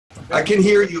I can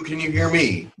hear you. Can you hear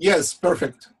me? Yes,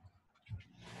 perfect.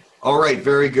 All right,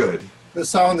 very good. The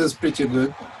sound is pretty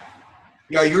good.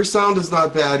 Yeah, your sound is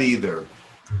not bad either.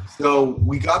 So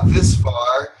we got this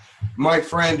far. My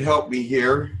friend helped me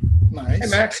here. Nice. Hey,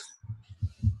 Max.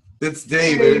 It's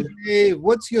David. Hey,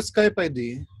 what's your Skype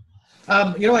ID?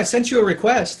 You know, I sent you a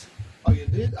request. Oh, you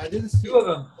did? I didn't see. Two of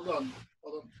them. Hold on.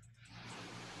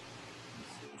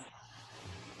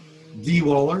 D.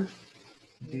 Waller.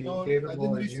 No, David I didn't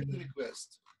Waller receive Jr. the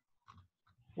request.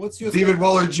 What's your David Skype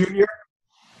Waller Jr.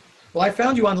 Well, I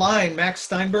found you online, Max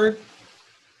Steinberg.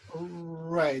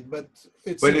 Right, but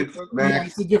it's, But a, it's yeah, Max.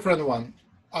 it's a different one.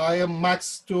 I am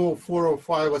Max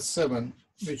 24057,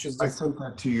 which is I the, sent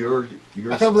that to your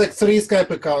I have like 3 Skype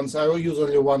accounts. I will use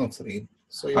only one of 3.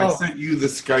 So I yeah. sent you the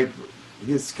Skype,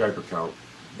 his Skype account.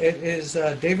 It is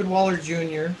David Waller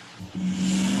Jr.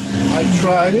 I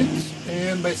tried it,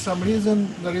 and by some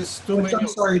reason there is too many. I'm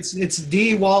sorry, it's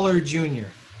D. Waller Jr.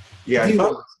 Yeah, I D.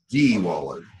 thought it was D.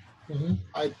 Waller. Mm-hmm.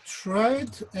 I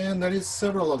tried, and there is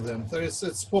several of them. There is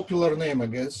its popular name, I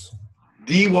guess.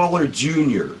 D. Waller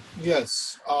Jr.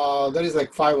 Yes, there is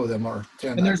like 5 of them or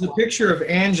 10. And there's a picture of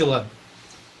Angela.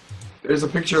 There's a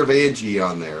picture of Angie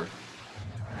on there.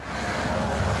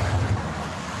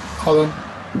 Hold on.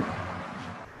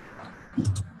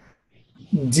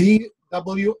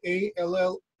 DWALLER?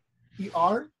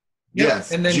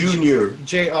 Yes, And then Junior.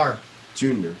 Jr.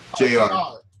 Junior. Jr.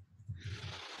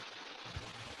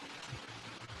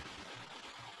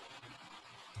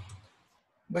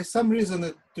 By some reason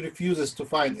it refuses to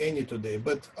find any today,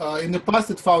 but in the past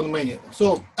it found many.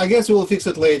 So I guess we'll fix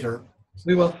it later.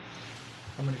 We will.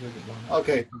 I'm going to go get one.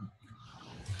 Okay.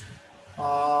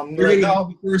 You're Right gonna now,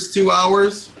 do the first 2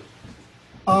 hours?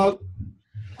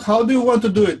 how do you want to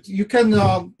do it? You can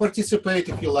participate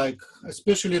if you like,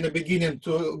 especially in the beginning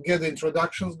to get the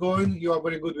introductions going. You are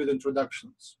very good with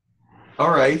introductions.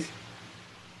 All right.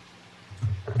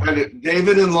 And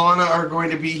David and Lana are going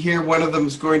to be here. One of them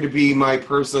is going to be my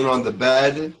person on the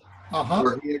bed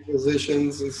for hand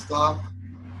positions and stuff.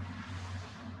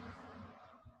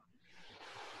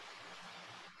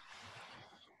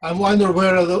 I wonder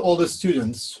where are all the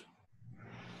students.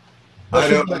 I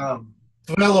don't know.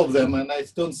 12 of them, and I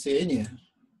don't see any.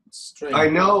 Strange. I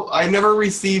know. I never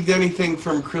received anything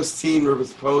from Christine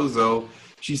Raposo.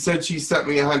 She said she sent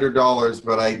me $100,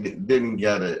 but I didn't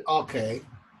get it. Okay.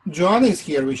 Joanna is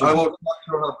here. We should. I will talk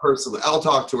to her personally. I'll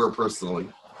talk to her personally.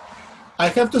 I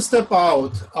have to step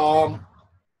out.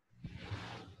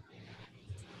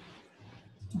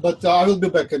 But I will be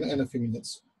back in a few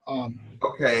minutes.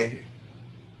 Okay.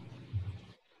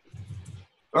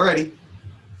 Alrighty.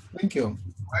 Thank you.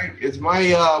 Right. Is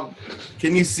my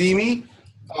can you see me?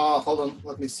 Hold on.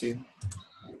 Let me see.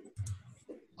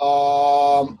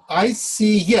 I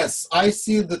see. Yes, I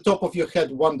see the top of your head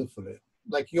wonderfully.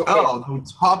 Like your Oh,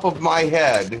 the top of my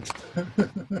head.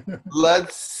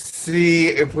 Let's see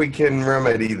if we can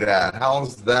remedy that.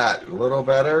 How's that? A little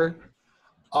better?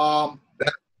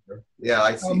 Yeah,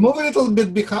 I see. Move a little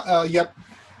bit behind. Yep.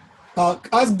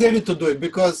 Ask David to do it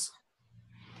because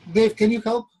Dave, can you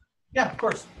help? Yeah, of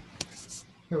course.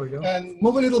 Here we go. And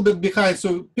move a little bit behind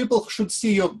so people should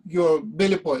see your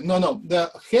belly point. No.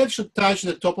 The head should touch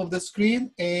the top of the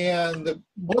screen and the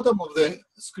bottom of the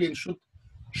screen should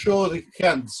show the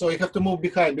hands. So you have to move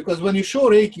behind because when you show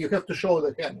Reiki, you have to show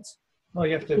the hands. Oh,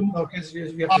 you have to. Okay, so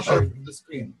you have to show the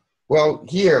screen. Well,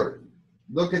 here,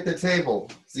 look at the table.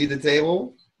 See the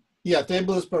table? Yeah,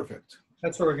 table is perfect.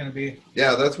 That's where we're going to be.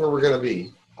 Yeah, that's where we're going to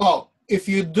be. Oh, if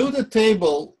you do the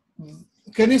table,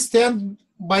 can you stand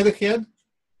by the head?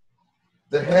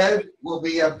 The head will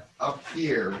be up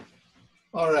here.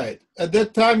 All right. At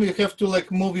that time, you have to like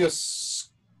move your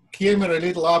camera a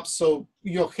little up so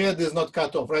your head is not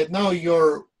cut off. Right now,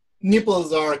 your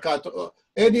nipples are cut off.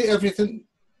 Everything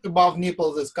above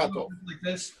nipples is cut off. Like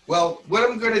this? Well, what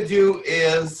I'm going to do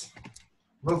is,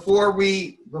 before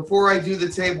I do the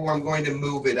table, I'm going to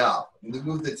move it up.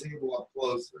 Move the table up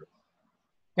closer.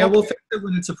 Yeah, we'll fix it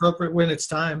when it's appropriate, when it's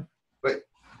time.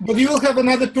 But you will have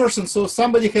another person, so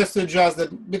somebody has to adjust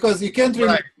that because you can't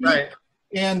really Right.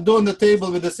 and do on the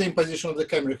table with the same position of the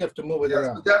camera. You have to move it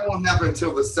around. But that won't happen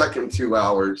until the second 2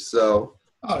 hours, so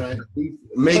All right.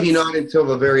 maybe not until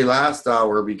the very last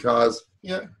hour because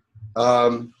Yeah.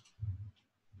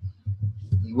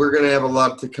 we're going to have a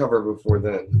lot to cover before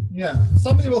then. Yeah.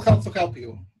 Somebody will have to help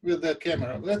you with the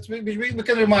camera. We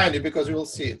can remind you because we will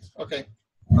see it. Okay.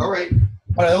 All right.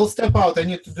 All right. I'll step out. I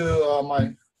need to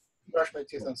do brush my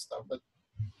teeth and stuff, but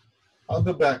I'll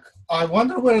be back. I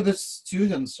wonder where the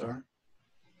students are.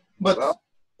 But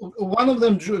one of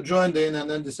them joined in and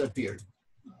then disappeared.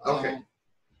 Okay.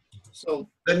 So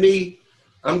Let me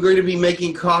I'm going to be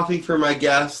making coffee for my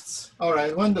guests. All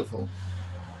right, wonderful.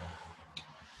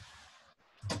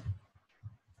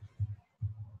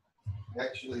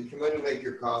 Actually, come in and make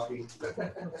your coffee.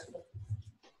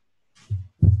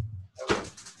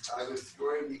 I was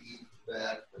going to eat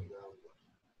that, but no.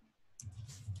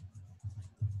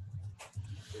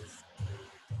 It's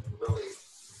really,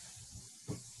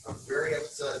 I'm very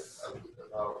upset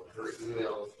about her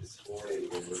email this morning.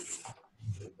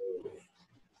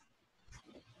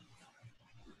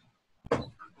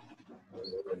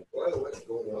 What's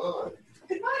going on?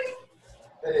 Good morning.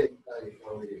 Hey,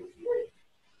 how are you?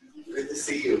 Good to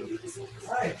see you.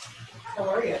 Hi. How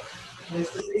are you?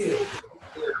 Nice to see you.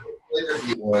 Later,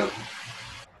 you want.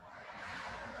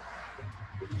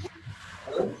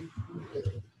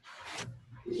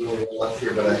 Left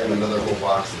here, but I have another whole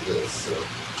box of this. So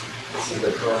this is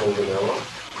the caramel vanilla.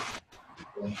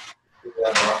 Put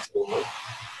that box over.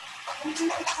 We do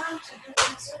the time to do the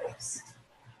reserves.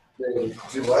 Then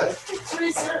do what? It's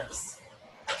reserves.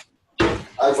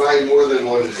 I buy more than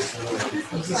one of these.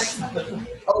 This looks like something.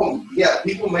 Oh, yeah,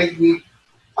 people make me,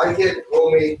 I get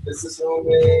homemade, this is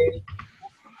homemade,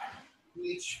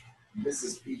 peach, this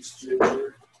is peach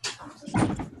ginger,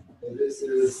 and this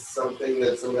is something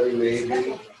that somebody made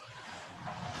me.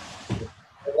 I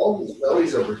have all these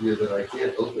bellies over here that I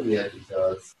can't open yet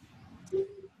because,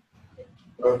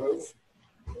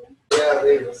 yeah,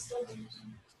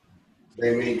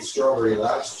 they made strawberry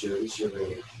last year, this year they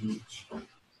made peach.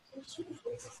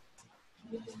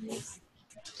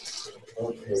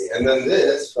 Okay, and then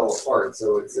this fell apart,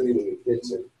 so it's sitting in the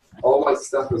kitchen. All my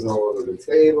stuff is all over the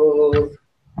table.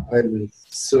 And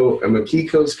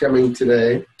Makiko's coming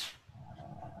today.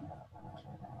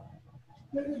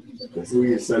 Who are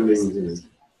you sending to?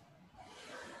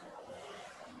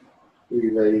 Who are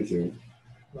you writing to?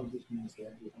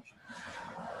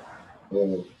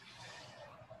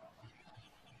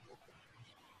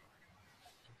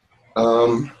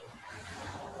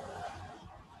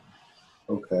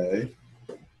 Okay.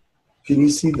 Can you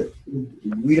see that?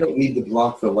 We don't need to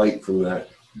block the light from that,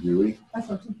 do we? I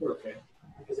thought you were okay.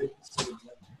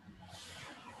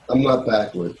 I'm not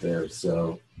backward there,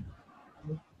 so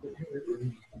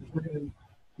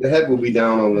the head will be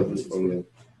down on the.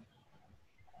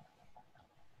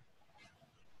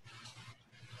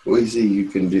 What do you see? You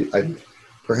can do.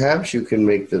 Perhaps you can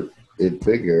make it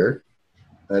bigger.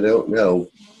 I don't know.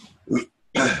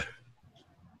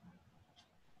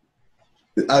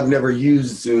 I've never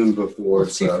used Zoom before.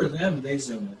 See, for them, they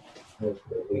zoom in.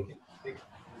 Okay.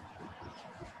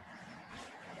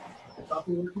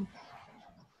 Copy working?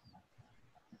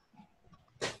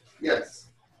 Yes.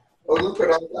 Oh, look what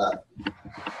I got.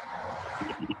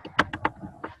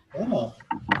 Oh,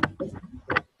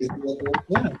 Isn't that good?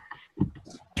 yeah.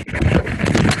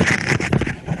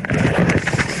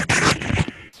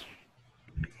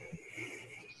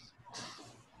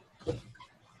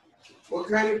 What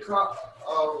kind of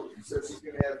so she's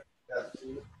gonna have that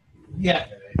too? Yeah.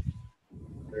 Okay.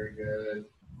 Very good.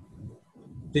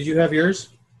 Did you have yours?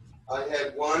 I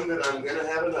had one, but I'm gonna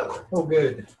have another. Oh,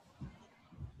 good.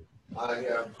 I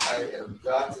have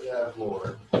got to have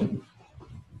more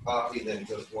coffee than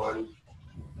just one.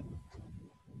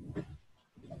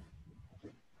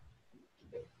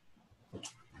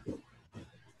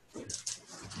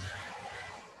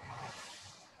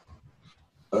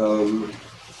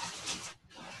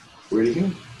 Where'd he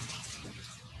go?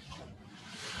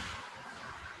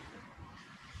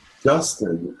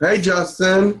 Justin. Hey,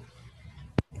 Justin.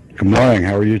 Good morning.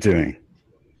 How are you doing?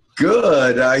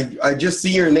 Good. I just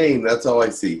see your name. That's all I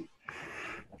see.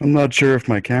 I'm not sure if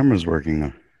my camera's working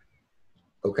though.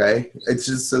 Okay. It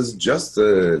just says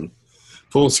Justin.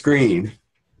 Full screen.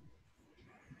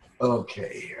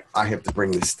 Okay. I have to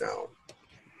bring this down.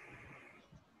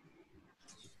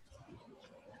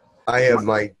 I have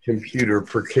my computer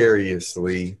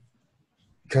precariously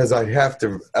because I have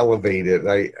to elevate it.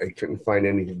 I couldn't find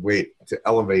any way to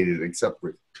elevate it except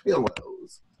with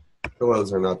pillows.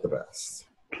 Pillows are not the best.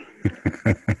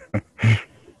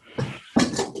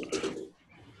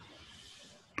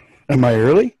 Am I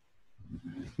early?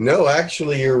 No,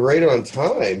 actually, you're right on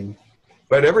time.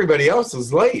 But everybody else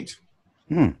is late.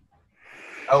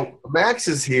 Oh, Max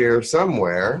is here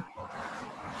somewhere.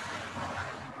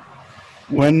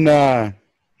 When the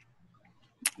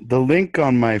link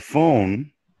on my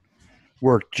phone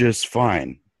worked just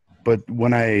fine, but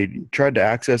when I tried to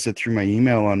access it through my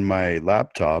email on my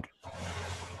laptop,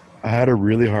 I had a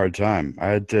really hard time. I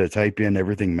had to type in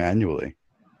everything manually.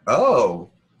 Oh,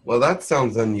 well, that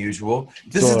sounds unusual.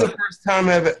 This is the first time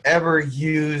I've ever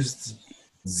used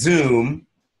Zoom.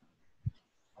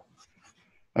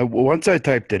 Once I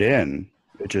typed it in,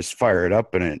 it just fired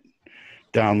up and it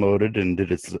downloaded and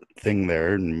did its thing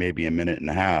there in maybe a minute and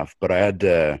a half. But I had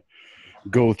to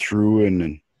go through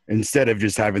and instead of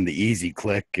just having the easy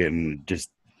click and just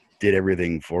did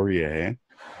everything for you, hey?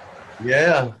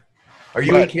 Yeah. Are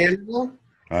you in Canada?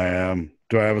 I am.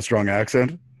 Do I have a strong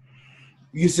accent?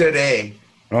 You said A.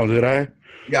 Oh, did I?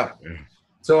 Yeah.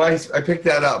 So I picked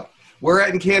that up. Where at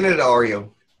in Canada are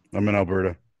you? I'm in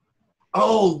Alberta.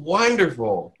 Oh,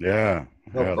 wonderful. Yeah.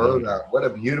 Alberta. What a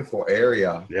beautiful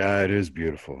area. Yeah, it is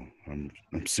beautiful. I'm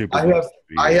super.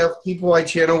 I have people I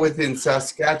channel with in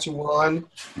Saskatchewan,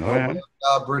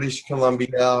 British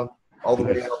Columbia, all the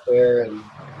way out there, and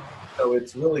so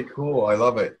it's really cool. I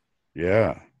love it.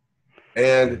 Yeah.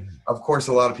 And of course,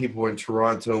 a lot of people in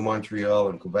Toronto, Montreal,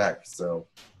 and Quebec. So.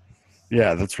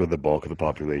 Yeah, that's where the bulk of the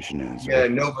population is. Yeah,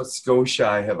 Nova Scotia,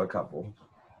 I have a couple.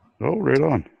 Oh, right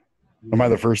on. Am I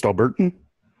the first Albertan?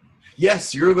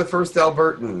 Yes, you're the first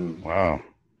Albertan. Wow.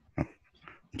 I'm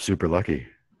super lucky.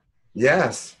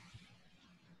 Yes.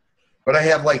 But I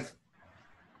have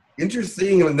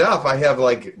interesting enough, I have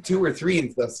 2 or 3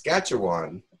 in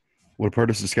Saskatchewan. What part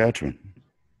of Saskatchewan?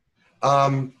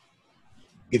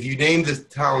 If you named this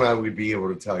town, I would be able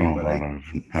to tell you. But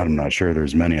I'm not sure.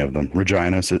 There's many of them.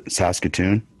 Regina,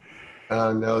 Saskatoon?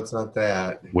 No, it's not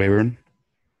that. Weyburn?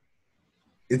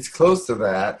 It's close to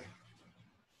that.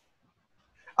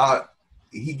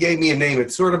 He gave me a name.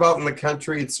 It's sort of out in the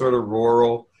country. It's sort of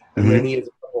rural. And then he has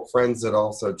a couple friends that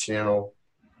also channel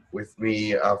with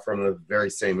me from the very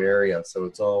same area. So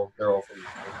they're all from the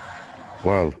same.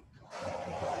 Wow.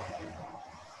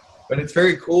 But it's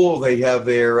very cool. They have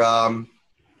their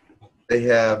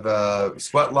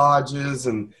sweat lodges,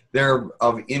 and they're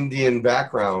of Indian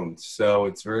background. So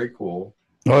it's very cool.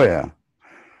 Oh, yeah.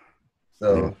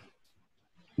 So. Yeah.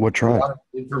 What tribe? A lot of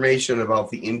information about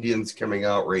the Indians coming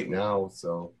out right now,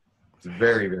 so it's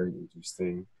very, very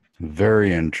interesting.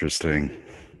 Very interesting.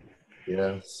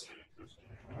 Yes.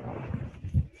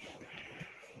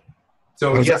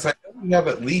 So yes, I know we have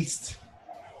at least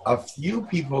a few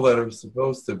people that are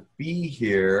supposed to be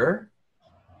here.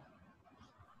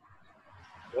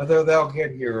 Whether they'll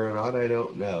get here or not, I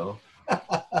don't know.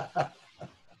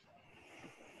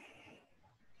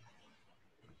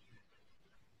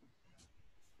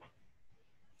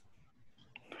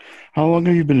 How long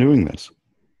have you been doing this?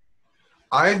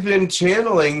 I've been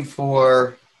channeling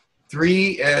for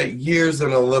 3 years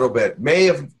and a little bit. May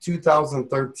of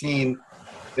 2013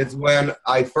 is when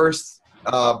I first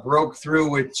broke through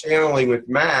with channeling with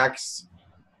Max.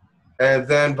 And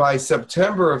then by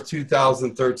September of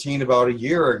 2013, about a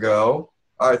year ago,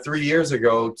 3 years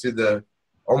ago,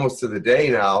 almost to the day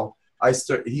now,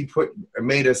 he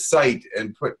made a site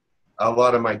and put a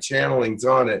lot of my channelings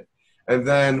on it. And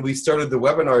then we started the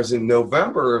webinars in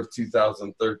November of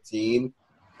 2013.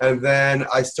 And then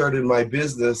I started my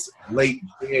business late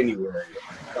January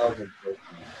of 2013.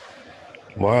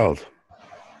 Wild.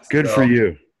 Good for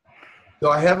you. So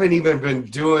I haven't even been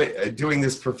doing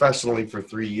this professionally for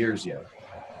 3 years yet.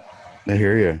 I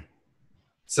hear you.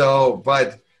 So,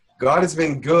 but God has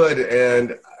been good.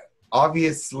 And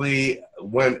obviously,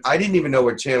 when I didn't even know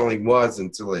what channeling was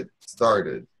until it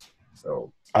started.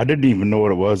 So I didn't even know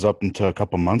what it was up until a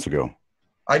couple months ago.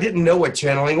 I didn't know what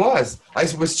channeling was. I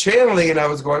was channeling and I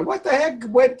was going, what the heck?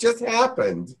 What just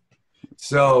happened?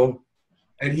 So,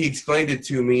 and he explained it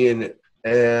to me, and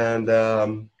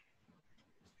the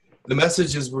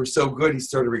messages were so good. He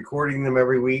started recording them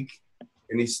every week,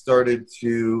 and he started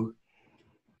to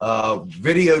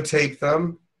videotape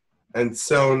them. And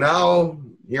so now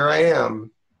here I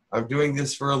am. I'm doing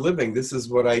this for a living. This is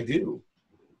what I do.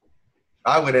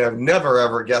 I would have never,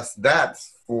 ever guessed that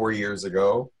 4 years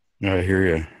ago. I hear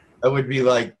you. I would be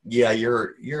like, yeah,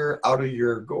 you're out of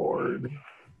your gourd.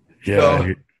 Yeah,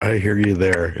 So, I hear you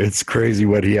there. It's crazy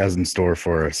what he has in store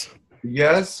for us.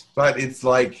 yes, but it's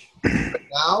like,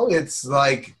 now it's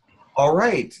like, all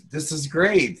right, this is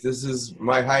great. This is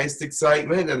my highest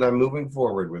excitement, and I'm moving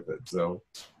forward with it. So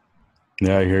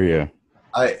Yeah, I hear you.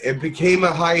 it became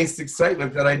a highest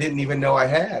excitement that I didn't even know I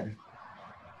had.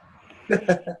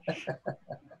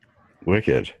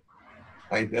 Wicked.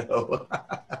 I know.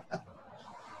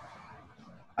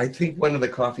 I think one of the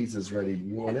coffees is ready. Do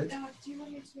you want it?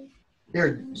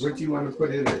 Here, what do you want to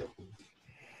put in it?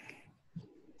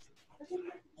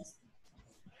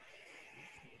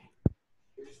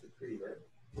 Here's the creamer.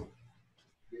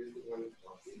 Here's the one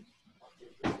coffee.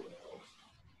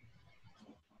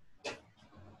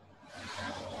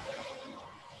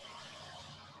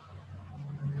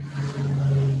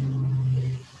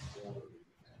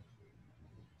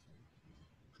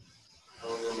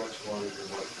 However much longer you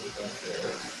want to put that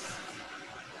there.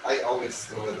 I always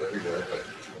throw it everywhere, but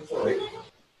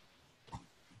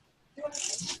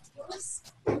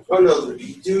Oh no,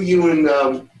 do you and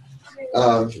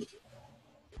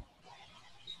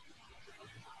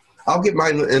I'll get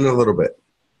mine in a little bit.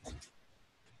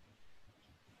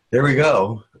 There we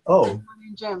go. Oh,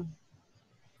 Jim.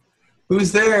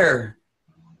 who's there?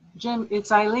 Jim,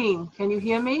 it's Eileen. Can you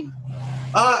hear me?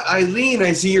 Eileen,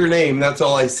 I see your name. That's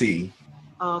all I see.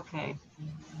 Okay.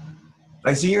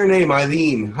 I see your name,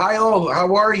 Eileen. Hi, oh,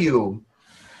 how are you?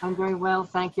 I'm very well,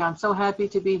 thank you. I'm so happy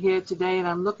to be here today, and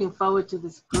I'm looking forward to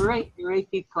this great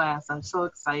Reiki class. I'm so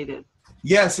excited.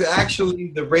 Yes,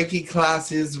 actually, the Reiki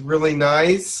class is really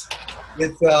nice.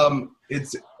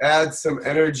 It's adds some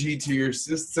energy to your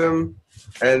system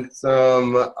and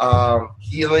some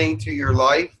healing to your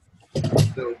life.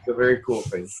 So it's a very cool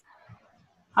thing.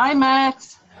 Hi,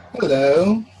 Max.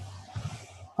 Hello.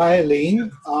 Hi,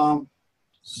 Eileen.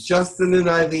 Justin and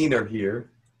Eileen are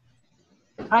here.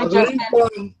 Hi,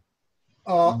 Justin.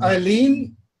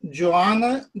 Eileen,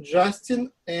 Joanna,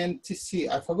 Justin, and TC.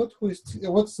 I forgot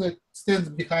what's the stands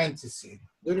behind TC.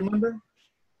 Do you remember?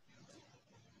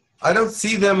 I don't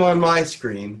see them on my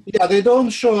screen. Yeah, they don't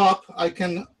show up. I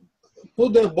can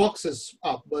put their boxes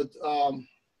up, but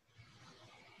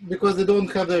because they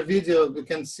don't have their video, we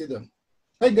can see them.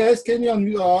 Hey guys, can you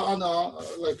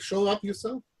like show up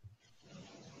yourself?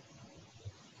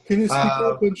 Can you speak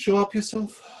up and show up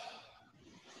yourself?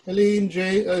 Eileen,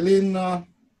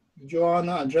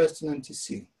 Joanna, Justin, and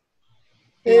TC.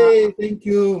 Hey, thank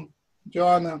you,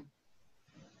 Joanna.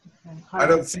 I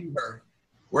don't see her.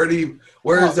 Where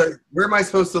am I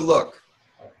supposed to look?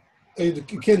 You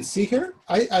can see her?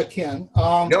 I can.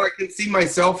 No, I can see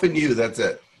myself and you. That's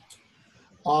it.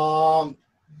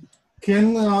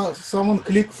 Can someone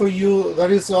click for you?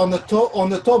 There is on the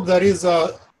top. There is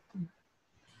a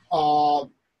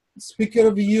speaker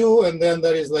view, and then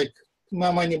there is like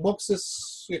many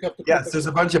boxes. You have to. Yes, there's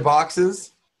a bunch of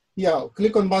boxes. Yeah,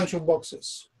 click on bunch of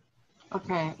boxes.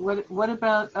 Okay. What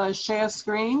about share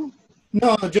screen?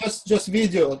 No, just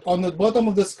video. On the bottom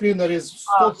of the screen, there is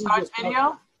start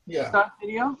video. Yeah. Start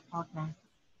video. Okay.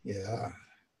 Yeah.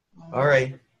 All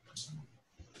right.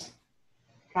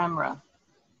 Camera.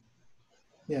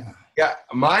 Yeah. Yeah,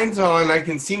 mine's on. I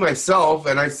can see myself,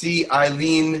 and I see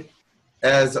Eileen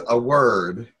as a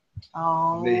word.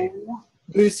 Oh.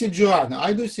 Do you see Joanna?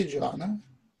 I do see Joanna.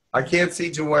 I can't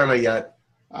see Joanna yet.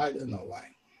 I don't know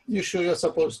why. You're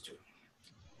supposed to.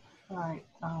 All right.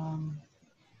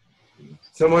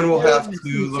 Someone will have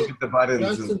to look at the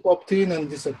buttons. Justin popped in and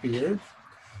disappeared.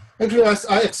 Actually,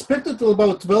 I expected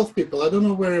about 12 people. I don't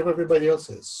know where everybody else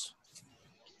is.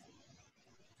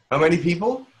 How many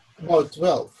people? About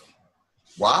 12.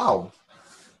 Wow.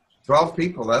 12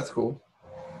 people. That's cool.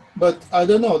 But I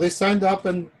don't know. They signed up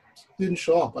and didn't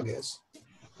show up, I guess.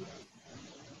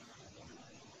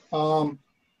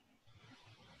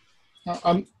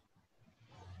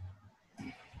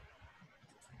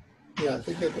 Yeah, I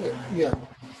think yeah.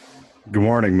 Good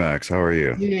morning, Max. How are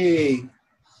you? Yay.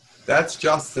 That's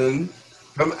Justin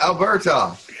from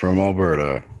Alberta. From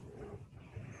Alberta.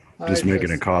 Just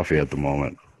making a coffee at the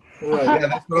moment. Right. Yeah,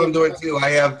 that's what I'm doing too. I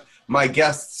have my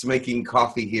guests making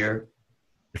coffee here.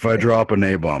 If I drop an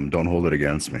A-bomb, don't hold it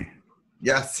against me.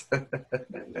 Yes.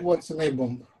 What's an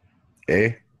A-bomb?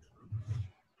 A?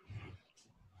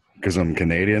 Because I'm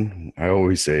Canadian, I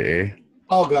always say A.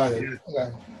 Oh, got it.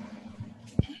 Okay.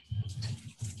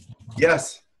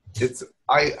 Yes.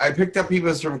 I picked up he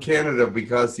was from Canada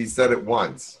because he said it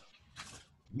once.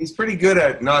 He's pretty good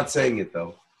at not saying it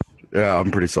though. Yeah, I'm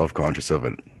pretty self-conscious of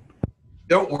it.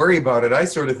 Don't worry about it. I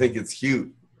sort of think it's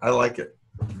cute. I like it.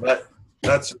 But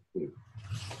that's cute.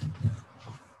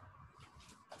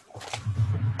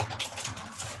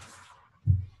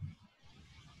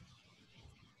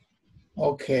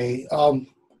 Okay.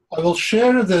 I will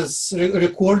share this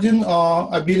recording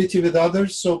ability with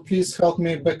others, so please help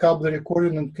me back up the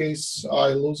recording in case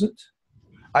I lose it.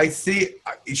 I see.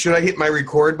 Should I hit my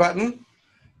record button?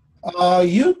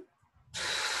 You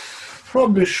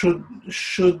probably should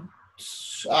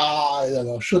I don't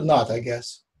know, should not, I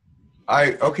guess.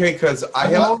 Okay, because I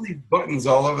have all these buttons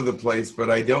all over the place,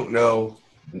 but I don't know.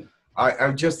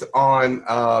 I'm just on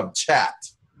chat.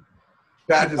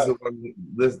 Chat is the one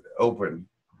that's open.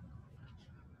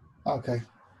 Okay.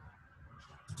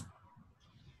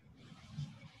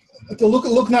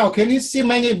 Look now. Can you see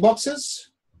many boxes?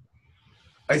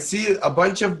 I see a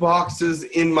bunch of boxes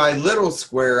in my little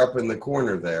square up in the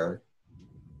corner there.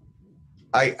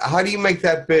 How do you make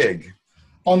that big?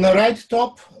 On the right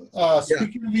top,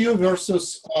 speaker view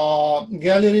versus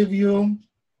gallery view.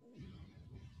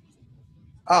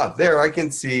 Ah, there, I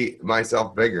can see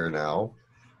myself bigger now.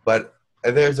 But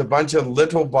there's a bunch of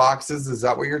little boxes. Is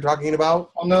that what you're talking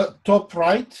about? On the top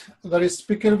right, there is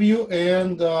speaker view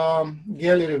and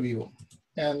gallery view,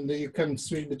 and you can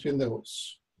switch between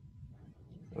those.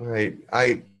 All right.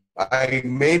 I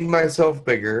made myself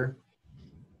bigger.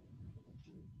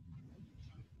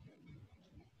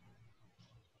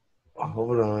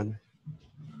 Hold on.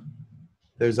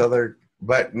 There's other,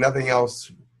 but nothing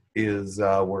else is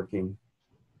working.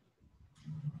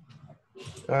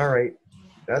 All right.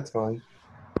 That's fine.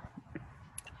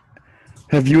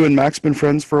 Have you and Max been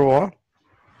friends for a while?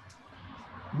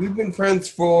 We've been friends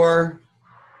for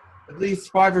at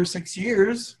least 5 or 6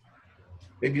 years,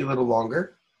 maybe a little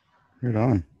longer. Right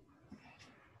on.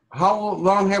 How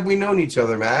long have we known each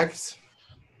other, Max?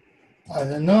 I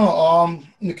don't know.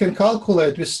 You can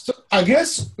calculate. I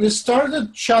guess we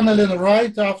started channeling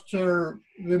right after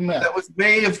we met. That was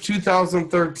May of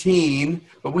 2013,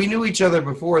 but we knew each other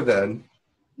before then.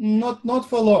 Not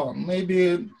for long. Maybe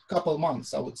a couple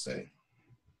months, I would say.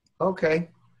 Okay.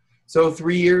 So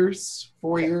 3 years,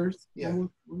 4 years? Yeah.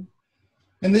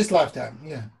 In this lifetime,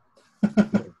 yeah.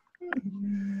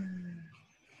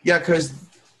 Yeah, because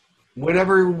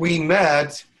whenever we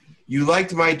met, you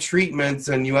liked my treatments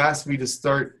and you asked me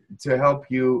to help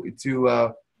you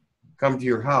to come to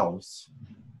your house.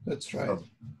 That's right.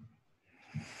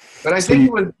 But I think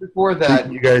it was before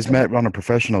that. You guys met on a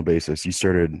professional basis. You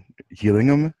started healing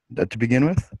them to begin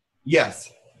with?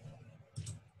 Yes.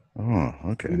 Oh,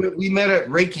 okay. We met at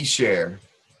Reiki Share,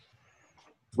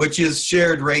 which is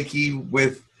shared Reiki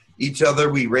with each other.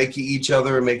 We Reiki each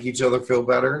other and make each other feel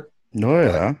better. Oh,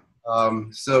 yeah.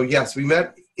 So, yes, we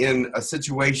met in a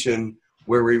situation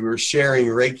where we were sharing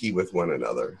Reiki with one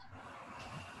another.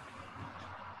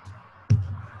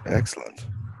 Excellent.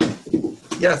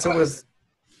 Yes, it was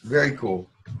very cool.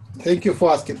 Thank you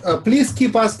for asking. Please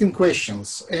keep asking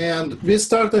questions. And we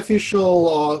start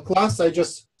official class. I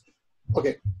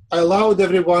allowed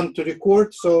everyone to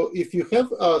record. So if you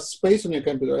have space on your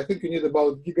computer, I think you need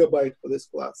about gigabyte for this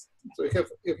class. So if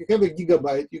you have a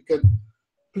gigabyte, you can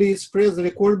please press the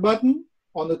record button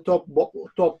on the top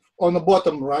on the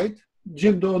bottom right.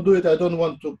 Jim, don't do it. I don't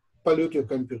want to pollute your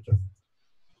computer.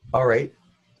 All right.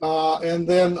 And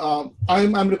then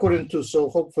I'm recording too, so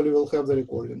hopefully we'll have the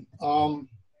recording.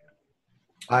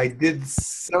 I did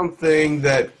something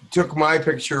that took my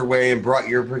picture away and brought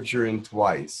your picture in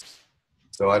twice.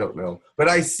 So I don't know. But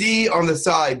I see on the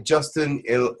side Justin,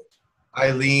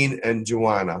 Eileen, and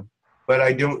Joanna. But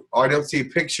I don't see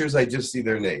pictures, I just see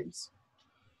their names.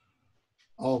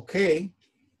 Okay.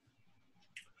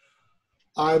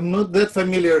 I'm not that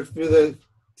familiar with the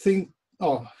thing.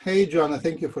 Oh, hey, Joanna,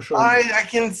 thank you for showing. I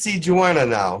can see Joanna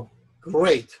now.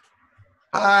 Great.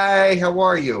 Hi, how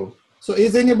are you? So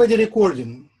is anybody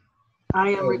recording? I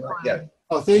am recording. Yeah.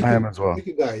 Oh, thank you. I am as well. Thank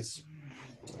you, guys.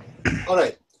 All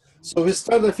right. So we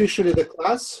start officially the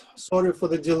class. Sorry for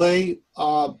the delay.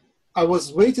 I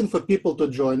was waiting for people to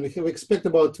join. We expect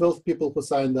about 12 people who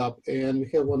signed up, and we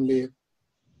have only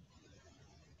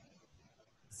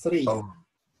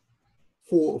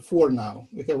four now.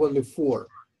 We have only four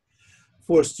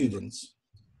students.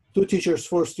 2 teachers,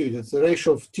 4 students. The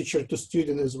ratio of teacher to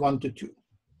student is 1 to 2.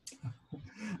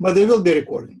 But they will be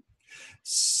recording.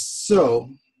 So,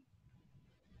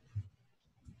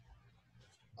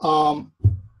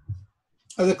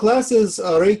 the class is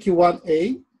Reiki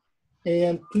 1A,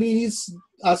 and please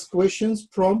ask questions,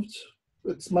 prompt.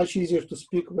 It's much easier to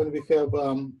speak when we have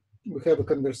a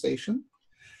conversation.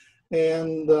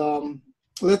 And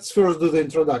let's first do the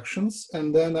introductions,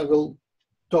 and then I will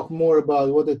talk more about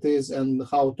what it is and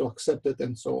how to accept it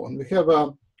and so on. We have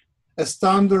a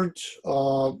standard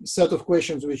set of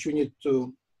questions which you need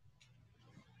to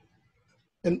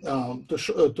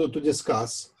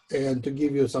discuss and to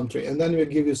give you some training, and then we'll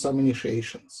give you some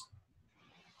initiations.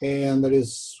 And there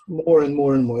is more and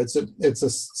more and more. It's a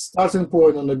starting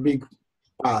point on a big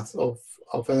path of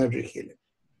energy healing.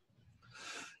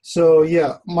 So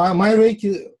yeah, my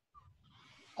Reiki,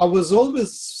 I was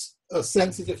always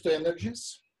sensitive to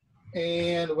energies,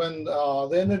 and when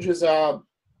the energies are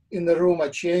in the room are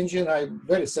changing, I'm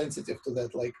very sensitive to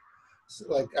that. Like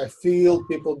I feel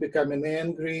people becoming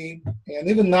angry, and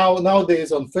even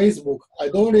nowadays on Facebook, I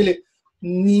don't really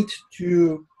need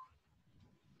to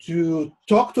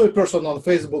talk to a person on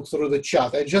Facebook through the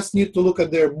chat. I just need to look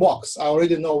at their box. I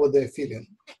already know what they're feeling,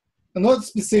 and not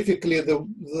specifically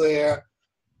their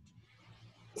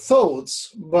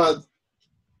thoughts, but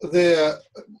the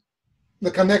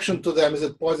connection to them. Is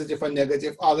it positive or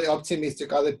negative? Are they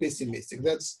optimistic? Are they pessimistic?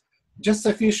 That's just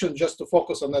sufficient just to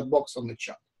focus on that box on the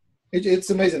chat. It's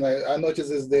amazing. I notice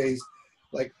these days,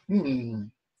 like,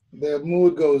 the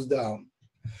mood goes down.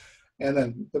 and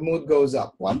then the mood goes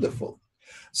up. Wonderful.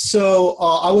 So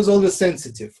I was always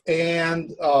sensitive,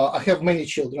 and I have many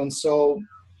children. So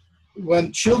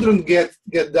when children get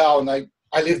down, I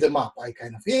lift them up. I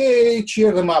kind of, hey,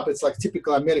 cheer them up. It's like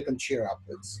typical American cheer up.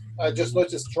 I just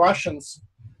noticed Russians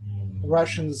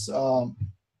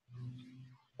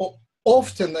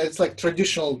often it's like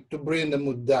traditional to bring the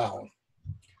mood down.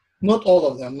 Not all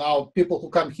of them. Now people who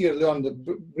come here learn to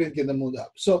bring the mood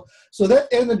up. So that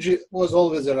energy was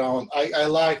always around. I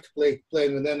liked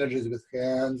playing with energies with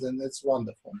hands, and it's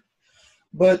wonderful.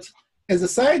 But as a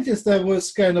scientist, I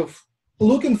was kind of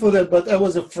looking for that, but I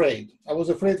was afraid. I was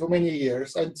afraid for many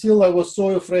years until I was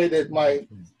so afraid that my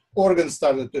organs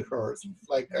started to hurt.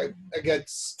 Like I get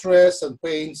stress and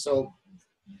pain. So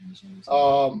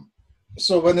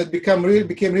when it became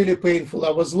really painful,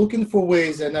 I was looking for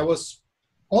ways, and I was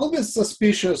always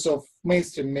suspicious of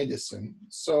mainstream medicine.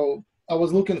 So I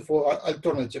was looking for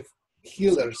alternative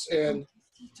healers, and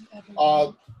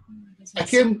I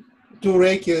came to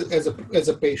Reiki as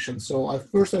a patient. So I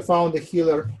found a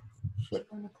healer.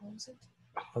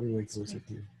 How do I close it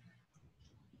here?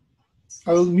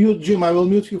 I will mute Jim. I will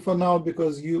mute you for now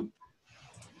because I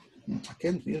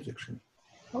can't mute actually.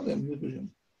 How do I mute Jim?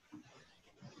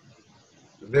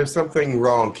 There's something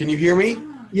wrong. Can you hear me?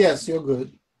 Yes, you're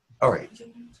good. All right.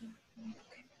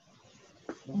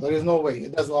 There is no way.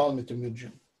 It doesn't allow me to mute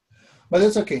Jim. But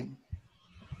it's okay.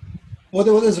 What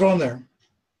is wrong there?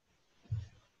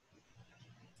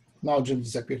 Now Jim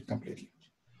disappeared completely.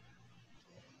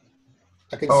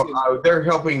 I can see they're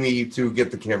helping me to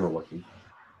get the camera working.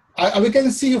 we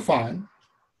can see you fine.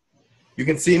 You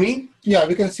can see me? Yeah,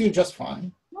 we can see you just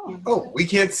fine. Oh, we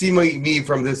can't see me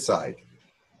from this side.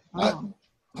 Oh.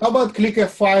 How about click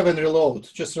F5 and reload?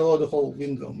 Just reload the whole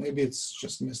window. Maybe it's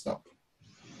just messed up.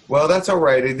 Well, that's all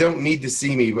right. I don't need to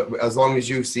see me, but as long as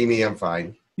you see me, I'm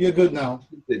fine. You're good now.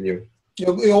 Continue.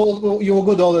 You're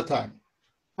good all the time.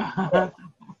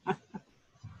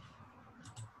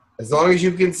 As long as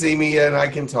you can see me and I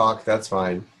can talk, that's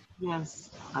fine.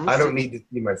 Yes. I don't need to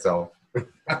see myself.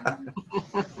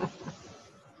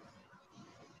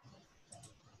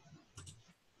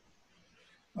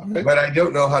 Okay. But I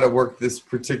don't know how to work this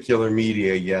particular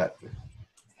media yet.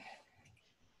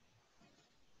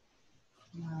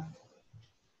 Yeah.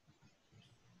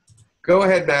 Go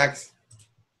ahead, Max.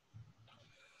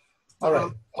 All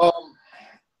right.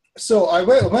 So I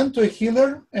went to a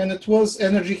healer, and it was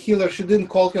energy healer. She didn't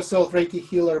call herself Reiki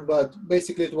healer, but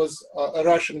basically it was a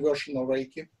Russian version of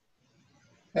Reiki.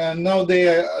 And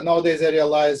nowadays I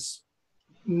realize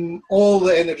all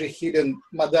the energy healing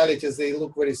modalities, they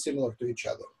look very similar to each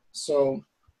other. So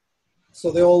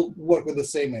they all work with the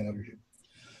same energy.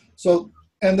 So,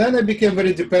 and then I became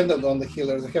very dependent on the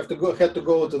healers. I had to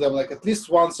go to them like at least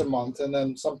once a month, and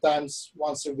then sometimes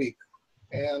once a week.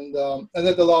 And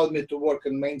that allowed me to work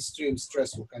in mainstream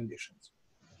stressful conditions.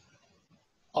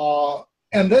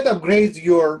 And that upgrades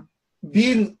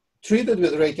being treated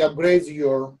with Reiki upgrades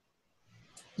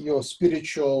your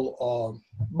spiritual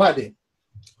body.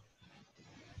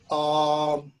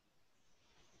 And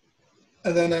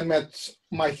then I met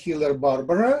my healer,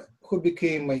 Barbara, who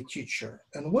became my teacher.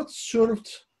 And what served,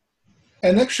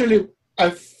 and actually,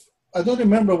 I don't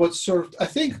remember what served, I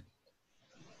think,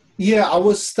 yeah, I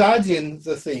was studying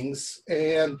the things,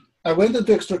 and I went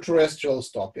into extraterrestrials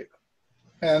topic.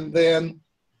 And then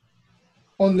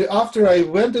only after I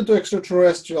went into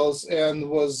extraterrestrials and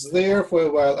was there for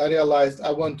a while, I realized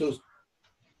I want to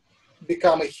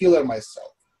become a healer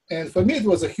myself. And for me, it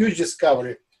was a huge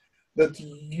discovery that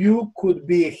you could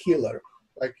be a healer.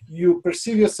 Like, you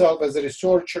perceive yourself as a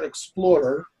researcher,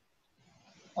 explorer,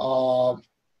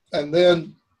 and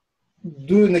then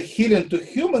doing the healing to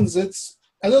humans,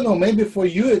 I don't know, maybe for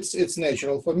you it's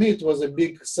natural. For me, it was a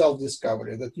big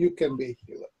self-discovery that you can be a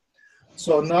healer.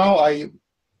 So now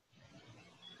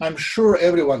I'm sure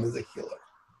everyone is a healer.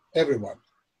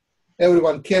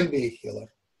 Everyone can be a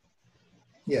healer.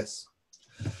 Yes.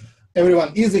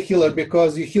 Everyone is a healer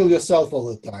because you heal yourself all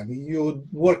the time. You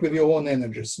work with your own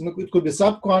energies. It could be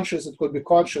subconscious, it could be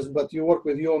conscious, but you work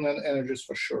with your own energies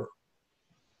for sure.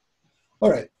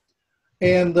 All right.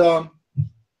 And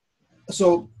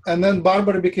and then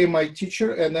Barbara became my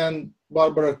teacher, and then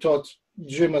Barbara taught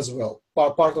Jim as well.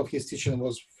 Part of his teaching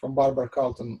was from Barbara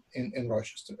Carlton in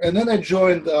Rochester. And then I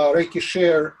joined Reiki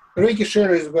Share. Reiki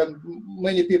Share is when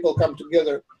many people come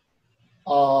together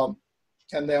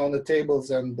and they're on the tables,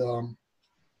 and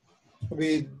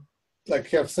we like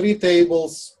have 3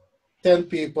 tables, 10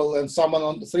 people, and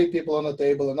 3 people on the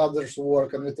table, and others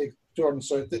work, and we take turns.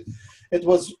 So it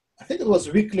was, I think it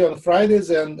was weekly on Fridays,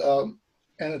 and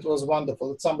it was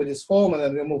wonderful. At somebody's home, and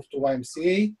then we moved to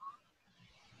YMCA.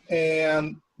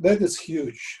 And that is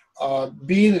huge.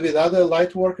 Being with other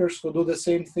light workers who do the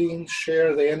same thing,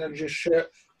 share the energy,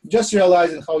 just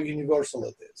realizing how universal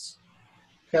it is.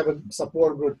 Have a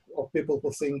support group of people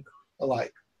who think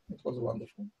alike. It was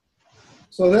wonderful.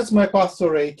 So that's my path to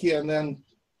Reiki. And then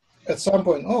at some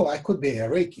point, oh, I could be a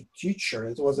Reiki teacher.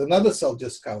 It was another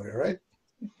self-discovery, right?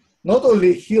 Not only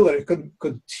a healer,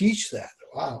 could teach that.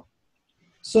 Wow.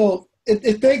 So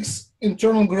it takes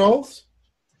internal growth,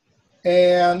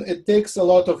 and it takes a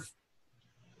lot of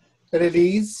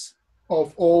release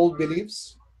of old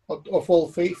beliefs, of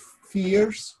all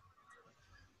fears.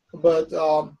 But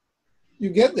you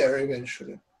get there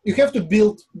eventually. You have to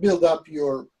build up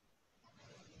your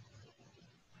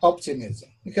optimism.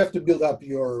 You have to build up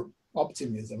your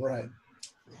optimism, right?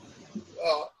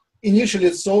 Initially,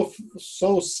 it's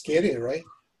so scary, right?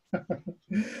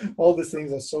 All these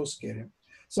things are so scary.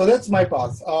 So that's my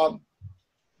path.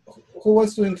 Who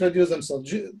wants to introduce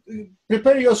themselves?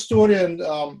 Prepare your story, and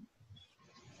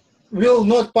we'll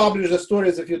not publish the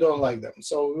stories if you don't like them.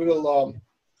 So we will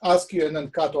ask you and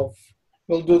then cut off.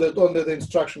 We'll do that under the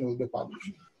instruction will be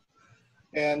published.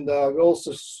 And we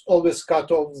also always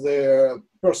cut off the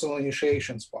personal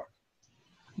initiations part.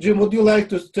 Jim, would you like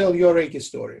to tell your Reiki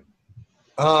story?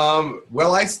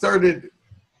 Well, I started,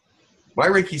 my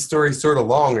Reiki story is sort of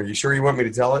long. Are you sure you want me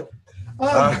to tell it?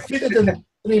 Fit it in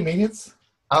 3 minutes.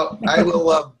 I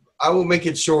will make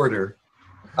it shorter.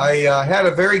 I had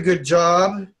a very good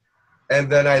job, and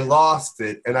then I lost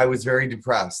it, and I was very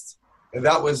depressed. And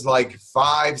that was like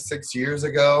 5-6 years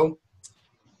ago.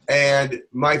 And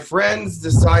my friends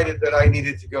decided that I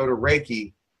needed to go to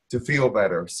Reiki to feel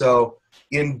better. So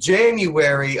in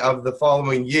January of the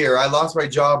following year, I lost my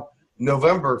job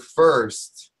November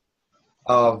 1st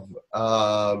of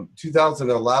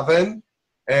 2011.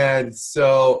 And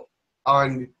so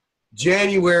on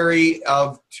January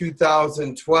of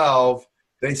 2012,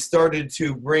 they started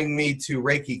to bring me to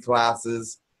Reiki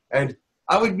classes, and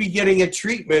I would be getting a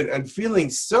treatment and feeling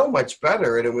so much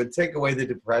better, and it would take away the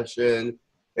depression,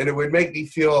 and it would make me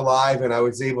feel alive, and I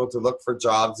was able to look for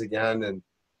jobs again and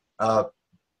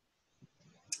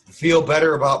feel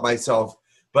better about myself.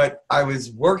 But I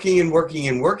was working and working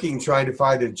and working, trying to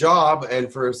find a job,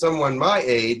 and for someone my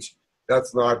age,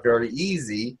 that's not very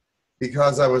easy,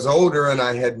 because I was older and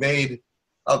I had made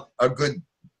a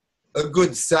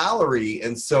good salary,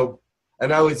 and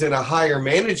I was in a higher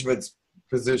management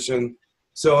position,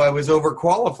 so I was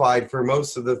overqualified for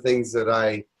most of the things that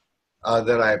I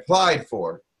applied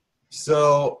for.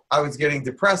 So I was getting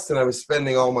depressed, and I was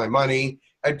spending all my money.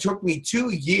 It took me 2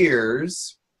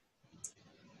 years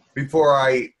before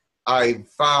I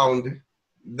found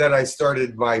that I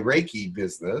started my Reiki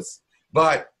business.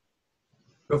 But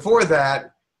before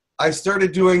that, I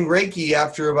started doing Reiki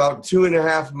after about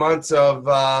 2.5 months of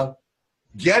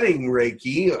getting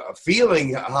Reiki,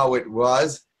 feeling how it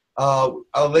was.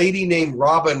 A lady named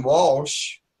Robin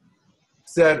Walsh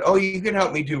said, "Oh, you can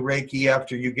help me do Reiki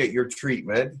after you get your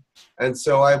treatment." And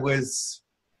so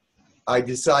I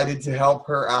decided to help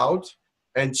her out,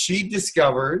 and she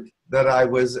discovered that I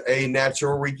was a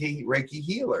natural Reiki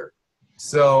healer.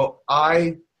 So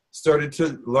I started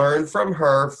to learn from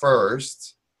her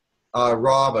first,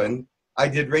 Robin. I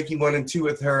did Reiki 1 and 2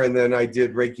 with her, and then I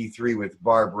did Reiki 3 with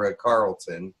Barbara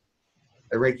Carlton.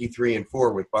 Reiki 3 and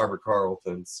 4 with Barbara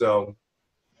Carlton. So,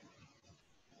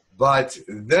 but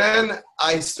then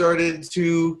I started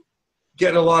to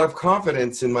get a lot of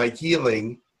confidence in my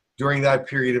healing during that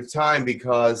period of time,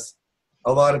 because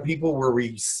a lot of people were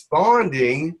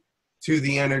responding to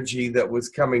the energy that was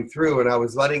coming through, and I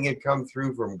was letting it come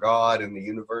through from God and the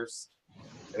universe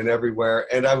and everywhere,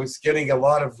 and I was getting a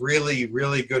lot of really,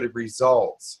 really good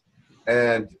results.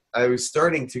 And I was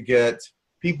starting to get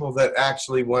people that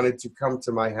actually wanted to come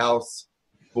to my house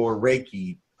for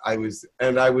Reiki. I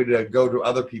would go to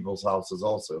other people's houses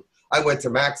also. I went to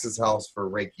Max's house for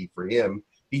Reiki for him.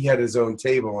 He had his own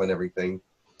table and everything,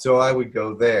 so I would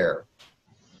go there.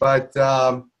 But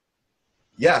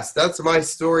yes, that's my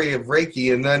story of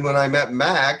Reiki. And then when I met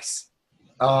Max,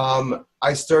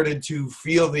 I started to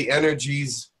feel the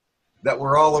energies that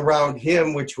were all around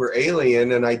him, which were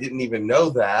alien, and I didn't even know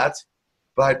that.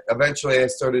 But eventually I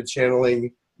started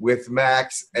channeling with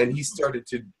Max, and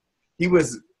he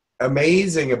was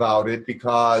amazing about it,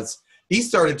 because he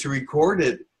started to record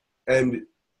it and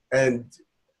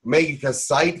make a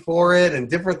site for it and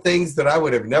different things that I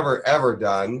would have never, ever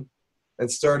done,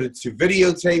 and started to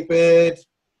videotape it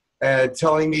and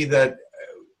telling me that,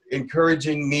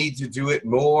 encouraging me to do it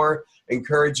more,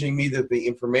 encouraging me that the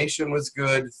information was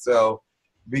good. So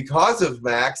because of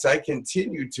Max, I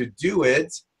continued to do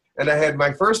it. And I had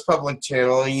my first public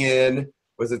channeling in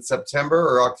Was it September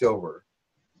or October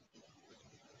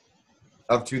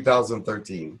of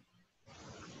 2013?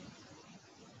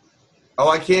 Oh,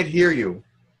 I can't hear you.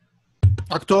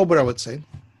 October, I would say.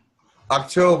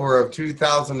 October of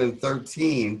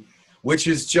 2013, which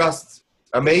is just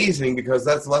amazing because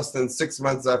that's less than 6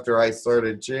 months after I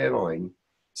started channeling.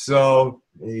 So,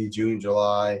 May, June,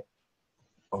 July,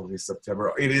 August,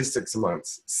 September. It is 6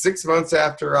 months. 6 months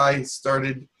after I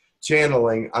started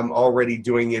channeling, I'm already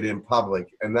doing it in public,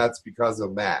 and that's because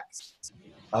of Max.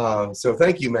 So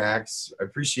thank you, Max. I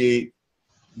appreciate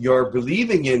your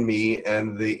believing in me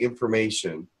and the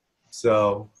information.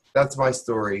 So that's my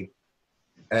story,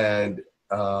 and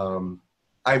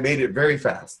I made it very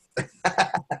fast.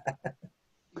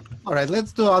 All right,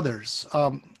 let's do others.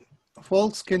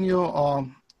 Folks, can you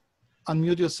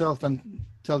unmute yourself and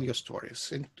tell your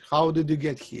stories? And how did you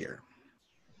get here?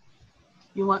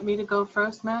 You want me to go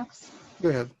first, Max? Go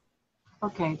ahead.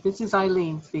 Okay, this is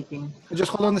Eileen speaking. Just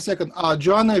hold on a second.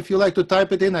 Joanna, if you like to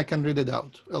type it in, I can read it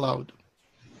out aloud.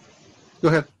 Go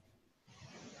ahead.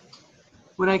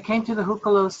 When I came to the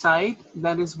Hucolo site,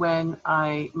 that is when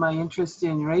my interest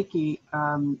in Reiki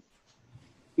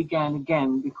began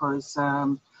again, because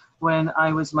when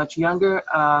I was much younger,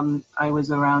 I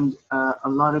was around a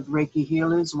lot of Reiki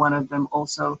healers. One of them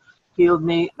also healed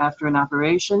me after an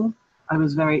operation. I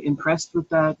was very impressed with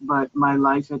that, but my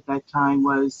life at that time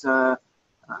was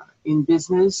in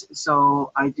business,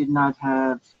 so I did not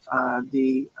have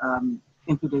the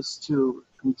impetus to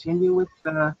continue with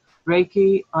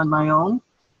Reiki on my own.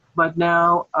 But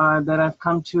now that I've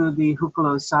come to the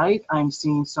Hucolo site, I'm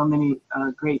seeing so many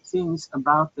great things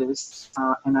about this,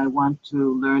 and I want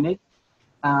to learn it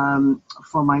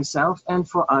for myself and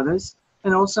for others.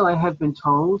 And also I have been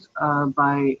told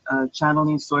by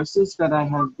channeling sources that I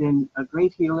have been a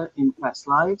great healer in past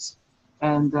lives,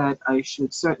 and that I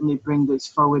should certainly bring this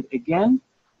forward again,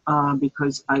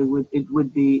 because it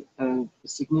would be a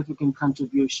significant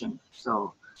contribution.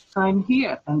 So I'm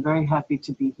here. I'm very happy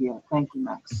to be here. Thank you,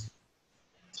 Max.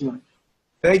 Jim.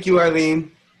 Thank you,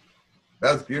 Eileen.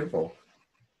 That was beautiful.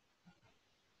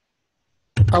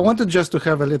 I wanted just to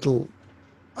have a little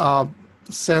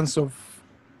sense of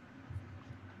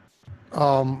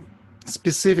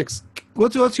specifics.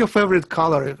 What's your favorite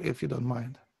color, if you don't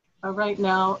mind? Right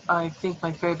now, I think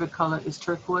my favorite color is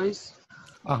turquoise.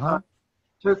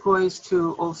 Turquoise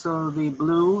to also the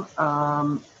blue,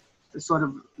 sort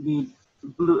of the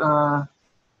blue,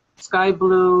 sky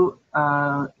blue,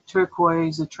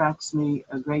 turquoise attracts me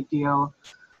a great deal.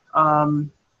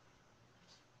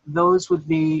 Those would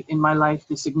be, in my life,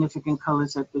 the significant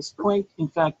colors at this point. In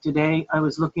fact, today I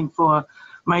was looking for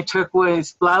my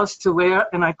turquoise blouse to wear,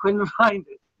 and I couldn't find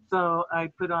it. So I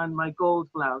put on my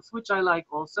gold blouse, which I like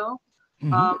also.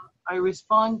 Mm-hmm. I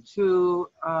respond to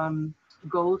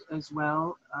gold as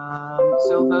well,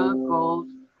 silver, gold,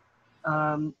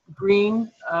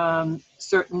 green,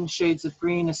 certain shades of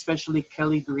green, especially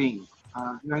Kelly green,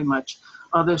 very much.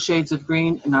 Other shades of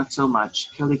green, not so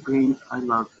much. Kelly green, I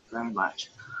love very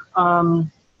much.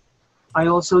 I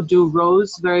also do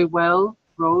rose very well.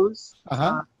 Rose,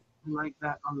 I like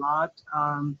that a lot.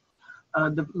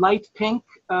 The light pink,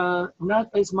 not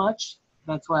as much.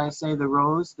 That's why I say the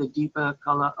rose, the deeper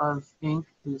color of pink,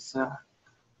 is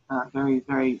very,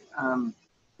 very,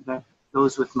 that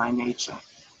goes with my nature.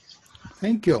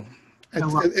 Thank you.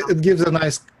 It gives a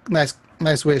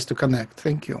nice ways to connect.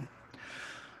 Thank you.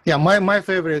 Yeah, my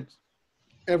favorite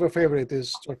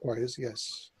is turquoise.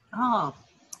 Yes. Oh.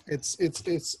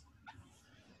 It's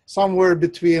somewhere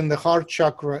between the heart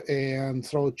chakra and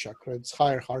throat chakra. It's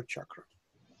higher heart chakra.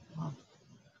 Oh.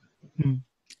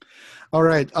 All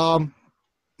right.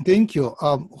 Thank you.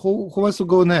 Who wants to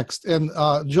go next? And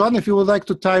John, if you would like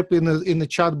to type in the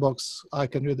chat box, I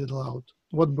can read it aloud.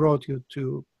 What brought you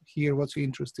to here? What's your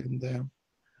interest in the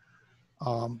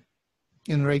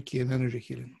in Reiki and energy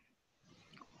healing?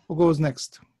 Who goes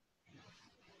next?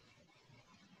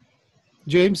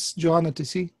 James, Joanna,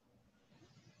 TC.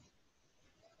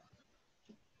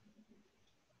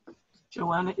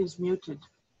 Joanna is muted.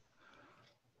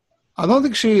 I don't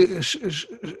think she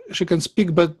can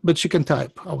speak, but she can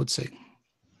type, I would say.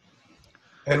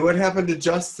 And what happened to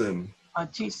Justin?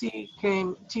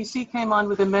 TC came on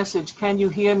with a message. Can you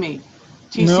hear me?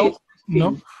 TC,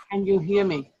 no. Can you hear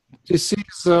me?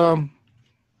 TC,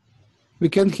 we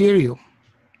can't hear you.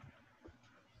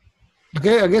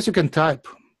 Okay, I guess you can type.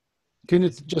 Can you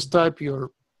just type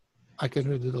your? I can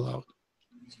read it aloud.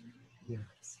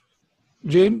 Yes.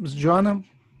 James, Joanna.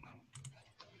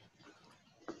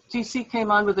 TC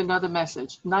came on with another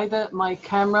message. Neither my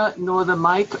camera nor the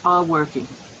mic are working.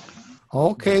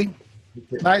 Okay,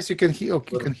 nice. You can hear.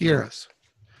 Okay, you can hear us.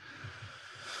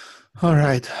 All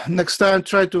right. Next time,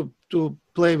 try to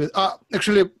play with.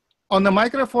 Actually, on the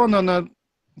microphone,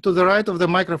 to the right of the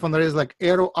microphone, there is like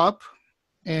arrow up,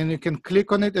 and you can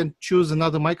click on it and choose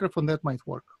another microphone. That might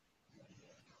work.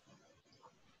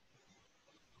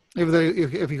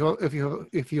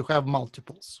 If you have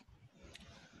multiples.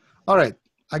 All right.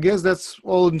 I guess that's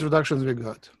all introductions we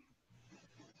got.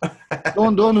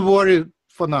 Don't worry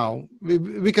for now.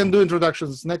 We can do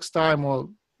introductions next time or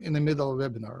in the middle of the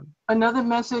webinar. Another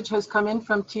message has come in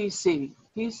from TC.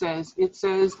 It says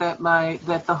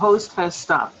that the host has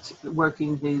stopped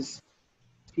working his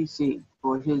PC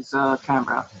or his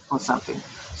camera or something.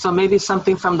 So maybe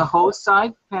something from the host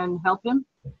side can help him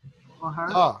or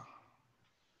her.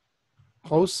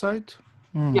 Host side?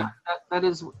 Yeah, that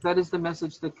is the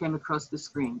message that came across the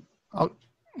screen.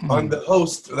 On the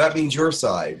host, that means your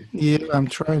side. Yeah, I'm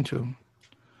trying to.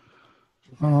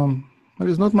 There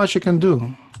is not much I can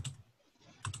do.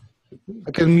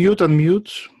 I can mute,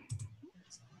 unmute.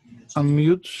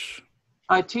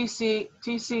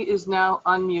 TC is now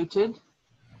unmuted.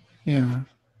 Yeah.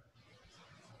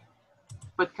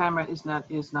 But camera is not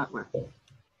working.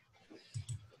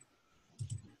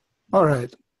 All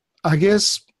right. I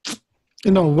guess,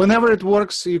 whenever it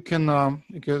works, you can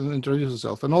introduce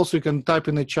yourself, and also you can type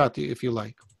in the chat if you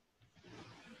like.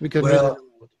 We can.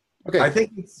 Okay. I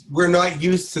think we're not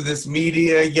used to this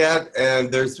media yet,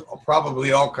 and there's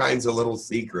probably all kinds of little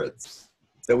secrets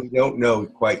that we don't know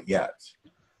quite yet.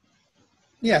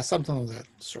 Yeah, something of that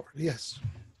sort. Yes.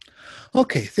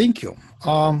 Okay. Thank you.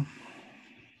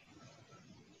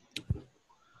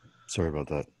 Sorry about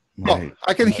that.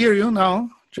 I can hear you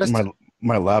now. Just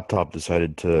my laptop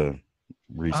decided to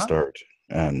restart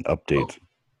and update.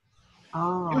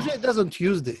 Oh. Usually it doesn't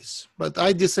use this, but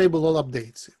I disable all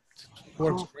updates. It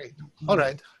works great. All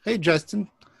right. Hey, Justin.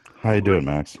 How you doing,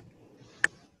 Max?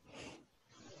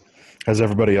 Has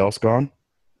everybody else gone?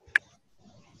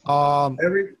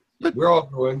 We're all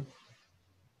going.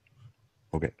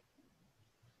 Okay.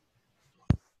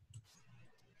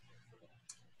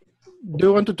 Do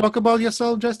you want to talk about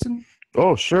yourself, Justin?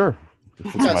 Oh, sure.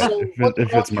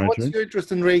 If it's my what's turn. your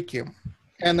interest in Reiki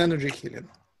and energy healing?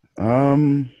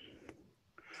 Well,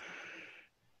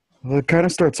 it kind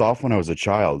of starts off when I was a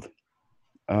child.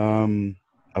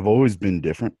 I've always been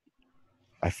different.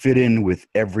 I fit in with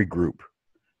every group,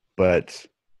 but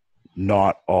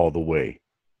not all the way.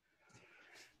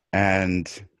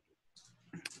 And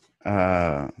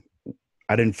I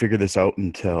didn't figure this out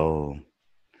until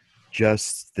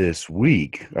just this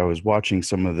week. I was watching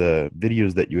some of the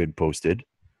videos that you had posted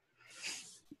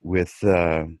with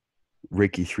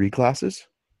Reiki 3 classes,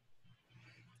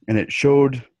 and it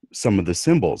showed some of the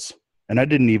symbols. And I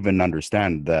didn't even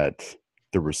understand that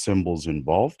there were symbols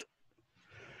involved.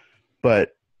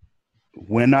 But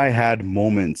when I had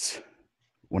moments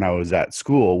when I was at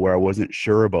school where I wasn't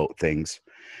sure about things,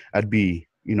 I'd be,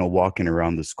 walking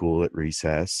around the school at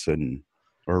recess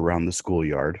or around the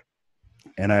schoolyard.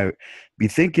 And I'd be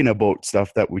thinking about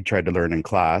stuff that we tried to learn in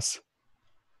class.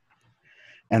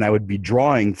 And I would be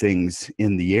drawing things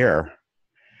in the air.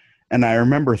 And I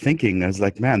remember thinking, I was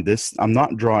like, man, I'm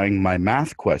not drawing my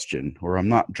math question, or I'm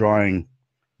not drawing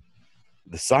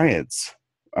the science.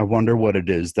 I wonder what it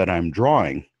is that I'm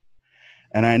drawing.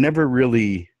 And I never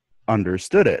really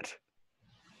understood it.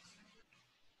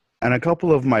 And a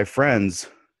couple of my friends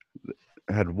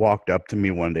had walked up to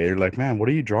me one day. They're like, man, what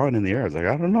are you drawing in the air? I was like,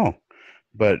 I don't know.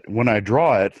 But when I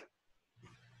draw it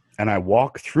and I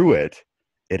walk through it,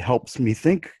 it helps me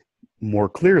think more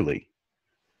clearly.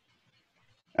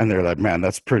 And they're like, man,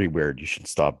 that's pretty weird. You should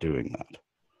stop doing that.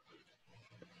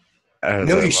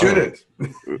 No, you shouldn't.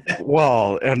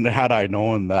 Well, and had I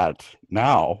known that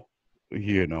now,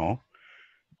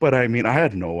 but I mean, I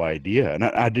had no idea. And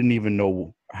I didn't even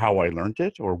know how I learned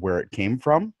it or where it came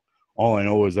from. All I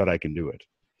know is that I can do it.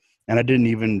 And I didn't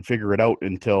even figure it out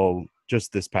until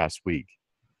just this past week.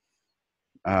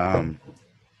 I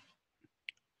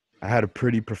had a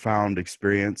pretty profound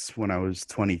experience when I was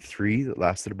 23 that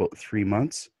lasted about 3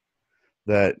 months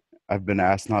that I've been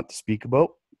asked not to speak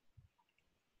about.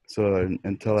 So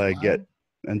until I get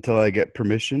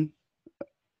permission,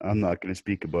 I'm not going to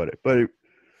speak about it. But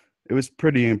it was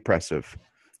pretty impressive,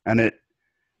 and it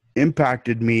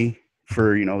impacted me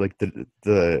for like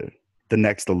the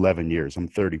next 11 years. I'm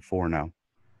 34 now.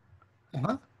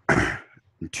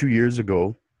 2 years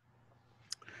ago,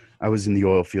 I was in the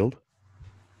oil field,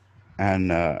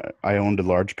 and I owned a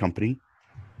large company,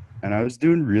 and I was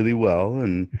doing really well.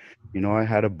 And, I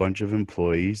had a bunch of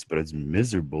employees, but I was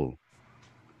miserable,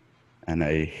 and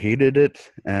I hated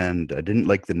it, and I didn't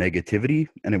like the negativity,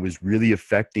 and it was really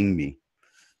affecting me.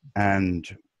 And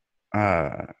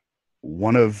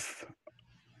one of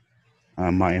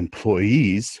my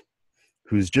employees,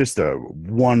 who's just a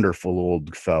wonderful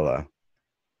old fella,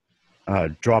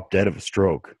 dropped dead of a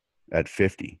stroke at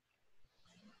 50.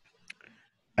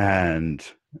 And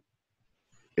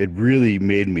it really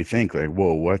made me think, like,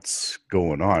 whoa, what's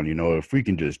going on? You know, if we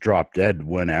can just drop dead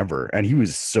whenever. And he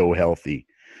was so healthy,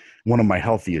 one of my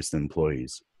healthiest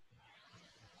employees.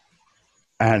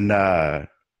 And,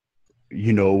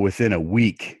 you know, within a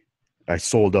week, I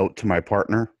sold out to my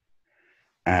partner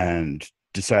and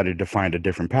decided to find a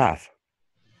different path.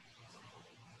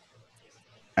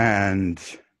 And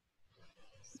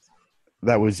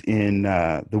that was in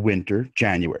the winter,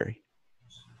 January.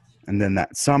 And then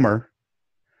that summer,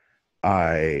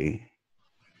 I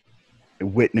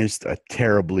witnessed a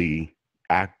terribly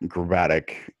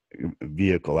acrobatic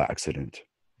vehicle accident.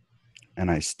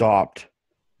 And I stopped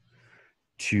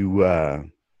to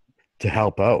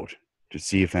help out, to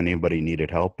see if anybody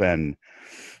needed help. And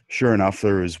sure enough,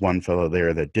 there was one fellow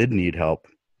there that did need help.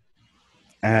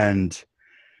 And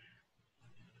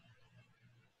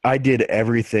I did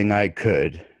everything I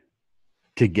could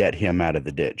to get him out of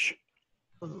the ditch,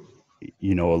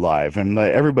 you know, alive. And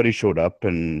everybody showed up,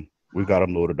 and we got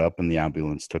him loaded up, and the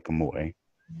ambulance took him away.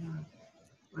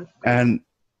 And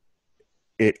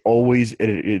it always,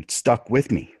 it stuck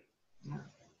with me.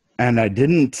 And I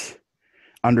didn't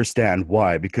understand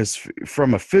why, because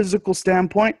from a physical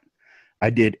standpoint,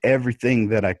 I did everything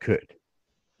that I could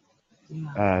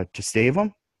to save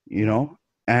him, you know,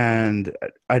 and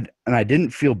I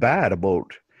didn't feel bad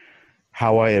about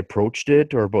how I approached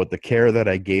it or about the care that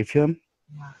I gave him.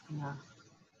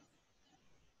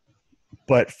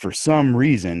 But for some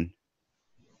reason,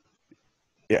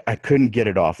 I couldn't get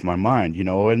it off my mind, you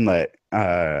know, and like,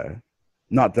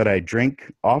 not that I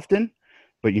drink often,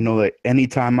 but, you know, like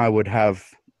anytime I would have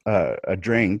a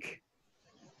drink,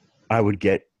 I would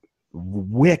get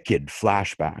wicked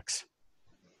flashbacks.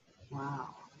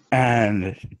 Wow.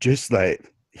 And just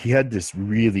like, he had this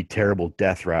really terrible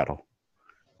death rattle,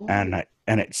 and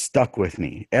it stuck with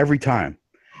me every time.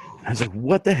 I was like,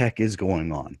 what the heck is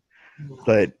going on?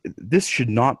 But this should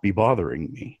not be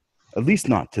bothering me, at least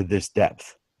not to this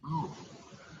depth.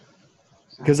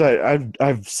 Because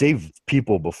I've saved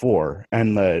people before,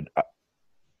 and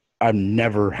I've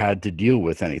never had to deal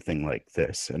with anything like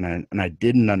this, and I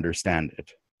didn't understand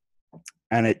it.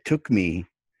 And it took me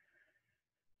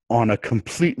on a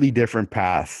completely different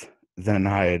path than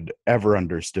I had ever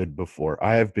understood before.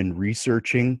 I have been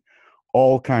researching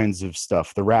all kinds of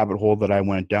stuff. The rabbit hole that I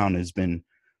went down has been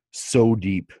so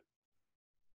deep.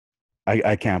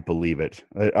 I can't believe it.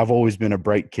 I've always been a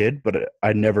bright kid, but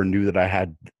I never knew that I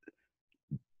had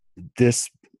this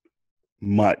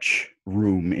much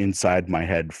room inside my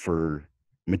head for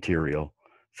material,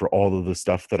 for all of the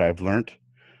stuff that I've learned.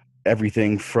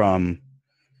 Everything from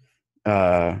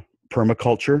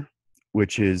permaculture,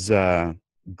 which is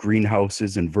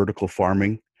greenhouses and vertical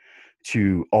farming,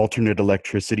 to alternate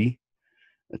electricity,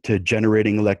 to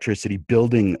generating electricity,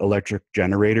 building electric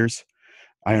generators.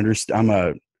 I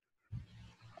understand.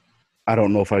 I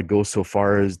don't know if I'd go so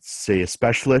far as to say a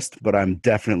specialist, but I'm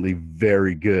definitely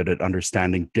very good at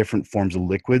understanding different forms of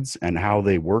liquids and how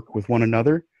they work with one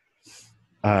another.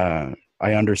 I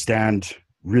understand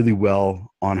really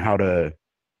well on how to.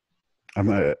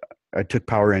 I took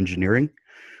power engineering,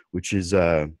 which is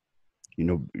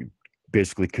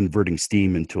basically converting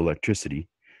steam into electricity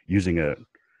using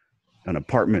an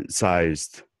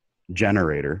apartment-sized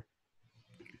generator,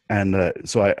 and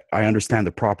so I understand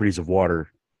the properties of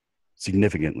water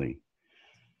significantly.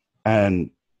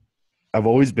 And I've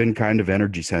always been kind of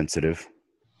energy sensitive,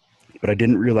 but I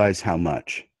didn't realize how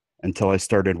much until I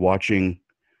started watching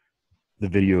the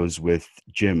videos with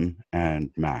Jim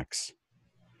and Max.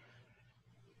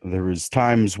 There was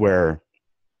times where,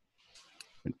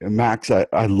 Max,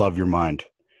 I love your mind.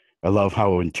 I love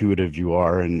how intuitive you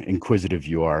are and inquisitive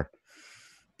you are.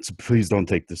 So please don't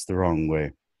take this the wrong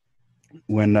way.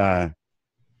 When I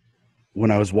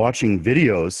was watching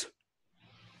videos,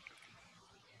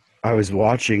 I was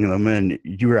watching them, and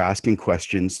you were asking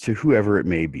questions to whoever it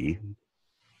may be.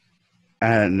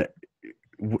 And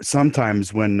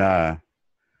sometimes when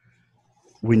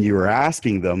you were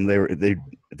asking them,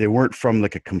 they weren't from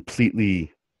like a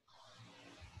completely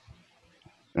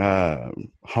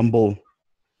humble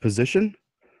position,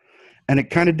 and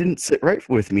it kind of didn't sit right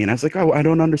with me. And I was like, oh, I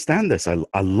don't understand this. I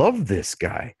love this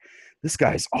guy. This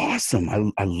guy's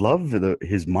awesome. I love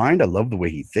his mind. I love the way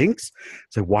he thinks.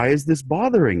 So why is this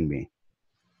bothering me?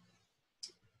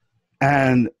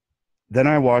 And then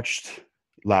I watched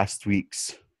last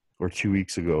week's, or 2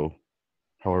 weeks ago,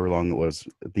 however long it was,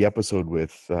 the episode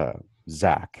with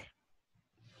Zach.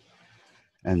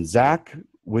 And Zach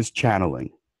was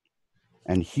channeling,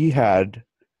 and he had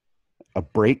a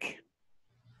break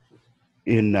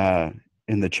in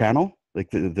the channel, like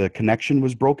the connection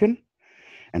was broken,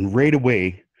 and right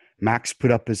away Max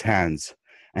put up his hands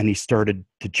and he started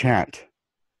to chant.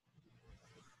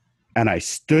 And I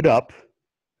stood up,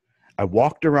 I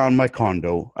walked around my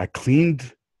condo, I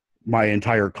cleaned my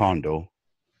entire condo.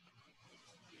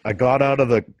 I got out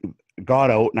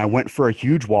and I went for a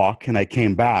huge walk, and I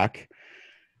came back.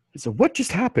 I said, what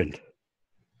just happened?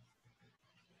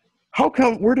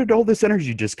 Where did all this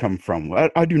energy just come from?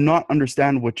 I do not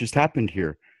understand what just happened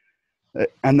here.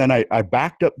 And then I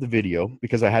backed up the video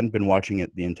because I hadn't been watching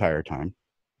it the entire time.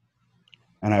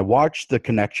 And I watched the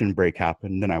connection break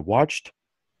happen. Then I watched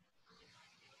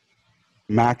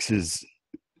Max's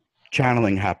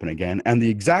channeling happen again. And the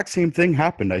exact same thing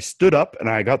happened. I stood up and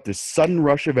I got this sudden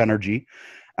rush of energy,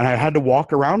 and I had to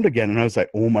walk around again. And I was like,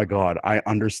 oh my God, I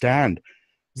understand.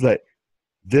 It's like,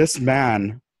 this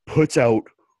man puts out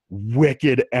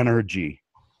wicked energy.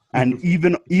 And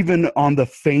even on the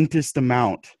faintest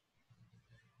amount,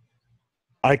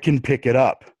 I can pick it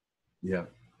up. Yeah.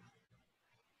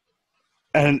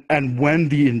 And when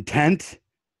the intent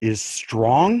is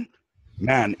strong,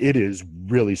 man, it is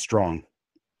really strong.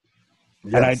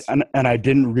 Yes. And I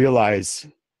didn't realize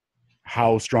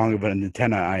how strong of an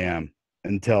antenna I am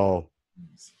until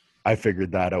I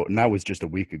figured that out. And that was just a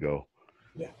week ago.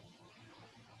 Yeah.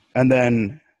 And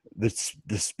then the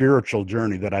spiritual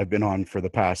journey that I've been on for the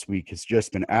past week has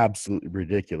just been absolutely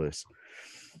ridiculous.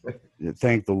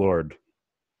 Thank the Lord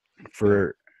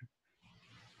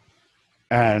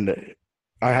and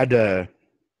I had to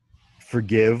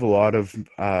forgive a lot of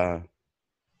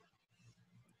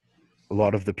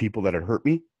the people that had hurt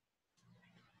me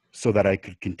so that I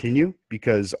could continue,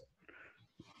 because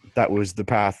that was the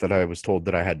path that I was told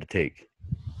that I had to take,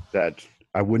 that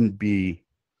I wouldn't be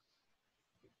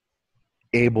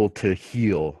able to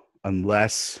heal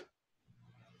unless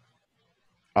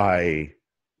I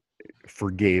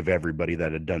forgave everybody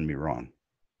that had done me wrong.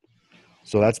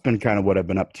 So that's been kind of what I've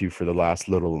been up to for the last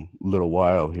little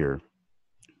while here.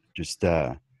 Just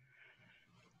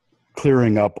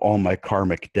clearing up all my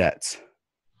karmic debts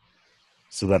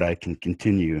so that I can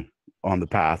continue on the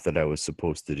path that I was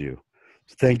supposed to do.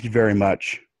 So thank you very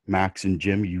much, Max and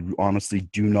Jim. You honestly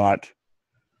do not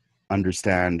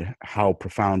understand how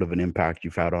profound of an impact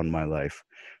you've had on my life.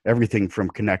 Everything from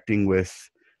connecting with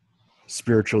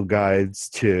spiritual guides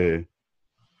to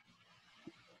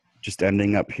just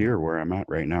ending up here where I'm at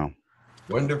right now.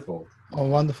 Wonderful. Oh,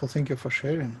 wonderful. Thank you for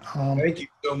sharing. Thank you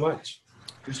so much.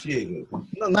 Appreciate it.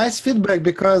 Nice feedback,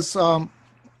 because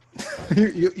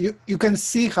you can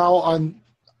see how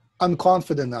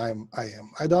unconfident I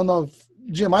am. I don't know if,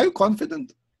 Jim, are you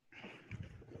confident?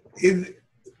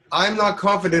 I'm not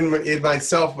confident in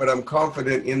myself, but I'm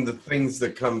confident in the things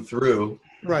that come through.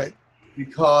 Right.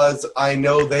 Because I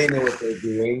know they know what they're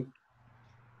doing.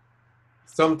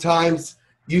 Sometimes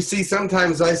I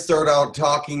start out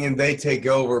talking and they take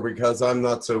over because I'm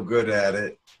not so good at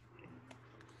it.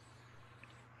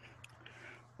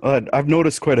 I've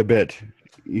noticed quite a bit,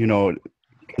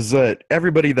 because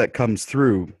everybody that comes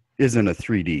through isn't a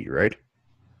 3D, right?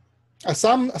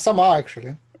 Some are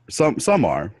actually. Some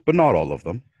are, but not all of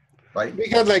them. Right. We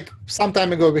had some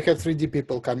time ago, we had 3D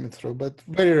people coming through, but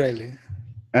very rarely.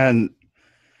 And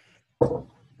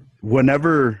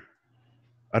whenever,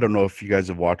 I don't know if you guys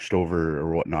have watched over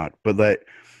or whatnot, but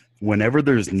whenever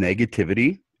there's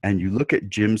negativity and you look at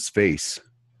Jim's face,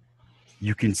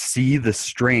 you can see the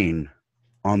strain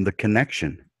on the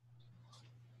connection.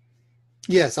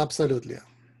 Yes, absolutely.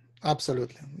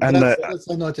 Absolutely. And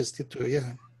that's I noticed it too,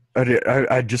 yeah.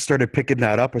 I just started picking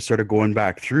that up. I started going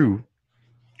back through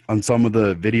on some of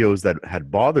the videos that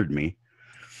had bothered me.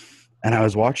 And I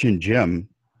was watching Jim.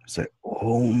 It's like,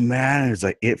 oh man, it's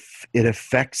like it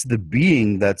affects the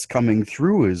being that's coming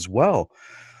through as well.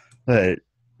 I'm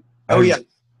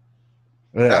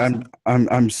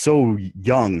so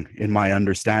young in my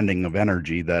understanding of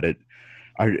energy but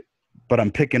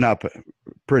I'm picking up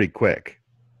pretty quick.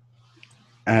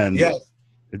 And yes,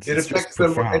 it it's affects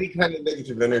them. Any kind of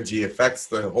negative energy affects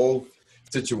the whole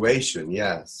situation.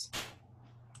 Yes.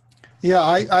 Yeah,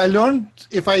 I learned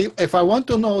if I want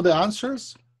to know the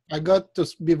answers, I got to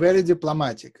be very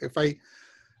diplomatic. If I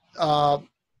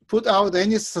put out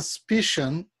any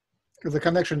suspicion, the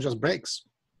connection just breaks.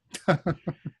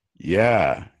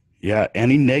 Yeah,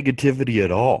 any negativity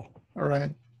at all. All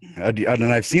right.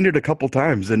 And I've seen it a couple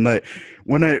times, and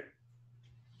when I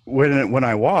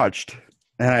watched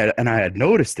and I had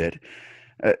noticed it,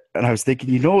 and I was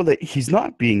thinking, that he's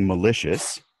not being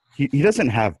malicious. He doesn't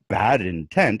have bad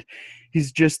intent.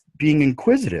 He's just being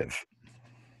inquisitive.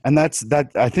 And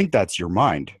I think that's your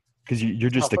mind, because you're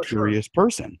just a for sure. curious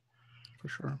person, For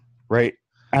sure. right?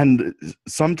 And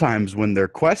sometimes when they're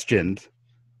questioned,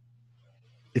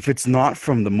 if it's not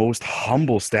from the most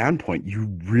humble standpoint, you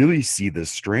really see the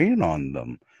strain on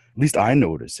them. At least I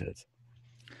notice it.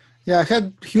 Yeah, I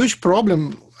had huge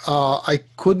problem. I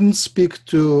couldn't speak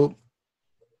to,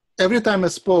 every time I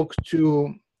spoke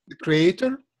to the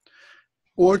creator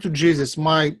or to Jesus,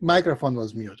 my microphone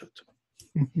was muted.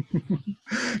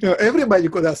 Everybody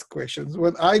could ask questions.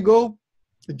 When I go,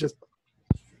 it just...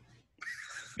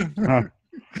 Huh.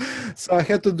 So I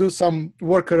had to do some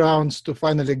workarounds to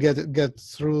finally get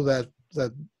through that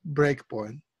break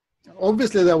point.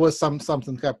 Obviously, there was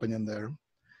something happening there.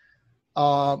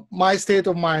 My state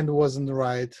of mind wasn't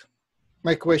right.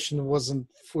 My question wasn't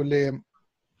fully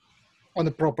on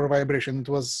the proper vibration. It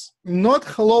was not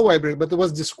hello vibration, but it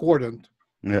was discordant.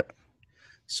 Yeah.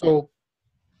 So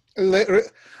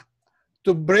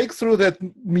to break through that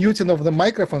muting of the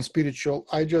microphone spiritual,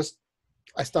 I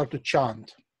start to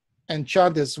chant. And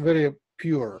chant is very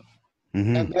pure.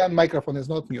 Mm-hmm. And then microphone is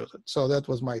not muted. So that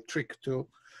was my trick to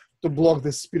block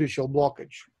this spiritual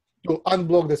blockage, to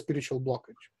unblock the spiritual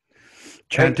blockage.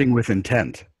 Chanting with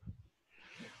intent.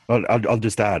 Well, I'll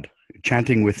just add,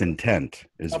 chanting with intent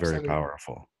is Absolutely. very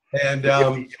powerful. And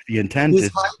If the intent his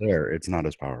is there, it's not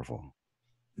as powerful.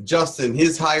 Justin,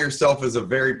 his higher self is a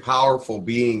very powerful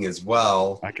being as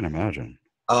well. I can imagine.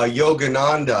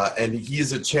 Yogananda, and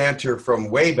he's a chanter from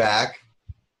way back.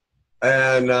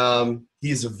 And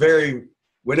he's a very,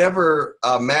 whenever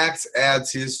Max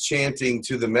adds his chanting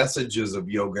to the messages of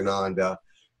Yogananda,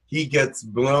 he gets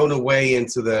blown away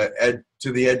into the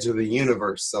edge of the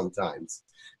universe sometimes.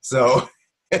 So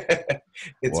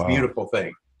it's Wow. a beautiful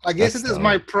thing. I guess That's it is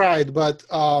my pride, but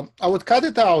I would cut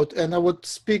it out and I would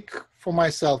speak for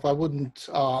myself. I wouldn't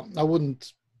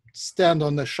stand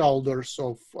on the shoulders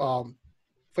of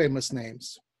famous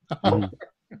names. Mhm.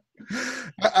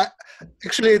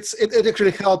 Actually, it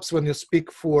actually helps when you speak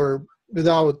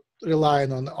without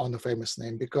relying on the famous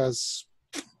name, because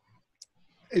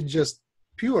it's just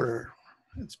purer.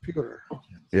 It's purer.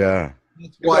 Yeah.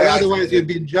 Why I Otherwise, said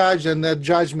you'd it. be judged, and that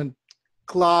judgment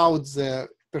clouds the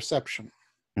perception.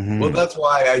 Mhm. Well, that's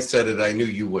why I said it. I knew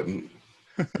you wouldn't.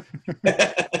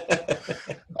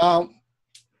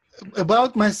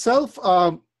 About myself,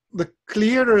 the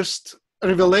clearest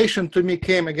revelation to me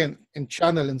came again in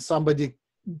channel, and somebody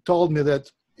told me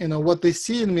that what they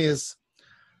see in me is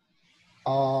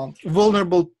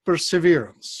vulnerable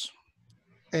perseverance,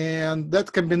 and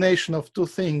that combination of two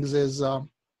things is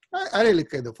I really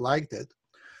kind of liked it.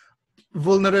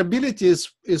 Vulnerability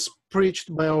is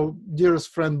preached by our dearest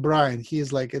friend Brian.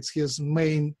 It's his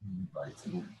main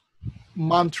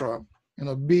mantra.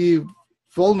 Be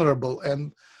vulnerable,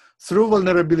 and through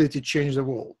vulnerability change the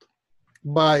world.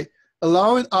 By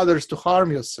allowing others to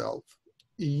harm yourself,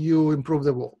 you improve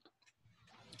the world.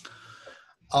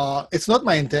 It's not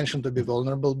my intention to be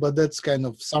vulnerable, but that's kind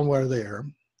of somewhere there.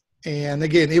 And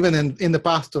again, even in the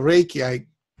path to Reiki,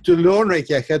 to learn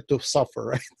Reiki, I had to suffer,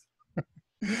 right?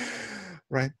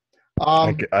 Right.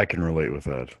 I can relate with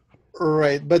that.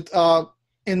 Right. But,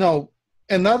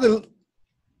 another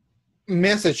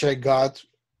message I got,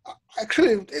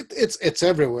 actually, it's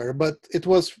everywhere, but it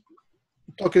was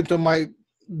talking to my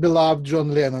beloved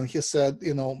John Lennon. He said,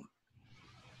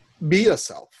 be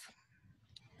yourself.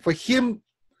 For him,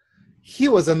 he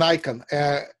was an icon,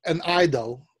 an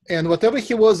idol, and whatever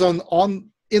he was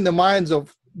in the minds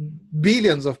of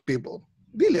billions of people,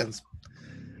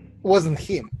 wasn't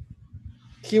him.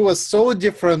 He was so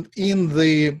different in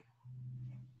the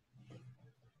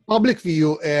public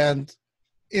view and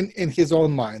in his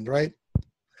own mind, right?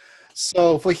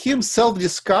 So for him,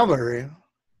 self-discovery,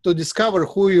 to discover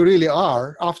who you really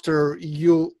are after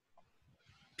you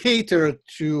cater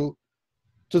to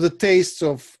the tastes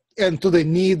of and to the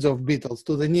needs of Beatles,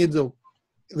 to the needs of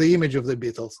the image of the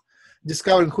Beatles,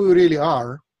 discovering who you really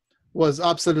are was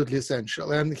absolutely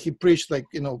essential. And he preached,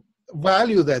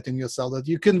 value that in yourself, that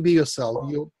you can be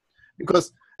yourself.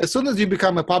 Because as soon as you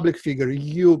become a public figure,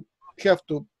 you have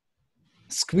to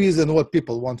squeeze in what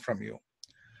people want from you,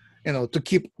 to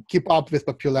keep up with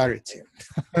popularity.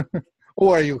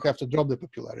 Or you have to drop the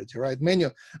popularity, right?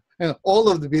 All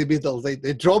of the Beatles,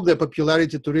 they drop their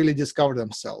popularity to really discover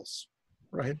themselves,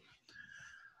 right?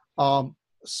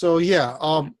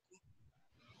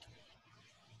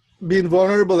 Being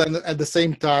vulnerable and at the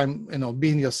same time,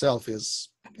 being yourself is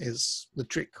the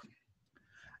trick.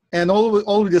 And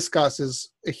all we discuss is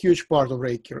a huge part of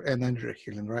Reiki and energy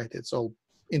healing, right? It's all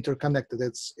interconnected.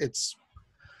 It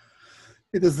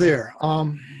is there.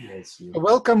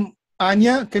 Welcome,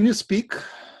 Anya. Can you speak?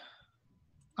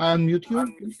 unmute you.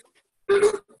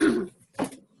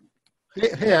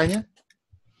 Hey, Anya.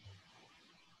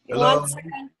 Hello. 1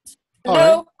 second. All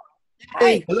Hello. right.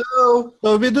 Hey. Hello.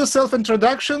 So we do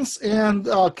self-introductions, and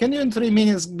can you in 3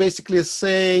 minutes basically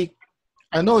say,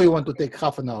 I know you want to take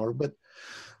half an hour, but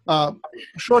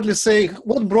shortly say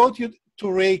what brought you to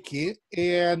Reiki,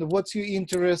 and what's your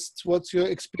interest, what's your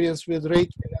experience with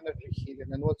Reiki and energy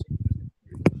healing, and what's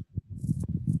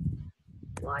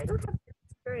Well, I don't have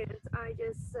experience. I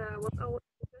just was always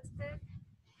interested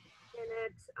in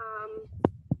it.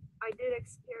 I did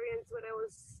experience when I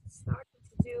was starting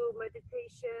to do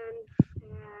meditation,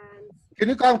 and Can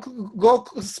you go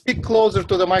speak closer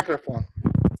to the microphone?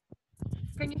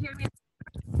 can you hear me?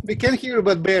 We can hear you,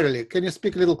 but barely. Can you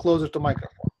speak a little closer to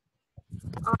microphone?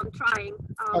 I'm trying.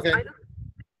 Okay.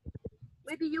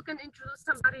 Maybe you can introduce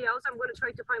somebody else. I'm going to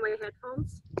try to find my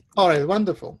headphones. All right,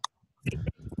 wonderful.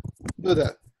 Do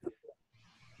that.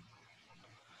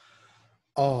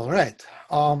 All right.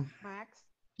 Max,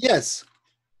 Yes.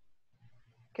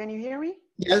 can you hear me?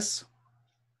 Yes.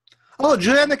 Oh,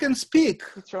 Joanna can speak.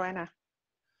 It's Joanna.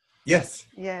 Yes.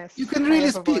 Yes. You can I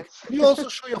really have a speak. voice. Can you also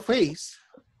show your face?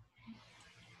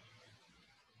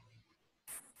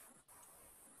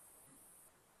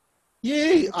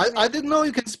 Yay! I didn't know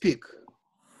you can speak.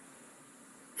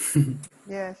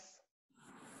 Yes.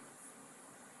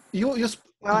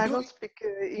 Well, I don't speak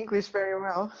English very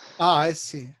well. Ah, I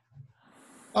see.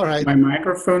 All right. My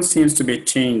microphone seems to be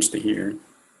changed here.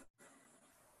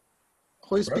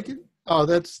 Who is speaking? Oh,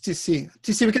 that's TC.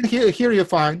 TC, we can hear you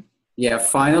fine. Yeah,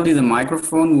 finally the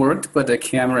microphone worked, but the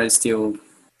camera is still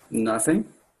nothing.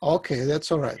 Okay,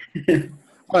 that's all right.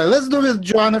 All right, let's do with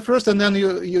Joanna first, and then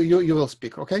you will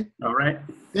speak. Okay. All right.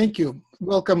 Thank you.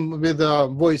 Welcome with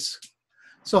voice.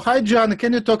 So, hi, Joanna.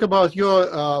 Can you talk about your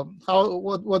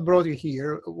what brought you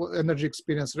here? What energy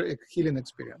experience, healing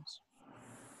experience?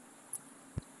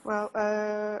 Well,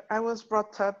 I was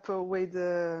brought up with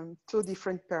 2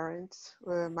 different parents.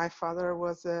 My father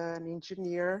was an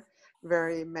engineer,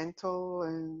 very mental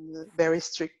and very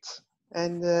strict.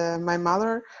 And my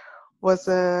mother was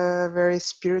a very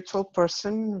spiritual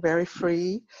person, very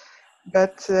free.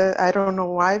 But I don't know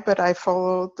why, but I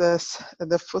followed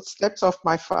the footsteps of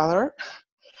my father.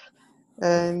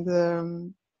 And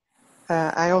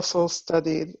I also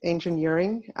studied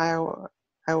engineering. I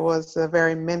was a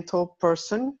very mental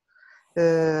person.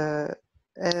 But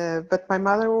my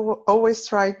mother always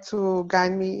tried to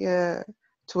guide me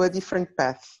to a different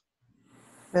path.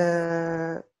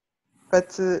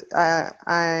 But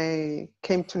I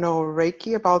came to know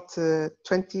Reiki about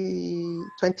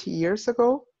 20 years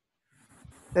ago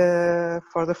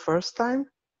for the first time.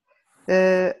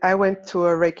 I went to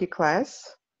a Reiki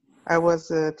class. I was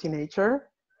a teenager.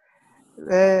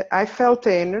 I felt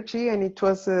the energy, and it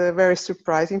was very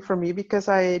surprising for me because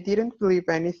I didn't believe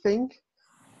anything.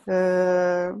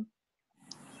 I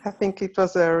think it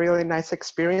was a really nice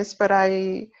experience, but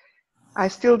I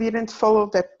still didn't follow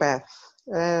that path.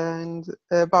 And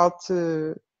about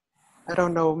I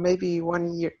don't know, maybe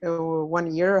 1 year,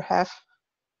 1 year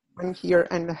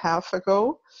and a half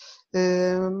ago,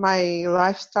 my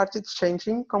life started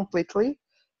changing completely.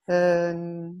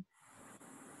 And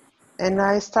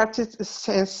I started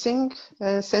sensing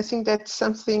that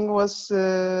something was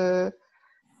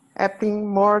happening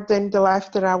more than the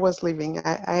life that I was living.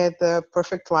 I had a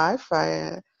perfect life.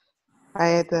 I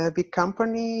had a big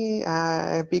company,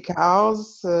 a big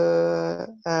house, a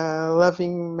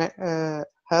loving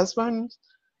husband,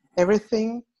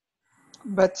 everything.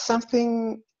 But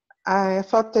I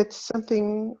thought that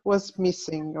something was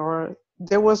missing, or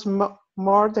there was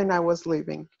more than I was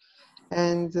living.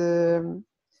 And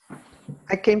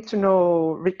I came to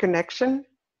know reconnection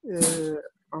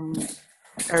from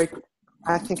Eric.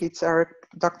 I think it's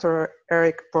Dr.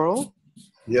 Eric Pearl.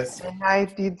 Yes. And I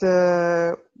did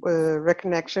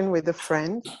reconnection with a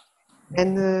friend.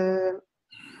 And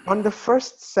on the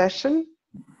first session,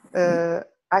 I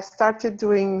started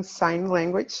doing sign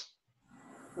language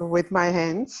with my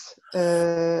hands.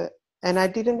 And I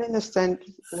didn't understand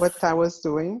what I was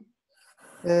doing.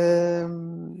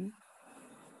 And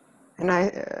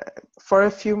for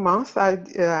a few months,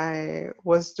 I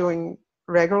was doing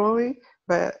regularly,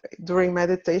 but during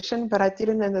meditation, but I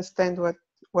didn't understand what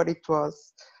it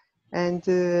was. And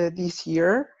this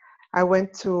year, I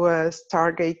went to a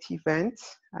Stargate event.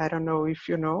 I don't know if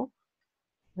you know.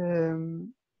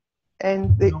 And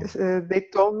they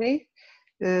told me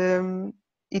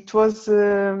it was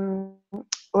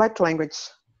light language.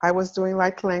 I was doing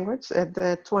light language, and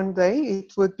that one day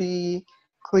it would be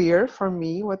clear for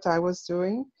me what I was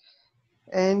doing.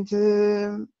 And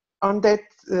on that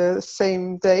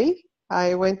same day,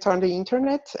 I went on the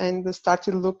internet and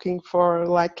started looking for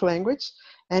light language,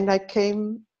 and I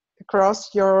came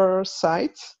across your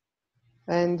site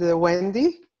and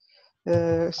Wendy.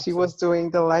 She was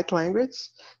doing the light language,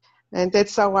 and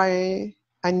that's how I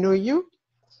knew you.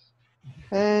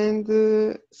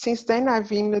 And since then, I've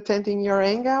been attending your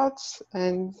hangouts,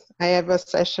 and I have a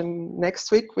session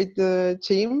next week with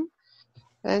Jim,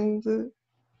 and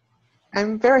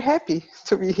I'm very happy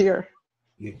to be here.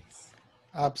 Yes.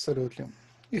 Absolutely.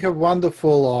 You have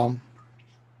wonderful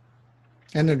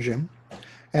energy,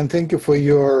 and thank you for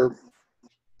your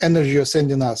energy you're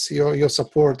sending us. Your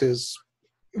support is,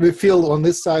 we feel on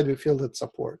this side, we feel that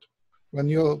support. When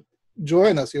you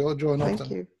join us, you join often.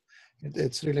 Thank you.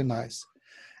 It's really nice.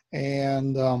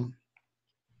 And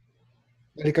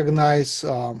recognize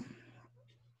a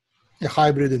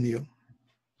hybrid in you.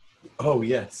 Oh,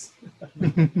 yes.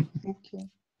 Thank you.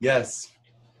 Yes.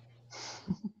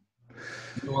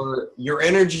 Your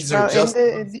energies are just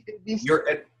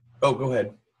oh, go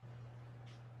ahead.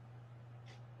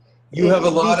 You have a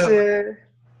lot of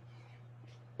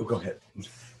oh, go ahead.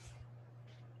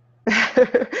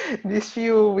 These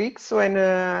few weeks when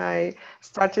I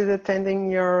started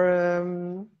attending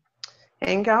your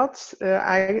hangouts,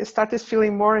 I started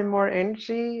feeling more and more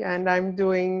energy, and I'm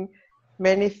doing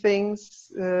many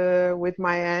things with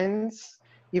my hands,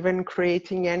 even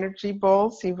creating energy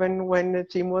balls. Even when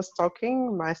Jim was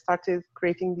talking, I started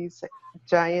creating this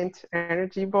giant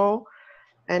energy ball,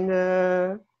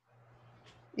 and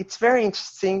it's very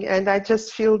interesting, and I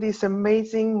just feel this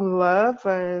amazing love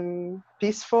and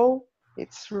peaceful.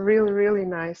 It's really, really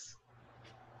nice.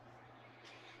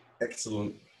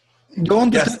 Excellent.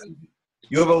 Don't Yes,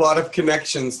 you have a lot of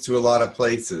connections to a lot of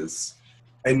places,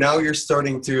 and now you're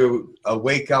starting to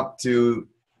wake up to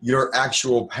your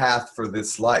actual path for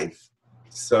this life.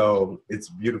 So it's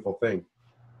a beautiful thing.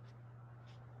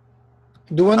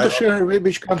 do you want to share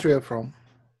which country you're from?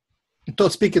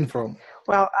 Speaking from?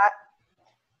 Well,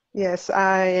 yes,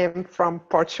 I am from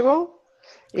Portugal,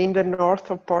 in the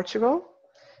north of Portugal,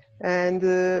 and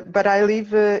but I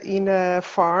live in a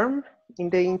farm in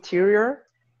the interior.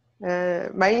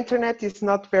 My internet is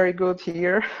not very good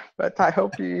here, but I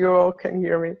hope you all can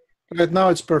hear me. Right now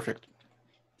it's perfect.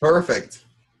 Perfect.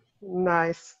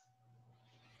 Nice.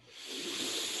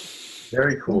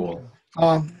 Very cool.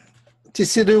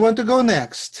 TC, do you want to go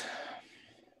next?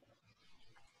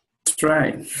 That's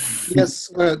right. Yes,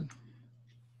 go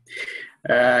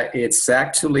ahead. It's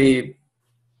actually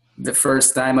the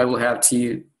first time I will have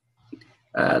to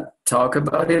talk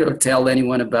about it or tell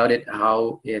anyone about it,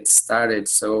 how it started.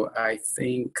 So I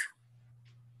think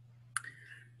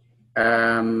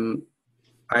I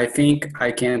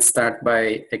can start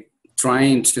by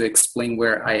trying to explain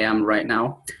where I am right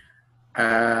now,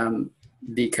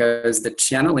 because the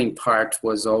channeling part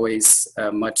was always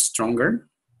much stronger,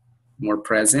 more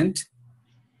present.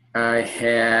 I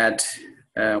had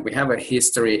we have a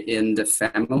history in the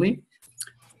family,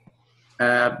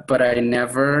 but I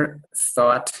never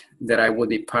thought that I would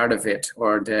be part of it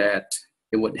or that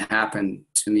it would happen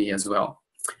to me as well.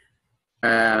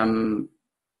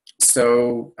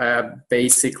 So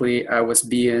basically, I was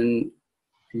being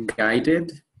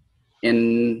guided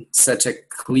in such a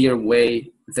clear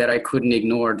way that I couldn't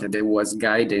ignore that there was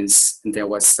guidance and there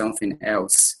was something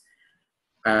else.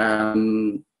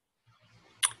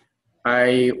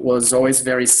 I was always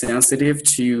very sensitive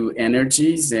to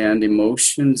energies and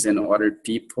emotions and other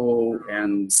people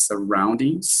and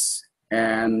surroundings.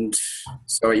 And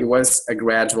so it was a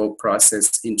gradual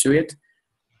process into it.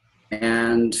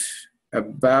 And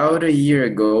about a year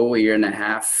ago, a year and a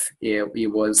half,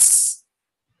 it was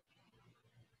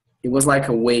like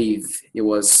a wave. It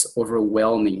was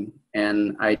overwhelming,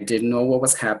 and I didn't know what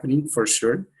was happening for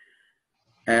sure.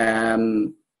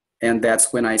 And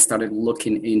that's when I started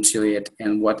looking into it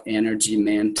and what energy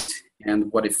meant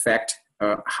and what effect,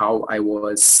 how I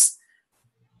was,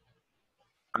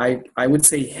 I would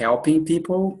say, helping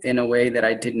people in a way that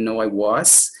I didn't know I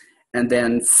was. And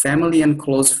then family and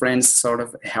close friends sort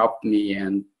of helped me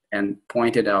and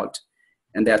pointed out.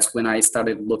 And that's when I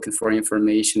started looking for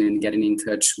information and getting in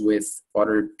touch with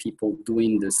other people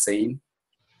doing the same.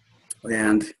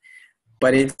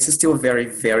 But it's still very,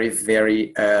 very,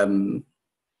 very,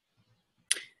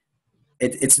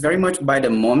 it's very much by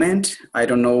the moment. I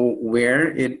don't know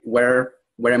where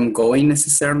I'm going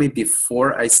necessarily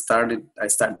before I started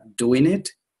doing it.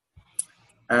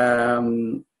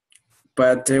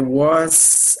 But there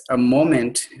was a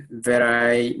moment that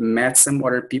I met some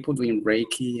other people doing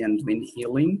Reiki and doing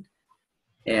healing.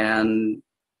 And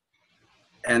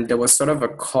there was sort of a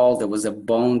call, there was a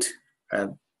bond.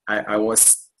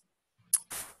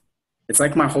 it's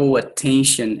like my whole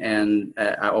attention, and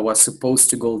I was supposed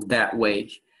to go that way.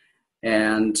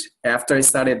 And after I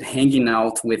started hanging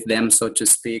out with them, so to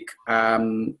speak,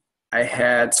 I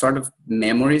had sort of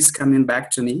memories coming back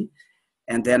to me.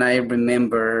 And then I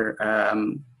remember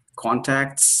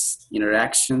contacts,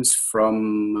 interactions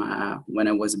from when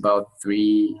I was about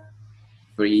three,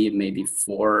 maybe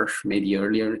 4, maybe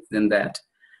earlier than that.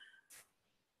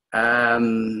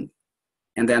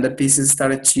 And then the pieces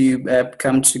started to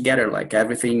come together, like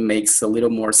everything makes a little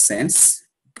more sense,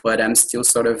 but I'm still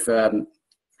sort of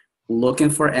looking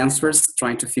for answers,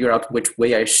 trying to figure out which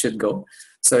way I should go.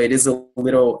 So it is a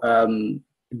little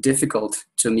difficult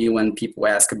to me when people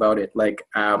ask about it, like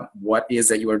what is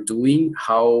that you are doing?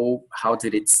 How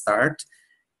did it start?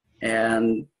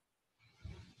 And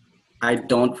I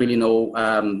don't really know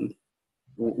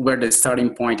where the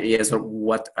starting point is or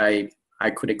what I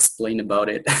could explain about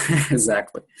it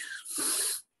exactly.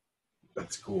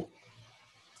 That's cool.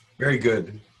 Very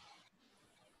good.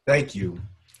 Thank you.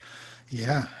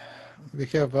 Yeah, we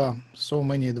have so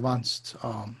many advanced.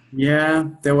 Yeah,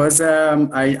 there was,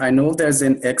 I know there's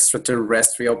an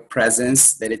extraterrestrial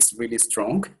presence that it's really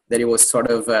strong, that it was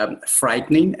sort of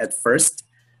frightening at first.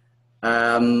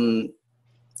 But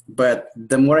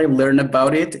the more I learn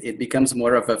about it, it becomes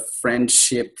more of a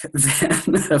friendship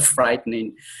than a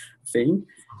frightening thing.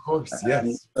 Of course,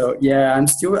 yes. So yeah, I'm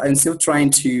still trying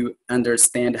to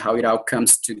understand how it all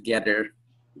comes together,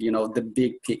 you know, the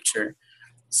big picture.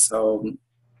 So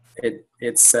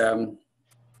it's a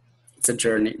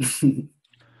journey.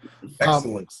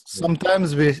 Excellent.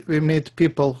 Sometimes we meet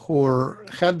people who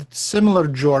had similar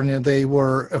journey. They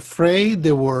were afraid,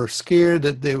 they were scared,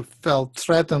 that they felt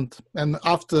threatened, and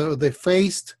after they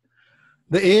faced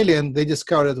the alien, they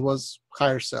discovered it was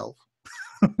higher self.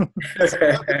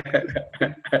 Exactly.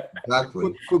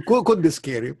 Could be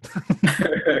scary.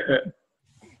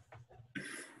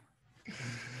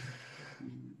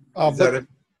 Is that it?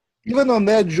 Even on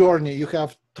that journey, you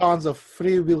have tons of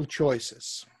free will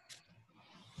choices.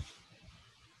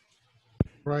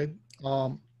 Right?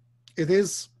 It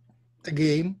is a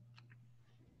game.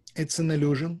 It's an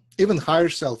illusion. Even higher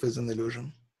self is an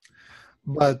illusion.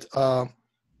 But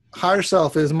higher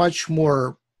self is much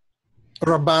more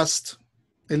robust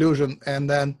illusion, and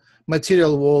then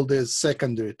material world is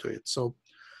secondary to it. So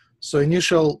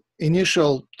initial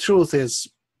truth is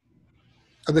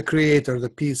the creator, the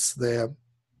peace, the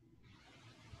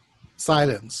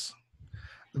silence.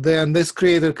 Then this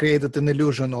creator created an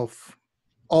illusion of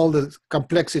all the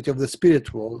complexity of the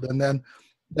spirit world, and then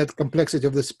that complexity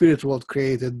of the spirit world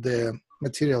created the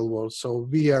material world. So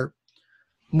we are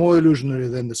more illusionary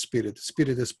than the spirit. The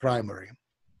spirit is primary.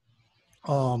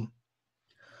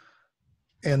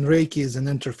 And Reiki is an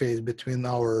interface between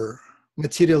our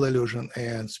material illusion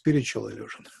and spiritual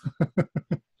illusion.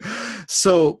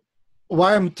 So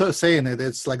why I'm saying it,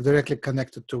 it's like directly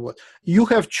connected to what you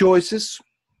have choices.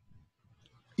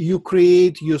 You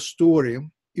create your story.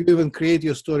 You even create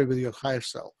your story with your higher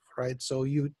self, right? So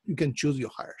you can choose your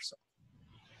higher self.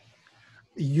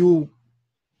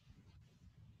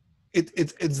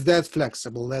 It's that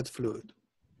flexible, that fluid.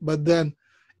 But then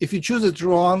if you choose it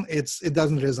wrong, it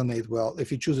doesn't resonate well.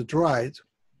 If you choose it right,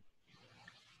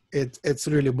 it's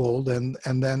really bold, and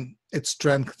then it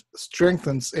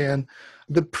strengthens, and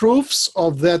the proofs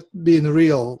of that being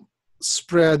real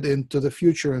spread into the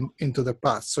future and into the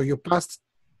past. So your past,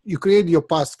 you create your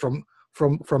past from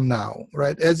now,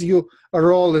 right? As you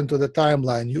roll into the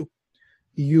timeline,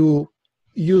 you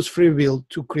use free will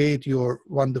to create your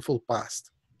wonderful past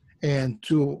and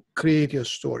to create your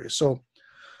story.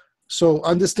 So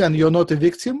understand, you're not a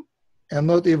victim and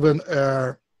not even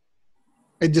a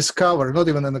discoverer, not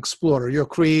even an explorer. You're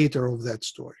a creator of that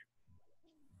story.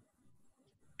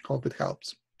 Hope it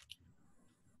helps.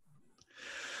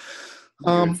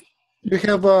 We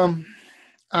have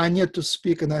Anya to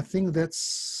speak, and I think that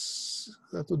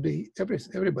would be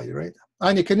everybody, right?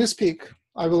 Anya, can you speak?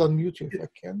 I will unmute you if I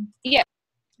can. Yeah.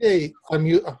 Hey,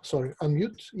 unmute. Sorry,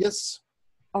 unmute. Yes.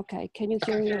 Okay. Can you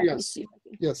hear me? Yes.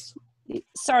 Yes.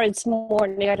 Sorry, it's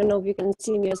morning. I don't know if you can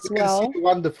see me as well. Can see you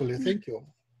wonderfully. Thank you.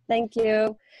 Thank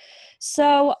you.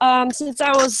 So since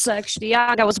I was actually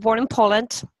young, I was born in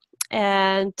Poland.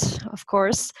 And of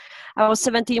course, I was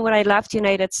 17 when I left the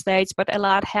United States, but a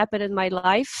lot happened in my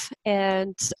life.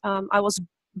 And I was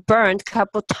burned a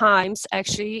couple of times,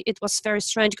 actually. It was very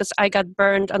strange because I got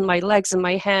burned on my legs and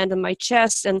my hand and my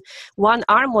chest, and one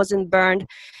arm wasn't burned.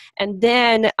 And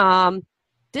then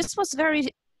this was very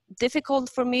difficult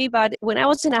for me, but when I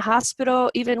was in a hospital,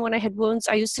 even when I had wounds,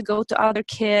 I used to go to other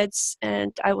kids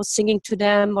and I was singing to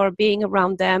them or being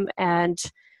around them, and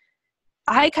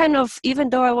I kind of, even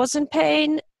though I was in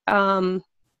pain,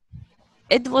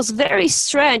 it was very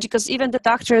strange because even the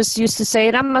doctors used to say,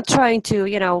 and I'm not trying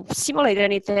to, simulate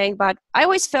anything, but I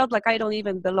always felt like I don't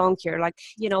even belong here. Like,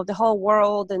 the whole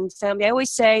world and family. I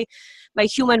always say my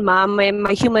human mom and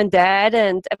my human dad,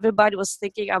 and everybody was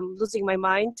thinking I'm losing my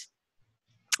mind.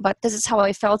 But this is how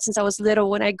I felt since I was little.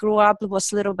 When I grew up, it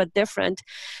was a little bit different.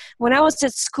 When I was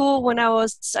at school, when I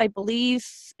was, I believe,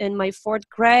 in my 4th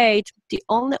grade, the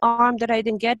only arm that I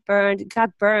didn't got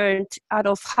burned out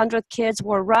of 100 kids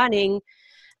were running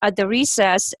at the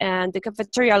recess, and the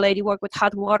cafeteria lady worked with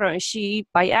hot water, and she,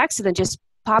 by accident, just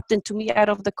popped into me out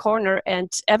of the corner,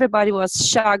 and everybody was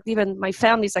shocked. Even my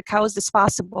family's like, how is this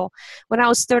possible? When I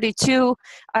was 32,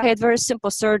 I had very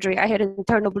simple surgery. I had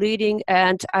internal bleeding,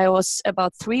 and I was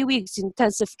about 3 weeks in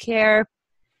intensive care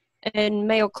in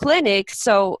Mayo Clinic.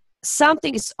 So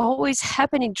something is always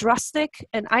happening drastic,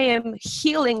 and I am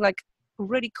healing like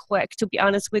really quick, to be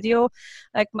honest with you.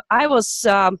 Like I was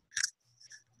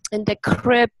in the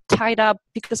crib tied up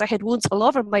because I had wounds all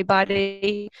over my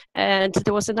body, and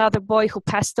there was another boy who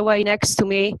passed away next to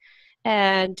me,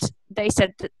 and they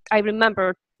said that, I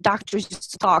remember doctors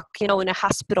used to talk, in the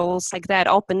hospitals like that,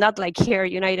 open, not like here,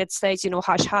 United States,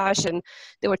 hush hush, and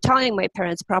they were telling my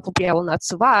parents probably I will not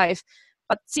survive.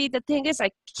 But see, the thing is, I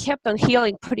kept on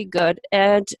healing pretty good,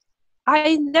 and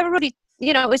I never really,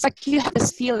 it's like you have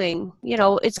this feeling,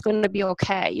 it's going to be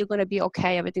okay. You're going to be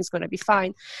okay. Everything's going to be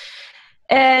fine.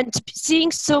 And seeing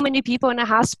so many people in a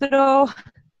hospital,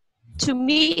 to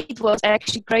me, it was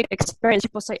actually a great experience.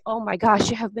 People say, oh my gosh,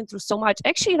 you have been through so much.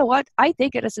 Actually, you know what? I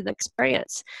take it as an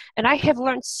experience. And I have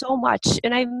learned so much.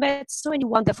 And I've met so many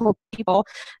wonderful people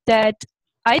that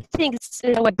I think it's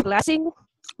in a way blessing,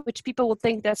 which people will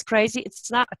think that's crazy. It's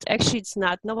not. Actually, it's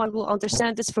not. No one will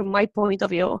understand this from my point of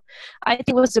view. I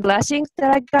think it was a blessing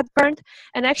that I got burned.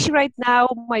 And actually right now,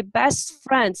 my best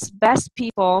friends, best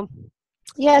people,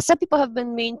 yeah, some people have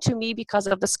been mean to me because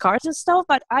of the scars and stuff,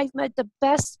 but I've met the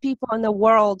best people in the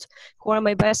world who are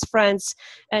my best friends,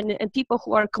 and people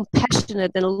who are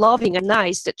compassionate and loving and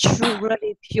nice, the true,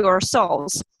 really pure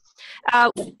souls.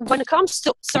 When it comes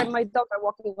to, sorry, my dog are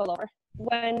walking all over.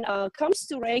 When it comes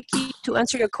to Reiki, to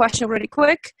answer your question really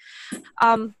quick,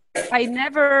 I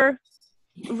never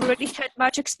really had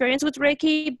much experience with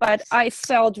Reiki, but I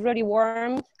felt really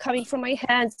warm coming from my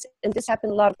hands, and this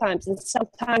happened a lot of times. And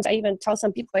sometimes I even tell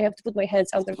some people I have to put my hands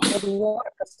under cold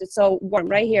water because it's so warm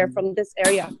right here from this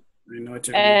area. I know what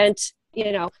you And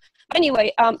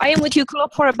anyway, I am with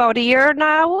Hucolo for about a year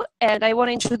now, and I want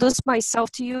to introduce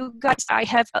myself to you guys.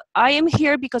 I am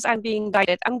here because I'm being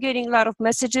guided. I'm getting a lot of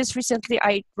messages recently.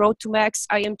 I wrote to Max.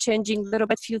 I am changing a little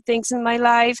bit few things in my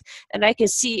life, and I can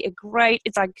see a great,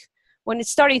 it's like, when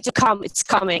it's starting to come, it's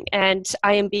coming. And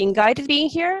I am being guided being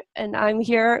here, and I'm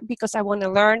here because I want to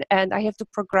learn, and I have to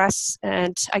progress,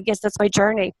 and I guess that's my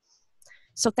journey.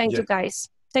 So thank you guys.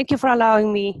 Thank you for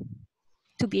allowing me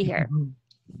to be here.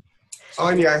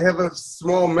 Anya, I have a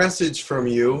small message from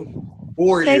you,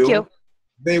 for you. Thank you.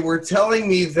 They were telling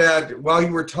me that while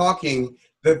you were talking,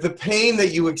 that the pain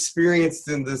that you experienced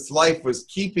in this life was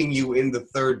keeping you in the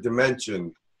 3rd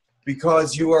dimension,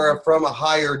 because you are from a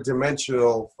higher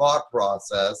dimensional thought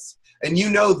process, and you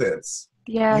know this.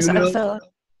 Yes,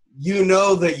 you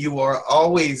know that you are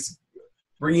always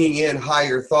bringing in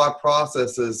higher thought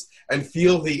processes and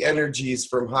feel the energies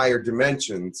from higher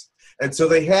dimensions. And so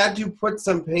they had to put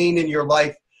some pain in your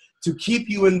life to keep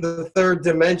you in the 3rd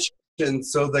dimension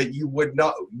so that you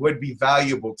would be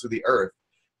valuable to the earth.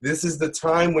 This is the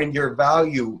time when your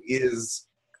value is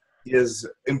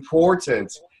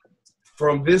important.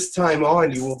 From this time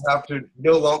on, you will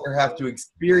no longer have to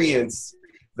experience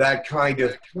that kind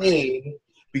of pain,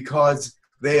 because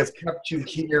they have kept you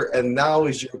here, and now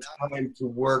is your time to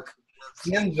work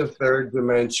in the 3rd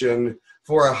dimension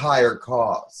for a higher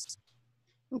cause.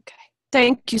 Okay.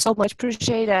 Thank you so much.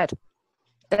 Appreciate that.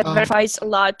 That verifies a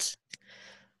lot.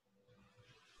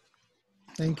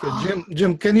 Thank you.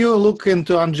 Jim, can you look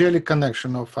into angelic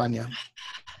connection of Anya?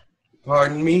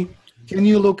 Pardon me? Can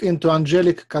you look into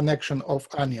angelic connection of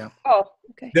Anya? Oh,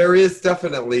 okay. There is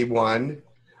definitely one,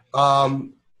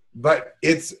 but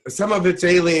some of it's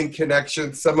alien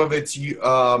connection, some of it's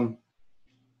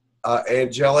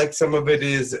angelic, some of it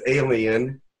is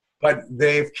alien. But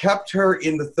they've kept her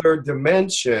in the 3rd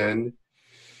dimension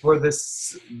for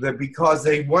because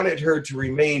they wanted her to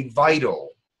remain vital,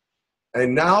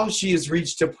 and now she has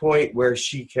reached a point where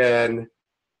she can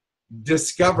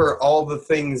discover all the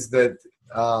things that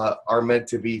are meant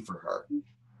to be for her.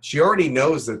 She already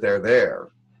knows that they're there.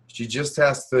 She just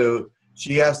has to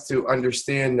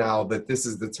understand now that this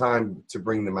is the time to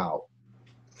bring them out.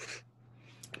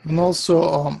 And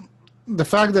also, the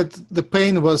fact that the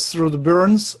pain was through the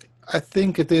burns, I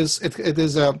think it is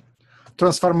a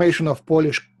transformation of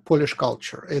Polish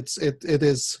culture. It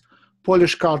is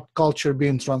Polish culture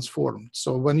being transformed.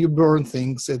 So when you burn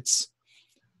things, it's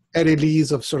a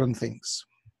release of certain things.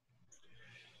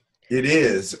 It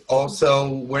is. Also,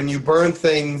 when you burn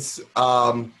things,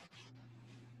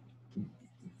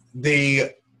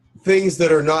 the things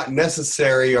that are not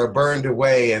necessary are burned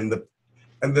away, and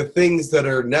the things that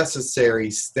are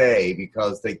necessary stay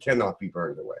because they cannot be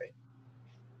burned away.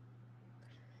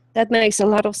 That makes a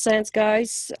lot of sense,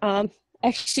 guys.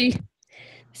 Actually,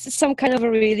 this is some kind of a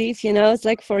relief, you know. It's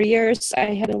like for years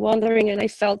I had been wondering and I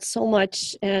felt so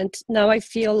much, and now I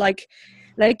feel like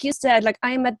you said, like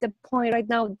I'm at the point right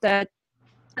now that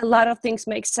a lot of things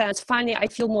make sense. Finally, I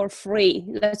feel more free.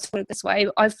 Let's put it this way.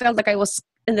 I felt like I was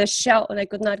in the shell and I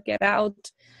could not get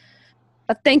out.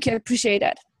 But thank you, I appreciate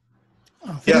that.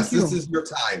 Oh, Yes, this is your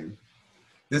time.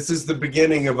 This is the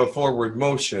beginning of a forward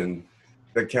motion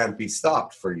that can't be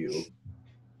stopped for you.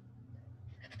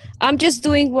 I'm just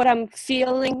doing what I'm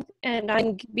feeling and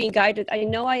I'm being guided. I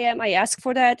know I am. I asked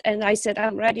for that and I said,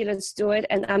 I'm ready, let's do it.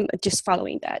 And I'm just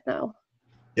following that now.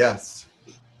 Yes.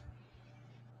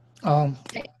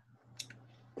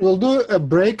 We'll do a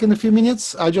break in a few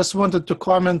minutes. I just wanted to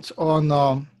comment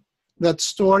on that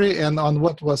story and on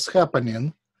what was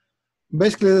happening.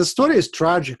 Basically, the story is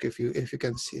tragic, if you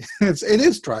can see. It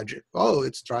is tragic. Oh,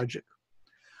 it's tragic.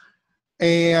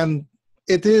 And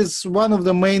it is one of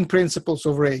the main principles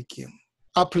of Reiki.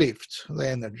 Uplift the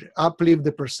energy, uplift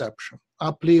the perception,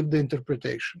 uplift the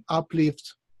interpretation,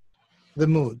 uplift the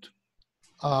mood,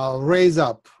 raise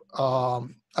up,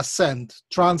 ascend,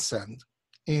 transcend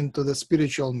into the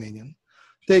spiritual meaning.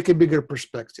 Take a bigger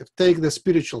perspective. Take the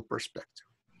spiritual perspective.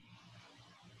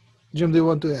 Jim, do you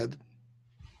want to add?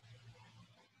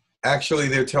 Actually,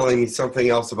 they're telling me something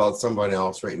else about someone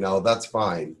else right now. That's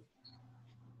fine.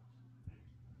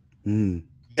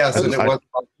 Yes, and it was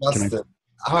about Justin.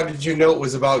 How did you know it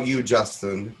was about you,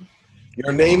 Justin?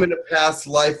 Your name in a past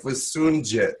life was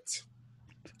Sunjit,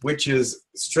 which is,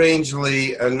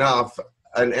 strangely enough,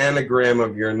 an anagram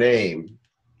of your name.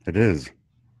 It is.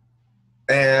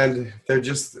 And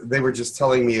they were just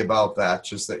telling me about that.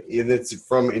 Just that, and it's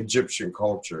from Egyptian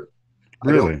culture.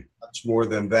 Really? I don't know much more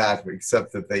than that,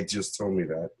 except that they just told me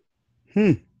that.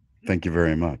 Thank you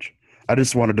very much. I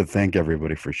just wanted to thank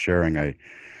everybody for sharing. I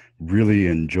really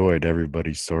enjoyed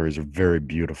everybody's stories. Are very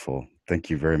beautiful. Thank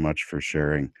you very much for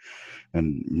sharing.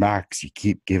 And Max, you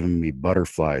keep giving me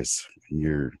butterflies.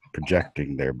 You're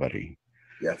projecting there, buddy.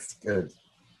 Yes, good.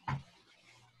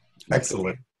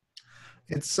 Excellent.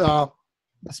 It's the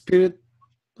spirit.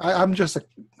 I'm just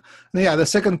the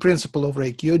second principle of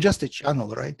Reiki. You're just a channel,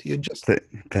 right? You just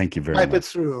thank you very pipe much. it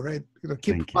through, right?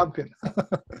 Keep pumping.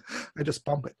 I just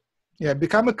pump it. Yeah,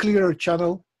 become a clearer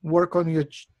channel. Work on your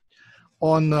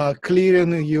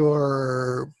clearing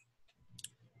your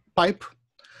pipe.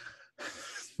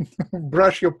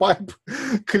 Brush your pipe,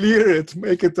 clear it,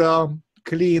 make it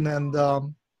clean, and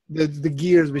the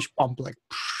gears which pump like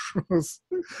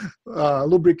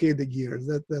lubricate the gears.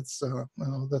 That's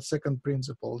the second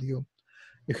principle. You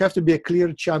have to be a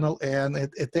clear channel, and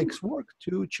it takes work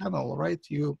to channel, right?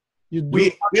 You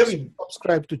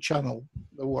subscribe to channel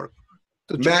the work.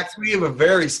 Max, we have a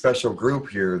very special group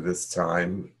here this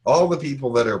time. All the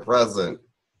people that are present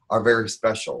are very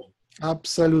special.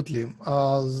 Absolutely.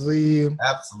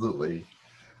 Absolutely.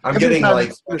 I'm getting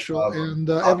like special, and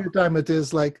every time it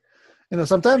is like,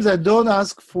 sometimes I don't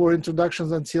ask for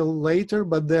introductions until later,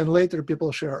 but then later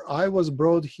people share, I was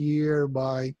brought here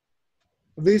by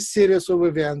this series of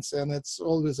events, and it's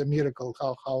always a miracle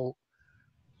how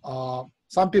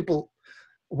some people.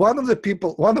 One of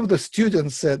the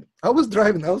students said, I was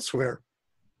driving elsewhere.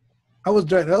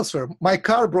 My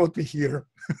car brought me here.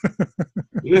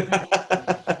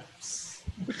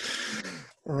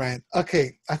 Right.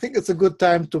 Okay. I think it's a good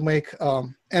time to make,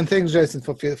 and thanks, Jason,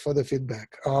 for the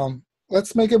feedback.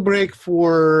 Let's make a break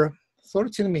for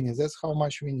 13 minutes. That's how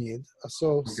much we need.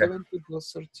 So okay. 70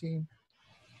 plus 13.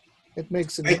 It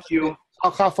makes a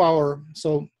half hour.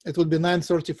 So it would be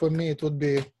 9:30 for me. It would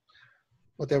be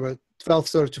whatever,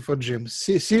 12:30 for Jim.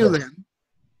 See you then.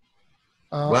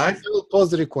 I will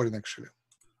pause the recording, actually.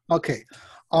 Okay.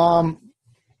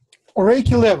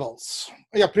 Reiki levels.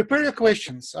 Yeah, prepare your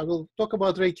questions. I will talk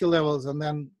about Reiki levels, and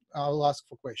then I'll ask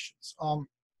for questions.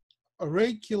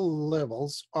 Reiki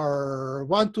levels are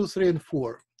 1, 2, 3, and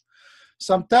 4.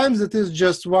 Sometimes it is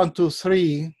just 1, 2,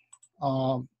 3,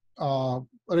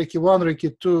 Reiki 1,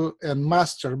 Reiki 2, and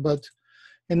Master, but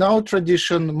in our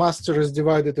tradition, Master is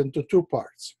divided into 2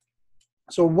 parts.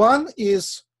 So 1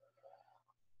 is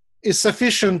is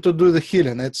sufficient to do the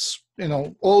healing. It's, you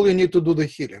know, all you need to do the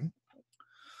healing.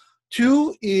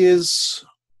 2 is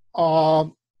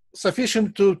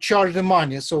sufficient to charge the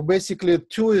money. So basically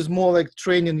 2 is more like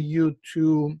training you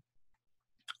to,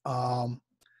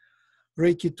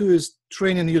 Reiki 2 is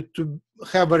training you to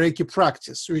have a Reiki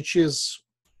practice, which is,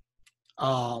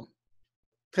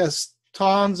 has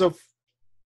tons of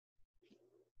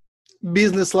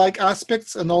business-like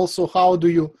aspects, and also how do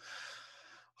you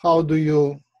how do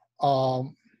you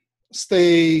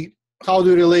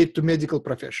relate to medical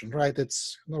profession, right?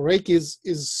 It's, you know, Reiki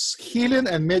is healing,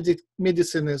 and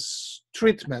medicine is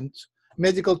treatment.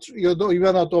 Medical, you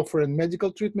are not offering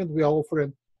medical treatment. We are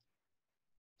offering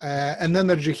an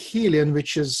energy healing,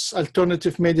 which is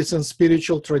alternative medicine,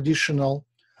 spiritual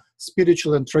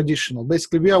and traditional.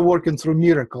 Basically, we are working through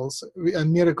miracles,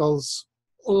 and miracles,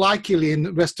 luckily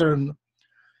in Western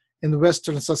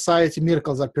society,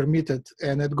 miracles are permitted,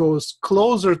 and it goes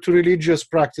closer to religious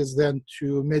practice than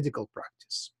to medical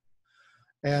practice.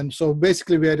 And so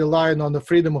basically we are relying on the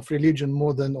freedom of religion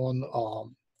more than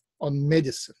on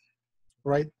medicine,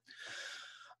 right?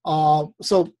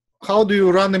 So how do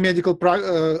you run a medical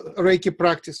Reiki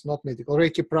practice, not medical,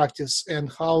 Reiki practice,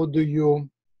 and how do you,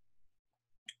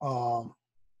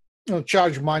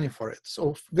 charge money for it?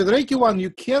 So with Reiki 1, you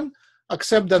can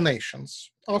accept donations.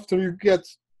 After you get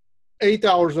 8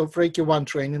 hours of Reiki 1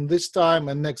 training this time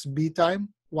and next B time,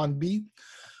 1B,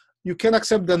 you can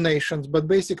accept donations, but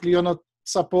basically you're not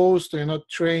supposed to, you're not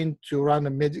trained to run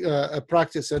a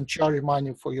practice and charge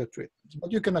money for your treatments,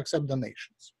 but you can accept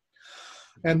donations.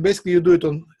 And basically you do it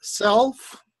on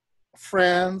self,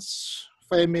 friends,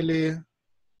 family,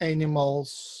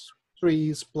 animals,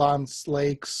 trees, plants,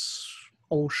 lakes,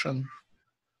 ocean,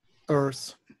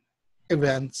 earth,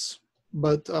 events.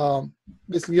 But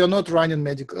basically you're not running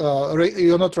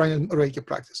you're not running Reiki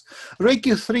practice.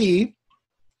 Reiki 3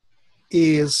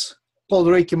 is called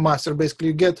Reiki Master. Basically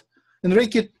you get, in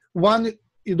Reiki 1,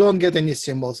 you don't get any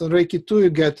symbols. In Reiki 2, you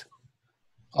get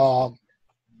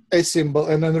a symbol,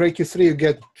 and in Reiki 3, you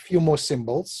get a few more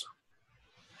symbols.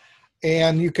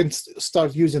 And you can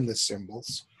start using the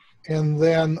symbols. And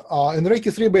then in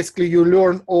Reiki 3, basically you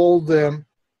learn all the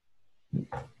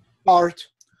art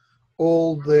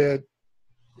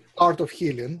of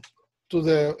healing to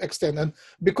the extent. And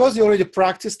because you already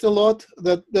practiced a lot,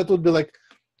 that would be like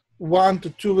 1 to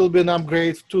 2 will be an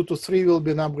upgrade, 2 to 3 will be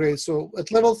an upgrade. So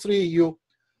at level 3,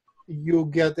 you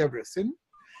get everything.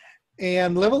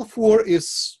 And level 4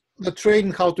 is the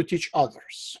training how to teach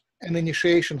others, and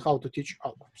initiation how to teach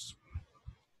others.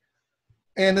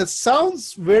 And it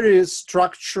sounds very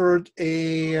structured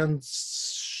and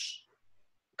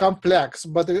complex,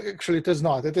 but actually it is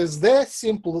not. It is the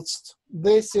simplest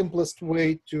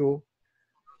way to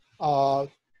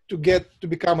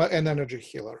become an energy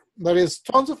healer. There is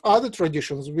tons of other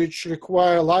traditions which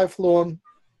require lifelong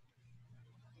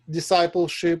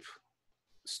discipleship,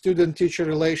 student-teacher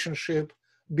relationship,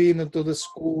 being into the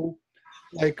school.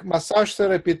 Like massage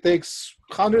therapy takes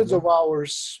hundreds of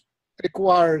hours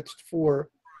required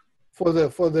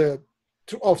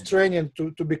of training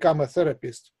to become a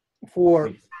therapist.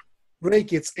 For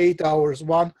Reiki, it's 8 hours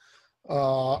 1,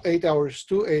 8 hours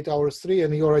 2, 8 hours 3,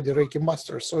 and you're already Reiki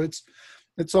master. So it's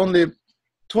only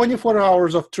 24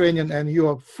 hours of training, and you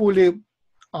are fully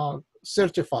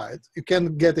certified. You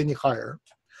can't get any higher.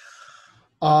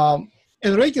 In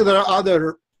Reiki, there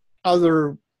are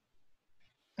other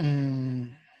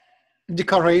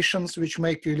decorations which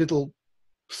make you a little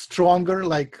stronger.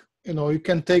 Like, you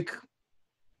can take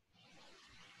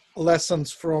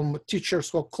lessons from teachers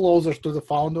who are closer to the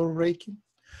founder of Reiki.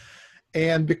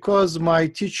 And because my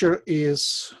teacher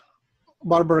is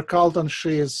Barbara Carlton,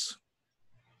 she is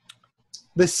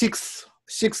the sixth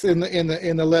in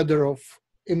the ladder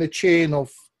in the chain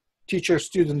of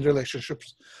teacher-student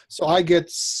relationships. So I get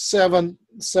seven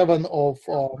of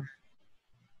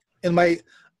in my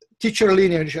teacher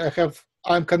lineage.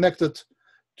 I'm connected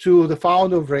to the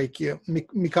founder of Reiki,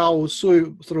 Mikao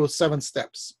Usui, through 7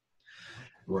 steps.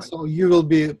 Right. So you will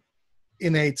be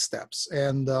in 8 steps,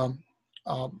 and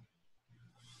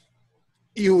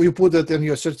you put it in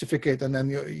your certificate, and then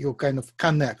you kind of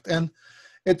connect, and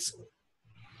it's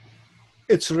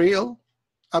real,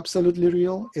 absolutely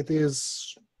real. It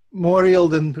is more real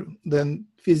than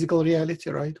physical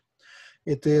reality, right?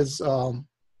 It is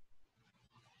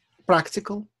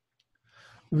practical.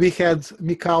 We had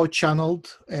Mikao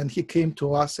channeled, and he came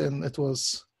to us, and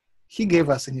he gave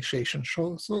us initiation.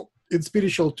 So in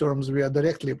spiritual terms, we are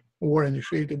directly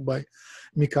initiated by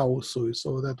Mikao Usui.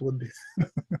 So that would be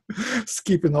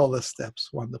skipping all the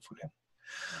steps wonderfully.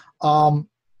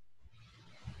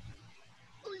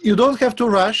 you don't have to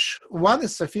rush. One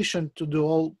is sufficient to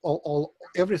do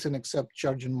everything except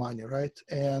charging money, right?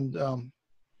 And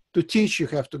to teach, you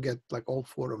have to get like all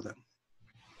 4 of them.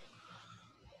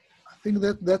 I think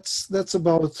that's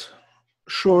about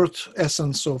short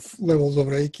essence of levels of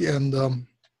Reiki, and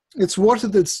it's worth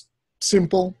it. It's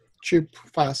simple, cheap,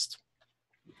 fast.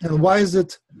 And why is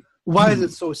it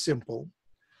so simple?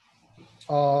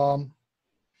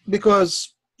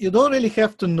 Because you don't really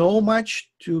have to know much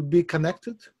to be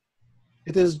connected.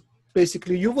 It is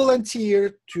basically you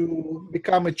volunteer to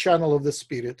become a channel of the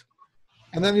spirit,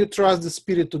 and then you trust the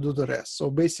spirit to do the rest.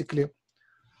 So basically,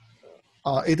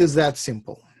 it is that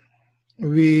simple.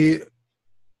 The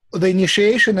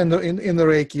initiation in the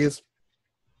Reiki is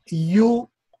you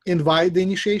invite the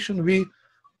initiation, we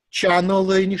channel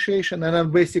the initiation, and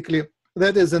then basically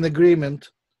that is an agreement.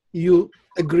 You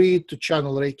agree to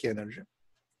channel Reiki energy,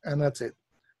 and that's it.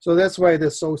 So that's why it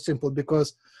is so simple,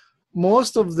 because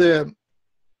most of the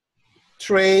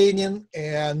training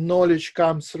and knowledge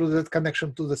comes through that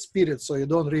connection to the spirit, so you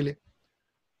don't really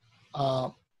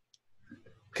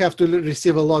have to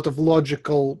receive a lot of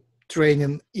logical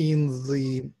training in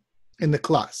the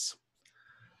class.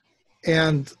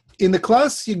 And in the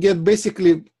class, you get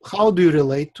basically how do you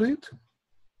relate to it,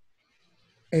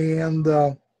 and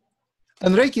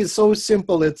Reiki is so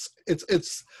simple.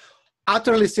 It's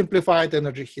utterly simplified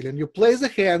energy healing. You place the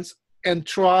hands and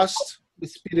trust the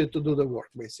spirit to do the work.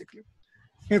 Basically,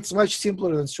 it's much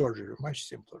simpler than surgery. Much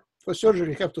simpler. For surgery,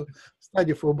 you have to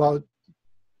study for about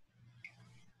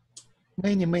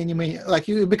many. Like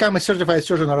you become a certified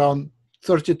surgeon around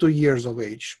 32 years of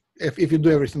age if you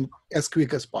do everything as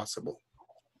quick as possible.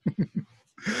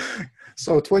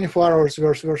 So 24 hours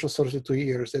versus 32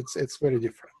 years, it's very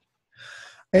different.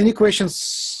 Any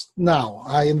questions now?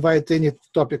 I invite any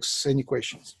topics, any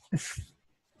questions.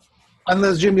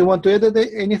 Unless, Jim, you want to add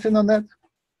anything on that?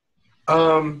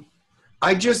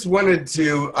 I just wanted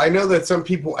to, I know that some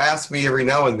people ask me every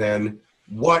now and then,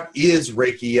 what is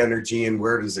Reiki energy and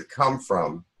where does it come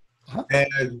from?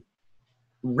 And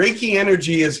Reiki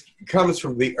energy comes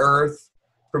from the earth,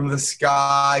 from the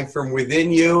sky, from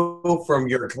within you, from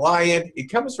your client. It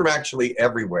comes from actually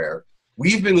everywhere.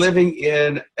 We've been living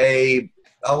in a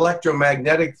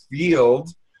electromagnetic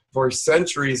field for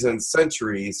centuries and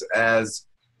centuries as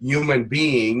human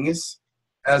beings.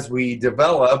 As we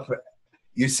develop,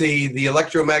 you see, the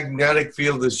electromagnetic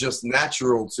field is just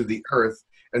natural to the earth,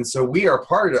 and so we are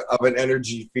part of an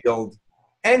energy field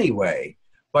anyway.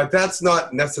 But that's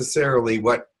not necessarily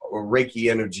what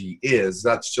Reiki energy is.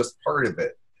 That's just part of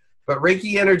it. But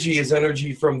Reiki energy is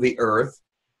energy from the earth,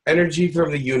 energy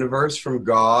from the universe, from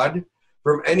God,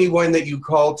 from anyone that you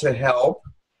call to help.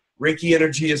 Reiki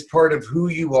energy is part of who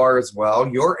you are as well.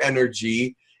 Your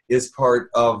energy is part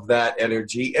of that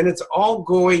energy, and it's all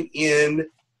going in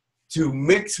to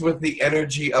mix with the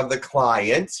energy of the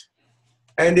client.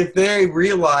 And if they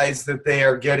realize that they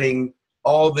are getting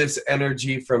all this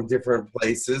energy from different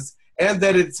places and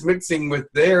that it's mixing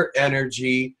with their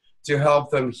energy to help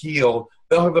them heal,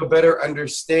 they'll have a better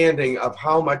understanding of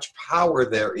how much power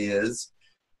there is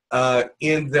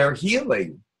in their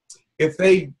healing. If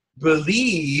they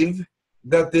believe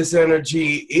that this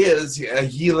energy is a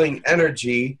healing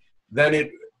energy, then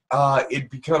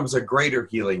it becomes a greater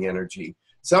healing energy.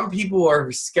 Some people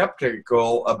are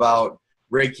skeptical about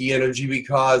Reiki energy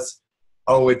because,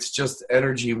 oh, it's just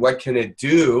energy. What can it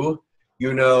do?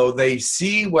 You know, they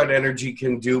see what energy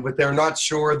can do, but they're not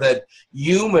sure that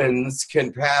humans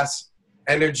can pass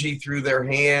energy through their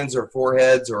hands or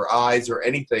foreheads or eyes or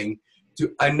anything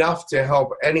enough to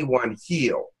help anyone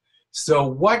heal. So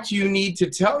what you need to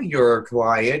tell your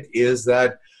client is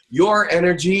that your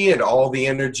energy and all the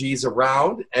energies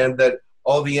around and that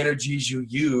all the energies you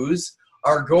use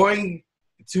are going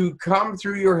to come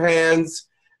through your hands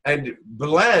and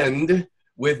blend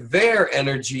with their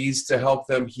energies to help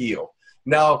them heal.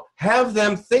 Now, have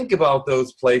them think about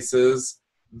those places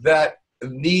that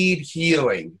need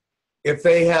healing. If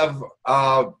they have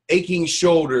aching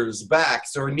shoulders,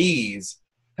 backs, or knees,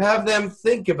 have them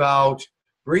think about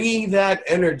bringing that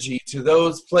energy to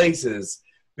those places,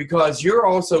 because you're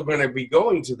also going to be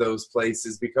going to those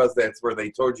places because that's where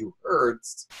they told you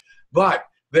hurts, but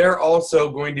they're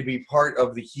also going to be part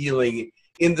of the healing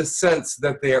in the sense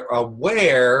that they're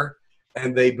aware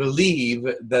and they believe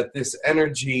that this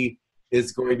energy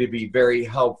is going to be very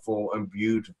helpful and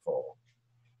beautiful.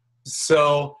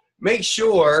 So make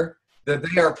sure that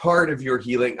they are part of your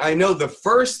healing. I know the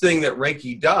first thing that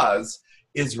Reiki does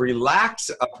is relax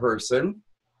a person,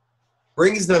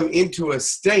 brings them into a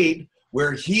state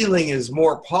where healing is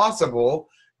more possible.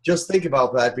 Just think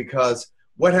about that, because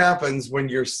what happens when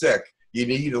you're sick? You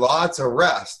need lots of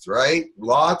rest, right?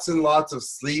 Lots and lots of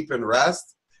sleep and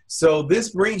rest. So this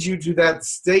brings you to that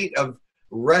state of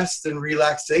rest and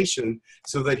relaxation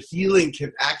so that healing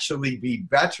can actually be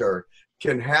better,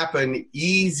 can happen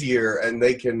easier, and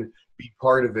they can be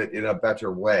part of it in a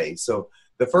better way. So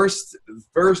the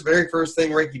very first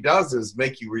thing Reiki does is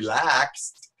make you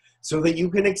relaxed so that you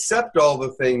can accept all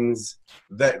the things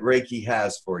that Reiki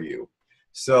has for you.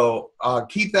 So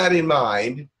keep that in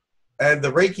mind. And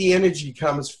the Reiki energy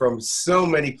comes from so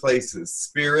many places: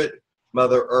 Spirit,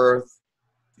 Mother Earth,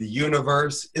 the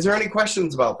universe. Is there any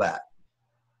questions about that?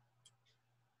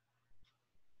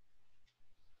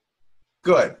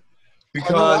 Good.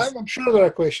 Because I'm sure there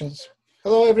are questions.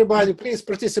 Hello, everybody. Please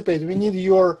participate. We need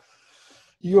your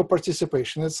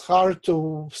participation. It's hard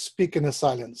to speak in a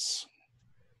silence.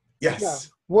 yes. Yeah.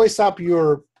 Voice up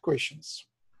your questions.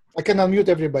 I can unmute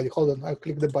everybody. Hold on. I'll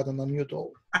click the button, unmute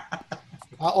all.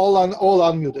 All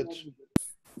unmuted.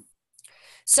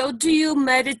 So do you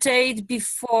meditate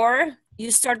before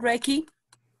you start Reiki?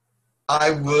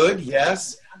 I would,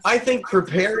 yes. I think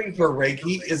preparing for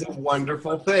Reiki is a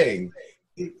wonderful thing.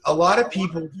 A lot of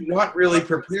people do not really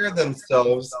prepare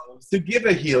themselves to give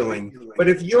a healing. But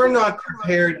if you're not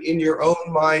prepared in your own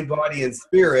mind, body, and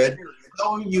spirit,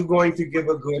 how are you going to give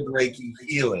a good Reiki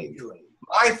healing?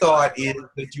 My thought is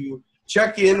that you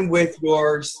check in with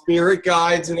your spirit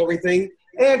guides and everything,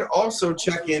 and also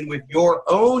check in with your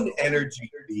own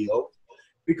energy field.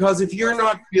 Because if you're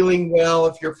not feeling well,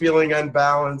 if you're feeling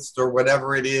unbalanced or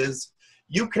whatever it is,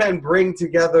 you can bring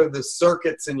together the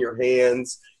circuits in your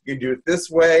hands. You can do it this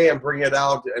way and bring it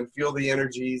out and feel the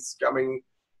energies coming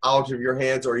out of your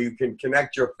hands, or you can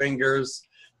connect your fingers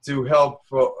to help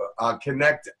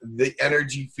connect the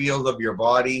energy field of your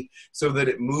body so that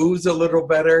it moves a little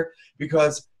better.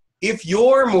 Because if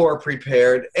you're more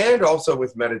prepared, and also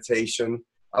with meditation,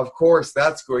 of course,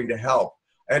 that's going to help.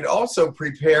 And also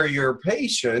prepare your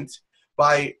patient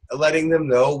by letting them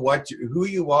know who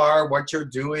you are, what you're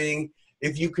doing.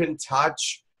 If you can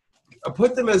touch,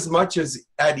 put them as much as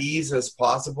at ease as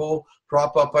possible.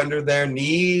 Prop up under their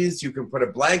knees. You can put a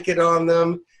blanket on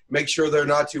them. Make sure they're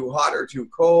not too hot or too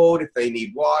cold. If they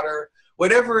need water,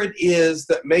 whatever it is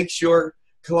that makes your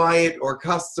client or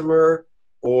customer,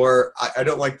 or I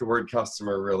don't like the word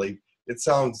customer really. It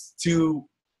sounds too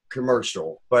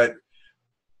commercial, but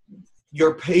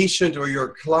your patient or your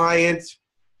client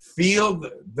feel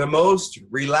the most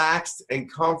relaxed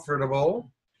and comfortable.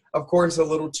 Of course, a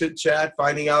little chit chat,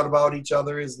 finding out about each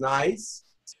other is nice,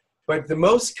 but the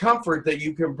most comfort that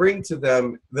you can bring to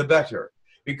them, the better.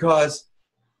 Because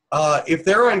if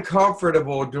they're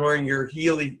uncomfortable during your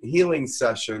healing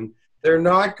session, they're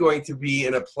not going to be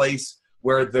in a place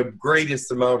where the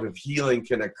greatest amount of healing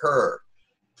can occur.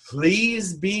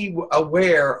 Please be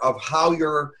aware of how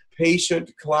your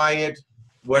patient, client,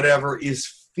 whatever,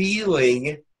 is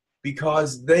feeling,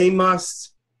 because they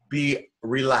must be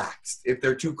relaxed. If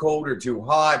they're too cold or too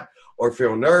hot or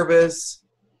feel nervous,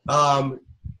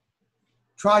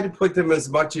 try to put them as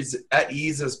much as at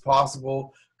ease as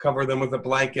possible. Cover them with a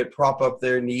blanket, prop up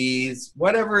their knees,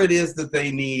 whatever it is that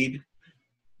they need,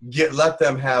 let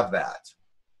them have that.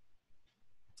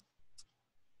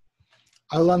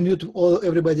 I'll unmute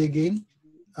everybody again.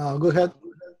 Go ahead.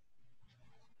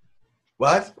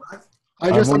 What? I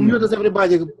just unmuted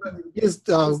everybody. Please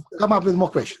come up with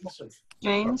more questions.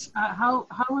 James, how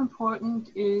important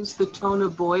is the tone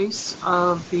of voice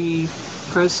of the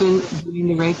person doing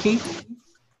the Reiki?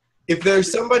 If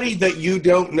there's somebody that you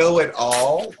don't know at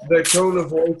all, the tone of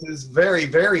voice is very,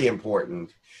 very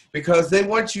important, because they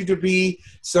want you to be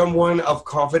someone of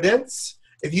confidence.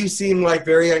 If you seem like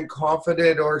very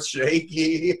unconfident or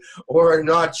shaky or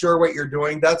not sure what you're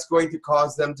doing, that's going to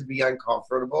cause them to be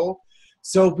uncomfortable.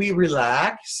 So be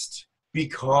relaxed, be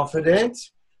confident,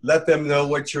 let them know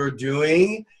what you're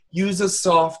doing. Use a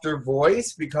softer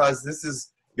voice, because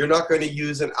you're not going to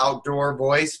use an outdoor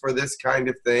voice for this kind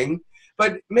of thing.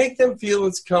 But make them feel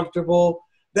as comfortable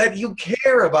that you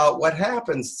care about what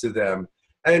happens to them.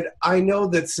 And I know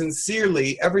that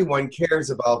sincerely everyone cares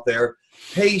about their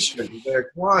patient, their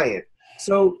client.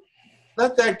 So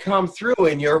let that come through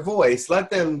in your voice. Let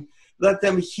them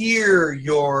hear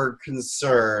your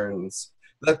concerns.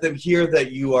 Let them hear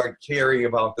that you are caring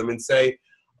about them, and say,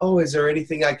 oh, is there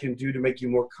anything I can do to make you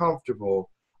more comfortable?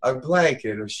 A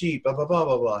blanket, a sheet, blah, blah, blah,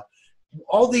 blah, blah.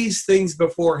 All these things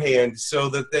beforehand, so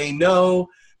that they know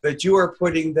that you are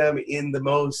putting them in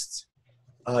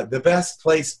the best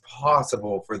place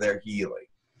possible for their healing.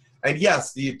 And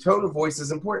yes, the tone of voice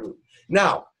is important.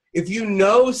 Now, if you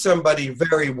know somebody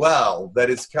very well that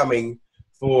is coming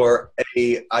for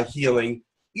a healing,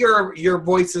 your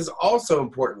voice is also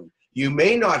important, you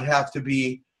may not have to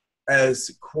be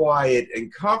as quiet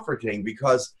and comforting,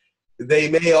 because they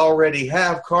may already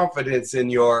have confidence in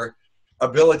your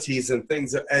abilities and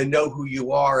things, and know who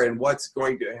you are and what's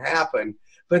going to happen,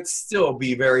 but still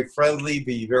be very friendly,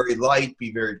 be very light,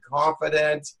 be very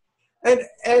confident,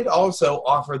 and also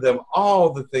offer them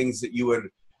all the things that you would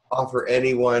offer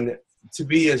anyone, to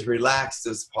be as relaxed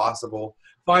as possible.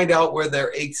 Find out where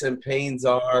their aches and pains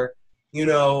are. You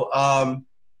know,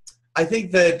 I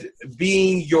think that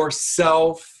being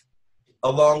yourself,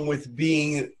 along with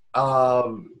being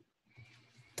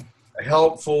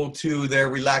helpful to their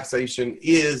relaxation,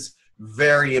 is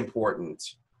very important.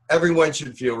 Everyone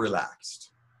should feel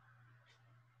relaxed.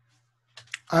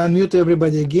 Unmute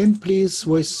everybody again, please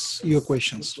voice your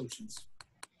questions.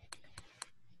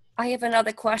 I have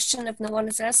another question if no one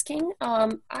is asking.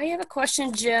 I have a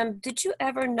question, Jim. Did you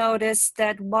ever notice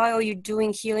that while you're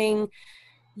doing healing,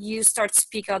 you start to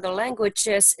speak other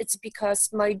languages? It's because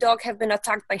my dog have been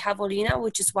attacked by javelina,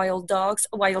 which is wild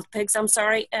pigs, I'm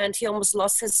sorry, and he almost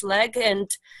lost his leg. And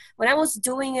when I was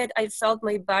doing it, I felt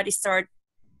my body start,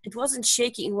 it wasn't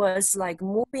shaking, it was like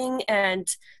moving, and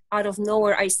out of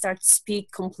nowhere, I start to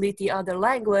speak completely other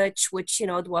language, which, you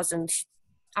know, it wasn't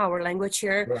our language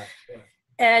here. Right.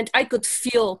 And I could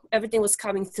feel everything was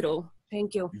coming through.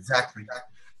 Thank you. Exactly.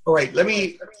 All right, let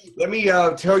me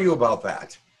tell you about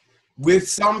that. With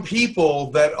some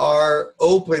people that are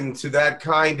open to that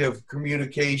kind of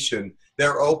communication,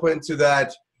 they're open to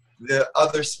that, the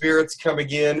other spirits coming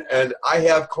in, and I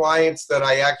have clients that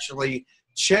I actually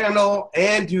channel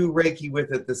and do Reiki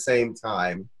with at the same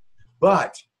time.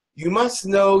 But you must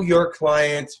know your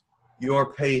client,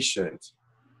 your patient.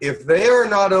 If they are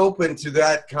not open to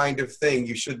that kind of thing,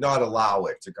 you should not allow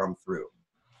it to come through.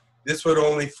 This would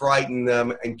only frighten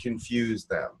them and confuse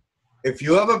them. If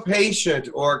you have a patient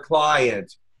or a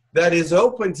client that is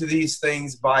open to these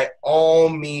things, by all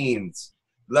means,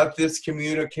 let this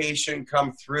communication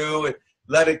come through and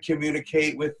let it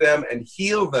communicate with them and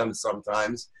heal them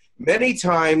sometimes. Many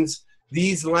times,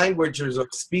 these languages are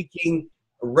speaking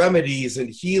remedies and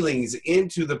healings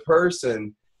into the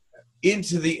person,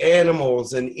 into the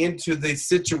animals, and into the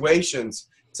situations,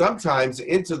 sometimes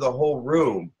into the whole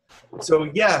room. So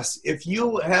yes, if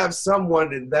you have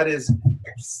someone that is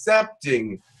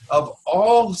accepting of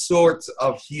all sorts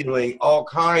of healing, all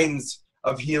kinds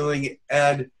of healing,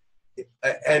 and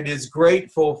is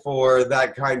grateful for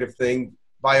that kind of thing,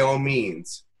 by all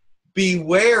means. Be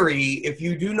wary if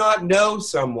you do not know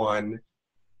someone,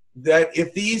 that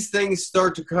if these things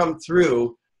start to come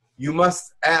through, you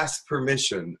must ask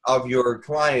permission of your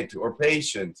client or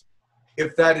patient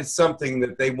if that is something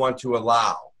that they want to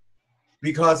allow.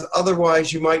 Because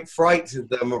otherwise you might frighten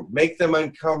them or make them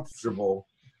uncomfortable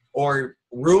or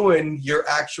ruin your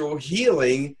actual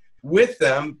healing with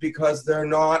them because they're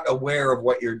not aware of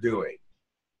what you're doing.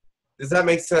 Does that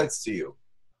make sense to you?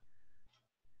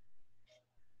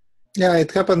 Yeah,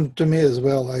 it happened to me as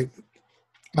well. Like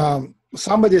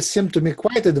somebody seemed to me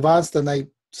quite advanced, and I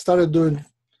started doing,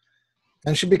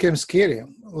 and she became scary.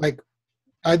 Like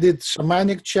I did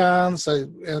shamanic chants,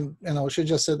 and you know, she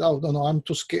just said, "Oh no, I'm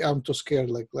too scared. I'm too scared.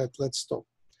 Like let's stop."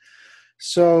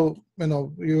 So you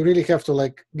know, you really have to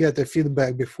like get a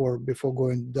feedback before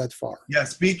going that far.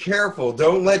 Yes, be careful.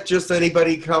 Don't let just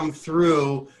anybody come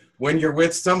through when you're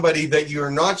with somebody that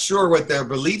you're not sure what their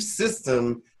belief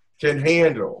system can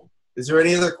handle. Is there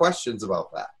any other questions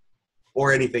about that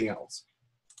or anything else?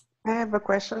 I have a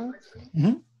question.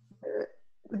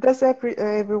 Mm-hmm. Does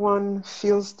everyone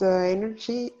feels the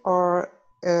energy, or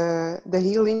the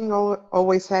healing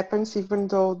always happens even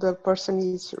though the person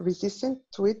is resistant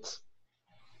to it?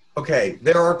 Okay,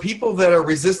 there are people that are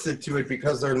resistant to it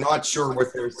because they're not sure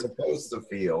what they're supposed to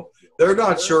feel. They're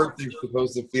not sure if they're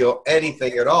supposed to feel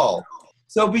anything at all.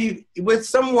 So be with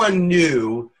someone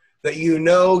new that you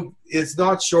know is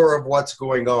not sure of what's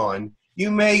going on.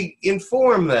 You may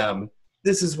inform them,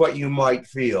 this is what you might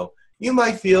feel. You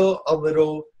might feel a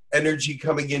little energy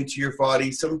coming into your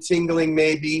body, some tingling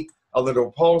maybe, a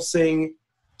little pulsing,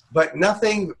 but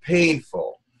nothing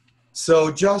painful.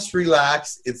 So just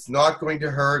relax. It's not going to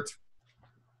hurt.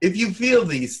 If you feel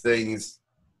these things,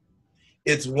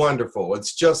 it's wonderful.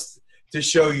 It's just to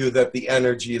show you that the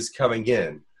energy is coming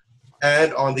in.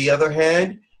 And on the other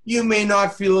hand, you may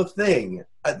not feel a thing,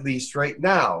 at least right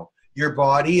now. Your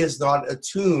body is not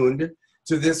attuned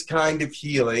to this kind of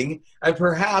healing, and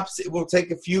perhaps it will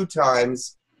take a few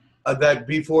times that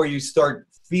before you start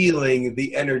feeling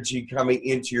the energy coming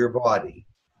into your body.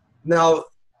 Now,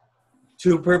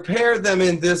 to prepare them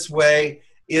in this way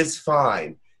is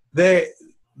fine. The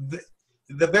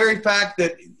very fact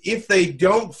that if they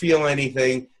don't feel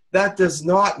anything, that does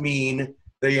not mean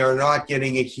they are not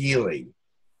getting a healing.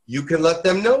 You can let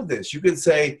them know this. You can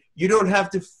say, you don't have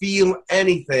to feel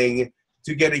anything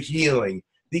to get a healing.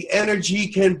 The energy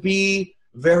can be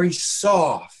very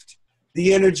soft.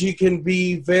 The energy can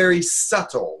be very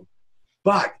subtle.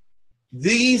 But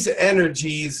these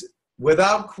energies,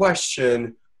 without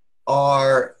question,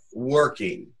 are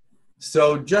working.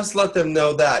 So just let them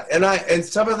know that. And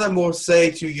some of them will say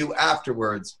to you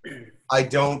afterwards, I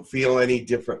don't feel any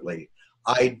differently.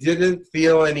 I didn't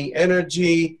feel any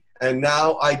energy, and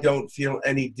now I don't feel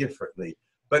any differently.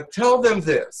 But tell them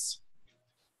this.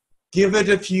 Give it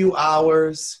a few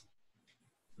hours.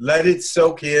 Let it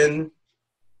soak in.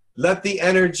 Let the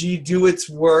energy do its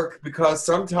work, because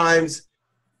sometimes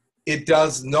it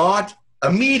does not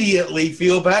immediately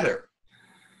feel better.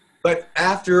 But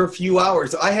after a few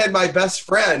hours, I had my best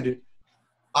friend,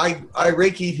 I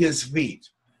Reiki'd his feet.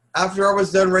 After I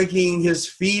was done Reiki'ing his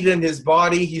feet and his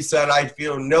body, he said, I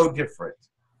feel no different.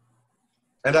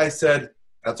 And I said,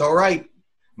 that's all right.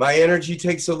 My energy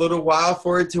takes a little while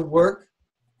for it to work.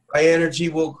 My energy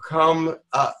will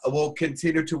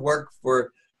continue to work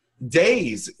for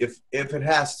days if it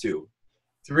has to.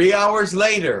 3 hours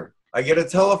later, I get a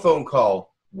telephone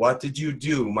call. What did you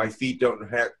do? My feet don't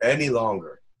hurt any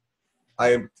longer.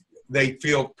 They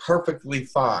feel perfectly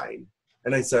fine.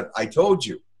 And I said, I told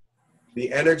you.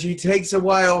 The energy takes a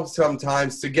while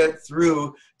sometimes to get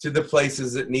through to the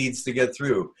places it needs to get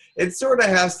through. It sort of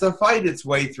has to fight its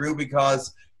way through,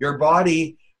 because your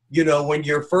body, you know, when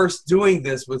you're first doing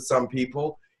this with some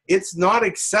people, it's not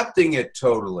accepting it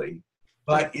totally,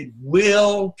 but it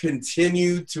will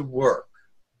continue to work.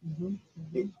 Mm-hmm.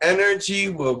 The energy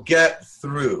will get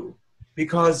through,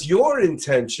 because your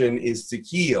intention is to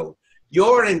heal.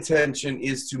 Your intention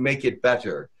is to make it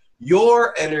better.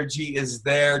 Your energy is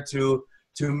there to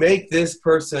make this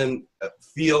person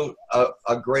feel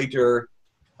a greater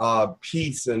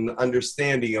peace and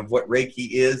understanding of what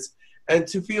Reiki is, and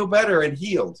to feel better and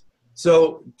healed.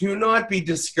 So do not be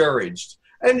discouraged.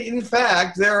 And in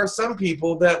fact, there are some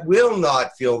people that will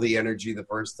not feel the energy the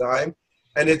first time,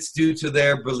 and it's due to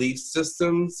their belief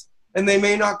systems, and they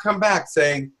may not come back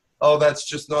saying, oh, that's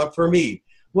just not for me.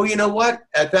 Well, you know what?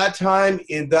 At that time,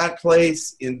 in that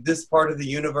place, in this part of the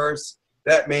universe,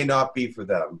 that may not be for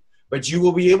them. But you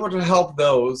will be able to help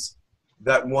those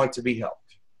that want to be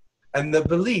helped, and that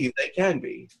believe they can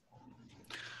be.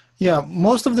 Yeah,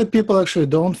 most of the people actually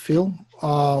don't feel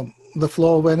the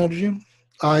flow of energy.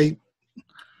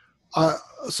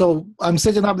 So I'm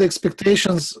setting up the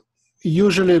expectations.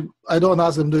 Usually, I don't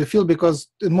ask them, do you feel? Because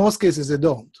in most cases, they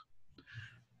don't.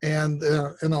 And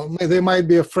you know, they might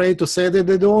be afraid to say that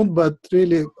they don't, but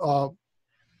really,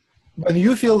 when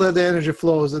you feel that the energy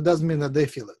flows, it doesn't mean that they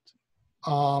feel it.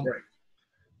 Right.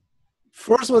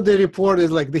 First, what they report is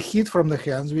like the heat from the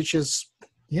hands, which is,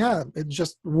 yeah, it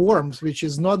just warms, which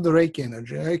is not the Reiki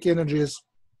energy. Reiki energy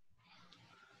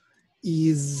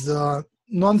is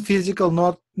non-physical,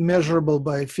 not measurable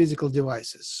by physical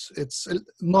devices. It's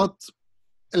not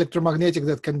electromagnetic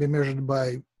that can be measured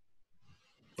by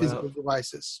physical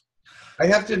devices. I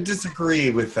have to disagree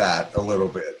with that a little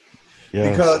bit.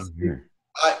 Yeah, because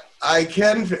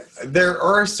there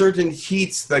are certain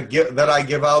heats that I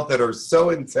give out that are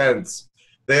so intense,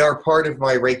 they are part of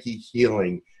my Reiki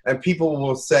healing. And people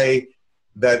will say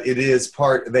that it is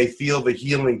they feel the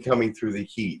healing coming through the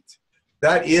heat.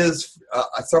 That is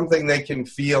something they can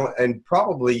feel, and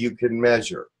probably you can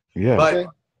measure. Yeah. But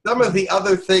some of the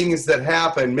other things that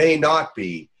happen may not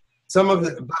be.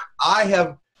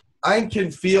 I can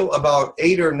feel about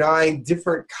 8 or 9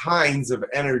 different kinds of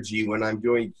energy when I'm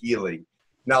doing healing.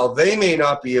 Now, they may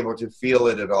not be able to feel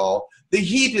it at all. The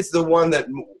heat is the one that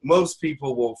most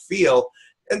people will feel,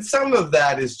 and some of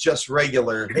that is just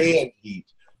regular hand heat.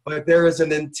 But there is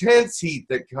an intense heat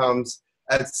that comes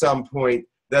at some point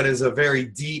that is a very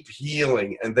deep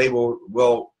healing, and they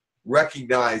will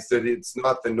recognize that it's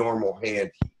not the normal hand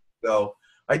heat. So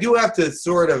I do have to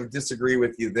sort of disagree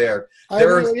with you there.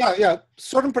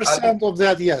 Certain percent of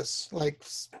that, yes. Like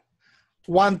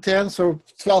 1/10 or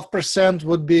 12%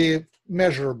 would be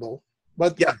measurable.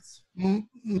 But yes,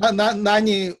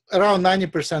 around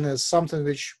 90% is something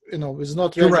which, you know, is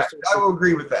not correct. I will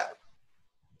agree with that.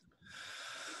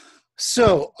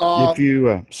 So if you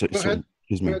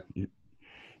excuse me,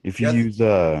 if you use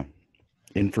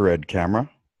infrared camera.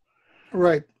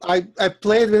 Right. I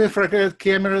played with infrared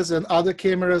cameras and other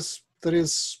cameras. There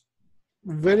is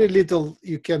very little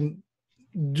you can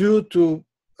do to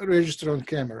register on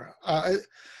camera. I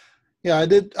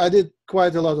did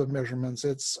quite a lot of measurements.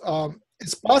 It's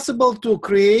possible to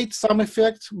create some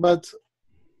effect, but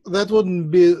that wouldn't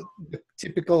be the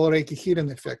typical Reiki healing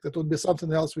effect. That would be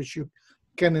something else which you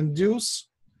can induce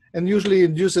and usually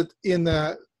induce it in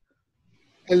a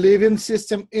living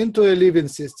system into a living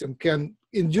system, can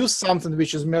induce something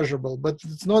which is measurable, but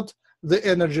it's not the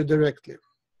energy directly.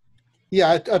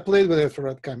 Yeah, I played with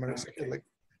infrared cameras, like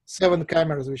 7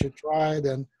 cameras which I tried,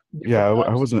 and yeah,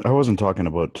 I wasn't talking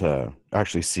about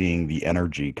actually seeing the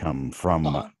energy come from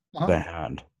the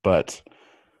hand, but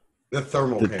The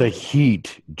thermal the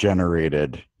heat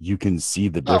generated, you can see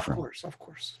the difference. Of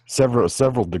course.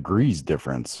 Several degrees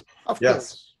difference. Of Yes.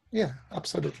 course. Yeah,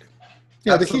 absolutely.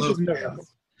 Yeah, the heat is measurable.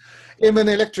 Even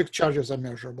electric charges are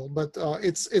measurable, but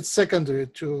it's secondary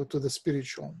to the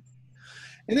spiritual.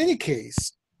 In any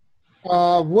case,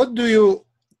 what do you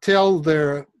tell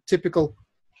their typical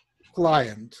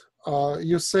client?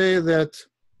 You say that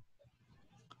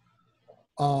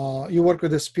you work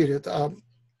with the spirit.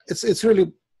 It's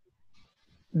really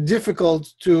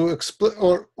difficult to explain,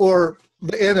 or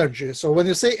the energy. So when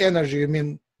you say energy, you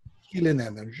mean healing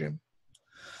energy,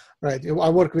 right? I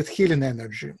work with healing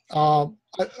energy.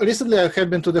 Recently, I have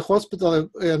been to the hospital,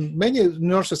 and many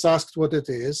nurses asked what it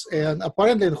is. And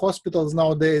apparently, in hospitals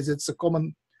nowadays, it's a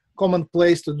common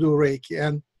place to do Reiki,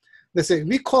 and they say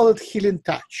we call it healing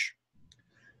touch.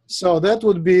 So that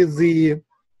would be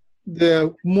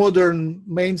the modern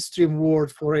mainstream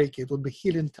word for Reiki. It would be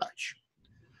healing touch.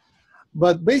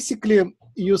 But basically,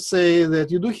 you say that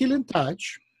you do healing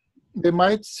touch. They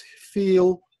might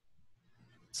feel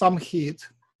some heat.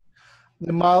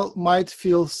 They might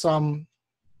feel some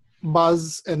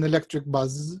buzz and electric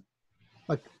buzz,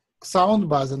 like sound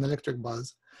buzz and electric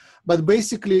buzz. But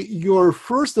basically, your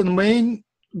first and main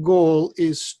goal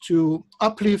is to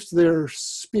uplift their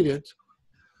spirit,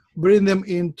 bring them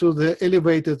into the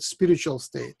elevated spiritual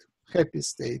state, happy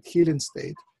state, healing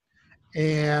state.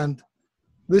 And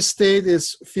this state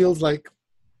feels like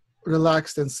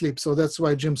relaxed and sleep. So that's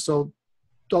why Jim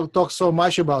talks so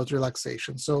much about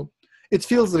relaxation. So it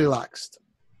feels relaxed.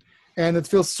 And it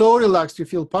feels so relaxed, you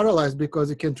feel paralyzed because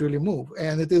you can't really move.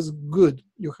 And it is good.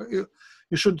 You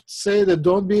should say that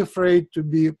don't be afraid to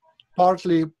be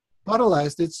partly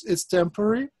paralyzed. It's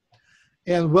temporary,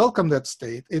 and welcome that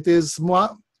state. It is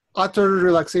utter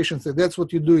relaxation state. That's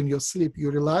what you do in your sleep. You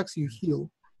relax, you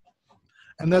heal.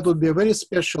 And that would be a very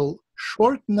special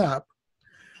short nap.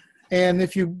 And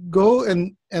if you go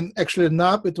and actually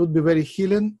nap, it would be very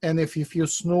healing. And if you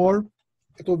snore,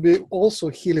 it will be also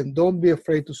healing. Don't be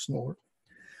afraid to snore.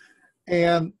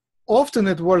 And often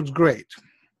it works great.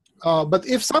 But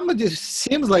if somebody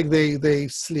seems like they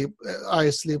sleep, I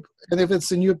sleep, and if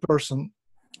it's a new person,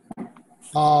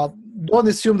 don't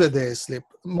assume that they sleep.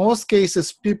 Most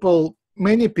cases,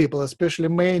 many people, especially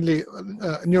mainly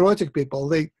neurotic people,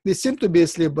 they seem to be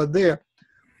asleep, but they're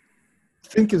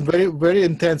thinking very, very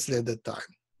intensely at that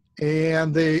time.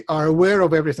 And they are aware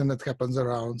of everything that happens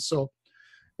around. So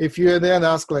if you then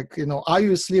ask, like, are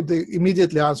you asleep, they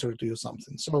immediately answer to you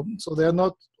something. So they're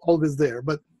not always there.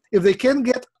 But if they can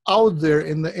get out there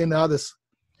in the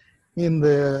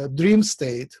dream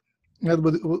state,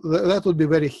 that would be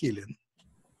very healing.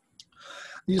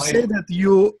 You say that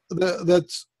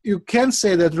you can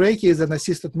say that Reiki is an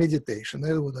assisted meditation.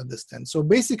 They would understand. So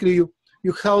basically,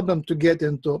 you help them to get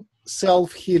into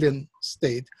self-healing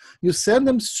state. You send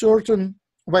them certain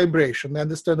vibration. They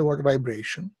understand the word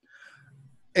vibration.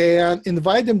 And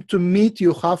invite them to meet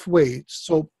you halfway.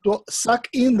 So to suck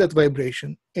in that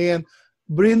vibration and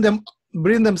bring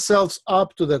themselves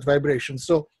up to that vibration.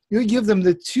 So you give them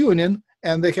the tuning,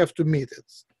 and they have to meet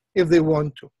it if they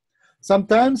want to.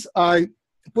 Sometimes I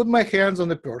put my hands on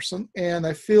the person and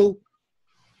I feel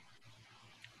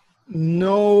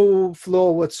no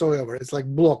flow whatsoever. It's like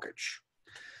blockage.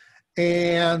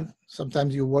 And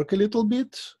sometimes you work a little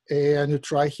bit and you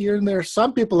try here and there.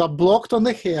 Some people are blocked on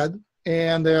the head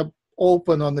and they're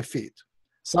open on the feet.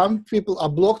 Some people are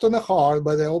blocked on the heart,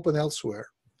 but they're open elsewhere.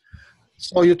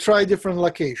 So you try different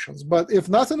locations. But if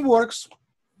nothing works,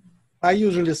 I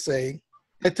usually say,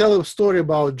 I tell a story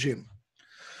about Jim.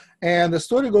 And the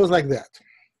story goes like that.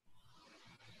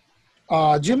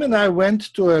 Jim and I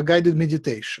went to a guided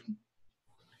meditation.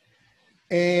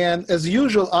 And as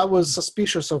usual, I was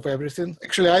suspicious of everything.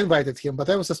 Actually, I invited him, but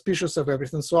I was suspicious of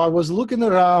everything. So I was looking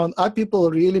around. Are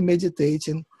people really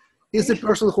meditating? Is the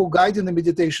person who guided the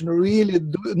meditation really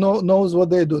knows what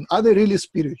they're doing? Are they really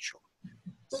spiritual?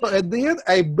 So at the end,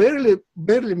 I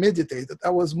barely meditated. I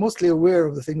was mostly aware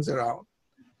of the things around.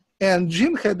 And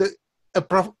Jim had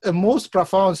a most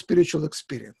profound spiritual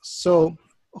experience. So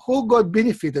who got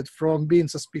benefited from being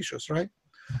suspicious, right?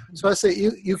 So I say,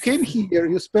 you came here,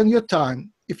 you spend your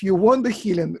time. If you want the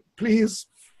healing, please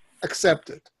accept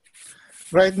it.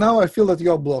 Right now, I feel that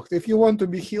you're blocked. If you want to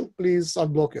be healed, please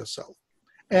unblock yourself.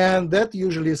 And that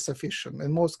usually is sufficient.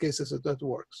 In most cases, that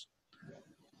works.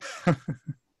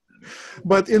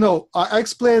 But, you know, I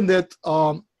explained that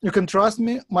you can trust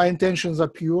me. My intentions are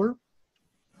pure.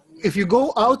 If you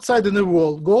go outside in the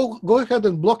world, go ahead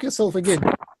and block yourself again.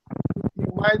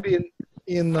 You might be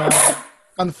in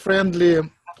unfriendly.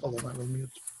 Hold on, I will mute.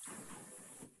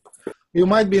 You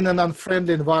might be in an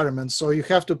unfriendly environment, so you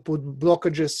have to put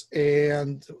blockages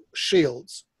and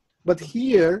shields. But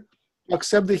here, to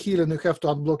accept the healing, you have to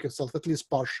unblock yourself, at least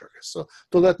partially. So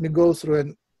to let me go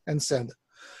through and send it.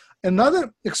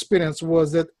 Another experience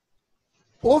was that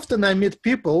often I meet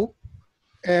people,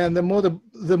 and the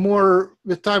more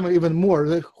with time, even more,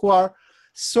 who are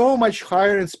so much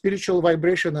higher in spiritual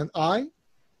vibration than I,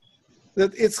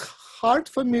 that it's hard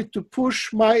for me to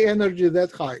push my energy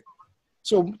that high.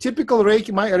 So typical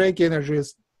Reiki, my Reiki energy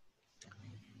is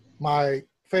my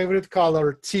favorite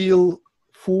color, teal,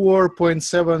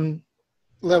 4.7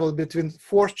 level between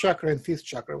 4th chakra and 5th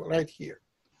chakra, right here,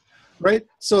 right?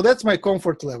 So that's my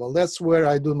comfort level. That's where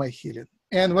I do my healing.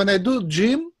 And when I do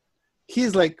Jim,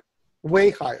 he's like way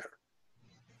higher.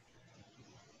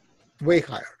 Way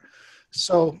higher.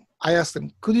 So I asked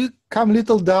them, could you come a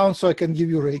little down so I can give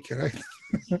you Reiki, right?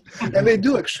 And they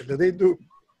do, actually, they do.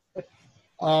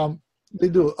 They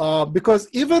do. Because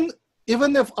even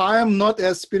if I am not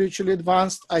as spiritually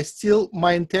advanced,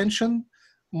 my intention,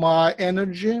 my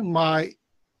energy, my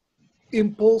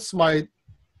impulse, my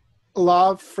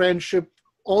love, friendship,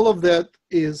 all of that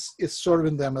is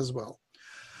serving them as well.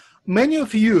 Many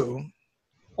of you,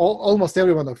 almost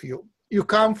every one of you, you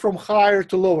come from higher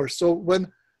to lower. So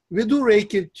when we do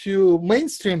Reiki to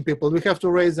mainstream people, we have to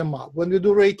raise them up. When we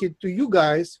do Reiki to you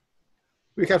guys,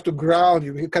 we have to ground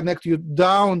you. We connect you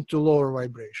down to lower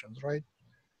vibrations, right?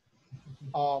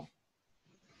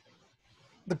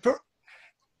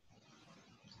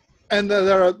 And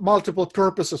there are multiple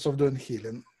purposes of doing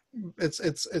healing. It's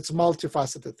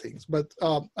multifaceted things. But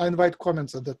I invite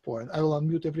comments at that point. I will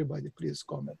unmute everybody. Please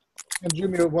comment. And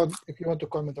Jimmy, if you want to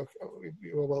comment,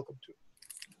 you are welcome to.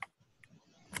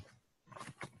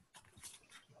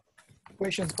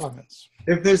 Questions, comments?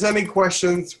 If there's any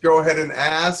questions, go ahead and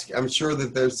ask. I'm sure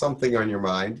that there's something on your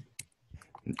mind.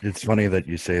 It's funny that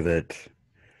you say that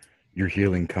your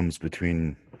healing comes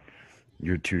between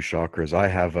your two chakras. I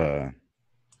have a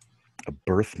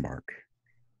birthmark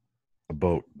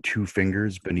about 2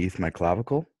 fingers beneath my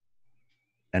clavicle,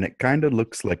 and it kind of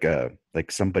looks like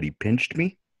somebody pinched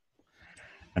me.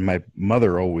 And my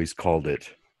mother always called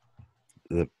it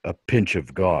a pinch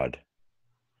of God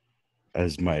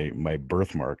as my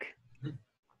birthmark.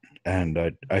 And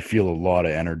I feel a lot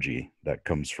of energy that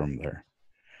comes from there.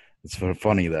 It's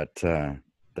funny that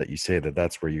you say that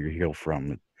that's where you heal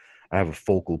from. I have a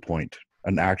focal point,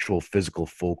 an actual physical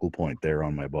focal point there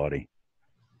on my body.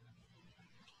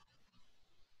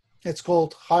 It's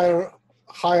called higher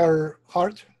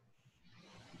heart.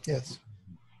 Yes.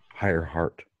 Higher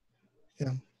heart.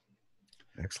 Yeah.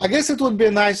 Excellent. I guess it would be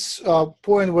a nice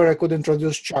point where I could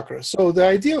introduce chakras. So the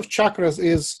idea of chakras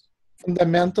is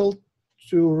fundamental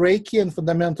to Reiki and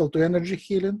fundamental to energy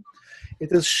healing.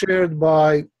 It is shared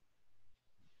by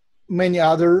many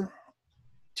other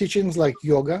teachings like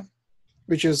yoga,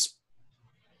 which is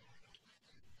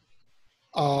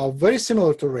very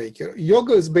similar to Reiki.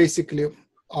 Yoga is basically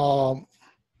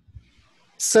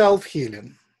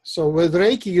self-healing. So with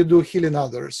Reiki, you do healing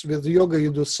others. With yoga,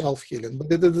 you do self-healing.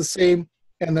 But it is the same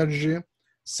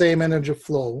energy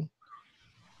flow.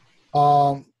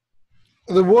 The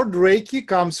word Reiki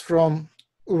comes from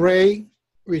Rei,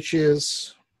 which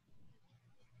is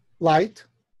light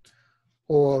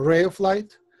or ray of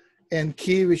light, and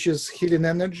Ki, which is healing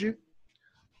energy.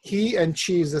 Ki and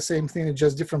Chi is the same thing,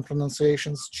 just different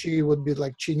pronunciations. Chi would be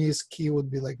like Chinese, Ki would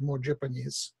be like more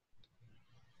Japanese,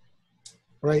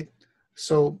 right?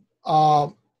 So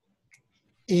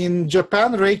in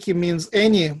Japan, Reiki means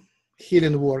any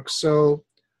healing work. So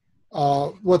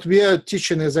what we are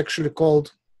teaching is actually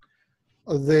called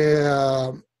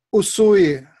the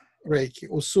Usui Reiki.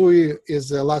 Usui is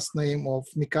the last name of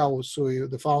Mikao Usui,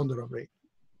 the founder of Reiki.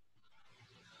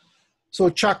 So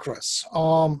chakras.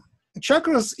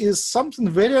 Chakras is something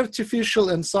very artificial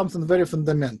and something very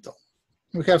fundamental.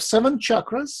 We have 7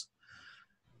 chakras,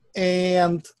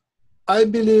 and I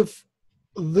believe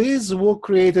these were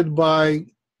created by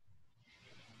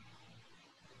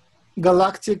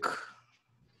galactic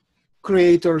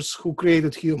creators who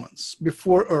created humans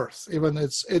before Earth. Even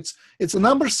it's a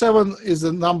number 7 is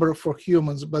a number for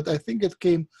humans, but I think it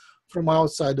came from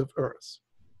outside of Earth.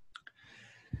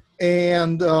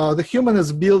 And the human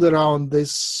is built around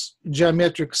this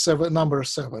geometric number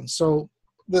 7. So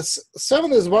this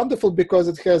 7 is wonderful because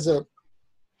it has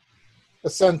a a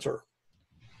center.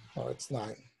 Oh, it's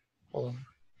 9. Hold on.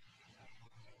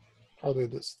 How do you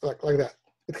do this? Like that.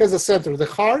 It has a center. The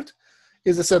heart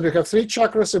is the center. You have 3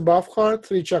 chakras above heart,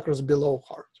 3 chakras below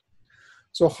heart.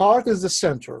 So heart is the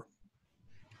center.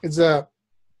 It's the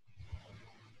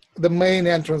main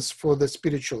entrance for the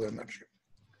spiritual energy.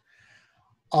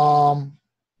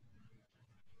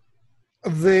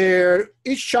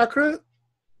 Each chakra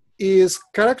is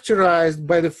characterized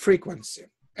by the frequency.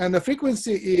 And the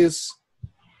frequency is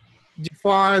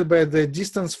defined by the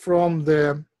distance from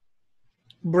the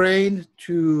brain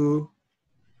to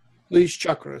each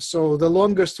chakra. So the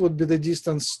longest would be the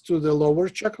distance to the lower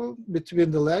chakra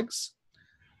between the legs,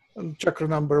 and chakra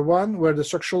number 1, where the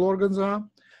sexual organs are.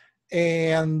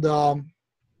 And the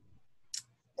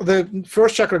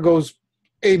first chakra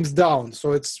aims down.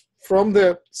 So it's from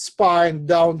the spine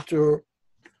down to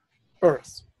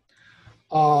earth.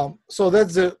 So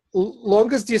that's the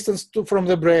longest distance from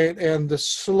the brain and the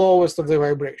slowest of the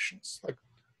vibrations,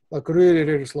 like really,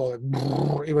 really slow, like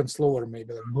brrr, even slower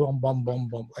maybe, like boom, boom, boom,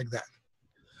 boom, like that.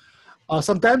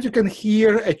 Sometimes you can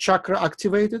hear a chakra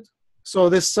activated. So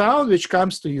the sound which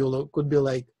comes to you could be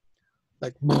like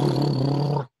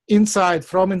brrr,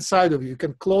 from inside of you. You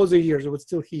can close your ears, you would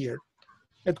still hear.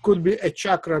 It could be a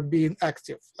chakra being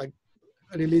active, like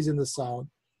releasing the sound.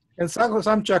 And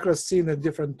some chakras seen at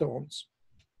different tones.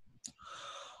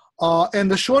 And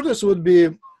the shortest would be,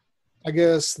 I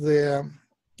guess, the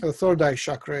third eye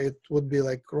chakra. It would be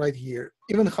like right here.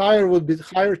 Even higher would be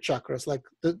higher chakras, like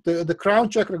the crown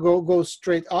chakra goes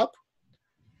straight up,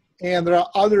 and there are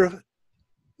other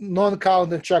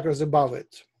non-counted chakras above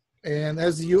it. And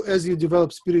as you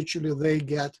develop spiritually, they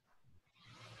get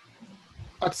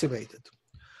activated.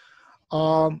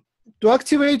 To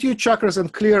activate your chakras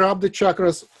and clear up the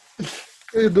chakras,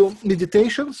 you do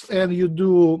meditations and you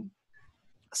do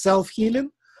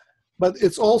self-healing, but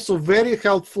it's also very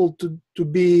helpful to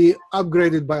be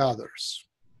upgraded by others.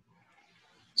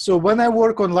 So when I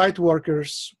work on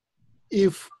Lightworkers,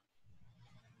 if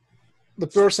the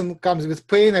person comes with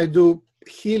pain, I do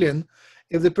healing.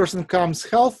 If the person comes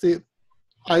healthy,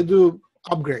 I do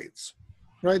upgrades,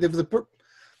 right?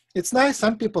 It's nice,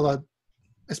 some people are,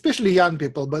 especially young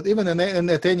people, but even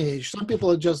at any age, some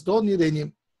people just don't need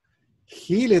any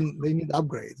healing, they need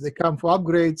upgrades. They come for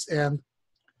upgrades and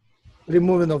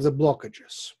removing of the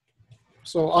blockages.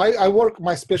 So I work,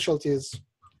 my specialty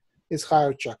is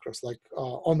higher chakras, like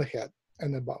on the head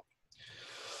and above.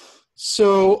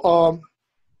 So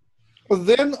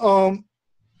then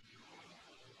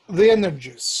the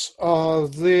energies,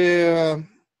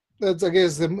 that's I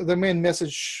guess the main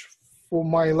message for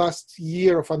my last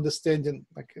year of understanding,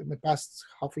 like in the past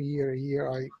half a year,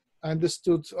 I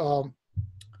understood.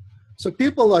 So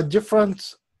people are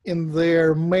different in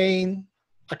their main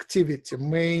activity,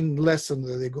 main lesson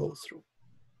that they go through.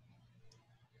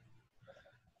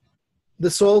 The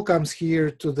soul comes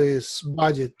here to this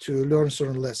body to learn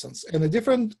certain lessons. And at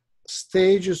different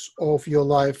stages of your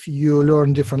life, you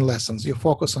learn different lessons. You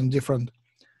focus on different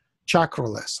chakra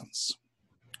lessons.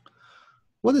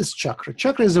 What is chakra?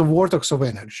 Chakra is a vortex of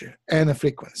energy and a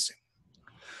frequency.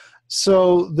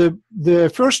 So the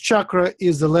first chakra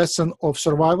is the lesson of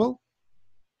survival.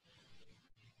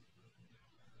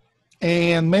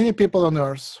 And many people on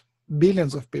Earth,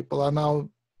 billions of people, are now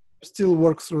still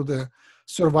work through the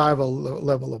survival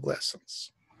level of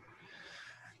lessons.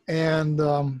 And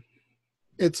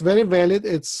it's very valid.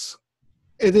 It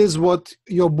is what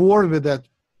you're born with, that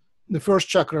the first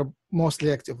chakra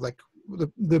mostly active, like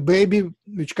the baby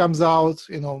which comes out,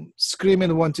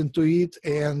 screaming, wanting to eat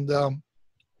and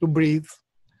to breathe.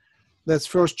 That's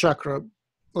first chakra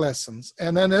lessons.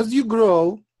 And then as you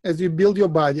grow, as you build your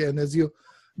body and as you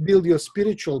build your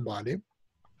spiritual body,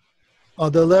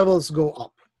 the levels go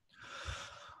up.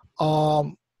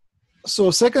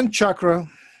 So second chakra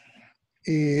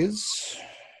is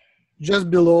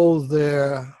just below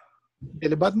the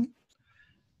belly button.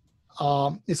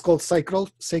 It's called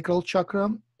sacral chakra,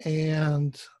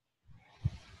 and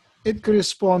it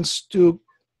corresponds to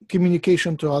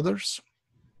communication to others,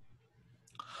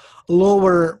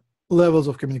 lower levels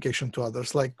of communication to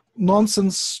others, like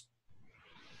nonsense,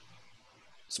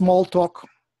 small talk,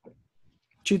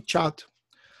 chit chat,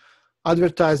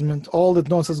 advertisement, all the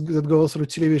nonsense that goes through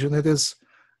television. It is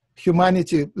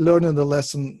humanity learning the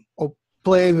lesson of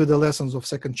playing with the lessons of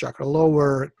second chakra,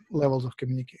 lower levels of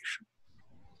communication.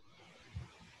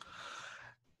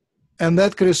 And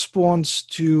that corresponds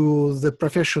to the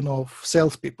profession of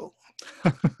salespeople.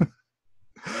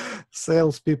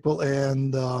 Salespeople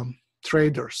and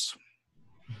traders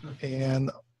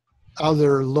and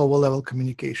other lower level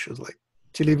communications like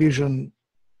television,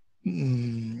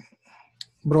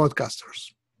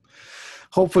 broadcasters.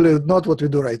 Hopefully not what we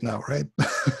do right now, right?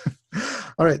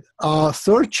 All right.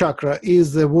 Third chakra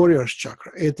is the warrior's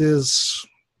chakra. It is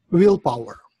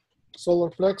willpower. Solar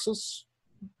plexus,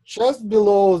 just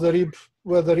below the rib,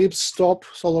 where the ribs stop,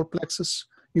 solar plexus.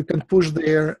 You can push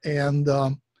there, and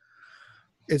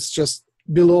it's just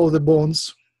below the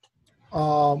bones.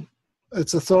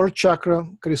 It's a third chakra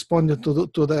corresponding to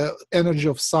the energy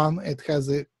of sun. It has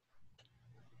a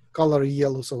color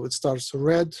yellow, so it starts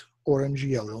red, orange,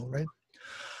 yellow, right?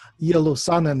 Yellow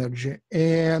sun energy.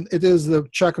 And it is the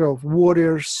chakra of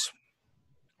warriors,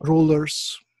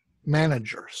 rulers,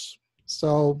 managers.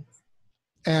 So,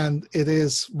 and it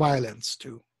is violence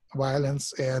too.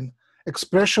 Violence and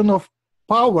expression of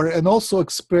power, and also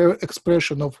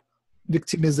expression of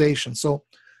victimization. So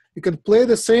you can play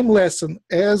the same lesson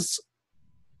as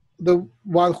the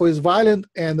one who is violent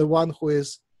and the one who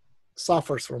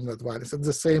suffers from that violence at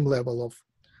the same level of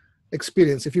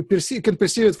experience. If you can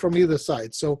perceive it from either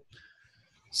side. So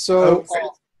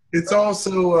it's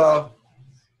also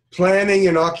planning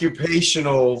and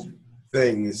occupational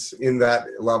things in that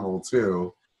level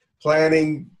too.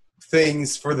 Planning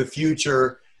things for the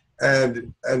future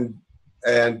and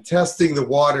testing the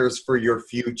waters for your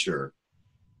future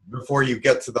before you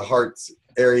get to the heart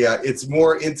area. It's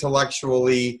more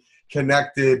intellectually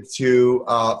connected to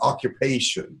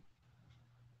occupation,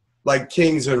 like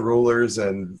kings and rulers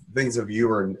and things of you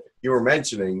were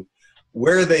mentioning,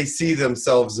 where they see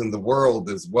themselves in the world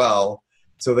as well.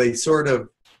 So they sort of,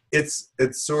 it's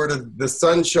sort of the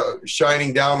sun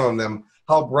shining down on them.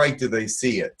 How bright do they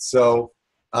see it? So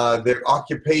they're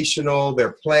occupational,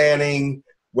 they're planning,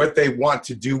 what they want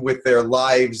to do with their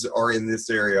lives are in this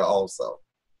area also.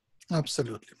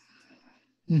 Absolutely.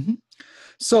 Mm-hmm.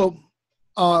 So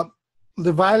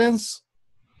the violence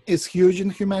is huge in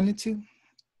humanity,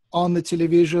 on the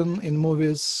television, in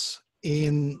movies,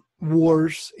 in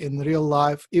wars, in real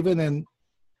life, even in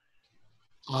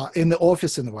the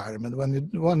office environment.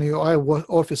 When you are an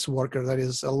office worker, there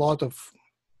is a lot of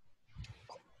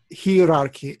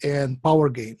hierarchy and power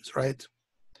games, right?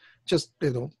 Just,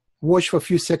 watch for a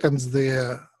few seconds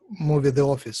the movie The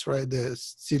Office, right? The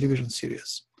television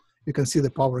series. You can see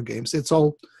the power games. It's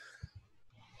all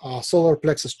solar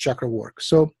plexus chakra work.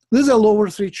 So these are lower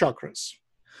three chakras.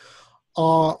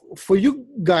 For you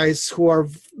guys who are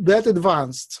that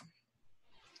advanced,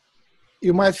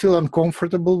 you might feel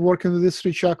uncomfortable working with these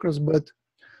three chakras, but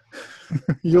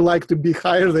you like to be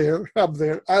higher there, up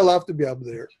there. I love to be up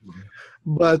there.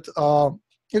 But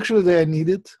actually they are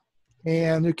needed,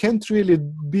 and you can't really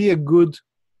be a good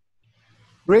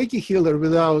Reiki healer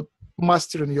without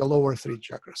mastering your lower three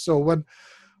chakras. So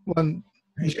when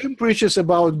Jim preaches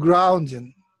about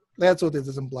grounding, that's what it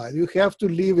is implied. You have to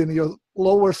live in your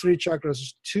lower three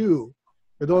chakras too.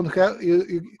 You don't have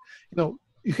you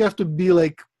have to be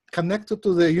like connected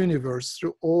to the universe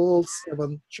through all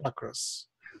 7 chakras.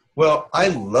 Well, I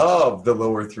love the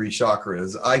lower 3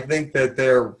 chakras. I think that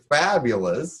they're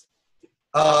fabulous.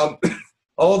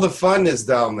 All the fun is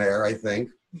down there, I think.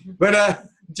 But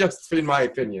just in my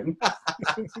opinion.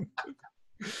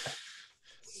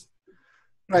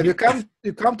 Right, you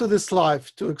come to this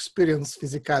life to experience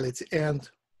physicality and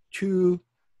to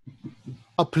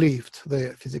uplift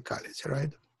the physicality,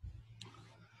 right?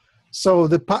 So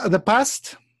the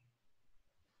past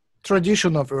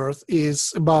tradition of Earth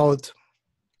is about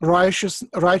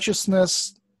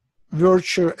righteousness,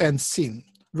 virtue, and sin.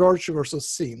 Virtue versus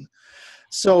sin.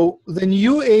 So the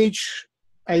New Age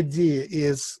idea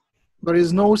is there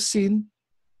is no sin.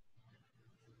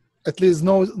 At least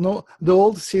no. The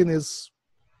old sin is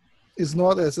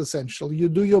not as essential. You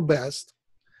do your best,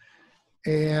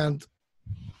 and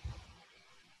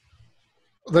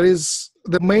there is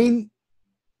the main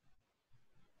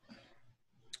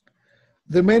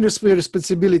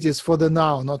responsibility is for the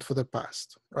now, not for the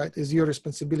past, right? It's your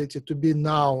responsibility to be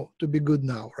now, to be good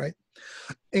now, right?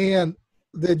 And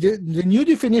the new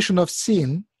definition of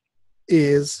sin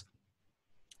is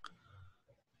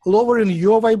lowering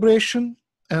your vibration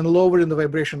and lowering the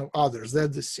vibration of others.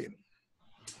 That's the sin.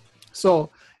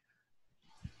 So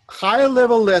higher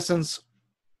level lessons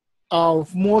are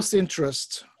of most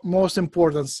interest, most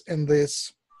importance in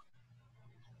this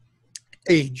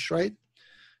age, right?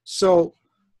 So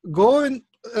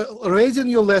raising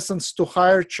your lessons to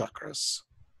higher chakras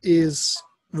is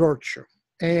virtue,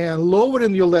 and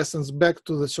lowering your lessons back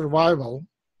to the survival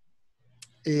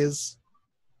is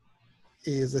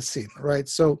a sin, right?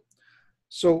 So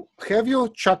have your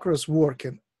chakras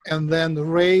working, and then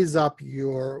raise up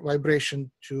your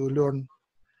vibration to learn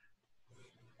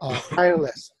higher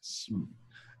lessons.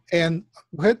 And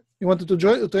go ahead, you wanted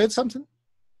to add something?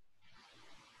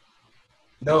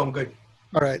 No, I'm good.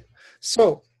 All right.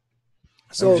 So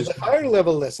just- the higher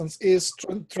level lessons is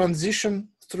transition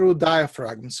through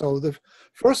diaphragm. So the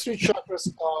first three chakras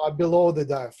are below the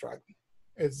diaphragm.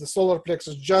 It's the solar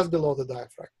plexus just below the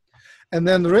diaphragm. And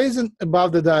then raising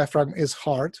above the diaphragm is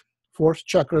heart, fourth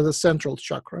chakra, the central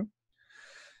chakra.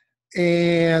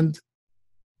 And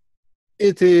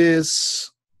it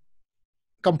is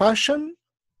compassion,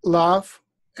 love,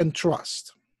 and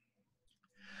trust.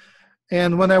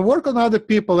 And when I work on other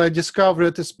people, I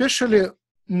discovered, especially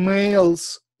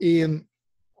males in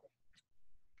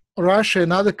Russia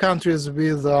and other countries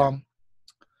with,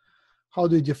 how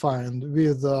do you define,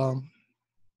 with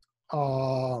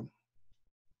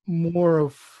more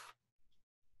of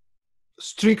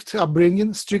strict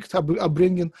upbringing,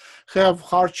 have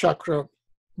heart chakra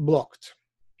blocked.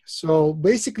 So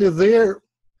basically there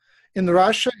in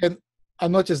Russia, and I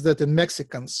noticed that in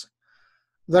Mexicans,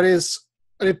 there is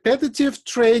repetitive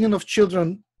training of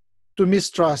children to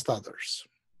mistrust others.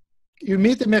 You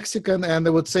meet a Mexican and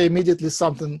they would say immediately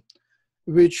something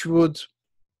which would,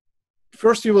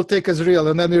 first you will take as real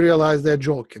and then you realize they're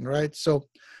joking, right? So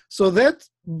that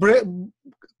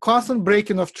constant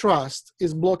breaking of trust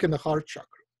is blocking the heart chakra.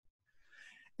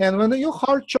 And when your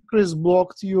heart chakra is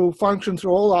blocked, you function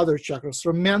through all other chakras,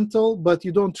 from mental, but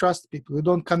you don't trust people. You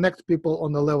don't connect people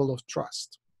on the level of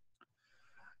trust.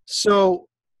 So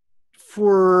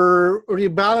for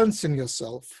rebalancing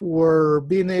yourself, for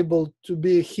being able to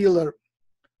be a healer,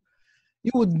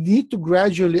 you would need to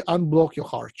gradually unblock your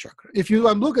heart chakra. If you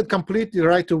unblock it completely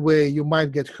right away, you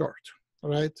might get hurt,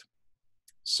 right?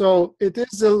 So it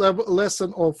is a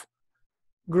lesson of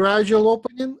gradual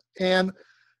opening and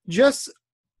just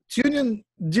tuning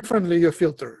differently your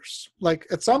filters. Like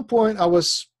at some point, I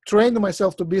was training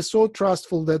myself to be so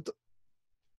trustful that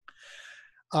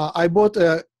I bought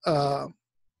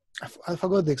I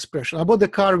forgot the expression. I bought a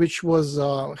car which was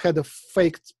had a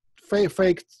fake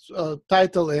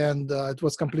title, and it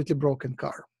was completely broken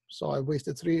car. So I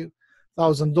wasted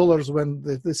 $3,000 when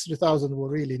this $3,000 were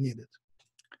really needed.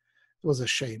 It was a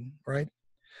shame, right?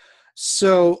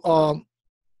 So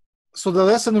so the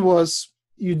lesson was,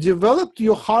 you developed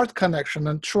your heart connection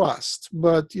and trust,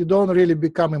 but you don't really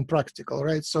become impractical,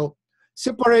 right? So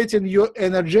separating your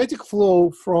energetic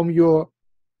flow from your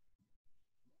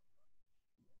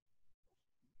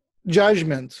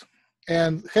judgment,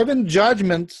 and having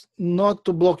judgment not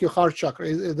to block your heart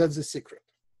chakra, that's the secret.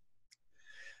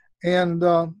 And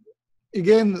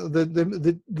again,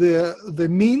 the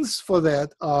means for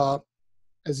that are,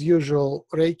 as usual,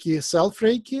 Reiki,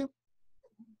 self-Reiki,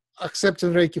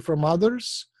 accepting Reiki from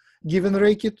others, giving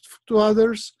Reiki to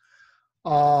others,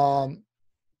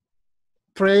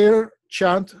 prayer,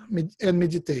 chant, and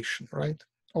meditation, right?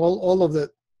 All of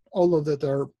that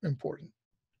are important.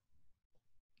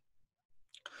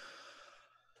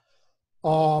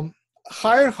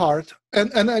 Higher heart,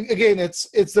 and again,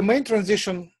 it's the main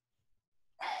transition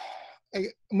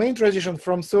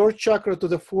from third chakra to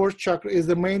the fourth chakra is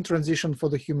the main transition for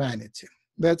the humanity.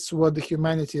 That's what the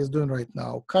humanity is doing right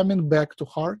now, coming back to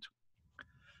heart,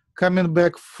 coming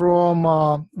back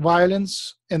from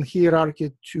violence and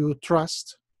hierarchy to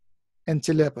trust and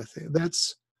telepathy.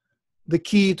 That's the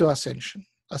key to ascension.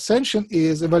 Ascension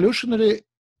is evolutionary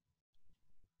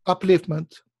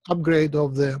upliftment, upgrade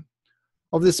of the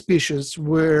species,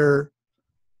 where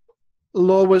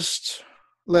lowest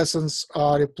lessons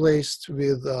are replaced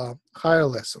with higher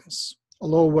lessons.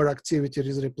 Lower activity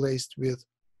is replaced with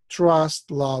trust,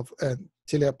 love, and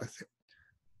telepathy,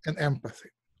 and empathy,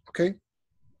 okay?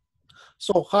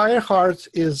 So higher heart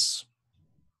is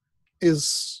a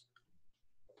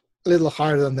little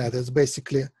higher than that. It's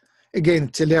basically, again,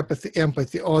 telepathy,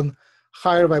 empathy on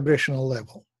higher vibrational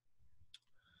level.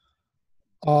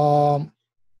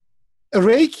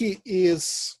 Reiki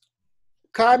is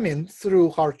coming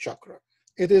through heart chakra.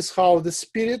 It is how the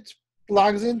spirit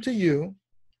plugs into you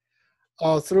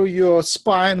through your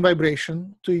spine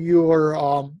vibration to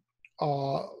your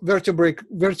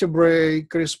vertebrae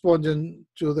corresponding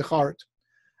to the heart.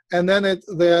 And then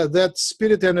that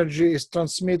spirit energy is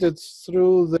transmitted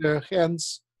through the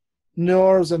hands,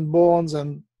 nerves and bones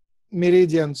and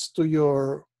meridians to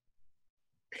your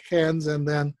hands and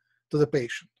then to the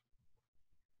patient.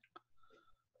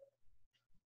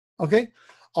 Okay,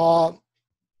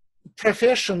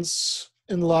 professions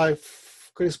in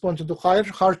life corresponding to higher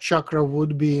heart chakra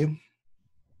would be,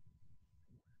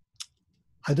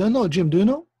 I don't know, Jim, do you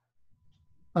know?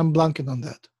 I'm blanking on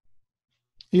that.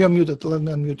 You're muted. Let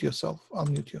me unmute yourself. I'll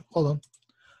mute you. Hold on.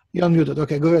 You're unmuted.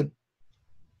 Okay, go ahead.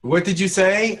 What did you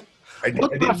say?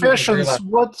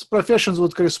 What professions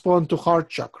would correspond to heart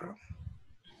chakra?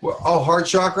 Heart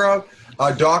chakra,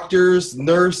 doctors,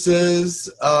 nurses,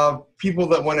 people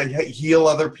that want to heal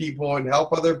other people and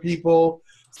help other people.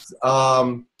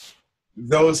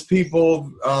 Those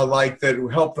people like that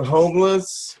help the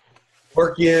homeless,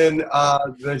 work in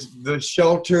the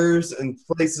shelters and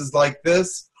places like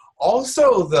this.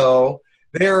 Also, though,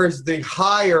 there's the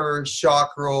higher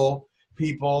chakral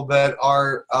people that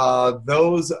are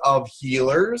those of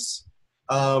healers,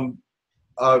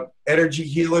 energy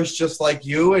healers just like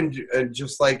you and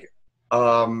just like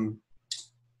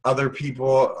other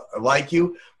people like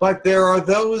you. But there are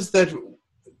those that,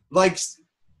 like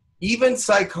even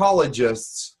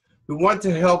psychologists who want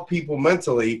to help people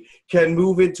mentally, can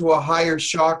move into a higher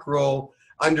chakral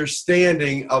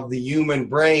understanding of the human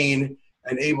brain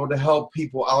and able to help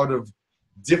people out of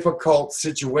difficult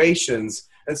situations.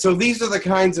 And so these are the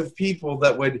kinds of people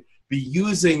that would be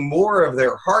using more of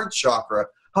their heart chakra.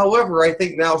 However, I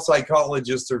think now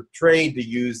psychologists are trained to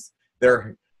use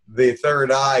the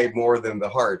third eye more than the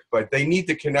heart, but they need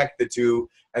to connect the two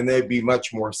and they'd be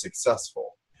much more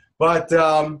successful. But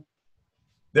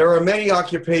there are many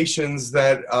occupations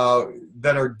that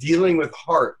are dealing with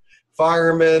heart.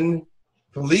 Firemen,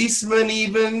 policemen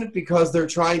even, because they're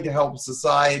trying to help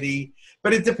society.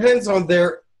 But it depends on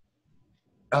their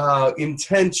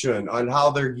intention on how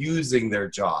they're using their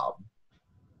job.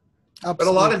 Absolutely.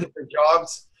 But a lot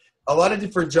of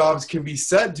different jobs can be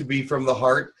said to be from the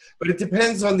heart, but it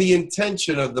depends on the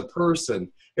intention of the person.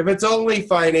 If it's only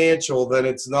financial, then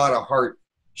it's not a heart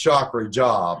chakra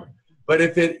job. But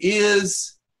if it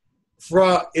is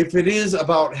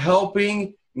about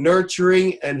helping,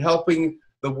 nurturing, and helping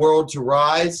the world to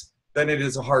rise, then it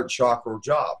is a heart chakra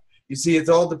job. You see, it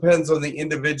all depends on the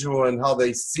individual and how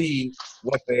they see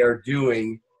what they are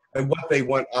doing and what they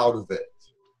want out of it.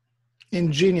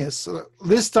 Ingenious.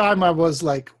 This time I was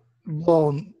like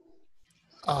blown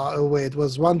away. It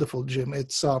was wonderful, Jim.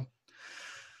 It's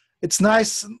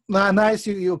nice. Nice.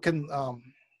 You can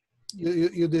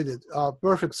you did it.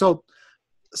 Perfect. So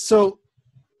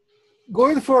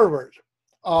going forward,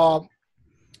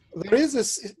 there is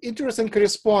this interesting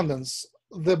correspondence.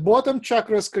 The bottom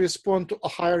chakras correspond to a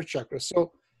higher chakra.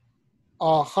 So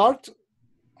heart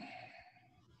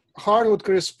would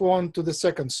correspond to the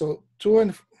second. So 2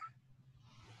 and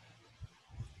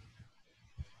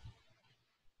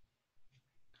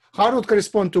heart would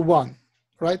correspond to 1,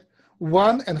 right?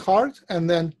 1 and heart, and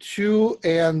then 2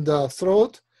 and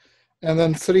throat, and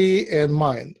then 3 and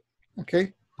mind.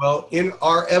 Okay. Well, in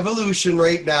our evolution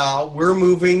right now, we're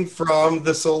moving from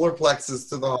the solar plexus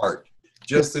to the heart,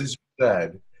 just as you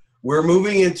said. We're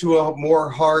moving into a more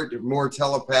heart, more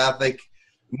telepathic,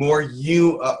 more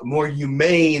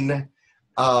humane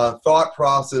thought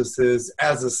processes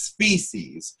as a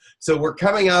species. So we're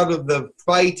coming out of the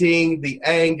fighting, the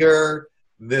anger,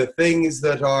 the things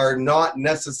that are not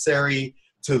necessary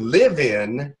to live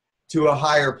in, to a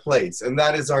higher place. And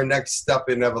that is our next step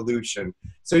in evolution.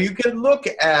 So you can look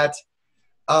at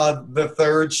the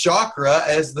third chakra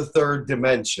as the third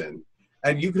dimension.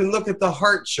 And you can look at the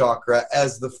heart chakra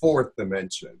as the fourth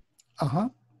dimension.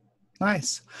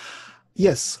 Nice.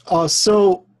 Yes.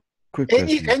 So Quick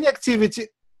any activity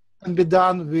can be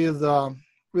done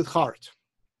with heart.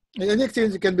 Any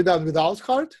activity can be done without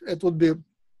heart. It would be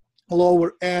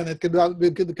lower, and it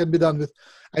can be done with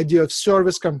idea of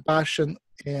service, compassion,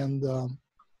 and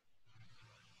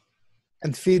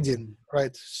feeding,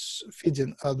 right?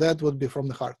 Feeding, that would be from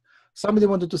the heart. Somebody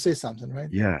wanted to say something, right?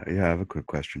 Yeah, I have a quick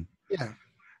question. Yeah.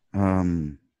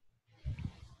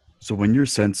 So when you're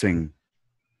sensing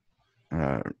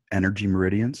energy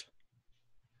meridians.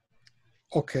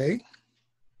 Okay.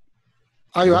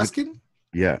 Are you asking?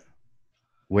 Yeah.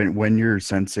 When you're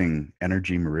sensing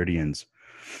energy meridians,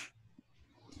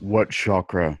 what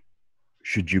chakra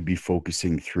should you be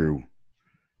focusing through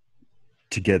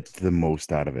to get the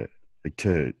most out of it?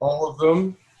 All of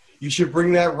them. You should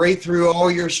bring that right through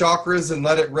all your chakras and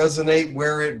let it resonate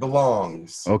where it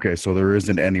belongs. Okay, so there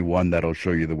isn't any one that'll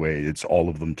show you the way. It's all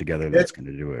of them together that's going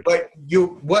to do it. But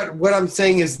what I'm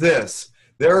saying is this.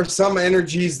 There are some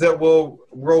energies that will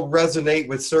resonate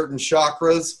with certain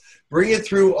chakras. Bring it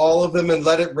through all of them and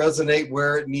let it resonate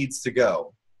where it needs to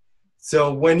go.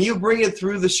 So when you bring it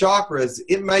through the chakras,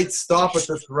 it might stop at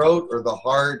the throat or the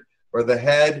heart or the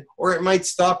head, or it might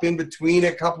stop in between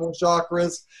a couple of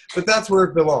chakras, but that's where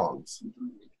it belongs.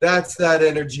 That's that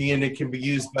energy, and it can be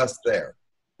used best there.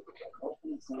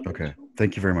 Okay.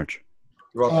 Thank you very much.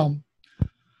 You're welcome.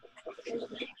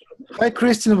 Hi,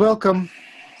 Kristen. Welcome.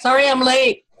 Sorry, I'm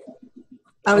late.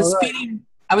 I was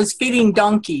feeding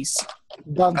donkeys.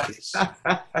 Donkeys.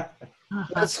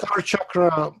 That's heart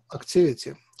chakra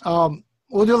activity.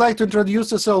 would you like to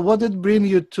introduce yourself? What did bring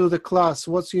you to the class?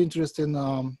 What's your interest in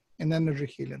energy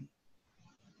healing?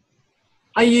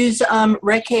 I use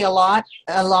Reiki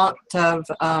a lot of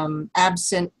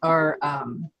absent or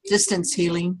distance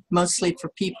healing, mostly for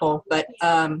people, but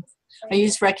I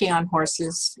use Reiki on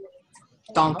horses,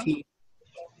 donkey,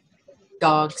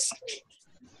 dogs,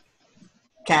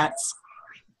 cats.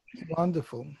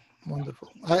 Wonderful, wonderful.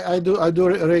 I do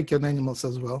Reiki on animals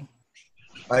as well.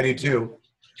 I do too.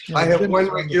 Yeah, I have Jim one is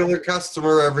wonderful. regular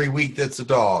customer every week that's a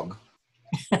dog.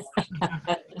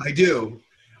 I do.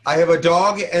 I have a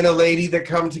dog and a lady that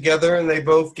come together and they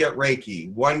both get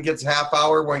Reiki. One gets half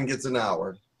hour, one gets an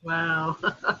hour. Wow.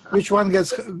 Which one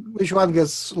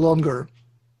gets longer?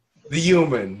 The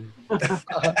human.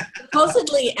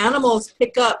 Supposedly, animals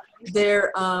pick up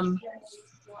their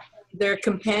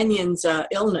companion's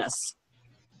illness.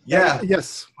 Yeah.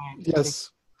 Yes.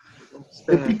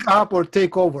 They pick up or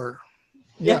take over.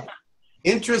 Yeah.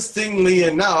 Interestingly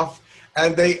enough,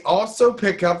 and they also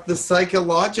pick up the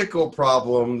psychological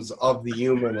problems of the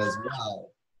human as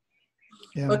well.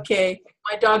 Yeah. Okay,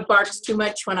 my dog barks too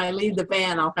much when I leave the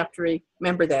van. I'll have to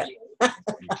remember that.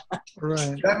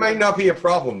 Right. That might not be a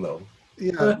problem, though.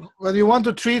 Yeah. When you want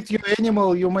to treat your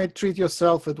animal, you might treat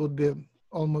yourself. It would be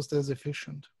almost as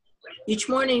efficient. Each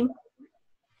morning.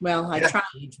 Well, I try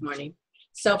each morning.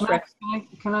 Max,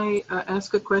 can I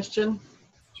ask a question?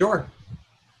 Sure.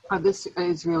 This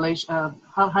is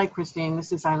hi, Christine.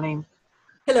 This is Eileen.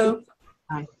 Hello.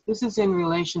 Hi. This is in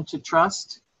relation to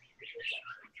trust,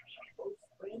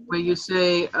 where you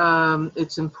say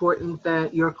it's important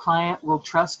that your client will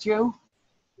trust you.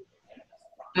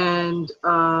 And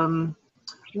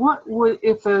what would,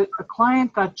 if a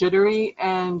client got jittery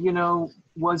and,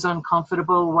 was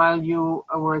uncomfortable while you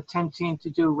were attempting to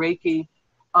do Reiki,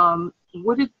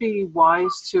 would it be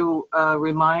wise to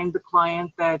remind the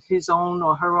client that his own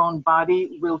or her own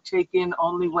body will take in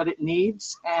only what it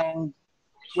needs, and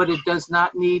what it does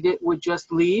not need, it would just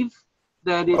leave?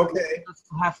 That it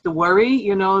doesn't have to worry,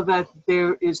 that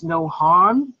there is no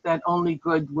harm, that only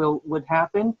good would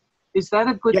happen. Is that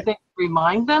a good thing to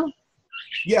remind them?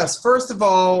 Yes. First of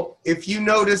all, if you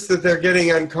notice that they're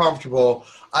getting uncomfortable,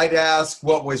 I'd ask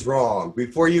what was wrong.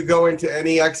 Before you go into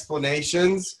any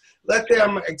explanations, let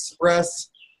them express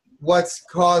what's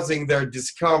causing their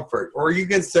discomfort. Or you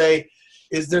can say,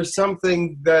 is there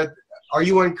something are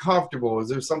you uncomfortable? Is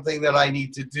there something that I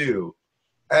need to do?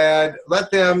 And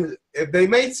let them, if they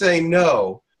may say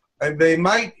no, and they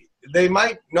might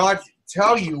not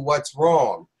tell you what's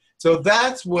wrong. So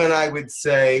that's when I would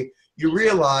say, you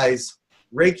realize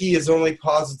Reiki is only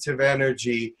positive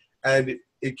energy and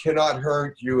it cannot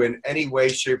hurt you in any way,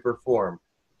 shape, or form.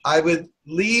 I would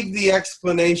leave the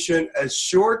explanation as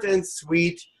short and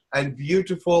sweet and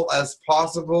beautiful as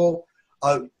possible.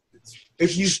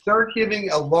 If you start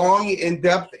giving a long,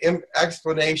 in-depth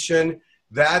explanation,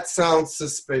 that sounds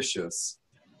suspicious.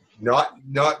 Not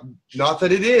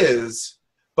that it is,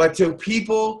 but to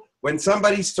people, when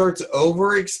somebody starts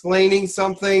over-explaining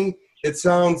something, it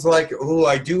sounds like, oh,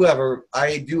 I do have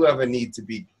a need to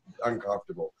be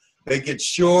uncomfortable. Make it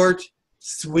short,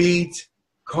 sweet,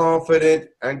 confident,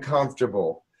 and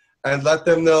comfortable. And let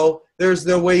them know there's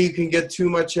no way you can get too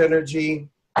much energy.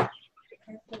 A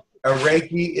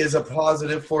Reiki is a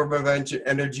positive form of energy,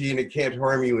 and it can't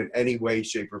harm you in any way,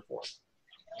 shape, or form.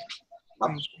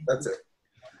 That's it.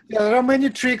 Yeah, there are many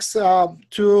tricks to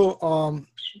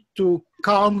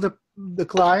calm the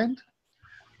client.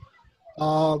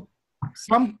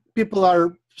 Some people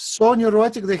are so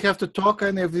neurotic they have to talk,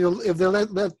 and if they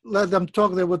let them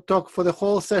talk, they would talk for the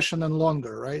whole session and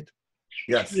longer, right?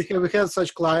 Yes. We have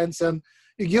such clients, and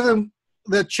you give them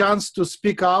the chance to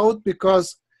speak out,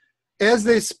 because as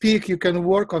they speak, you can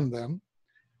work on them.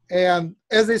 And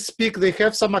as they speak, they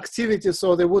have some activity,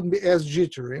 so they wouldn't be as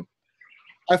jittery.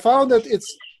 I found that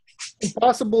it's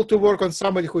impossible to work on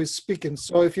somebody who is speaking.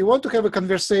 So if you want to have a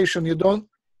conversation,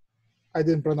 I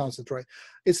didn't pronounce it right.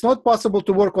 It's not possible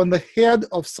to work on the head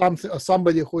of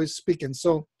somebody who is speaking.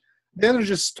 So the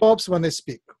energy stops when they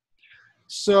speak.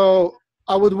 So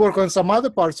I would work on some other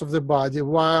parts of the body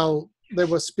while they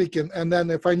were speaking. And then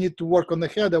if I need to work on the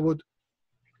head, I would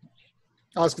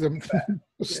ask them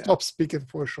to stop speaking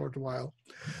for a short while.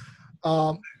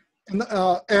 And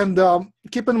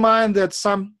keep in mind that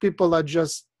some people are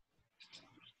just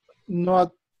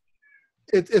not,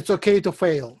 it's okay to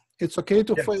fail. It's okay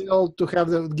to fail,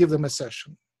 to give them a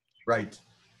session. Right.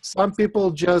 Some people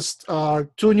just are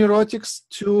too neurotic,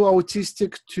 too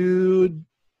autistic, too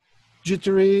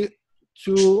jittery,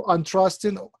 too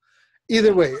untrusting.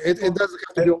 Either way, it doesn't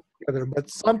have to be all together. But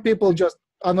some people just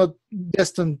are not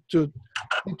destined to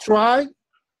try.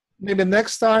 maybe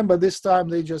next time, but this time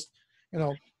they just,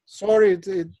 sorry,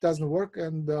 it doesn't work.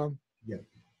 And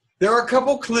there are a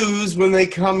couple clues when they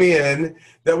come in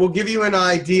that will give you an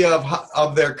idea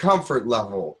of their comfort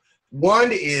level. One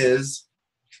is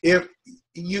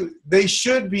they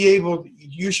should be able,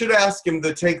 you should ask them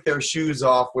to take their shoes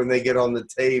off when they get on the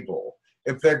table,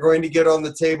 if they're going to get on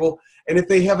the table. And if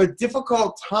they have a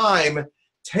difficult time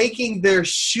taking their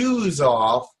shoes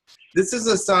off, this is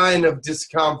a sign of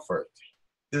discomfort.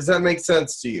 Does that make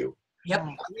sense to you? Yep.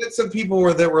 I had some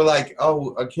people that were like,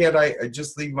 oh, can't I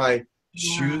just leave my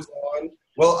shoes on?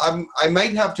 Well, I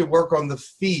might have to work on the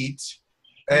feet,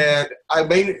 and I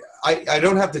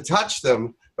don't have to touch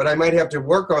them, but I might have to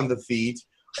work on the feet,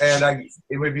 and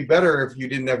it would be better if you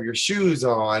didn't have your shoes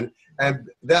on, and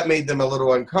that made them a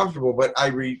little uncomfortable, but I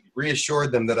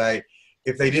reassured them that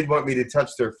if they did want me to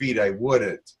touch their feet, I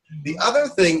wouldn't. The other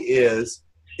thing is,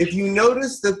 if you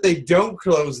notice that they don't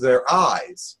close their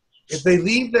eyes, if they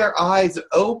leave their eyes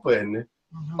open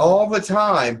all the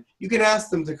time, you can ask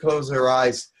them to close their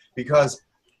eyes, because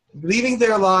leaving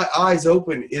their eyes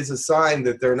open is a sign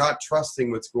that they're not trusting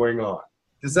what's going on.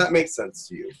 Does that make sense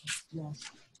to you?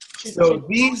 Yes. So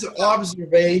these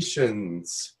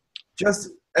observations,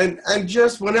 just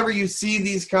whenever you see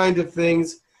these kind of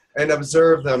things and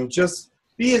observe them, just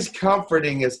be as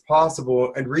comforting as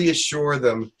possible and reassure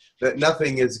them that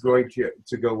nothing is going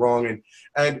to go wrong.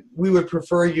 And we would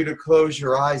prefer you to close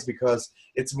your eyes because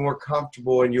it's more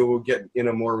comfortable and you will get in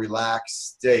a more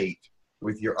relaxed state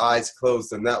with your eyes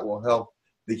closed, and that will help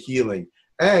the healing.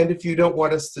 And if you don't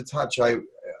want us to touch,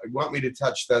 want me to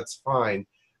touch, that's fine.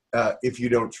 If you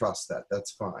don't trust that,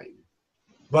 that's fine.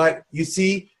 But you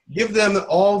see, give them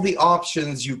all the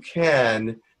options you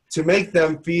can to make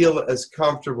them feel as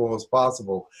comfortable as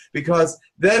possible. Because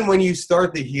then when you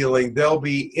start the healing, they'll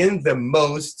be in the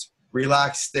most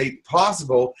relaxed state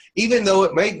possible, even though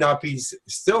it might not be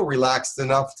still relaxed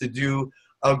enough to do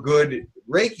a good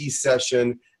Reiki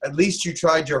session. At least you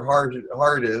tried your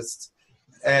hardest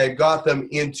and got them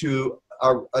into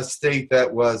a state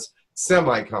that was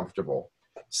semi-comfortable.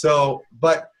 So,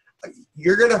 but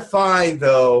you're going to find,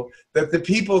 though, that the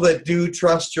people that do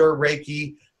trust your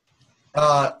Reiki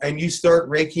and you start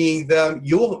Reikiing them,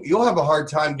 you'll have a hard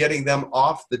time getting them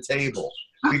off the table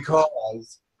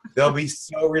because they'll be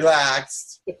so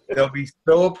relaxed, they'll be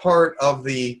so a part of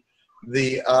the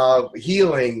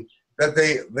healing that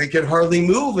they can hardly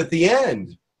move at the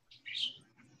end.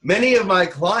 Many of my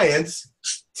clients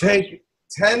take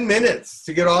 10 minutes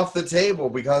to get off the table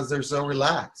because they're so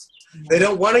relaxed. They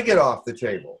don't want to get off the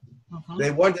table.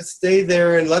 They want to stay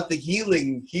there and let the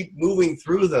healing keep moving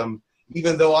through them.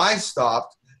 Even though I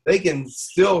stopped, they can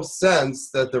still sense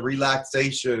that the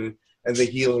relaxation and the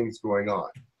healing is going on.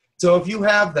 So if you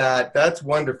have that, that's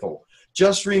wonderful.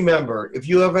 Just remember, if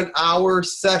you have an hour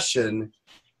session,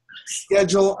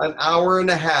 schedule an hour and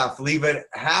a half. Leave a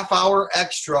half hour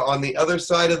extra on the other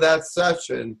side of that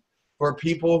session for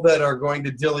people that are going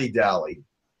to dilly-dally.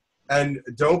 And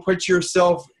don't put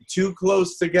yourself too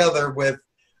close together with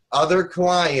other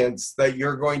clients that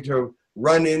you're going to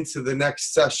run into the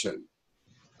next session.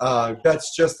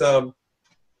 That's just a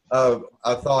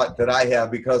thought that I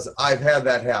have because I've had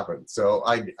that happen. So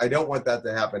I don't want that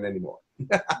to happen anymore.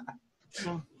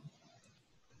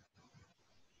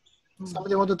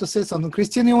 Somebody wanted to say something.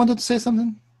 Christine, you wanted to say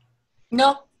something?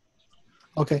 No.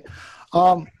 Okay.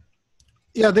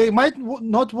 Yeah, they might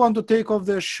not want to take off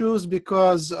their shoes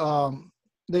because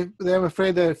they're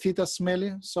afraid their feet are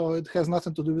smelly. So it has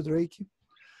nothing to do with Reiki.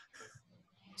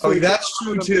 So that's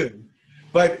true too.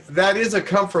 But that is a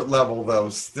comfort level, though,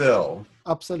 still.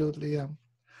 Absolutely, yeah.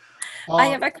 I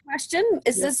have a question.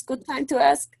 Is this good time to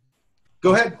ask?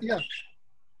 Go ahead. Yeah.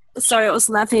 Sorry, I was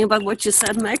laughing about what you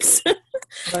said, Max.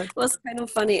 Right. It was kind of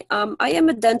funny. I am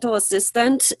a dental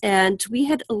assistant, and we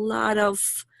had a lot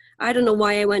of, I don't know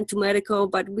why I went to medical,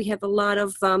 but we have a lot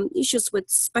of issues with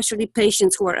especially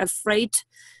patients who are afraid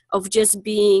of just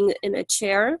being in a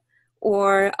chair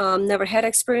or never had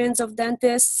experience of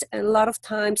dentists. And a lot of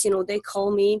times, they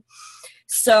call me.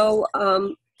 So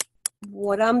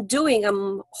what I'm doing,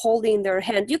 I'm holding their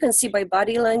hand. You can see by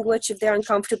body language if they're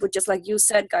uncomfortable, just like you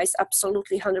said, guys,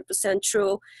 absolutely 100%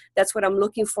 true. That's what I'm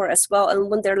looking for as well. And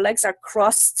when their legs are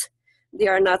crossed, they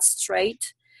are not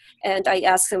straight. And I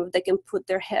ask them if they can put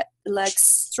their legs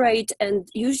straight. And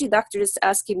usually doctor is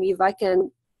asking me if I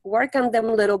can work on them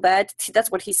a little bit.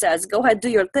 That's what he says. Go ahead, do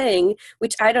your thing,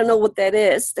 which I don't know what that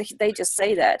is. They just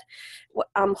say that.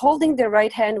 I'm holding their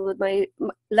right hand with my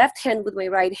left hand with my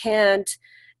right hand.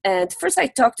 And first I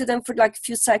talked to them for like a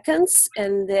few seconds.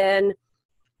 And then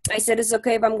I said, it's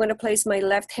okay if I'm going to place my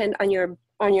left hand on your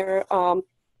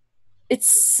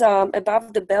it's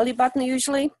above the belly button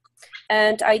usually.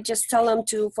 And I just tell them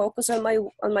to focus on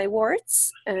my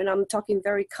words, and I'm talking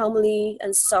very calmly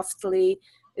and softly.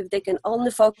 If they can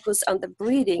only focus on the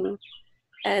breathing,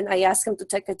 and I ask them to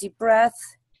take a deep breath,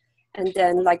 and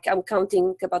then like I'm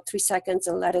counting about 3 seconds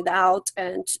and let it out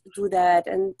and do that.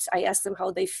 And I ask them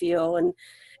how they feel. And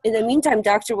in the meantime,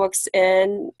 doctor walks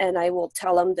in, and I will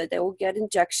tell them that they will get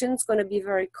injections. It's going to be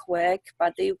very quick,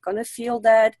 but they're going to feel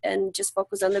that and just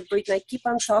focus on the breathing. I keep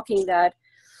on talking that.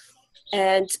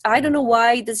 And I don't know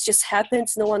why this just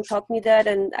happens. No one taught me that.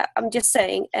 And I'm just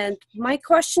saying. And my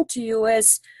question to you is,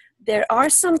 there are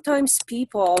sometimes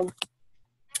people,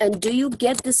 and do you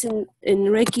get this in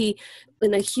Reiki,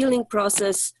 in a healing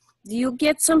process, do you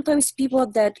get sometimes people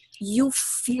that you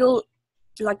feel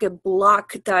like a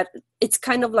block, that it's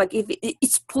kind of like if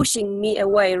it's pushing me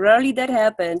away? Rarely that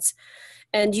happens.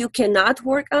 And you cannot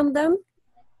work on them?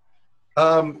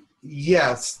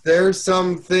 Yes, there's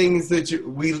some things that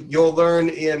you'll learn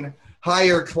in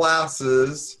higher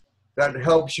classes that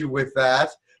helps you with that.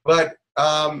 But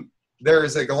there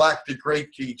is a Galactic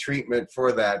Reiki treatment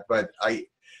for that. But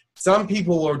some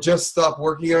people will just stop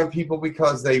working on people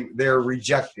because they're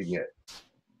rejecting it.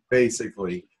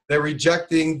 Basically, they're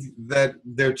rejecting that.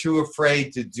 They're too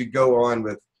afraid to go on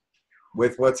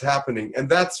with what's happening, and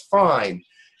that's fine.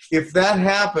 If that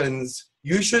happens,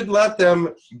 you should let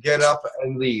them get up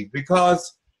and leave, because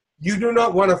you do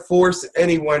not want to force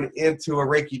anyone into a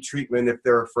Reiki treatment if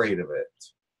they're afraid of it.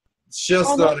 It's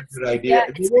just not a good idea.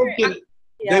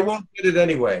 Yeah, they won't get it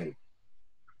anyway.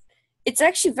 It's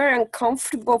actually very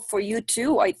uncomfortable for you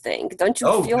too, I think. Don't you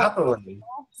feel? Oh, definitely.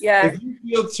 Yeah. If you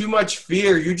feel too much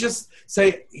fear, you just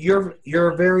say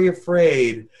you're very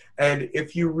afraid, and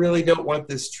if you really don't want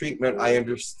this treatment, I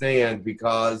understand,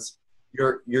 because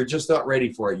you're just not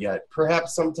ready for it yet.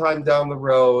 Perhaps sometime down the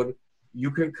road, you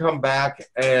can come back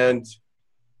and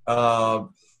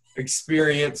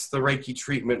experience the Reiki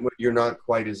treatment when you're not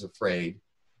quite as afraid.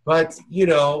 But,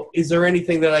 is there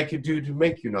anything that I could do to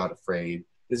make you not afraid?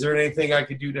 Is there anything I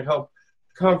could do to help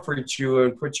comfort you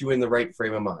and put you in the right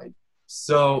frame of mind?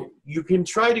 So you can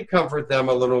try to comfort them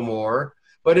a little more,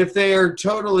 but if they are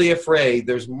totally afraid,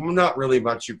 there's not really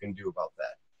much you can do about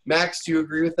that. Max, do you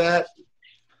agree with that?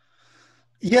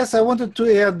 Yes, I wanted to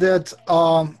add that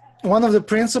one of the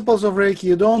principles of Reiki,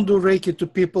 you don't do Reiki to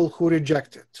people who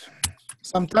reject it.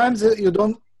 Sometimes you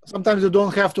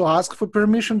don't have to ask for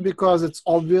permission, because it's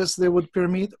obvious they would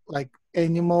permit, like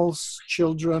animals,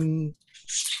 children,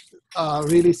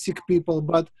 really sick people.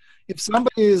 But if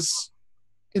somebody is,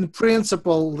 in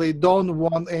principle, they don't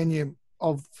want any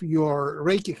of your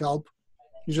Reiki help,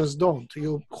 you just don't.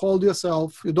 You hold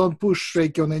yourself. You don't push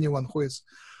Reiki on anyone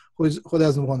who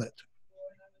doesn't want it.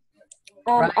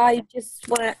 I just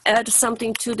want to add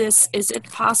something to this. Is it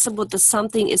possible that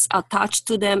something is attached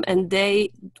to them, and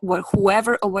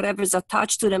whoever or whatever is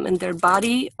attached to them in their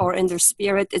body or in their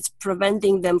spirit, it's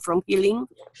preventing them from healing?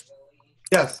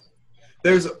 Yes.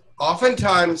 There's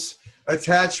oftentimes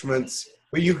attachments,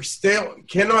 but you still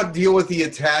cannot deal with the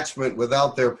attachment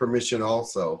without their permission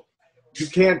also. You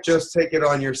can't just take it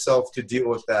on yourself to deal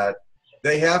with that.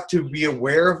 They have to be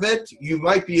aware of it. You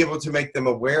might be able to make them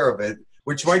aware of it,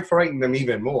 which might frighten them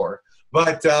even more.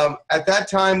 But at that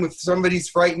time, if somebody's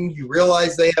frightened, you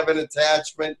realize they have an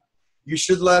attachment, you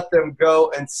should let them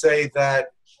go and say that,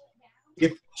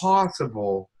 if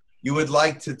possible, you would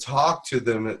like to talk to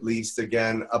them at least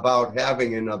again about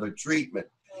having another treatment.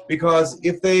 Because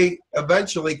if they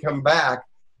eventually come back,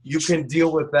 you can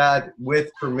deal with that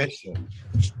with permission.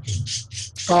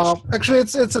 Actually,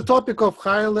 it's a topic of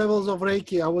higher levels of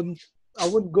Reiki. I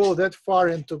wouldn't go that far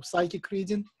into psychic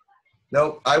reading.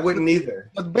 No, I wouldn't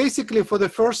either. But basically, for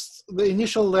the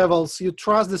initial levels, you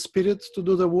trust the spirit to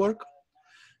do the work.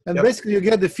 And basically, you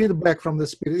get the feedback from the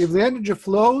spirit. If the energy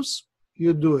flows,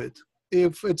 you do it.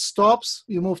 If it stops,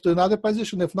 you move to another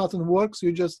position. If nothing works,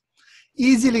 you just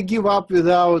easily give up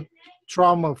without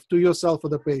trauma to yourself or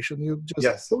the patient. You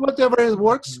just do whatever it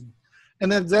works.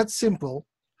 And that's simple.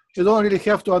 You don't really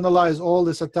have to analyze all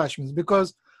these attachments,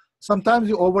 because sometimes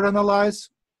you overanalyze,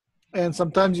 and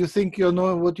sometimes you think you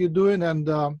know what you're doing. And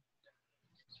the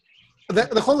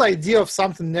whole idea of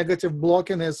something negative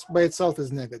blocking is by itself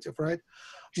is negative, right?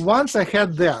 Once I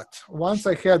had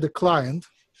a client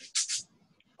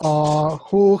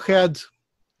who had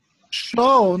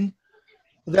shown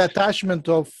the attachment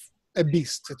of a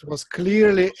beast. It was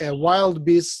clearly a wild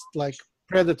beast, like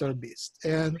predator beast.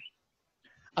 And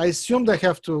I assumed I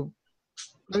have to,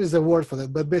 there is a word for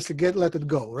that, but basically let it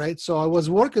go, right? So I was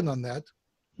working on that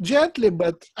gently,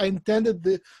 but I intended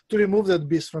to remove that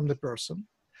beast from the person.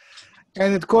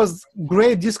 And it caused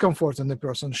great discomfort in the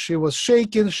person. She was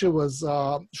shaking. She was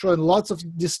showing lots of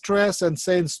distress and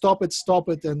saying, stop it, stop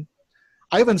it. And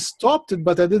I even stopped it,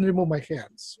 but I didn't remove my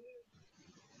hands.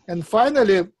 And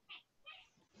finally,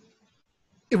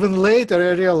 even later,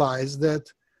 I realized that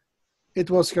it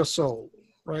was her soul,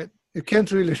 right? You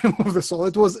can't really remove the soul.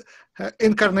 It was an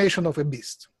incarnation of a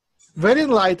beast. Very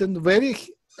enlightened, very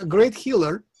great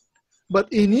healer,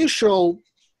 but initial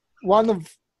one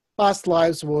of past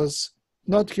lives was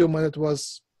not human. It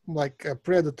was like a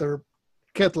predator,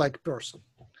 cat-like person,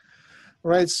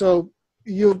 right? So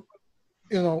you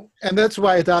know, and that's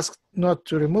why it asked not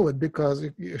to remove it, because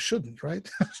you shouldn't, right?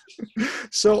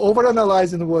 So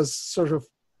overanalyzing was sort of,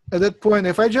 at that point,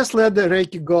 if I just let the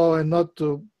Reiki go and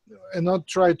not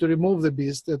try to remove the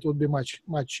beast, that would be much,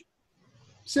 much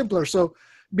simpler. So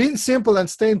being simple and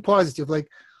staying positive, like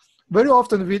very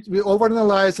often we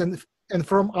overanalyze, and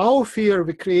from our fear,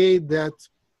 we create that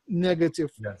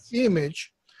negative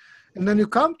image. And then you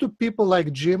come to people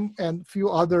like Jim and few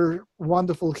other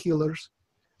wonderful healers,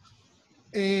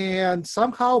 and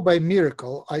somehow by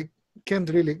miracle, I can't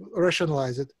really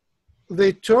rationalize it,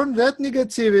 they turn that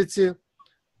negativity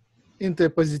into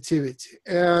positivity.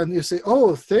 And you say,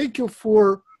 oh, thank you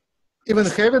for even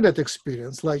having that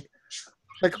experience. Like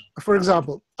for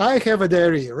example, I have a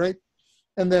diarrhea, right?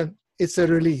 And then it's a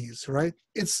release, right?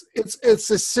 It's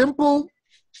a simple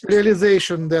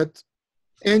realization that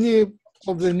any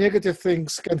of the negative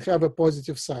things can have a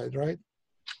positive side, right?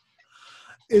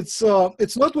 It's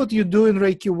not what you do in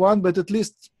Reiki 1, but at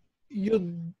least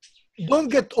you don't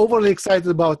get overly excited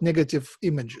about negative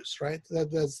images, right?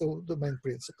 That's the main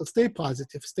principle. Stay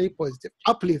positive,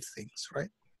 uplift things, right?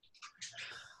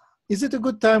 Is it a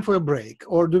good time for a break,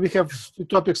 or do we have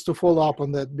topics to follow up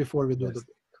on that before we do the break?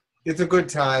 It's a good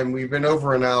time. We've been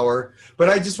over an hour, but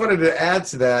I just wanted to add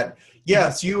to that.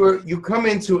 Yes, you come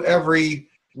into every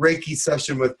Reiki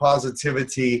session with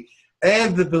positivity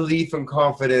and the belief and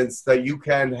confidence that you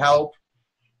can help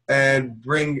and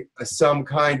bring some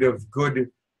kind of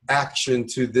good action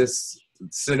to this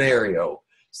scenario.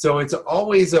 So it's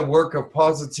always a work of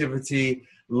positivity,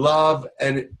 love,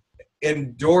 and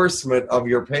endorsement of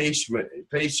your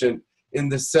patient in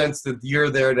the sense that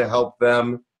you're there to help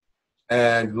them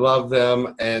and love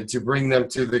them and to bring them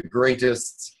to the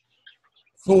greatest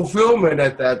fulfillment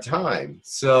at that time.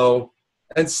 So,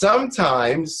 and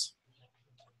sometimes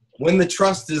when the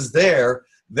trust is there,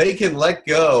 they can let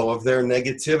go of their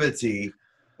negativity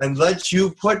and let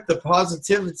you put the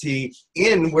positivity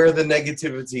in where the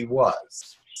negativity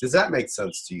was. Does that make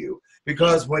sense to you?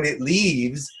 Because when it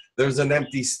leaves, there's an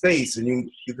empty space, and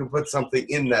you can put something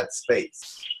in that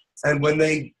space. And when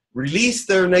they release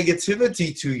their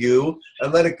negativity to you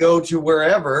and let it go to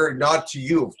wherever, not to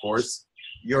you, of course,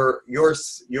 you're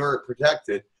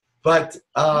protected. But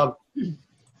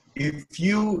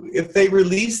if they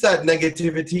release that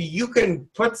negativity, you can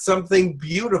put something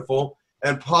beautiful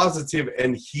and positive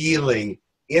and healing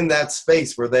in that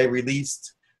space where they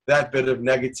released that bit of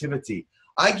negativity.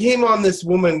 I came on this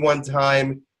woman one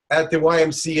time at the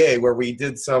YMCA where we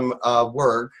did some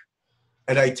work,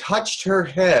 and I touched her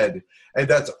head, and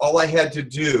that's all I had to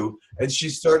do, and she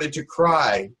started to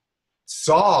cry,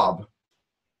 sob.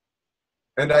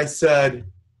 And I said,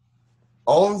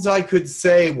 all I could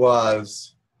say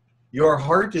was, your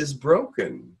heart is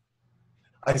broken.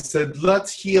 I said,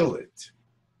 let's heal it.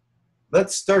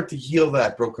 Let's start to heal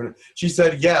that broken. She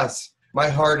said, yes, my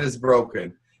heart is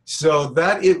broken. So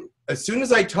as soon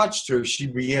as I touched her, she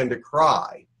began to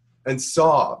cry and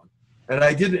sob. And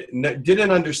I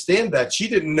didn't understand that. She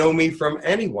didn't know me from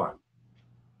anyone.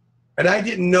 And I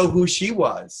didn't know who she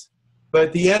was.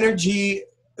 But the energy,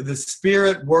 the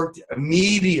spirit worked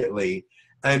immediately.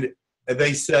 And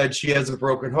they said she has a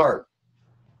broken heart.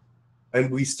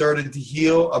 And we started to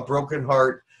heal a broken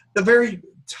heart, the very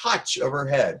touch of her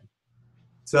head.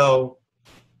 So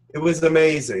it was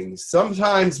amazing.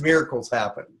 Sometimes miracles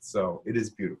happen. So it is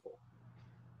beautiful.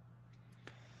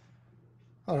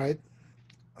 All right.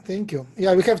 Thank you.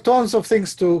 Yeah, we have tons of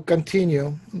things to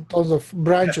continue, tons of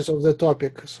branches of the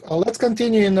topic. Let's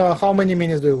continue in how many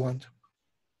minutes do you want?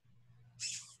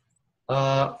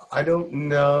 I don't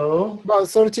know. About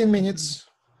 13 minutes.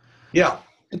 Yeah.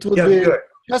 It would be good.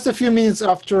 Just a few minutes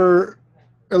after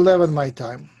 11 my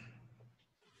time.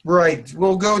 Right.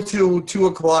 We'll go to 2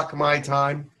 o'clock my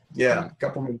time. Yeah, a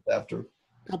couple minutes after.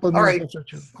 Couple minutes after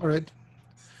 2. All right.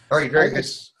 All right, very good.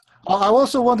 I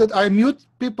also wanted, I mute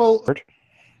people.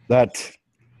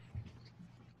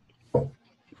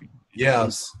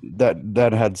 Yes.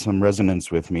 That had some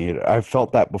resonance with me. I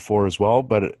felt that before as well,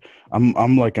 but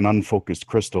I'm like an unfocused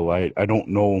crystal. I don't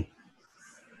know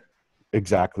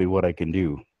exactly what I can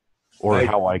do. or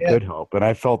how I could help. And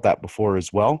I felt that before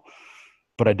as well,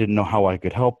 but I didn't know how I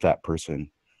could help that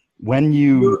person. When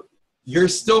you're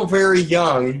still very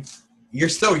young. You're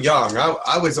still young.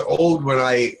 I was old when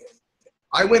I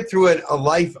went through a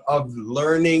life of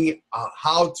learning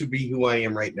how to be who I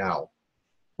am right now.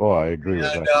 Oh, I agree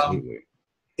with that completely.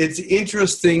 It's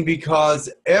interesting because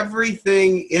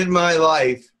everything in my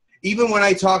life, even when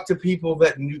I talk to people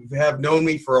that have known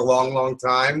me for a long, long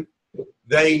time,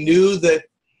 they knew that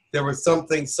there was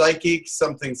something psychic,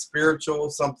 something spiritual,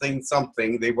 something.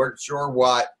 They weren't sure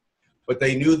what, but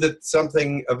they knew that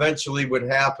something eventually would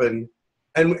happen.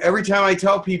 And every time I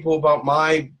tell people about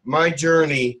my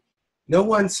journey, no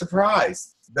one's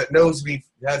surprised that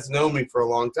has known me for a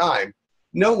long time.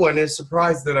 No one is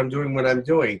surprised that I'm doing what I'm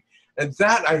doing. And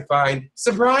that I find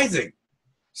surprising.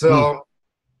 So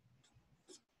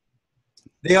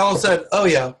they all said, oh,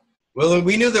 yeah, well,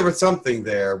 we knew there was something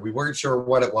there. We weren't sure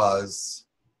what it was.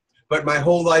 But my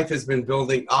whole life has been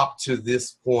building up to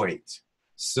this point.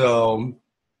 So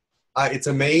it's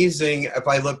amazing if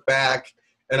I look back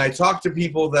and I talk to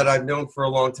people that I've known for a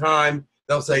long time,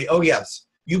 they'll say, oh, yes,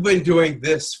 you've been doing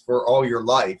this for all your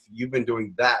life. You've been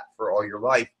doing that for all your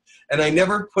life. And I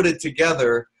never put it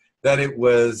together that it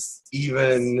was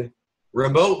even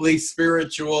remotely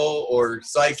spiritual or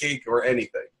psychic or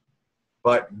anything.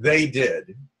 But they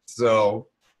did. So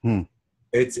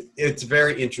it's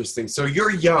very interesting. So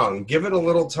you're young. Give it a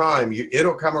little time.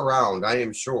 It'll come around, I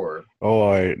am sure.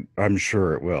 Oh, I'm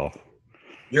sure it will.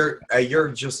 You're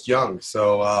just young.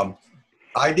 So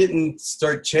I didn't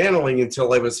start channeling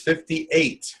until I was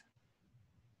 58.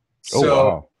 Oh,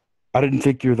 wow. I didn't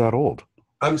think you're that old.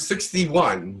 I'm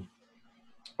 61.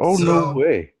 Oh, no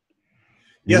way.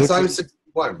 Yes, I'm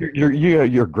 61.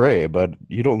 You're gray, but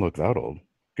you don't look that old.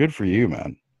 Good for you,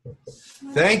 man.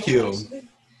 Thank you.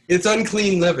 It's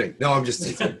unclean living. No, I'm just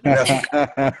teasing.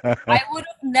 I would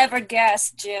have never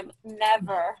guessed, Jim.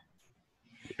 Never.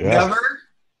 Yeah.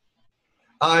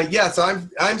 Never? Yes,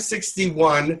 I'm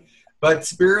 61, but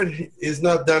Spirit is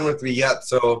not done with me yet,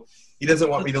 so he doesn't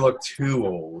want me to look too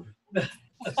old.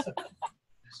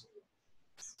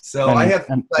 So I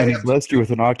have blessed you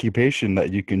with an occupation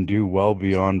that you can do well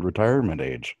beyond retirement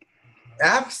age.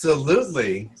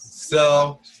 Absolutely.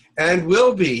 So, and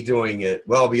will be doing it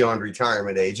well beyond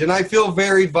retirement age. And I feel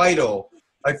very vital.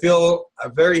 I feel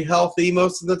very healthy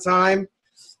most of the time.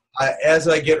 As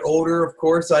I get older, of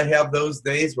course, I have those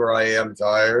days where I am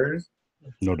tired.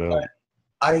 No doubt.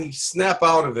 I snap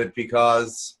out of it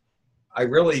because I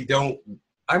really don't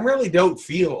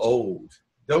feel old.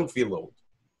 Don't feel old.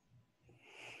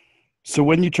 So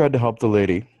when you tried to help the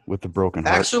lady with the broken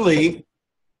heart, actually,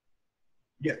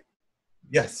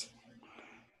 yes,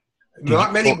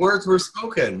 not many words were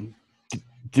spoken.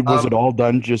 Was it all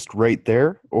done just right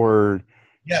there, or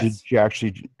yes. Did you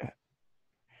actually?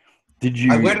 Did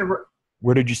you?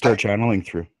 Where did you start channeling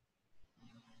through?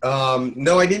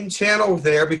 No, I didn't channel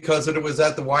there because it was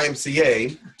at the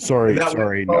YMCA. Sorry,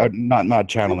 not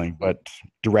channeling, but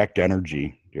direct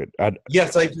energy.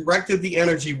 Yes, I directed the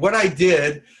energy. What I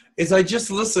did is I just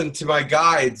listened to my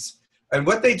guides, and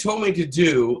what they told me to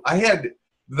do,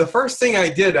 the first thing I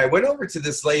did, I went over to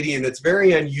this lady, and it's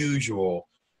very unusual,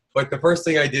 but the first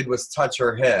thing I did was touch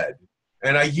her head.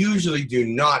 And I usually do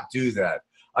not do that.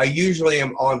 I usually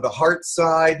am on the heart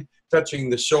side, touching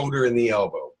the shoulder and the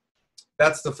elbow.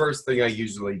 That's the first thing I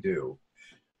usually do.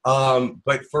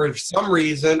 But for some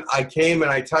reason, I came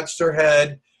and I touched her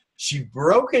head. She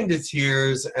broke into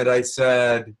tears, and I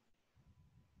said,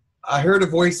 I heard a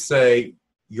voice say,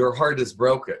 your heart is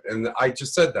broken. And I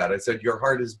just said that. I said, your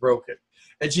heart is broken.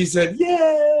 And she said,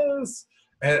 yes.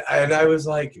 And I was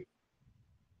like,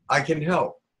 I can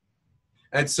help.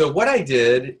 And so what I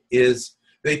did is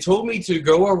they told me to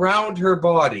go around her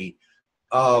body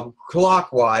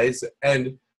clockwise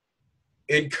and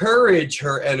encourage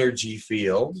her energy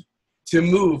field to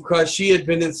move, because she had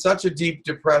been in such a deep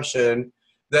depression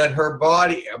that her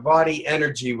body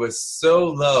energy was so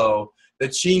low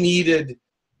that she needed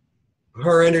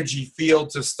her energy field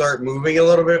to start moving a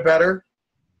little bit better.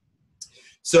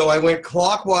 So I went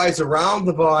clockwise around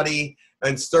the body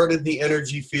and started the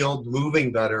energy field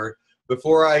moving better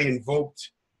before I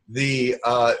invoked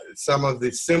some of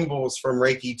the symbols from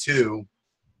Reiki 2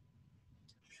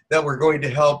 that were going to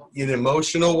help in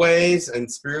emotional ways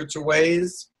and spiritual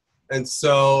ways. And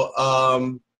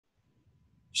so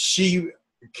she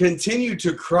continued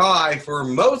to cry for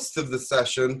most of the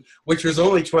session, which was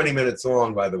only 20 minutes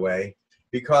long, by the way,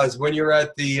 because when you're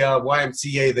at the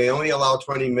YMCA, they only allow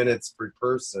 20 minutes per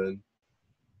person.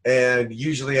 And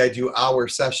usually I do hour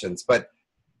sessions. But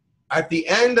at the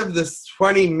end of this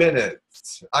 20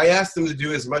 minutes, I asked them to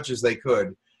do as much as they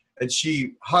could. and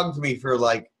she hugged me for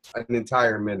like an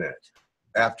entire minute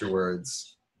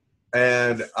afterwards.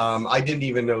 And I didn't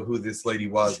even know who this lady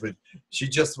was, but she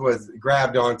just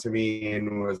grabbed onto me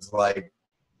and was like,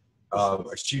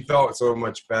 she felt so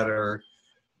much better.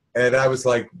 And I was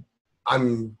like,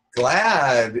 I'm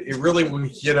glad. It really,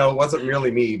 wasn't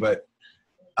really me, but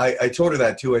I told her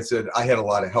that too. I said I had a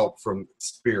lot of help from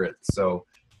spirit. So,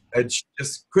 and she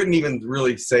just couldn't even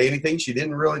really say anything. She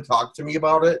didn't really talk to me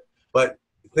about it, but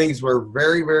things were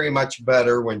very, very much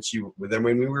better when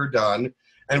we were done.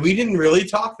 And we didn't really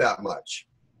talk that much,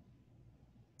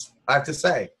 I have to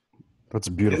say. That's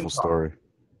a beautiful story.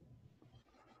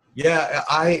 Yeah,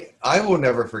 I will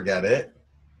never forget it.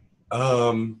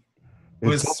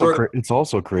 It's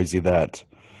also crazy that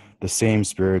the same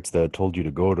spirits that told you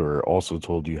to go to her also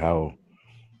told you how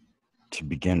to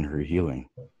begin her healing.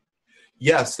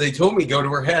 Yes, they told me go to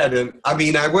her head. And I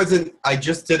mean, I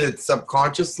just did it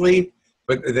subconsciously,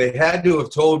 but they had to have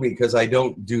told me because I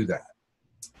don't do that.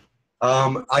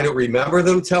 I don't remember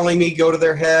them telling me go to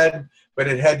their head, but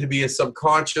it had to be a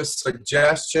subconscious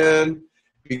suggestion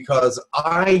because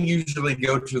I usually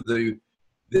go to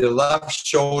the left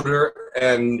shoulder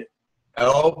and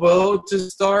elbow to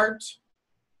start.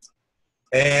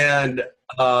 And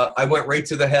I went right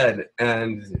to the head,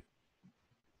 and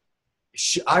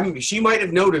she might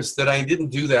have noticed that I didn't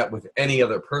do that with any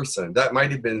other person. That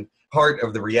might have been part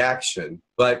of the reaction,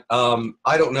 but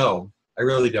I don't know. I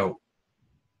really don't.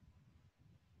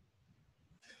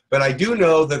 But I do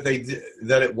know that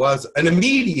that it was an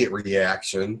immediate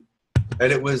reaction, and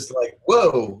it was like,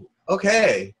 whoa,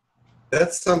 okay,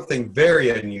 that's something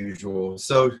very unusual.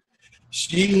 So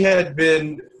she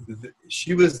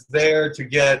was there to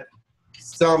get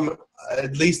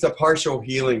at least a partial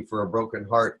healing for a broken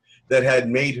heart that had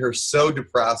made her so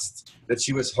depressed that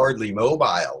she was hardly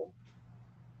mobile.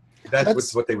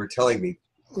 That's what they were telling me,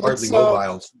 hardly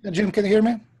mobile. Jim, can you hear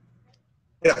me?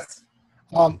 Yes.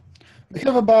 We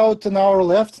have about an hour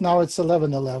left. Now it's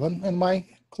 11:11 in my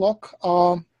clock.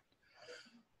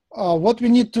 What we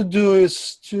need to do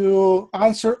is to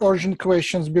answer urgent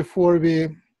questions before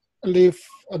we leave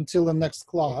until the next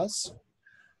class.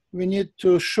 We need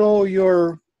to show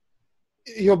your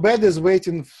bed is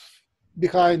waiting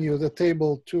behind you, the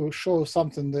table, to show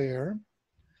something there.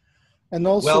 And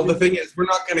also, well, the thing is,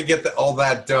 we're not going to get all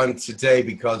that done today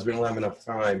because we don't have enough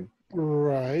time.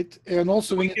 Right. And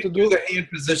also we need to do the hand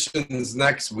positions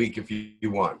next week if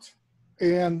you want.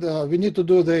 And we need to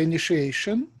do the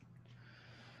initiation.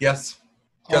 Yes,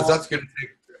 because that's going to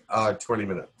take 20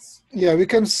 minutes. Yeah, we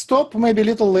can stop maybe a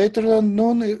little later than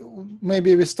noon.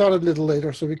 Maybe we started a little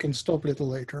later, so we can stop a little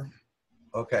later.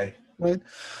 Okay. Right.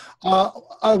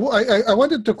 I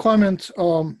wanted to comment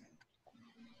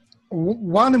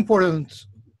one important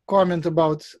comment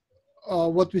about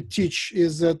what we teach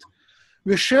is that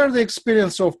we share the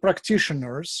experience of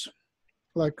practitioners.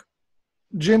 Like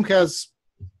Jim has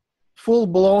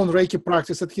full-blown Reiki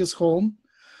practice at his home,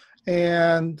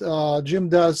 and Jim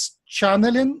does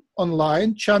channeling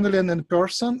online, channeling in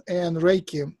person, and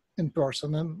Reiki in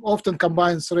person, and often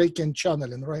combines Reiki and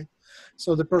channeling, right?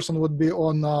 So the person would be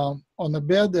on a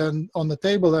bed and on the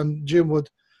table, and Jim would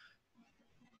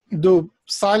do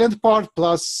silent part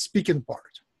plus speaking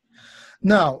part.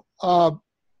 Now,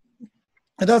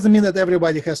 it doesn't mean that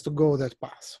everybody has to go that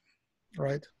path,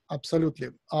 right? Absolutely.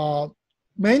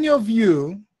 Many of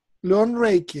you learn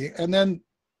Reiki and then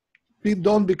we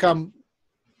don't become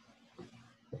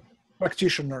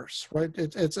practitioners, right?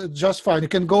 It's just fine. You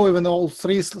can go even all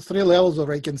three levels of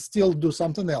Reiki and still do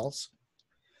something else.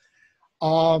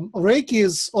 Reiki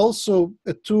is also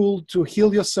a tool to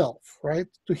heal yourself, right?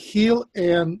 To heal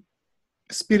and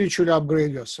spiritually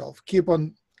upgrade yourself. Keep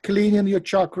on cleaning your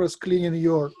chakras, cleaning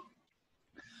your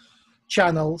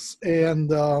channels,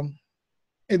 and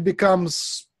it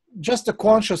becomes just a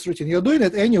conscious routine. You're doing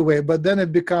it anyway, but then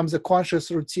it becomes a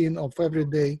conscious routine of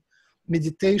everyday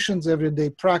meditations, everyday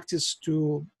practice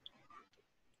to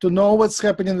know what's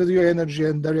happening with your energy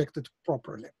and direct it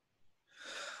properly.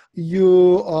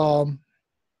 You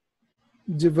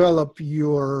develop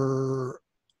your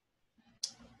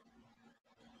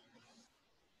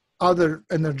other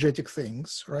energetic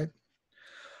things, right?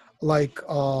 Like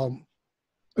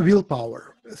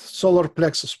willpower, solar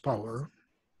plexus power.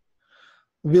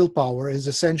 Willpower is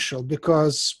essential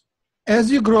because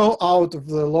as you grow out of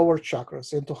the lower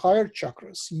chakras into higher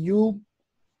chakras, you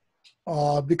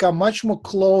become much more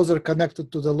closer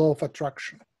connected to the law of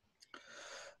attraction.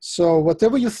 So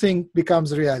whatever you think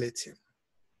becomes reality,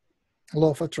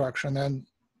 law of attraction, and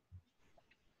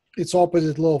its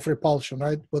opposite, law of repulsion,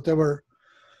 right? Whatever,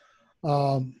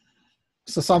 so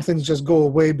some things just go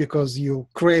away because you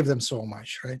crave them so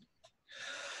much, right?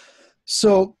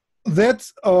 So that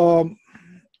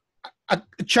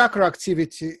chakra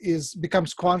activity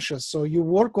becomes conscious. So you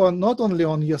work on not only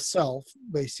on yourself,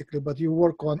 basically, but you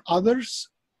work on others.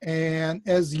 And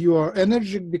as your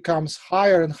energy becomes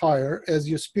higher and higher, as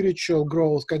your spiritual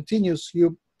growth continues,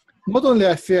 you not only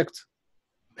affect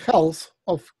health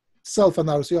of self and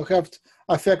others, you have to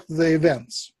affect the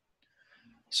events.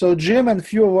 So Jim and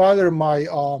few of other my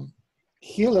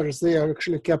healers, they are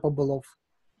actually capable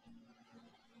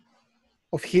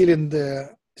of healing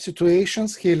the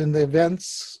situations, healing the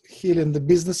events, healing the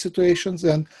business situations.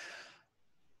 And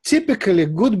typically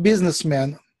good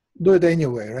businessmen do it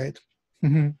anyway, right?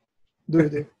 Do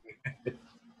it.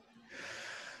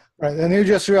 Right, and you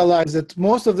just realize that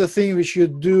most of the things which you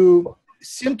do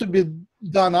seem to be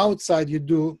done outside, you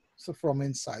do so from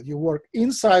inside. You work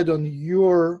inside on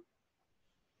your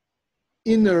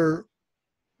inner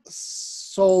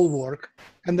soul work,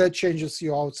 and that changes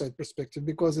your outside perspective,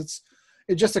 because it's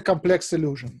just a complex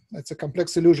illusion. It's a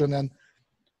complex illusion, and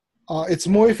it's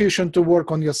more efficient to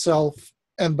work on yourself,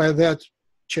 and by that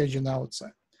changing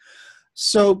outside.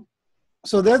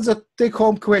 So that's a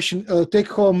take-home question,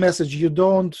 take-home message. You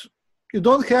don't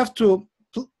have to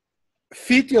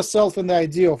fit yourself in the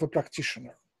idea of a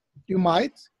practitioner. You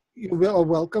might, you are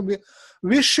welcome.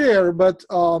 We share, but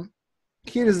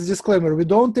here is a disclaimer: we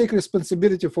don't take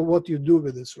responsibility for what you do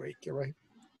with this Reiki, right?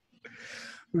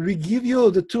 We give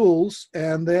you the tools,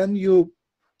 and then you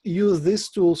use these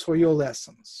tools for your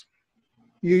lessons.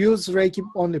 You use Reiki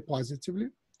only positively,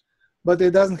 but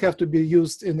it doesn't have to be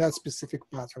used in that specific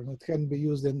pattern. It can be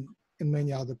used in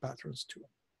many other patterns too.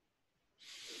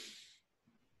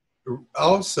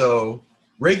 Also,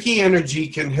 Reiki energy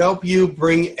can help you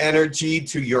bring energy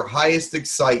to your highest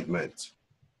excitement.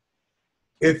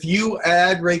 If you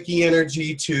add Reiki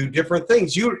energy to different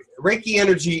things, Reiki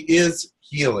energy is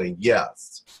healing,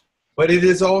 yes, but it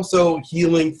is also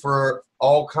healing for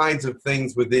all kinds of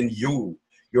things within you,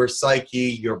 your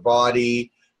psyche, your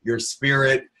body, your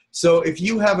spirit. So if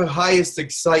you have a highest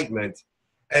excitement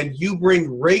and you bring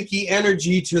Reiki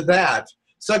energy to that,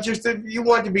 such as if you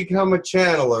want to become a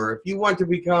channeler, if you want to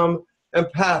become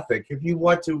empathic, if you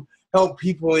want to help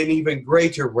people in even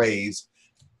greater ways,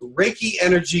 Reiki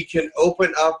energy can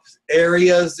open up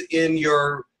areas in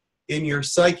your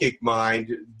psychic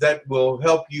mind that will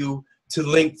help you to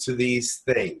link to these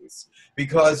things.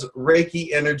 Because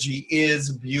Reiki energy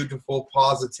is beautiful,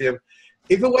 positive.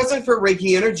 If it wasn't for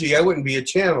Reiki energy, I wouldn't be a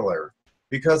channeler,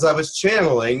 because I was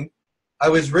channeling. I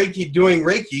was doing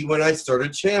Reiki when I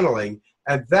started channeling,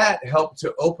 and that helped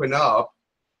to open up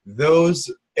those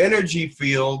energy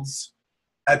fields.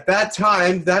 At that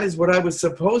time, that is what I was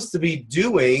supposed to be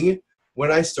doing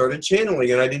when I started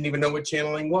channeling, and I didn't even know what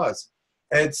channeling was.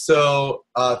 And so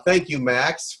thank you,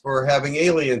 Max, for having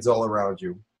aliens all around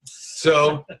you.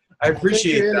 So I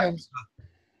appreciate that,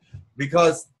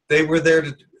 because they were there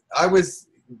to, I was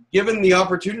given the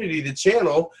opportunity to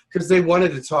channel because they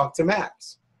wanted to talk to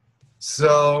Max.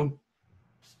 So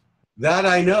that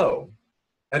I know.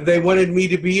 And they wanted me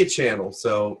to be a channel.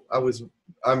 So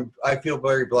I feel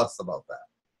very blessed about that.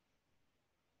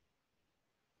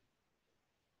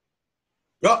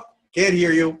 Oh, can't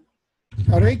hear you.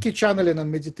 Reiki channeling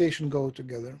and meditation go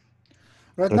together.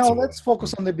 Right now, let's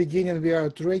focus on the beginning. We are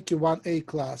at Reiki 1A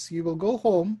class. You will go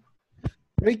home.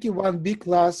 Reiki 1B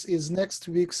class is next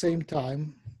week, same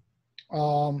time.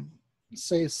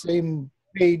 Same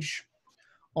page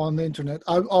on the internet.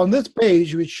 On this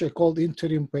page, which I call the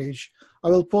interim page, I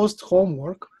will post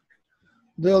homework.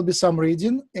 There will be some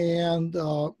reading. And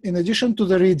in addition to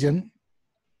the reading,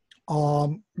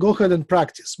 go ahead and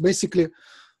practice. Basically,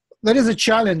 there is a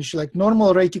challenge, like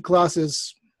normal Reiki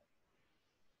classes,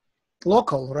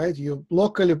 local, right? You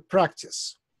locally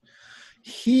practice.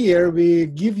 Here, we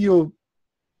give you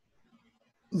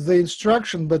the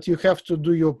instruction, but you have to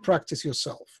do your practice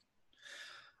yourself.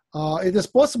 It is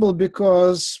possible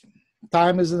because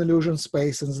time is an illusion,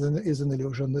 space is an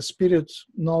illusion. The spirit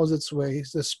knows its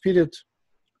ways. The spirit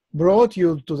brought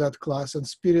you to that class, and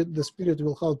the spirit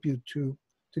will help you to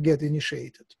get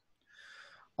initiated.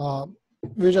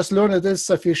 We just learn it is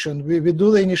sufficient. We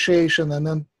do the initiation, and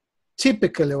then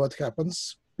typically what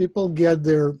happens, people get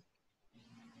their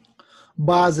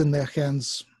bars in their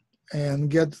hands and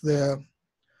get the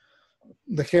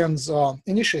hands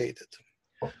initiated.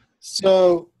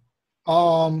 So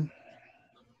the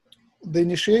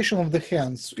initiation of the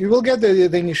hands, you will get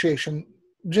the initiation.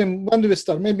 Jim, when do we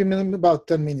start? Maybe about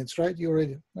 10 minutes, right? You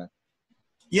ready?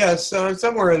 Yes,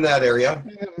 somewhere in that area.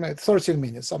 13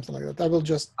 minutes, something like that. I will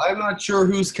just... I'm not sure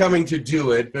who's coming to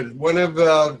do it, but one of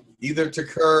either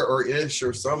Takar or Ish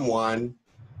or someone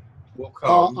will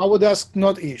come. I would ask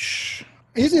not Ish.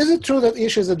 Is it true that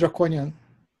Ish is a draconian?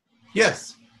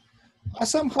 Yes. I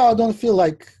somehow don't feel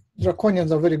like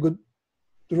draconians are very good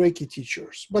Reiki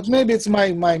teachers, but maybe it's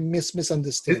my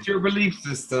misunderstanding. It's your belief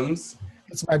systems.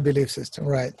 It's my belief system,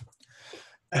 right?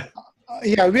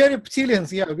 Yeah, we are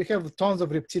reptilians. Yeah, we have tons of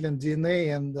reptilian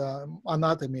DNA and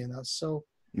anatomy in us. So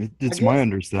It's my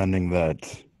understanding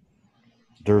that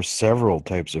there are several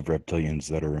types of reptilians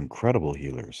that are incredible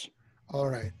healers. all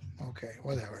right, okay,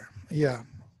 whatever. Yeah,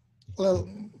 well,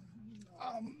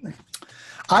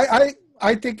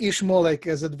 I take Ish more like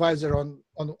as advisor on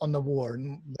the war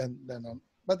than on.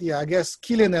 But yeah, I guess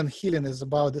killing and healing is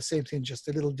about the same thing, just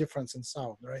a little difference in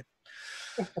sound, right?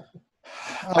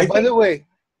 By the way,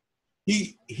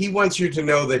 he wants you to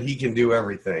know that he can do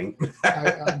everything.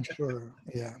 I'm sure.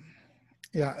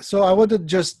 Yeah. So I wanted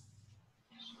just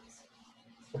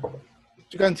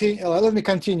to continue. Let me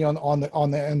continue on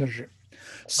the energy.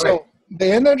 So right.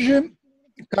 The energy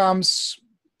comes.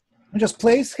 Just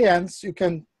place hands. You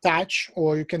can touch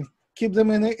or you can keep them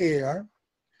in the air.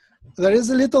 There is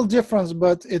a little difference,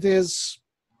 but it is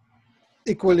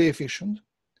equally efficient.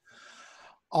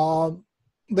 The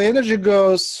energy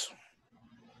goes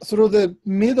through the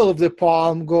middle of the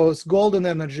palm, goes golden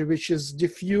energy, which is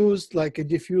diffused like a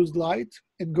diffused light.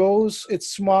 It's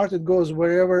smart, it goes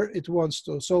wherever it wants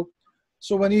to. So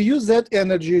when you use that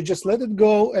energy, you just let it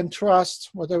go and trust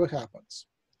whatever happens.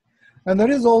 And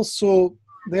there is also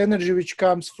the energy which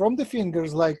comes from the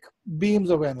fingers, like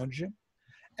beams of energy.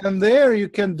 And there you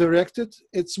can direct it.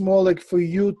 It's more like for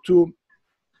you to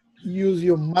use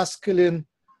your masculine,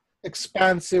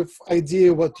 expansive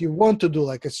idea what you want to do,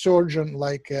 like a surgeon,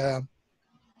 like a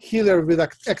healer with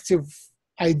active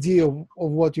idea of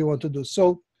what you want to do.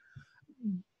 So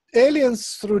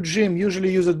aliens through gym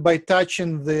usually use it by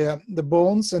touching the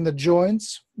bones and the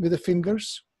joints with the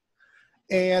fingers.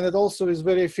 And it also is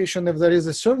very efficient if there is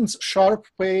a certain sharp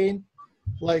pain,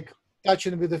 like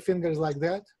touching with the fingers like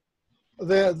that.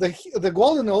 The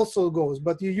golden also goes,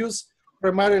 but you use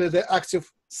primarily the active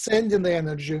sending the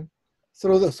energy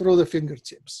through the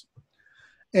fingertips.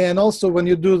 And also when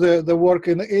you do the work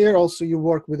in the air, also you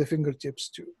work with the fingertips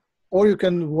too. Or you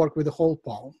can work with the whole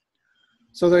palm.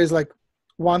 So there is like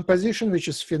one position, which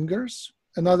is fingers,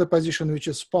 another position, which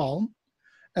is palm.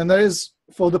 And there is,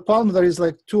 for the palm, there is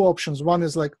like two options. One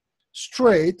is like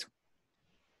straight,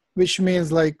 which means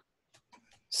like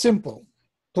simple,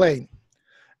 plain.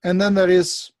 And then there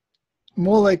is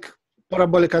more like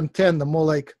parabolic antenna, more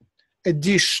like a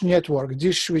dish network,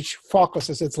 dish which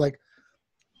focuses. It's like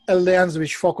a lens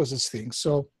which focuses things.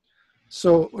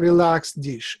 So relaxed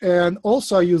dish. And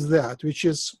also I use that, which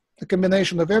is a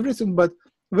combination of everything, but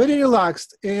very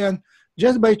relaxed. And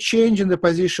just by changing the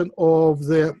position of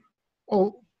their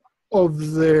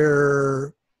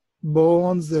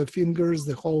bones, the fingers,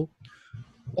 the whole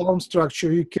palm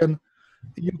structure, you can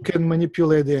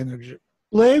manipulate the energy.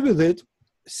 Play with it,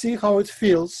 see how it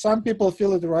feels. Some people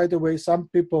feel it right away. Some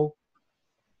people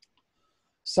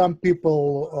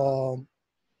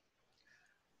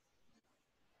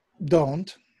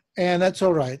don't, and that's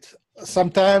all right.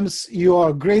 Sometimes you are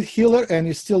a great healer and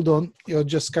you still don't. You're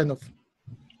just kind of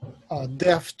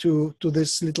deaf to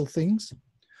these little things.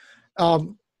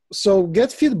 So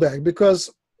get feedback, because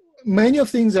many of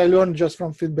things I learned just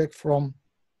from feedback from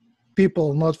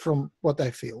people, not from what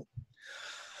I feel.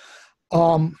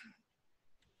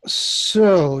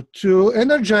 So to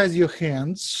energize your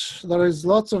hands, there is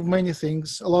many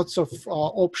things, lots of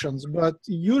options, but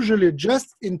usually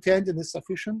just intending is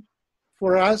sufficient.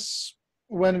 For us,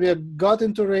 when we got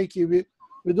into Reiki,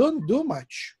 we don't do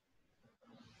much.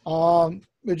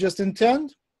 We just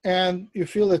intend and you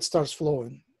feel it starts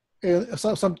flowing.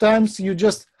 So sometimes you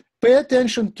just pay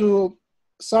attention to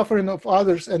suffering of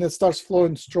others and it starts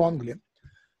flowing strongly.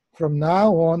 From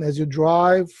now on, as you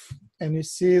drive and you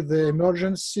see the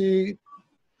emergency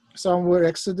somewhere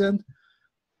accident,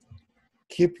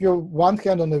 keep your one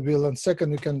hand on the wheel, and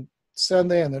second, you can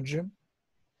send the energy.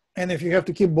 And if you have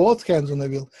to keep both hands on the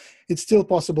wheel, it's still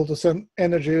possible to send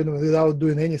energy without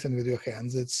doing anything with your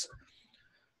hands. It's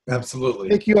absolutely.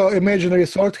 Take your imaginary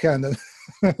sword hand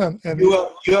and you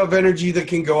have energy that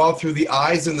can go out through the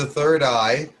eyes and the third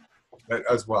eye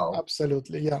as well.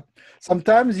 Absolutely, yeah.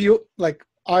 Sometimes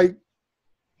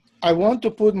I want to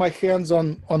put my hands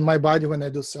on my body when I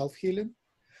do self-healing.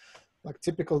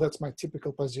 That's my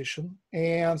typical position.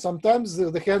 And sometimes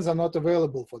the hands are not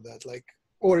available for that.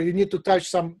 Or you need to touch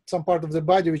some part of the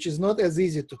body which is not as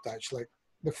easy to touch, like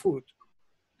the foot.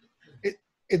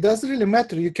 It doesn't really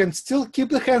matter. You can still keep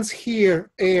the hands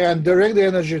here and direct the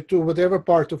energy to whatever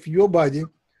part of your body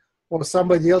or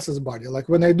somebody else's body. Like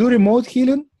when I do remote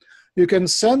healing, You can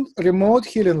send remote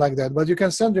healing like that, but you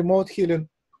can send remote healing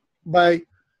by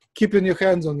keeping your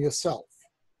hands on yourself.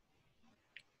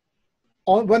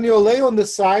 When you lay on the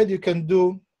side, you can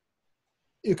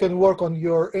work on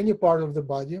any part of the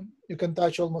body. You can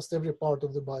touch almost every part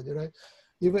of the body, right?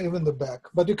 Even the back.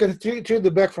 But you can treat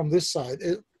the back from this side.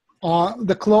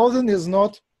 The clothing is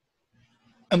not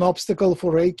an obstacle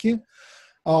for Reiki.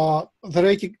 The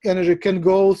Reiki energy can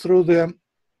go through the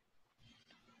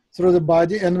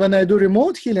body. And when I do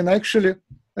remote healing, I actually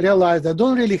realize I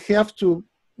don't really have to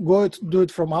do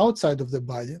it from outside of the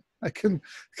body. I can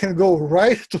go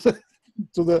right to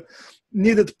the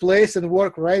needed place and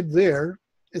work right there.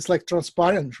 It's like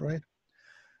transparent, right?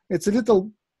 It's a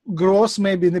little gross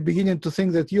maybe in the beginning to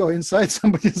think that you're inside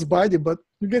somebody's body, but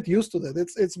you get used to that.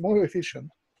 It's more efficient.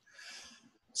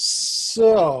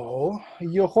 So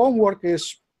your homework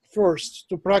is first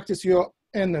to practice your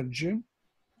energy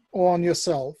on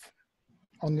yourself,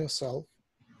 on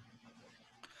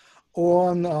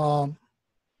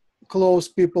close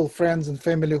people, friends, and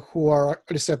family who are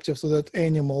receptive to that,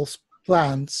 animals,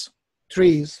 plants,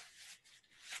 trees,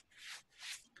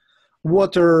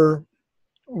 water,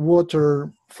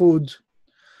 food,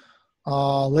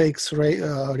 lakes,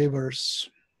 rivers,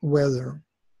 weather,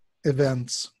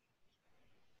 events,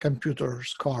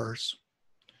 computers, cars.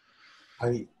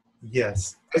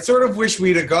 Yes. I sort of wish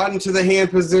we'd have gotten to the hand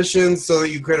positions so that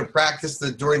you could have practiced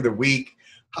it during the week.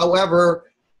 However,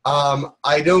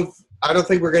 I don't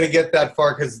think we're going to get that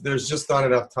far because there's just not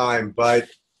enough time. But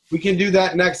we can do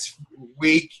that next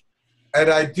week.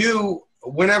 And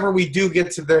whenever we do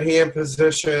get to the hand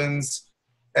positions,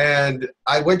 and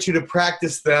I want you to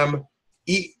practice them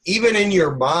even in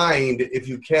your mind if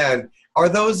you can. Are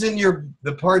those in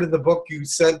the part of the book you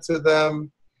sent to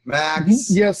them, Max?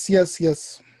 Mm-hmm.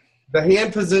 Yes. The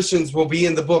hand positions will be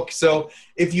in the book. So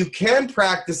if you can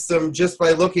practice them just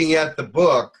by looking at the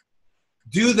book,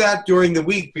 do that during the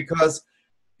week, because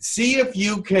see if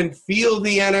you can feel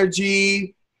the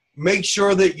energy. Make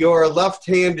sure that your left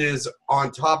hand is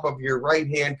on top of your right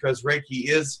hand, because Reiki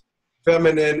is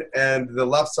feminine and the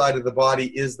left side of the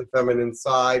body is the feminine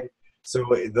side. So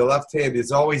the left hand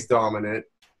is always dominant.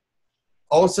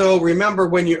 Also, remember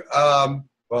when you,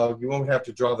 well, you won't have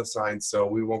to draw the signs, so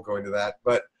we won't go into that.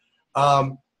 But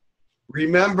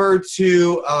remember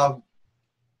to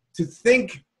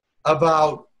think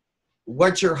about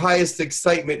what your highest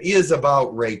excitement is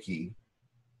about Reiki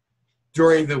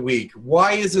during the week.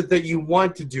 Why is it that you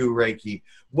want to do Reiki?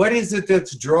 What is it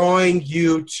that's drawing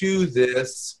you to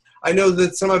this? I know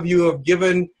that some of you have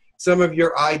given some of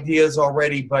your ideas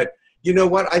already, but you know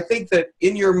what? I think that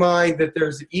in your mind that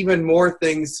there's even more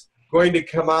things going to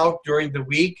come out during the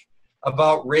week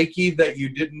about Reiki that you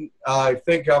didn't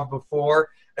think of before,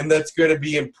 and that's going to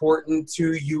be important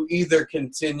to you either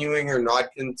continuing or not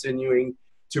continuing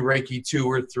to Reiki 2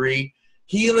 or 3.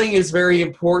 Healing is very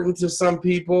important to some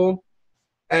people,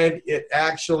 and it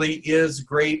actually is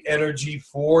great energy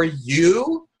for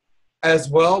you as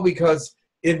well, because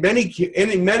in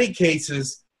many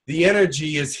cases, the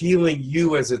energy is healing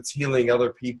you as it's healing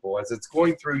other people. As it's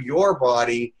going through your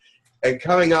body and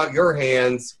coming out your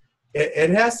hands, it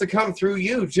has to come through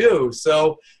you too.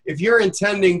 So if you're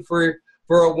intending for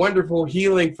a wonderful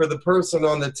healing for the person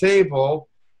on the table,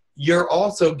 you're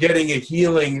also getting a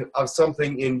healing of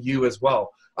something in you as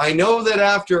well. I know that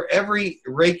after every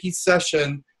Reiki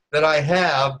session that I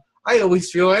have, I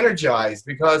always feel energized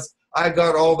because I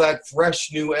got all that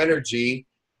fresh new energy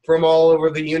from all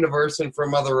over the universe and from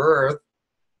Mother Earth.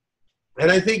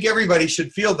 And I think everybody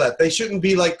should feel that. They shouldn't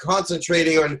be like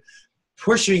concentrating on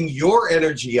pushing your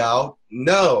energy out.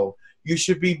 No, you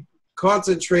should be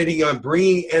concentrating on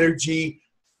bringing energy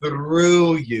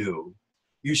through you.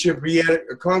 You should be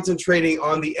concentrating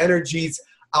on the energies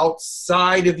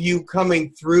outside of you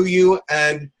coming through you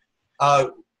and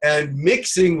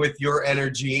mixing with your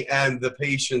energy and the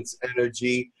patient's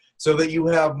energy, so that you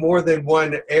have more than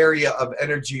one area of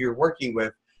energy you're working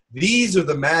with. These are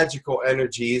the magical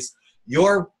energies.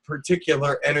 Your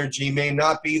particular energy may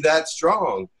not be that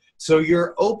strong. So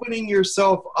you're opening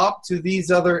yourself up to these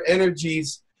other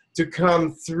energies to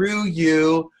come through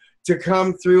you, to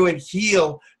come through and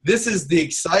heal. This is the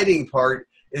exciting part,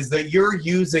 is that you're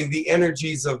using the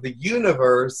energies of the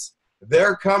universe.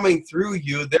 They're coming through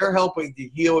you. They're helping to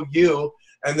heal you,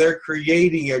 and they're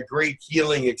creating a great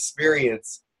healing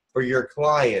experience for your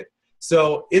client.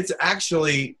 So it's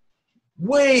actually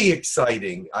way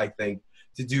exciting, I think,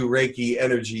 to do Reiki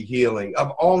energy healing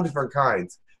of all different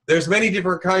kinds. There's many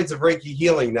different kinds of Reiki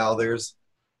healing now. There's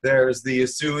the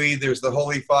Usui, there's the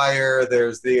Holy Fire,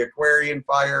 there's the Aquarian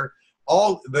Fire,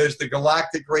 there's the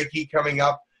Galactic Reiki coming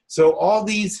up. So all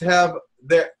these have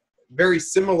very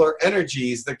similar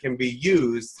energies that can be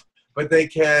used, but they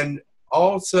can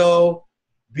also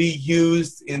be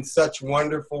used in such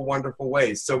wonderful, wonderful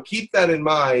ways. So keep that in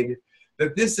mind,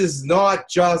 that this is not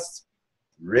just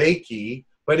Reiki,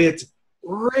 but it's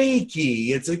Reiki.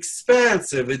 It's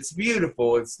expansive, it's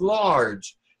beautiful, it's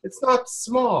large. It's not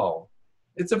small.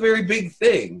 It's a very big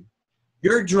thing.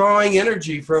 You're drawing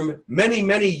energy from many,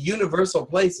 many universal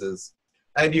places,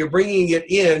 and you're bringing it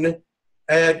in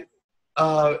and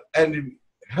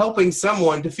helping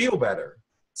someone to feel better.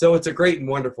 So it's a great and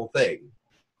wonderful thing.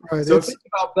 Right. So think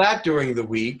about that during the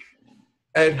week,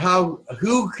 and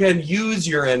who can use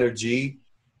your energy,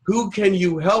 who can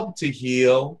you help to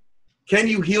heal, can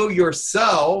you heal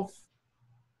yourself?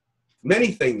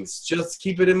 Many things, just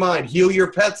keep it in mind. Heal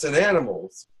your pets and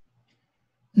animals.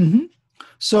 Mm-hmm.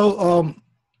 So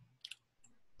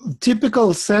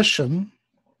typical session,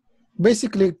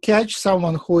 basically catch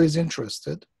someone who is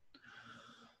interested,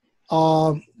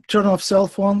 turn off cell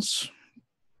phones,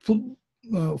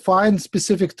 find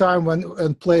specific time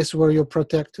and place where you're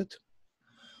protected.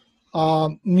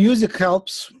 Music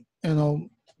helps,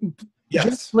 Yes.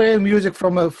 Just playing music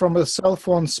from a cell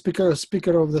phone speaker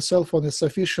of the cell phone is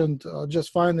sufficient.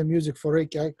 Just find the music for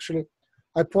Reiki. Actually,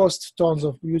 I post tons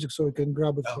of music so you can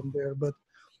grab it from there. But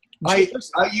I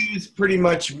use pretty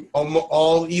much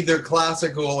all either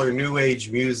classical or new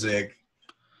age music.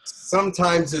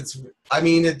 Sometimes it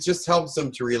just helps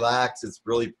them to relax. It's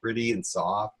really pretty and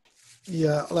soft.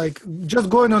 Yeah, like just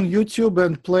going on YouTube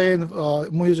and playing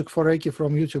music for Reiki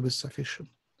from YouTube is sufficient.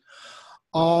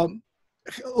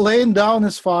 Laying down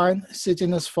is fine.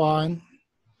 Sitting is fine.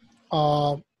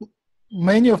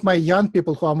 Many of my young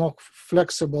people who are more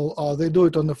flexible, they do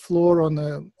it on the floor on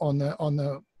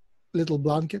a little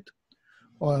blanket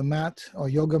or a mat or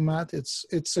yoga mat.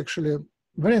 It's actually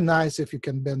very nice if you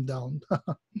can bend down.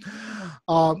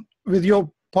 With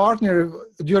your partner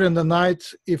during the night,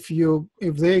 if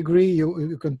they agree,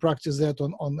 you can practice that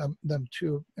on them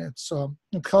too.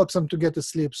 It helps them to get to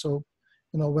sleep. So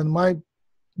when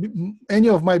any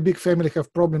of my big family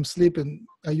have problems sleeping,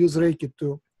 I use Reiki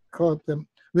to help them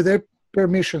with their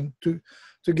permission to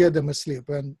get them asleep,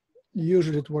 and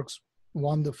usually it works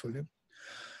wonderfully.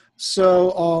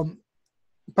 So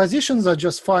positions are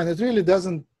just fine. It really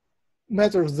doesn't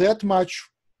matter that much.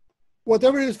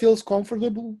 Whatever it feels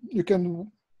comfortable, you can,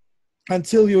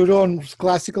 until you learn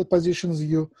classical positions,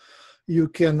 you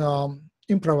can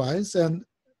improvise. And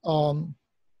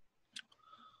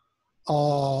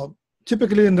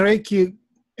typically in Reiki,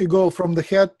 you go from the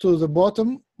head to the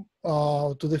bottom,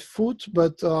 to the foot,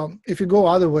 but if you go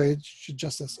other way, it's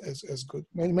just as good.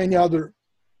 Many other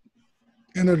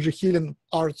energy healing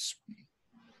arts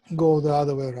go the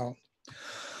other way around.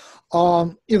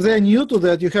 If they're new to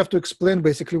that, you have to explain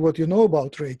basically what you know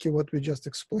about Reiki, what we just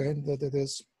explained, that it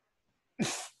is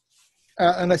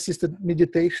an assisted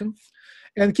meditation.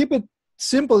 And keep it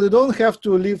simple. You don't have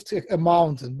to lift a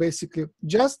mountain. Basically,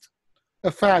 just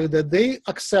the fact that they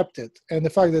accept it and the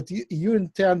fact that you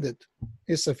intend it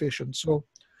is sufficient. So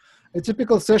a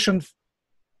typical session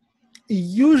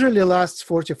usually lasts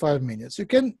 45 minutes. You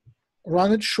can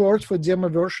run it short for demo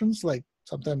versions, like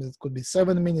sometimes it could be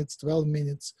 7 minutes, 12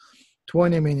 minutes,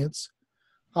 20 minutes,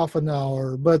 half an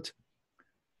hour, but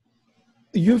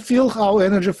you feel how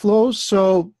energy flows.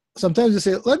 So sometimes you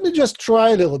say, let me just try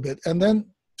a little bit. And then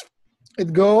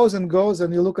it goes and goes,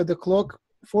 and you look at the clock.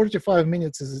 45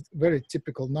 minutes is a very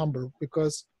typical number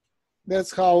because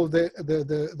that's how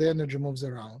the energy moves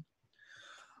around.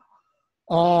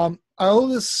 I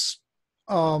always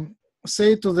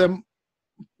say to them,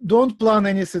 don't plan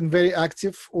anything very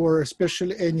active or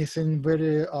especially anything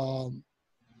very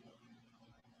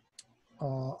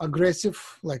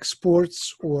aggressive like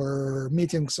sports or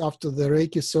meetings after the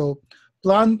Reiki. So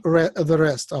plan the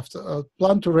rest after,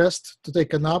 plan to rest, to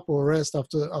take a nap or rest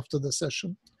after the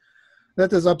session.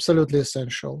 That is absolutely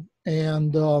essential.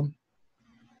 And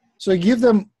so give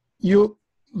them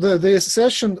the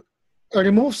session,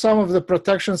 remove some of the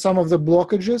protection, some of the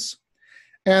blockages,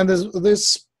 and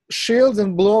this shields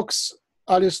and blocks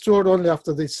are restored only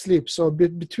after they sleep. So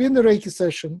between the Reiki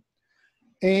session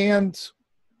and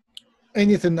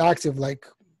anything active like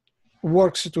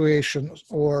work situations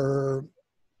or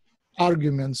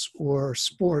arguments or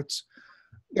sports,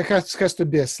 it has to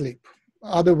be asleep.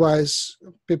 Otherwise,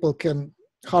 people can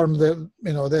harm them.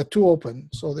 They're too open,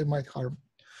 so they might harm.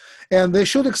 And they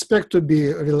should expect to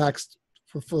be relaxed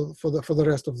for the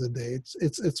rest of the day.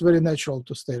 It's very natural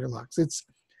to stay relaxed. It's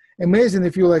amazing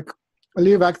if you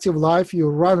live active life, you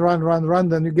run,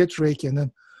 then you get Reiki, and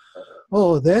then,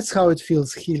 oh, that's how it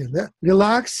feels healing.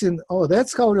 Relaxing. Oh,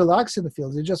 that's how relaxing it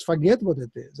feels. You just forget what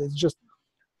it is. It's just,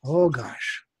 oh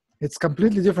gosh, It's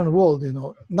completely different world, you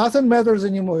know. Nothing matters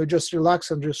anymore. You just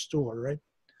relax and restore, right?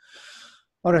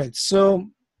 All right, so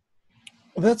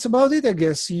that's about it, I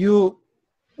guess. You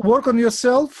work on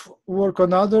yourself, work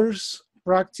on others,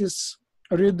 practice,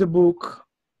 read the book.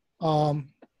 All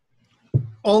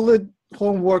the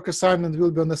homework assignment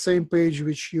will be on the same page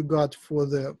which you got for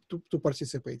the to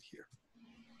participate here.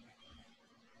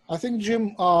 I think,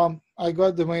 Jim, I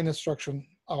got the main instruction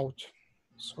out,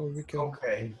 so we can.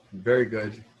 Okay, very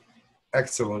good,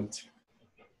 excellent.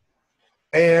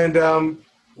 And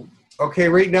okay,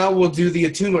 right now we'll do the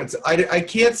attunements. I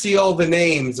can't see all the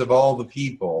names of all the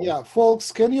people. Yeah,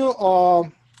 folks, can you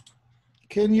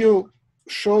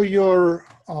show your?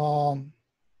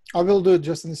 I will do it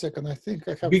just in a second. I think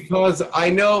I have. Because I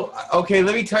know. Okay,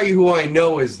 let me tell you who I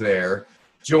know is there: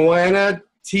 Joanna,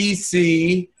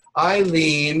 TC,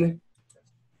 Eileen,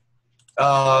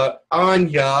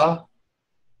 Anya.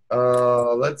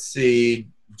 Let's see,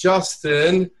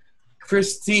 Justin,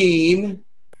 Kristen.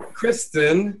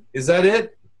 Is that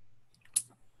it?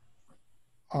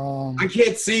 I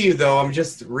can't see you though. I'm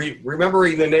just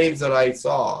remembering the names that I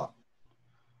saw.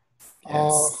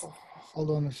 Yes.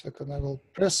 Hold on a second. I will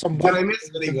press some Did button. I miss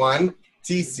anyone?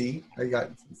 TC. I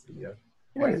got TC. Yeah.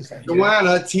 Where is that?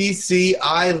 Joanna, TC,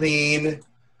 Eileen.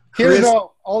 Here we Chris.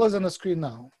 go. All is on the screen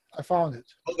now. I found it.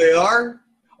 Oh, they are?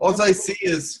 All I see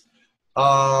is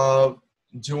Joanna,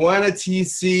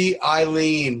 TC,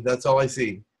 Eileen. That's all I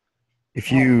see.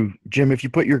 If you, Jim, if you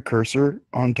put your cursor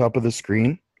on top of the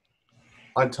screen.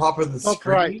 On top of the Top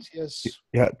screen? right, yes.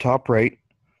 Yeah, top right.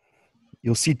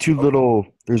 You'll see two little,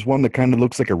 there's one that kind of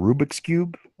looks like a Rubik's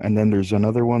Cube, and then there's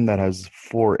another one that has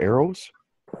 4 arrows.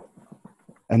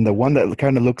 And the one that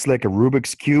kind of looks like a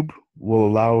Rubik's Cube will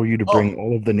allow you to bring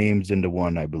all of the names into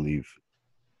one, I believe.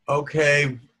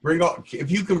 Okay, bring all,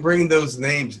 if you can bring those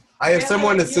names. I have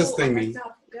someone assisting me.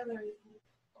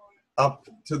 Up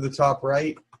to the top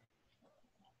right.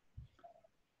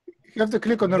 You have to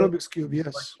click on the Rubik's Cube,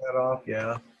 yes. That off,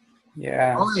 yeah.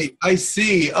 Yeah. All right, I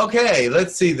see. Okay,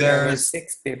 let's see. There's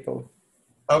 6 people.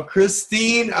 Oh,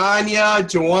 Christine, Anya,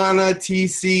 Joanna,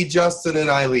 TC, Justin, and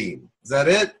Eileen. Is that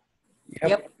it?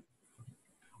 Yep.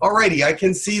 All righty, I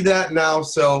can see that now.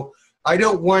 So I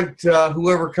don't want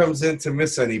whoever comes in to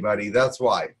miss anybody. That's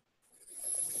why.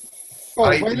 Oh,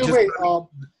 by the way,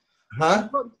 huh?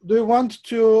 Do you want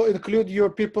to include your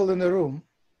people in the room?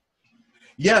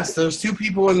 Yes, there's 2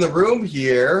 people in the room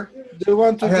here. Do you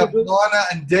want to I have Lana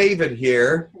and David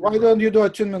here. Why don't you do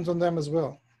attunement on them as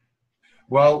well?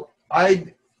 Well,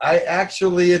 I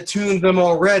actually attuned them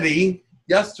already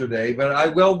yesterday, but I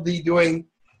will be doing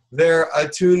their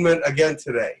attunement again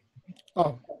today.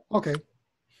 Oh, okay.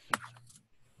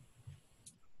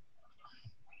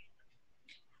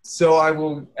 So I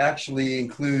will actually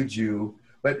include you,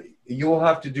 but you will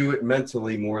have to do it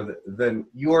mentally more than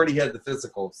you already had the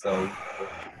physical. So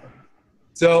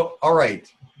all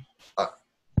right.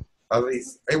 At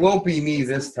least it won't be me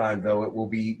this time, though. It will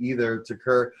be either to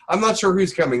Kerr. I'm not sure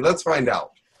who's coming. Let's find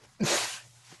out.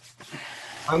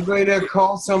 I'm going to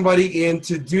call somebody in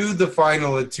to do the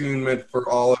final attunement for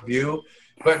all of you.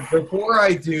 But before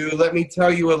I do, let me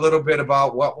tell you a little bit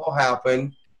about what will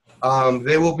happen.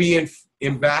 They will be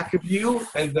in back of you,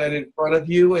 and then in front of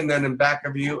you, and then in back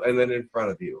of you, and then in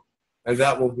front of you. And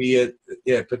that will be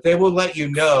it. But they will let you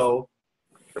know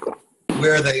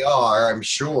where they are, I'm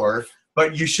sure.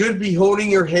 But you should be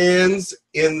holding your hands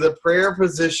in the prayer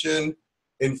position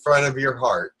in front of your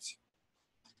heart.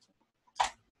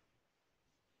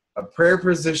 A prayer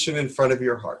position in front of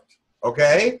your heart.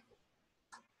 Okay?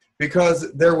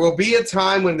 Because there will be a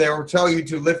time when they will tell you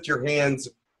to lift your hands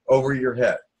over your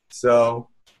head. So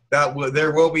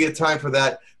there will be a time for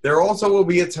that. There also will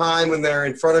be a time when they're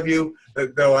in front of you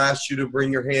that they'll ask you to bring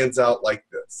your hands out like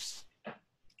this.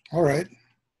 All right.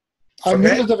 I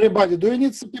muted everybody. Do you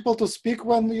need some people to speak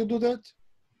when you do that?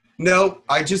 No,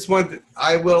 I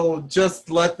will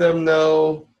just let them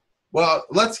know. Well,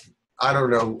 I don't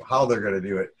know how they're going to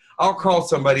do it. I'll call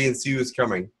somebody and see who's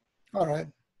coming. All right.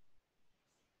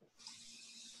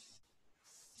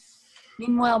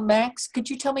 Meanwhile, Max, could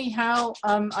you tell me how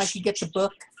I could get the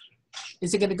book?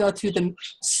 Is it going to go through the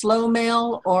slow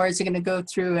mail or is it going to go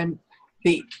through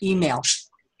the email?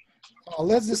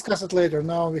 Let's discuss it later.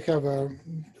 Now we have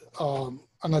an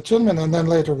attunement, and then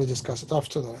later we discuss it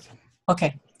after that.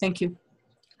 Okay, thank you.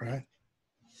 All right.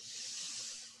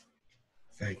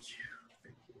 Thank you.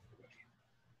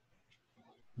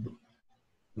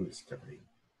 Who's coming?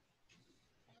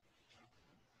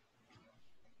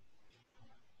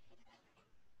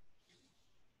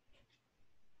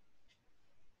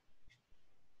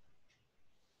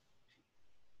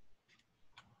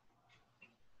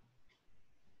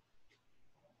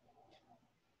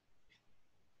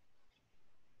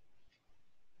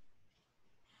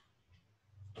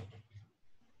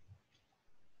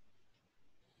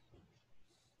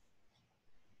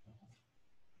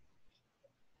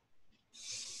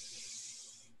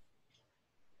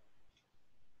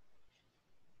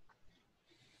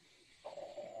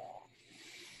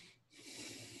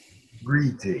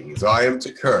 Greetings, I am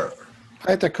Takur.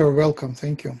 Hi, Tucker. Welcome.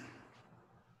 Thank you.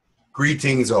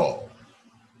 Greetings all.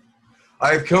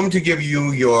 I have come to give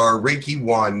you your Reiki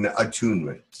 1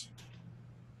 attunement.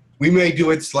 We may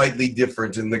do it slightly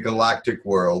different in the galactic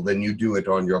world than you do it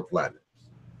on your planet.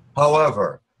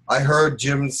 However, I heard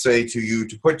Jim say to you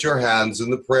to put your hands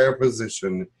in the prayer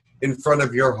position in front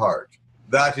of your heart.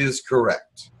 That is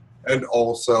correct. And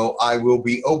also, I will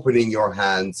be opening your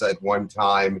hands at one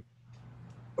time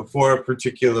for a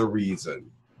particular reason.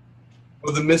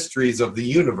 For the mysteries of the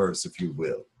universe, if you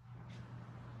will.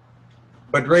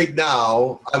 But right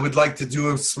now, I would like to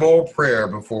do a small prayer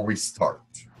before we start.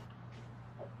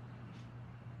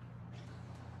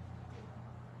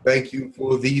 Thank you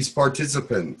for these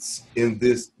participants in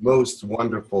this most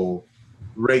wonderful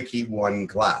Reiki 1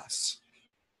 class.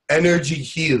 Energy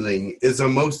healing is a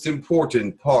most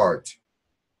important part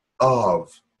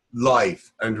of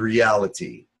life and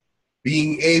reality.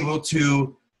 Being able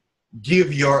to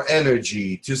give your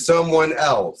energy to someone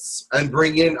else and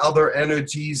bring in other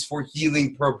energies for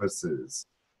healing purposes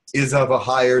is of a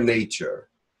higher nature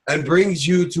and brings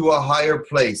you to a higher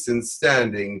place in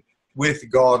standing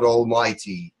with God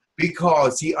Almighty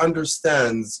because He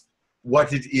understands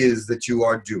what it is that you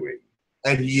are doing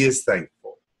and He is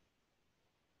thankful.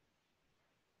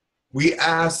 We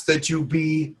ask that you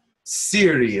be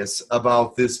serious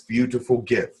about this beautiful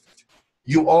gift.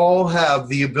 You all have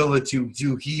the ability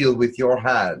to heal with your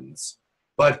hands.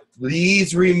 But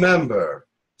please remember,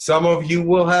 some of you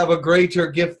will have a greater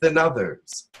gift than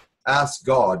others. Ask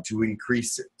God to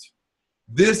increase it.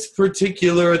 This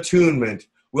particular attunement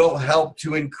will help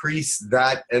to increase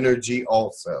that energy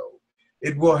also.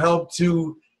 It will help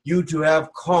you to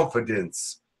have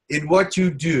confidence in what you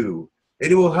do.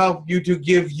 It will help you to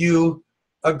give you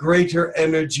a greater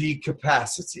energy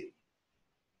capacity.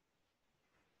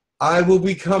 I will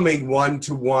be coming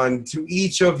one-to-one to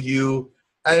each of you,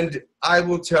 and I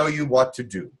will tell you what to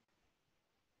do.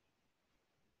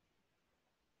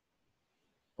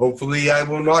 Hopefully, I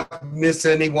will not miss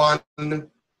anyone,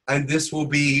 and this will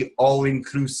be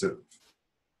all-inclusive.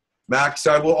 Max,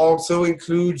 I will also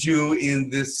include you in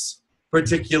this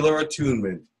particular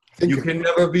attunement. Thank you. Can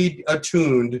never be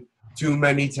attuned too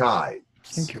many times.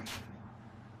 Thank you.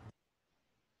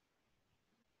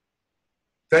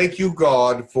 Thank you,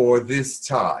 God, for this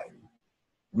time.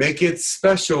 Make it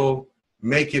special,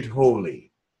 make it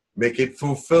holy, make it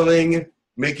fulfilling,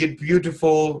 make it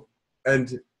beautiful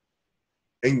and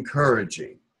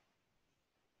encouraging.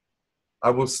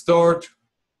 I will start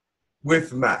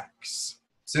with Max,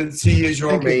 since he is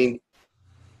your main.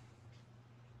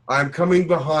 I'm coming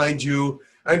behind you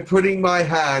and putting my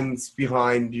hands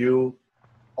behind you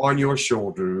on your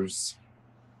shoulders.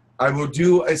 I will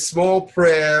do a small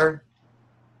prayer.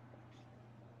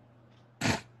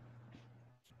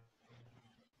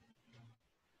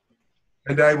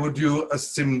 And I will do a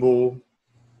symbol.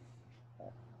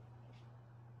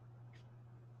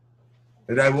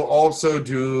 And I will also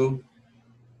do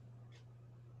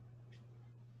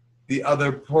the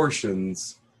other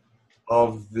portions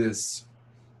of this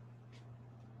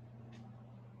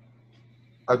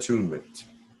attunement.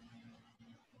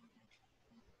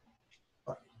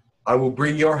 I will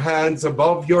bring your hands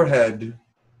above your head.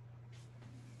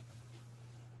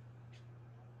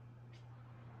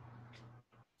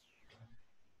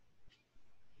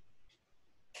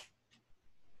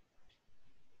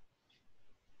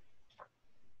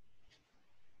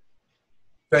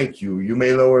 Thank you. You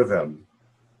may lower them.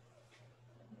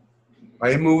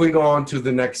 I am moving on to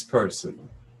the next person.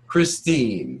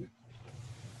 Christine.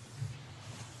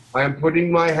 I am putting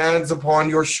my hands upon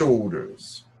your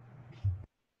shoulders.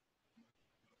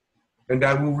 And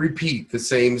I will repeat the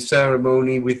same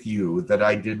ceremony with you that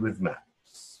I did with Max.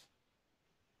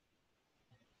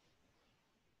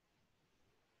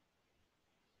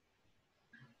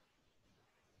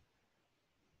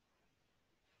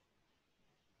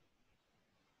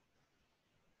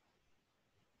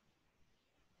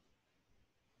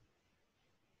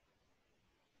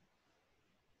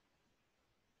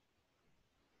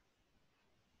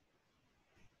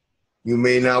 You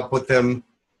may now put them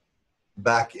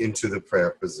back into the prayer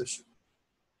position.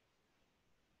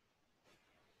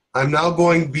 I'm now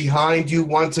going behind you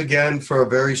once again for a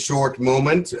very short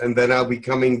moment, and then I'll be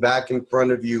coming back in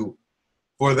front of you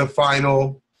for the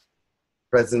final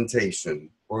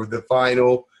presentation, or the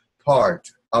final part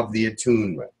of the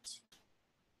attunement.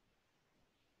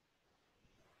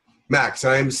 Max,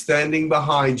 I am standing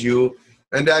behind you,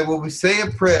 and I will say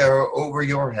a prayer over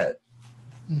your head.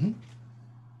 Mm-hmm.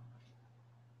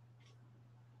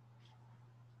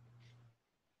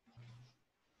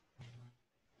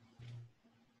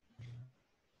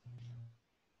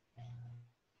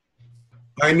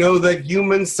 I know that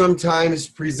humans sometimes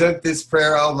present this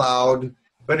prayer out loud,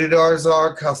 but it is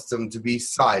our custom to be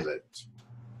silent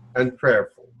and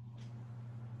prayerful.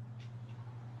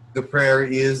 The prayer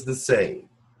is the same.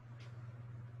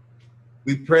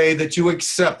 We pray that you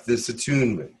accept this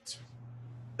attunement,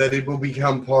 that it will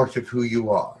become part of who you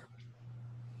are,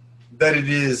 that it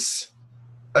is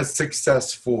a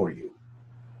success for you,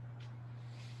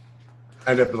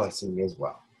 and a blessing as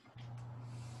well.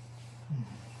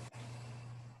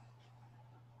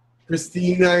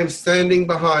 Christine, I am standing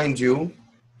behind you,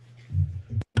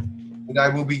 and I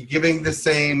will be giving the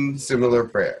same similar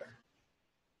prayer.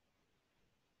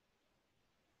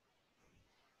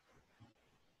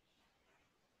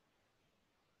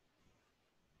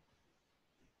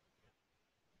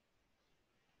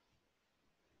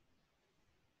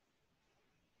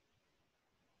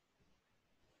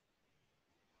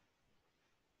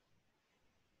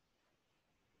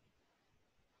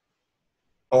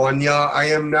 Anya, I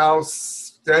am now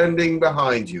standing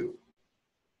behind you,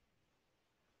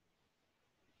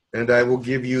 and I will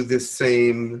give you this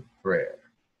same prayer.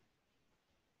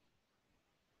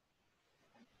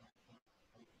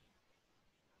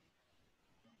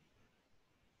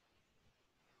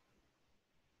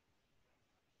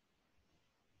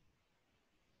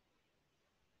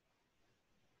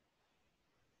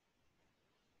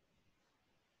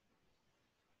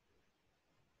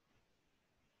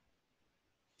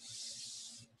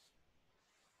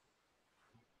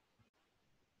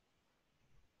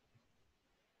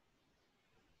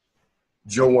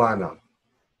 Joanna,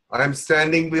 I am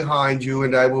standing behind you,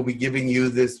 and I will be giving you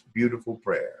this beautiful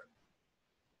prayer.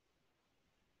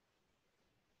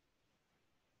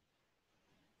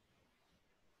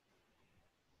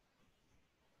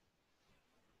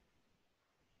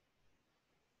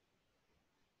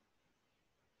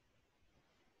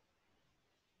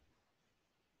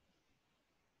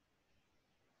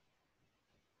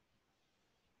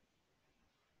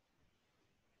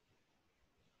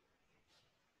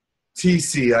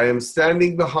 TC, I am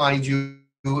standing behind you,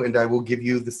 and I will give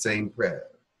you the same prayer.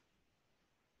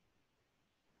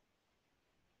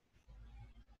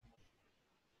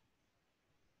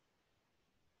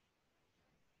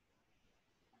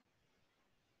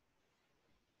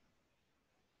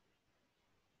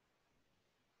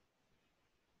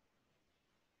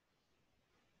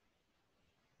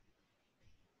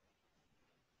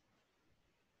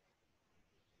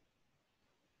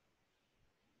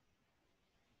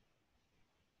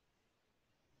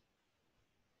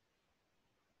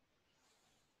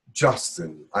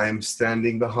 Justin, I am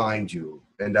standing behind you,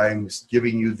 and I am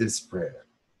giving you this prayer.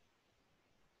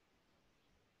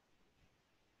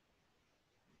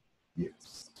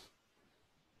 Yes.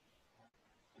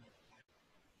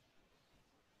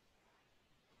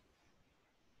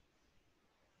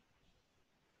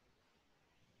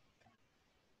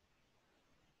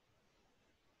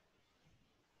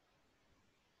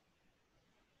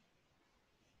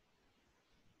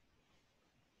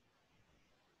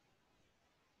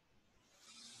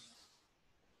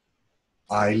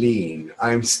 Eileen,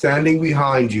 I am standing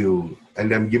behind you,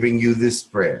 and I'm giving you this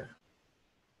prayer.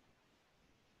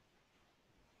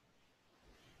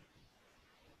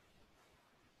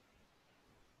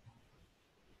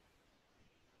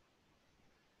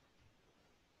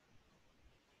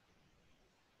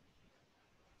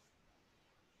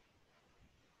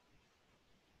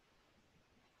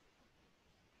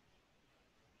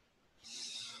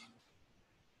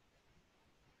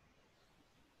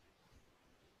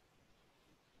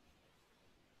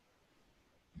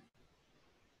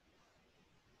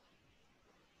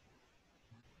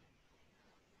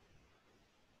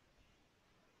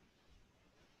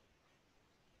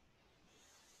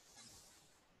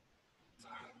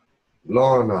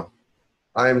 Lorna,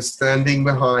 I am standing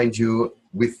behind you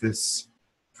with this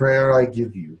prayer I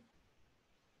give you.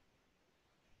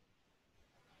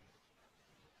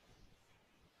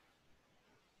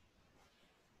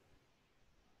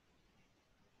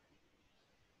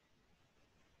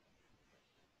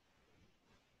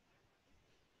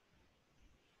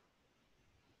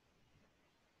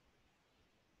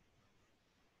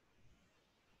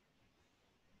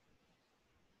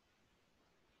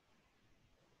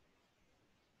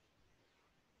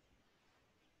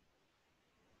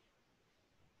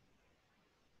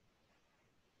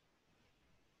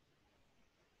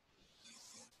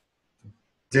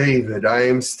 David, I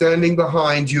am standing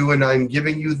behind you, and I'm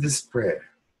giving you this prayer.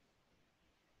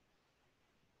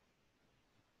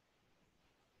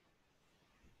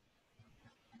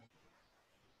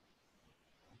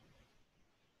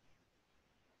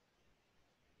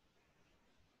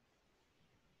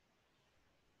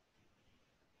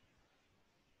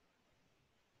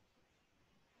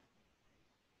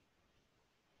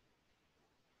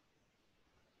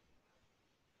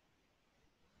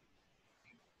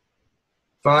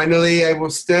 Finally, I will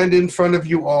stand in front of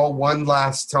you all one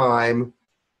last time,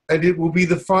 and it will be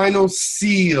the final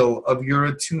seal of your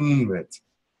attunement.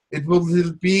 It will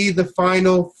be the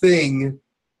final thing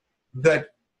that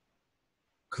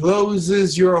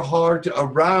closes your heart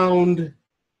around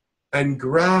and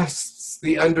grasps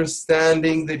the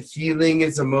understanding that healing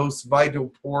is a most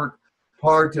vital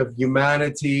part of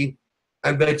humanity,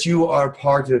 and that you are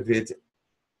part of it,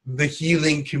 the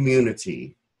healing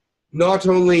community. Not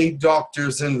only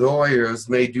doctors and lawyers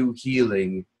may do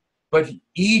healing, but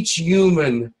each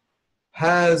human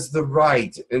has the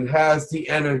right and has the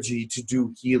energy to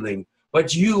do healing.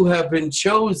 But you have been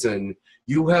chosen.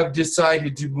 You have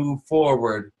decided to move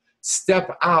forward,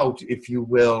 step out, if you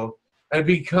will, and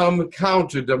become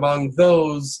counted among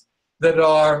those that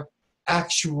are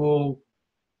actual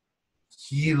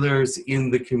healers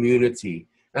in the community.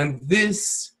 And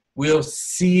this will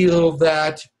seal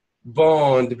that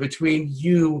bond between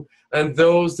you and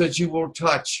those that you will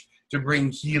touch to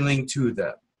bring healing to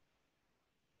them.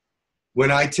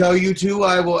 When I tell you to,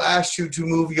 I will ask you to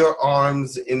move your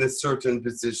arms in a certain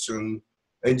position,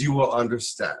 and you will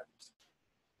understand.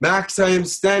 Max, I am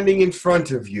standing in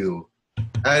front of you,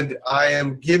 and I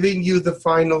am giving you the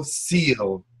final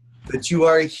seal that you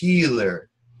are a healer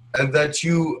and that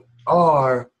you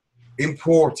are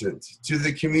important to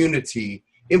the community,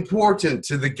 important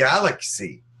to the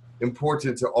galaxy,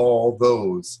 important to all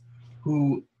those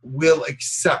who will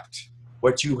accept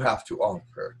what you have to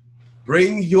offer.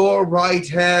 Bring your right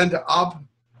hand up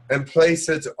and place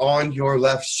it on your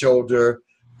left shoulder.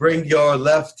 Bring your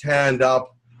left hand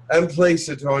up and place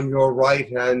it on your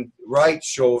right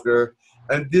shoulder,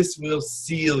 and this will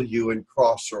seal you and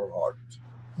cross your heart.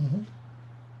 Mhm.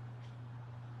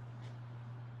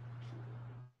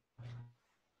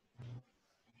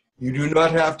 You do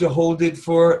not have to hold it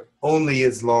for only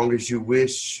as long as you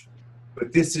wish,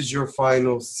 but this is your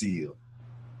final seal.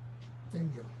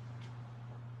 Thank you.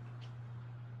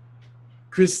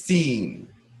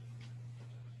 Christine,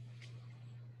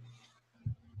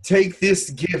 take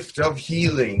this gift of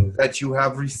healing that you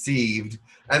have received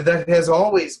and that has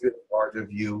always been a part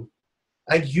of you,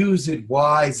 and use it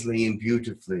wisely and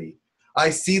beautifully. I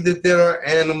see that there are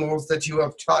animals that you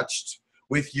have touched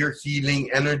with your healing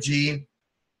energy,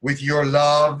 with your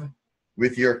love,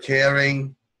 with your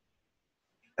caring,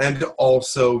 and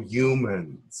also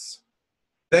humans.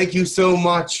 Thank you so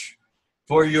much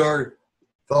for your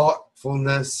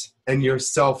thoughtfulness and your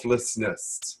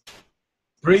selflessness.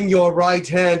 Bring your right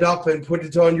hand up and put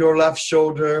it on your left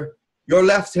shoulder, your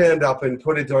left hand up and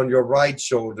put it on your right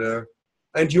shoulder,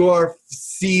 and you are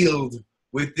sealed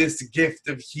with this gift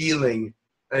of healing,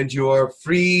 and you are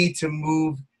free to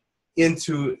move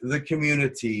into the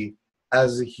community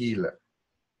as a healer.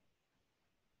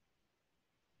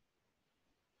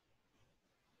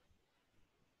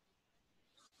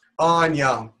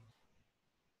 Anya,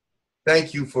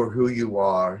 thank you for who you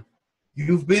are.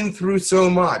 You've been through so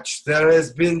much. There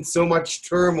has been so much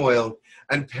turmoil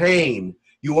and pain.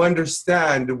 You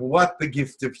understand what the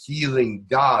gift of healing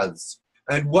does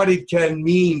and what it can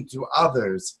mean to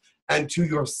others and to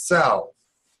yourself.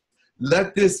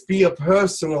 Let this be a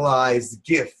personalized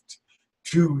gift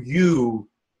to you,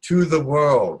 to the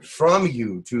world, from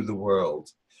you to the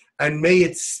world. And may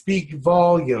it speak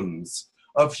volumes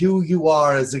of who you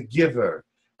are as a giver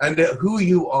and who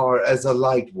you are as a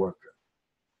light worker.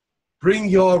 Bring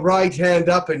your right hand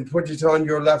up and put it on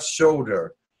your left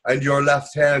shoulder, and your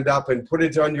left hand up and put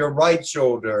it on your right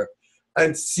shoulder,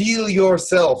 and seal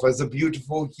yourself as a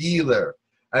beautiful healer,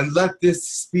 and let this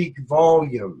speak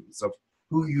volumes of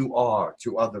who you are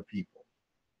to other people.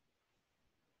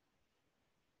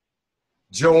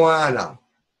 Joanna,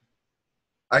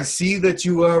 I see that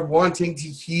you are wanting to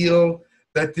heal,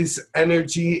 that this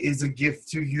energy is a gift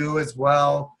to you as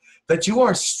well, that you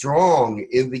are strong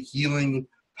in the healing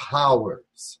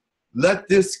powers. Let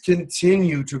this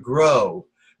continue to grow.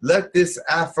 Let this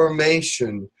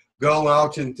affirmation go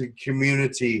out into the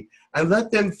community and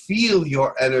let them feel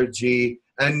your energy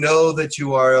and know that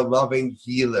you are a loving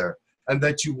healer and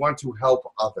that you want to help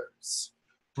others.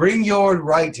 Bring your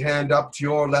right hand up to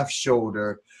your left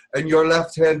shoulder and your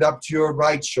left hand up to your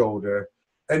right shoulder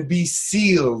and be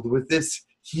sealed with this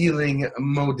healing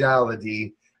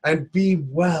modality and be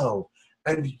well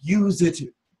and use it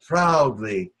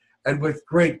proudly and with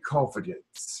great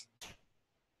confidence.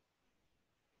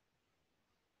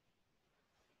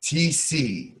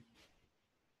 TC,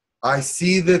 I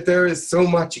see that there is so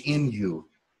much in you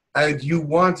and you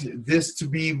want this to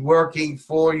be working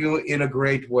for you in a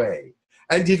great way,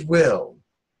 and it will.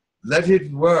 Let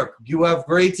it work. You have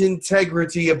great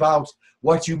integrity about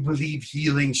what you believe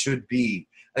healing should be,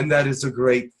 and that is a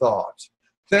great thought.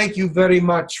 Thank you very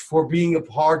much for being a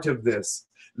part of this.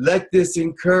 Let this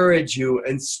encourage you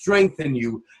and strengthen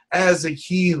you as a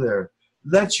healer.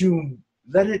 Let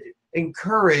it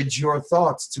encourage your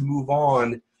thoughts to move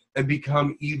on and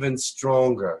become even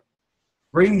stronger.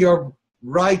 Bring your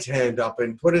right hand up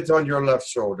and put it on your left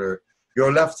shoulder.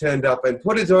 Your left hand up and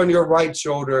put it on your right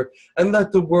shoulder, and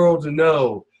let the world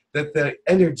know that the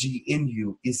energy in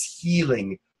you is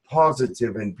healing,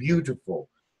 positive, and beautiful.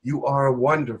 You are a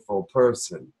wonderful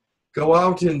person. Go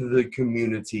out into the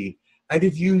community, and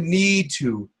if you need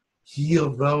to, heal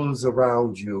those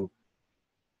around you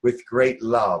with great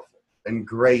love and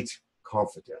great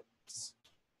confidence.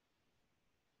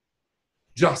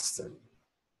 Justin.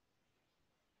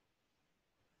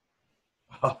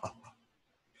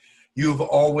 You've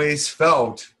always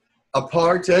felt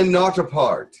apart and not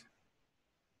apart.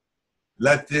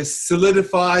 Let this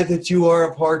solidify that you are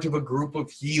a part of a group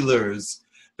of healers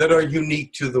that are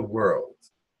unique to the world.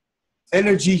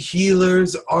 Energy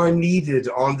healers are needed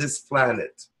on this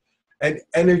planet, and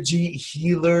energy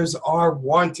healers are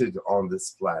wanted on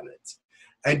this planet.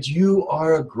 And you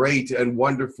are a great and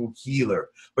wonderful healer,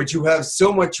 but you have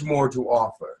so much more to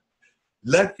offer.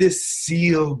 Let this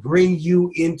seal bring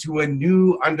you into a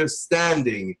new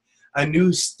understanding, a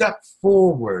new step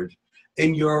forward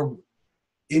in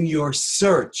your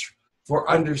search for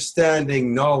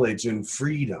understanding, knowledge, and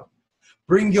freedom.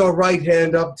 Bring your right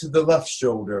hand up to the left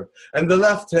shoulder and the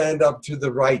left hand up to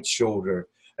the right shoulder,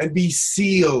 and be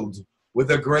sealed with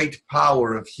a great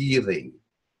power of healing,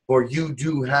 for you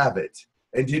do have it,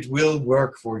 and it will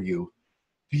work for you.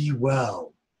 Be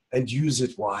well and use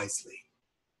it wisely.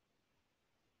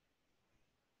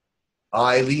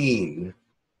 Eileen,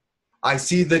 I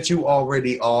see that you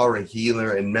already are a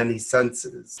healer in many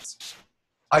senses.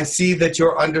 I see that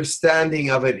your understanding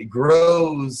of it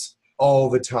grows all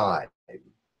the time,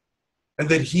 and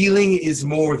that healing is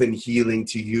more than healing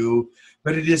to you,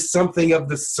 but it is something of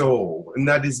the soul, and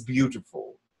that is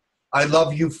beautiful. I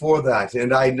love you for that,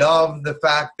 and I love the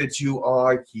fact that you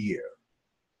are here.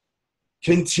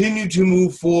 Continue to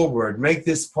move forward, make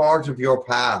this part of your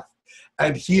path,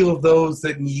 and heal those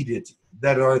that need it,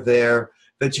 that are there,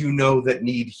 that you know that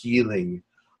need healing.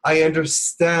 I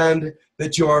understand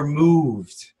that you are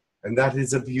moved, and that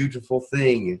is a beautiful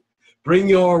thing. Bring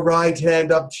your right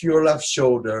hand up to your left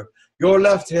shoulder, your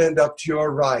left hand up to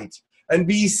your right, and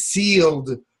be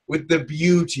sealed with the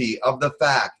beauty of the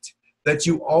fact that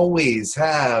you always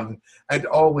have and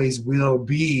always will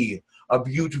be a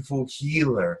beautiful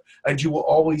healer, and you will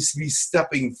always be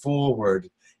stepping forward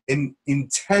in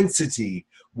intensity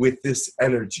with this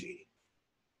energy.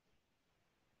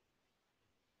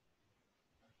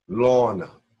 Lorna,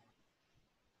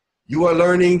 you are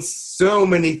learning so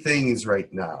many things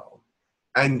right now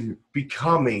and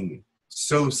becoming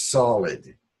so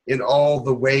solid in all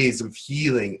the ways of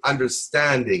healing,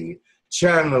 understanding,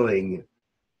 channeling,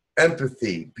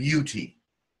 empathy, beauty,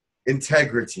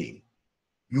 integrity.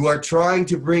 You are trying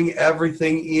to bring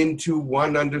everything into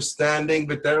one understanding,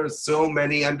 but there are so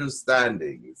many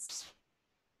understandings.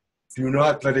 Do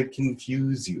not let it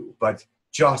confuse you, but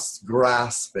just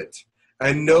grasp it.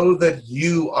 And know that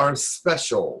you are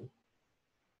special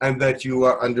and that you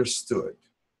are understood.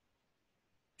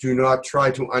 Do not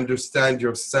try to understand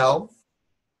yourself.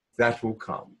 That will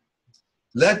come.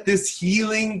 Let this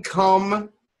healing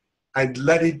come and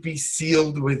let it be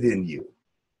sealed within you.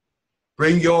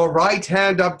 Bring your right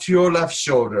hand up to your left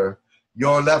shoulder,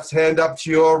 your left hand up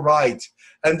to your right,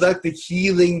 and let the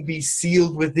healing be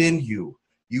sealed within you.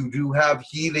 You do have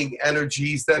healing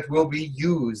energies that will be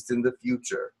used in the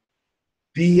future.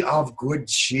 Be of good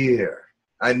cheer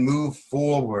and move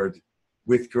forward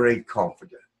with great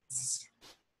confidence.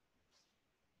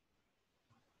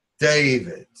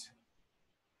 David,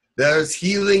 there is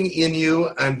healing in you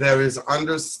and there is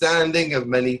understanding of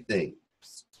many things.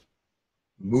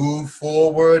 Move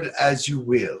forward as you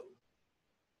will.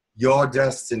 Your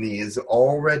destiny is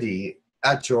already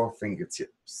at your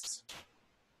fingertips.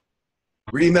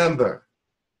 Remember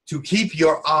to keep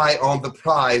your eye on the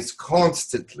prize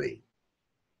constantly.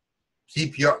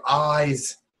 Keep your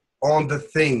eyes on the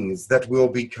things that will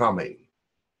be coming.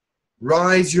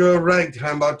 Rise your right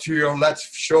hand up to your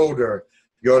left shoulder,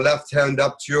 your left hand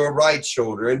up to your right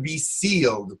shoulder, and be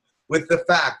sealed with the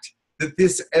fact that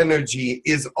this energy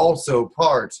is also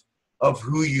part of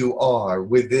who you are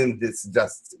within this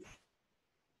destiny.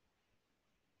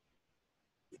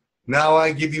 Now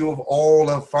I give you all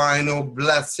a final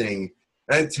blessing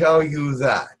and tell you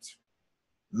that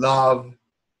love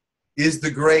is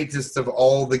the greatest of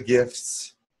all the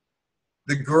gifts,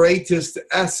 the greatest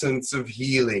essence of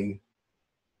healing.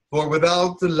 For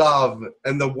without the love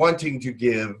and the wanting to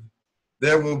give,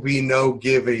 there will be no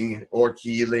giving or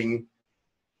healing.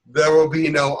 There will be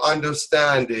no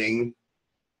understanding.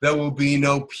 There will be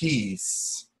no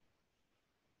peace.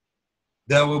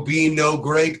 There will be no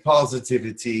great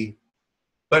positivity.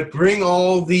 But bring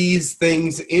all these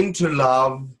things into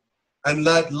love, and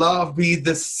let love be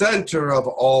the center of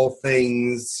all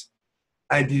things,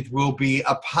 and it will be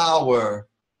a power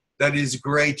that is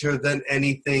greater than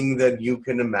anything that you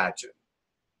can imagine.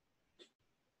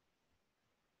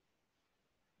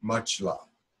 Much love.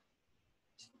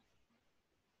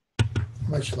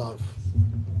 Much love.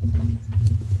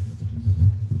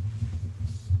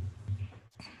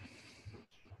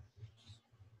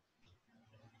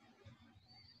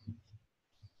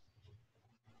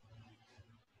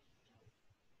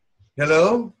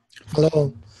 Hello?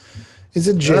 Hello. Is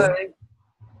it Jim? Hi.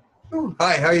 Oh,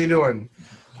 hi, how you doing?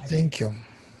 Thank you.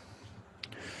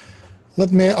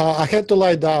 Let me, I had to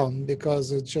lie down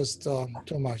because it's just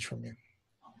too much for me.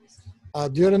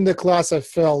 During the class, I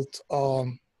felt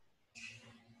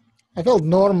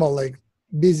normal, like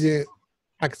busy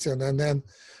acting. And then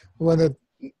when the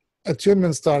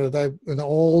attunement started,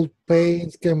 all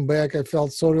pains came back. I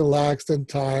felt so relaxed and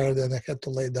tired, and I had to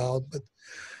lay down. But,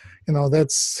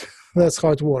 that's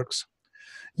how it works.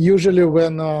 Usually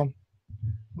when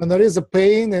there is a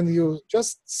pain and you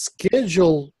just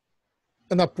schedule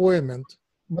an appointment,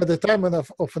 by the time of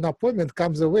an appointment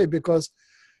comes away, because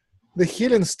the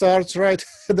healing starts right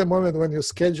at the moment when you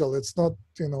schedule. It's not,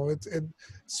 it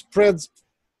spreads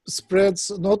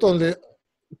not only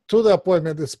to the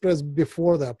appointment, it spreads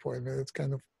before the appointment. It's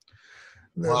kind of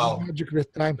the magic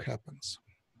with time happens.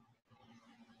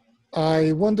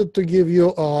 I wanted to give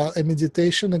you a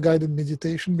meditation, a guided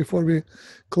meditation before we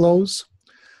close.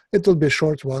 It will be a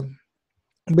short one.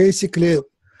 Basically,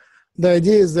 the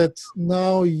idea is that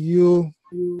now you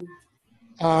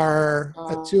are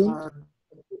attuned.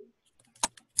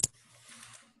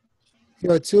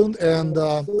 You're attuned, and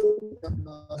I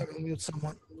will mute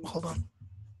someone. Hold on.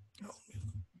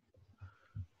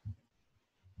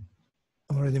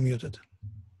 I'm already muted.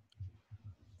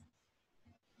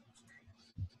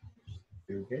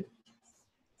 Okay.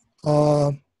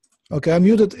 Okay, I'm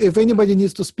muted. If anybody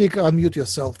needs to speak, unmute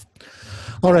yourself.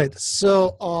 All right.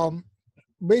 So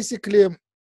basically,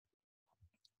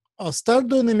 I'll start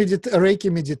doing the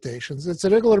Reiki meditations. It's a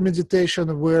regular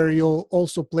meditation where you'll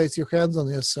also place your hands on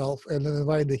yourself and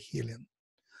invite the healing.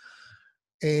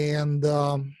 And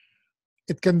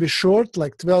it can be short,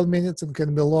 like 12 minutes, and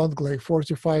can be long, like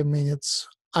 45 minutes.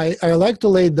 I like to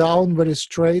lay down very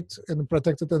straight in a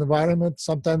protected environment.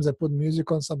 Sometimes I put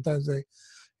music on, sometimes it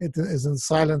is in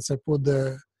silence. I put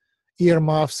the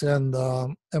earmuffs and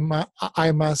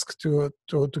eye mask to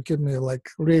keep me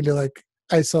really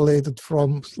isolated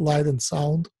from light and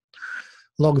sound.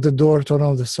 Lock the door, turn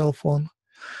off the cell phone.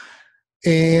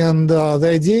 And the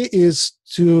idea is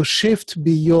to shift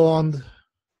beyond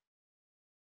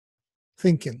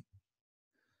thinking.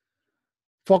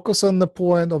 Focus on the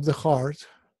point of the heart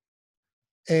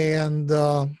and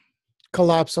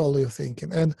collapse all your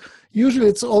thinking. And usually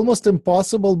it's almost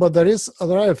impossible, but there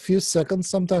are a few seconds,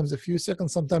 sometimes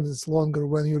it's longer,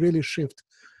 when you really shift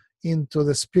into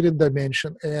the spirit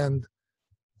dimension, and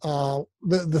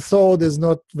the thought is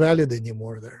not valid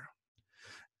anymore there.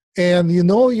 And you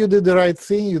did the right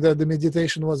thing, that the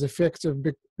meditation was effective,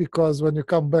 because when you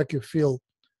come back, you feel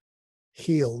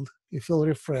healed, you feel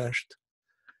refreshed.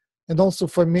 And also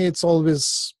for me, it's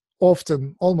almost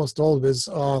always,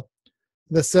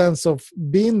 the sense of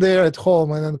being there at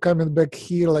home and then coming back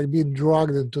here, like being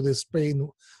dragged into this pain,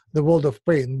 the world of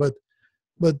pain. But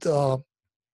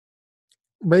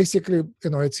basically,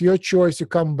 it's your choice. You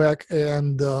come back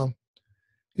and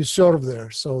you serve there.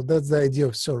 So that's the idea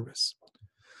of service.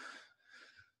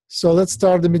 So let's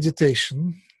start the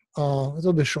meditation.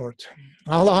 It'll be short.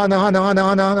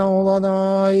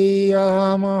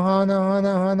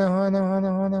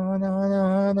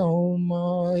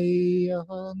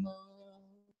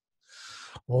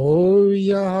 Oh,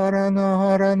 Yarana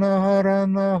Harana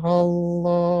Harana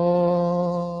Halayana.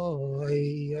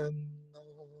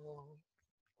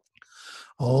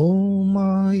 Oh,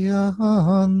 Mayana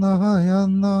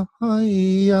Yana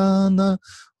Hayana.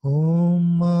 Oh,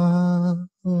 Ma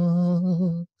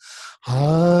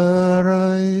Harayana.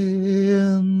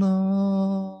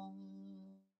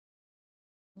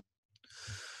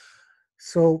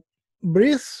 So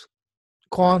breathe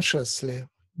consciously,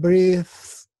 breathe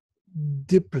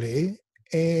deeply,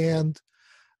 and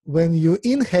when you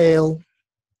inhale,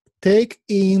 take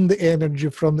in the energy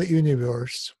from the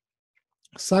universe,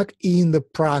 suck in the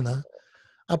prana,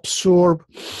 absorb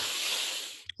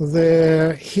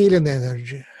the healing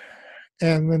energy,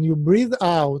 And when you breathe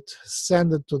out,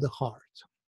 send it to the heart.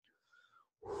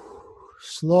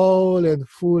 Slowly and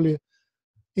fully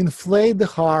inflate the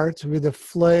heart with a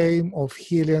flame of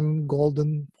healing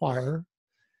golden fire,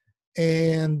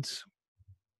 and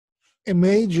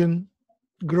imagine,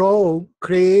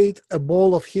 create a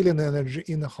ball of healing energy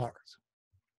in the heart.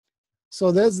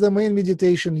 So that's the main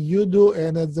meditation you do,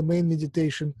 and that's the main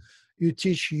meditation you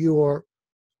teach your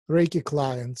Reiki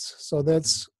clients. So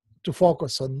that's to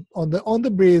focus on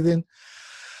the breathing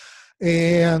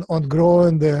and on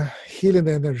growing the healing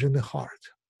energy in the heart.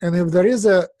 And if there is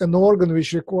an organ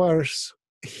which requires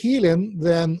healing,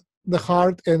 then the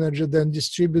heart energy then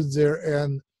distributes there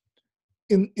and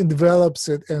envelops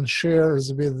it and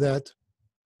shares with that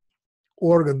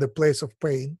organ the place of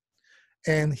pain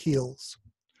and heals.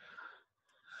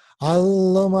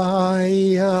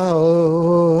 Allamaya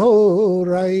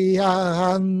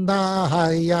Raya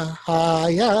Naya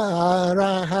Haya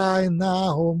Rahana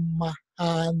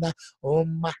Umahana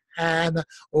Umahana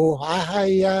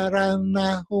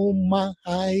Ohayarana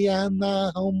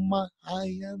Umahayana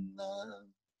Umahayana.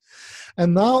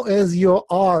 And now, as you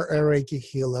are a Reiki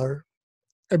healer,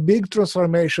 a big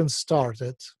transformation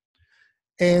started,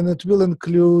 and it will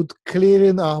include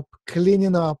cleaning up,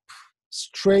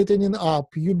 straightening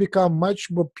up. You become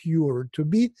much more pure. To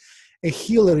be a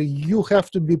healer, you have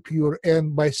to be pure,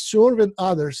 and by serving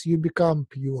others, you become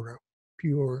pure.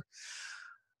 You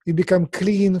become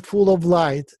clean, full of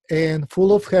light, and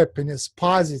full of happiness,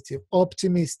 positive,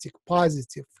 optimistic,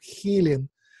 positive, healing,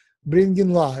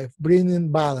 bringing life,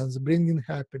 bringing balance, bringing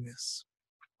happiness.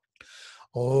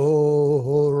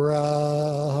 Orana,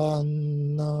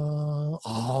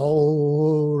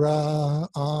 Orana,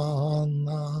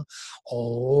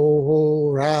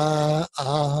 Orana,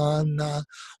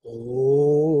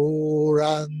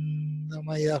 Orana,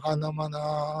 Maya Hanamana,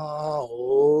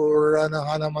 Orana,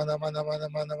 Hanamana, Mana, Mana,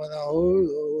 Mana, Mana,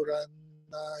 Orana,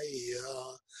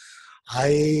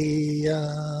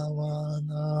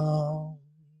 Ayamana.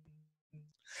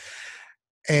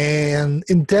 And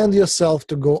intend yourself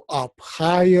to go up,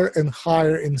 higher and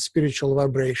higher in spiritual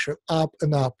vibration, up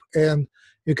and up. And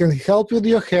you can help with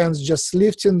your hands just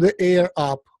lifting the air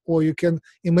up, or you can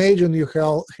imagine your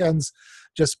hands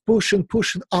just pushing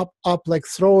up, like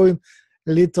throwing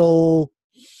little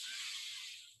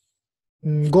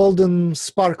golden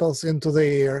sparkles into the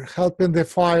air, helping the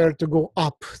fire to go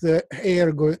up, the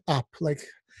air going up, like.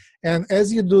 And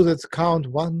as you do that, count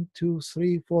 1, 2,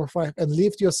 3, 4, 5, and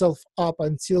lift yourself up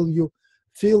until you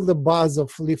feel the buzz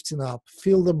of lifting up,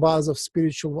 feel the buzz of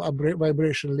spiritual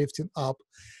vibration lifting up,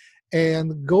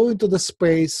 and go into the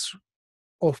space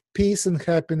of peace and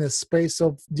happiness, space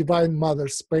of Divine Mother,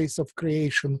 space of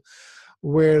creation,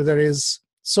 where there is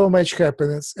so much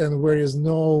happiness and where is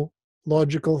no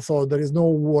logical thought, there is no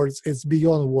words, it's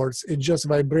beyond words, it's just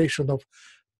vibration of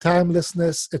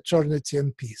timelessness, eternity,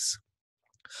 and peace.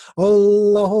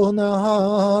 Allah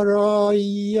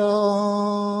Naharaya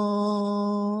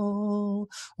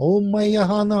Om Maya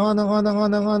Hana Hana Hana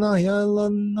Hana Hana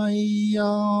Yalanaya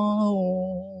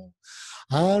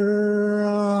Arana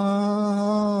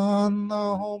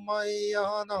Om Maya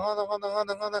Hana Hana Hana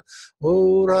Hana Hana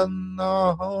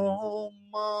Urana Om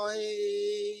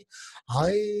Maya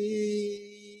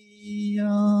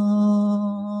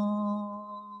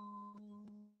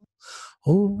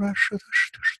Oh Rasha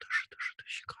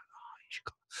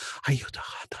Ayuda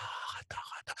hada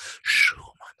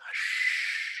Shumana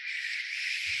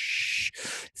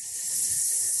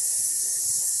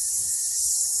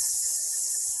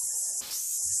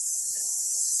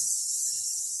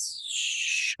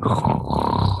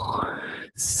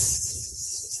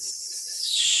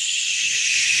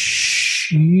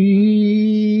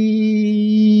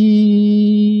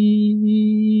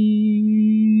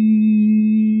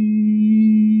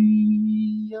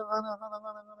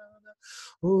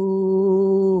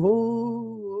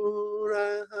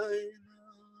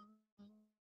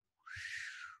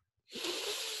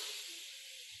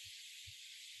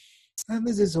And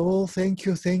this is all. Thank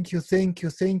you, thank you, thank you,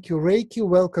 thank you. Reiki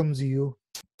welcomes you.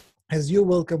 As you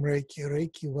welcome Reiki,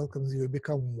 Reiki welcomes you. You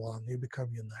become one. You become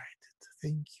united.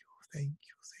 Thank you, thank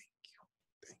you, thank you,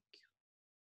 thank you.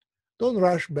 Don't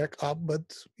rush back up, but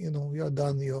you're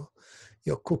done. You're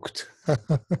cooked.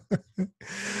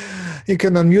 You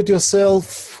can unmute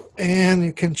yourself and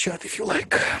you can chat if you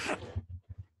like.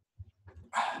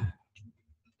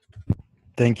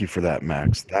 Thank you for that,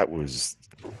 Max. That was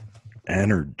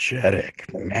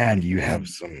energetic. Man, you have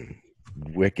some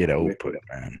wicked output,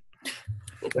 man.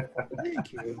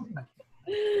 Thank you.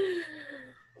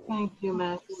 Thank you,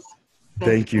 Max.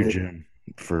 Thank you, Jim,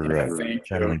 for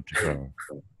channeling to go.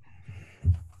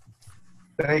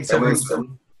 Thanks, It was,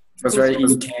 everyone. it was very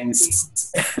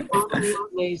intense. Totally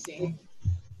amazing.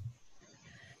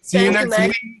 See you Thank you, next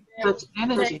Maggie. week. Such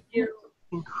energy. Thank you.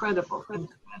 Incredible,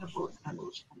 incredible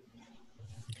energy.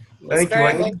 Thank you. very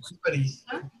I think somebody.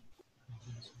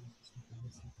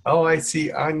 Oh, I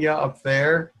see Anya up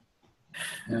there.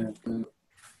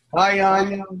 Hi,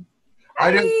 Anya.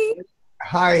 I don't.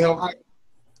 Hi.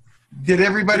 Did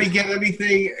everybody get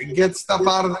anything? Get stuff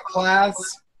out of the class?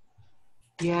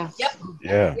 Yes. Yep.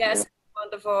 Yeah. Yes,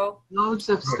 wonderful. Loads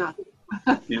of stuff.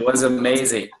 It was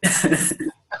amazing.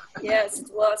 Yes, it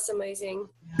was amazing.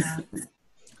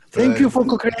 Thank you for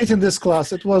co-creating this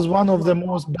class. It was one of the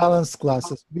most balanced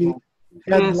classes. We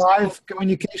had Yes. live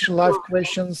communication, live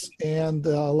questions, and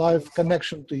live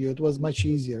connection to you. It was much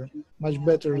easier, much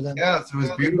better than Yes, it was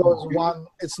it beautiful. goes one.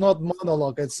 It's not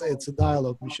monologue. It's a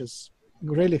dialogue, which is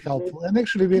really helpful. And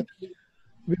actually,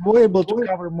 we were able to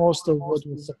cover most of what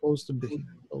was supposed to be.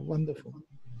 So wonderful.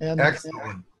 And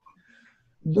Excellent.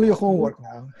 do your homework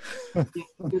now. Do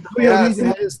your Yes.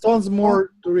 reading. There's tons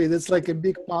more to read. It's like a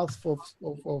big path of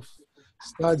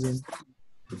studying.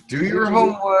 Do your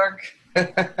homework.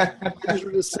 I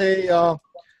usually say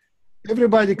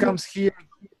everybody comes here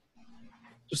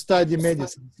to study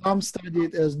medicine. Some study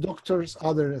it as doctors,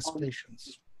 others as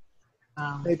patients.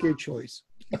 Make a choice.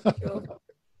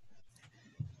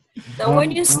 Now,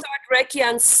 when you start Reiki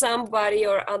on somebody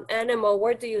or an animal,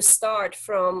 where do you start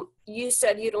from? You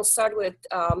said you don't start with,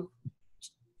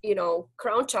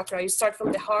 crown chakra. You start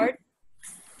from the heart.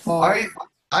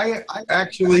 I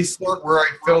actually start where I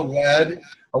feel led.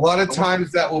 A lot of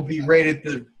times that will be right at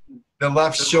the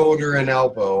left shoulder and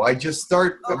elbow. I just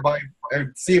start by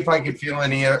see if I can feel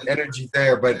any energy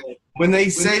there. But when they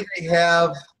say they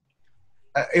have,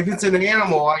 if it's an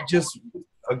animal, I just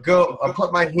I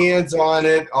put my hands on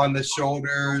it, on the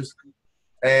shoulders,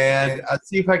 and I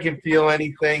see if I can feel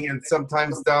anything. And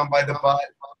sometimes down by the butt,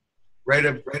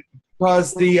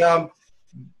 because the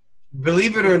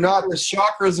believe it or not, the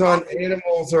chakras on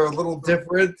animals are a little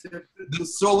different. The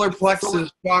solar plexus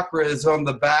chakra is on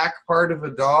the back part of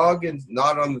a dog and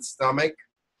not on the stomach,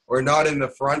 or not in the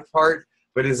front part,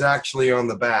 but is actually on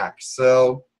the back.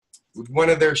 So one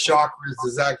of their chakras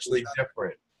is actually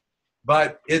different.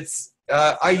 But it's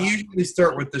I usually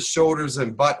start with the shoulders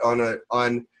and butt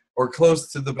on or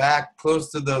close to the back, close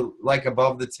to the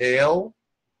above the tail.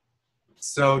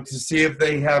 So to see if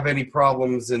they have any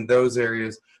problems in those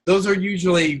areas. Those are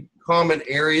usually common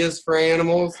areas for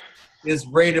animals, is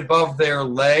right above their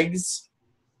legs,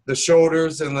 the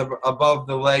shoulders, and above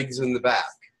the legs and the back.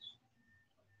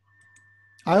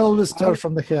 I always start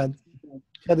from the head.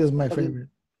 Head is my favorite.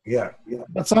 Yeah.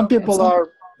 But some people are,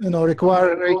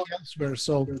 require Reiki elsewhere.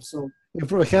 So if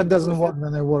the head doesn't work,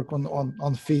 then I work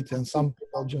on feet. And some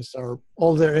people just are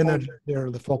all their energy. They're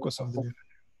the focus of the energy.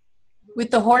 With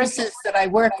the horses that I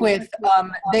work with,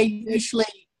 they usually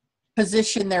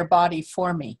position their body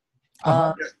for me.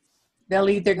 They'll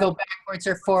either go backwards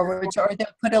or forwards, or they'll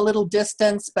put a little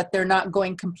distance, but they're not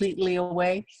going completely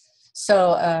away.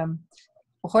 So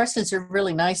horses are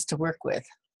really nice to work with.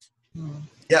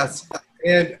 Yes,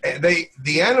 and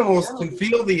the animals can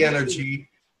feel the energy.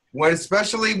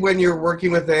 Especially when you're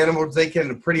working with animals, they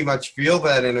can pretty much feel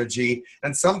that energy.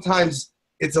 And sometimes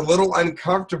it's a little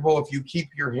uncomfortable if you keep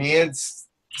your hands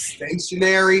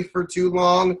stationary for too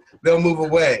long. They'll move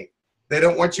away. They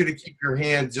don't want you to keep your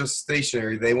hand just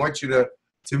stationary. They want you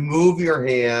to move your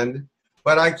hand.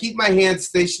 But I keep my hand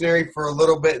stationary for a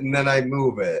little bit, and then I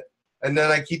move it. And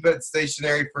then I keep it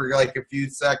stationary for like a few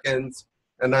seconds,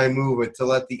 and I move it to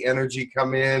let the energy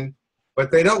come in.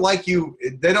 But they don't like you.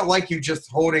 They don't like you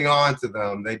just holding on to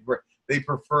them. They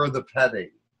prefer the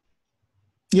petting.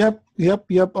 Yep.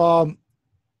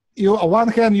 You one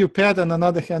hand you pet, and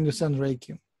another hand you send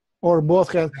Reiki. Or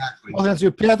both hands. Exactly. Both hands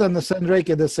you pet and send Reiki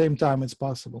at the same time. It's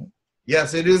possible.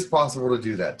 Yes, it is possible to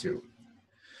do that too.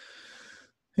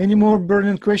 Any more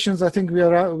burning questions? I think we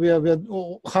are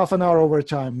half an hour over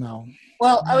time now.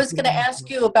 Well, I was going to ask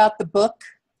you about the book.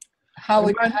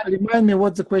 Remind me,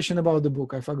 what's the question about the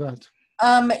book? I forgot.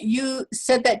 You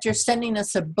said that you're sending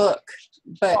us a book,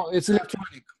 but it's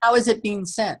electronic. How is it being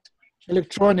sent?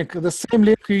 Electronic. The same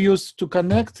link you used to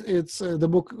connect. It's the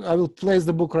book. I will place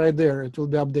the book right there. It will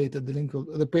be updated.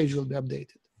 The page will be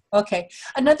updated. Okay.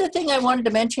 Another thing I wanted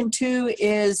to mention too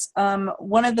is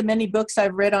one of the many books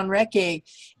I've read on Reiki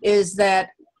is that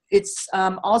it's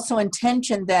also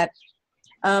intention that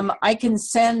I can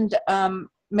send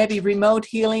maybe remote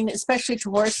healing, especially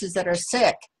to horses that are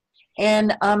sick.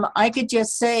 And I could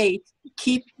just say,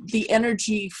 keep the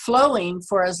energy flowing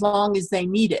for as long as they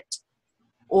need it.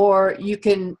 Or you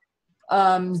can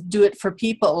do it for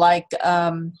people like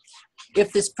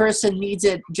if this person needs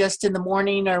it just in the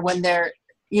morning or when they're,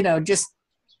 just,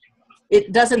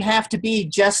 it doesn't have to be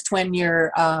just when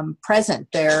you're present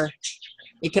there.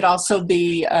 It could also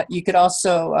be, you could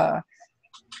also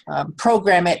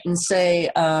program it and say,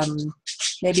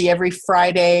 maybe every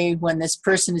Friday when this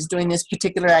person is doing this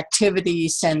particular activity,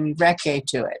 send Reiki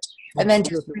to it. And then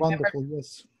just remember, wonderful,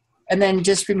 yes. and then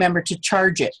just remember to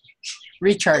charge it,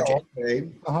 recharge it. Okay.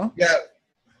 Uh-huh. Yeah.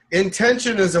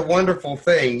 Intention is a wonderful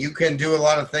thing. You can do a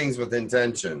lot of things with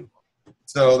intention.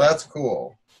 So that's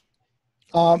cool.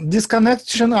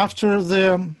 Disconnection after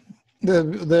the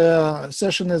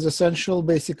session is essential.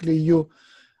 Basically, you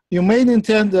may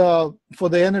intend for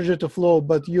the energy to flow,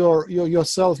 but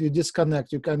yourself, you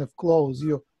disconnect, you kind of close,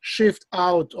 you shift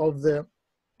out of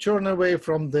turn away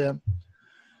from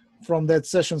that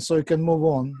session so you can move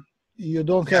on. You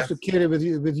don't have to carry with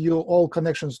you all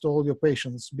connections to all your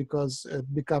patients because it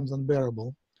becomes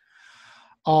unbearable.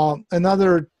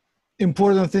 Another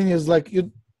important thing is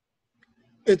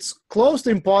it's close to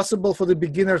impossible for the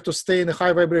beginner to stay in a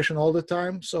high vibration all the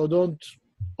time. So don't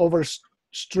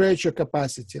overstretch your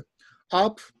capacity.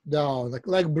 Up, down,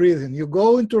 like breathing. You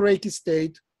go into Reiki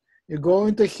state, you go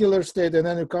into healer state, and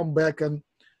then you come back and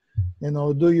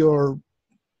do your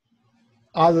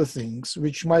other things,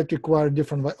 which might require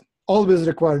always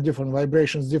require different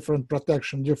vibrations, different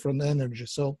protection, different energy.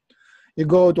 So you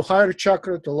go to higher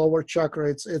chakra, to lower chakra.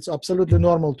 It's absolutely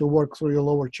normal to work through your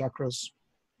lower chakras,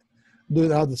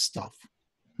 doing other stuff.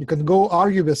 You can go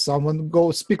argue with someone,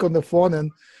 go speak on the phone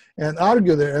and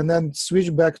argue there, and then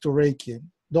switch back to Reiki.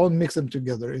 Don't mix them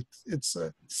together. It's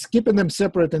keeping them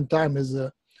separate in time is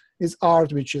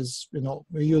art, which is,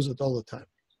 we use it all the time.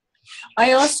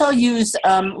 I also use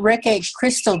Reiki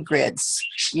crystal grids,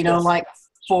 like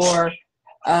for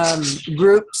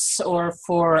groups or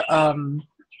for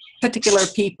particular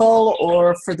people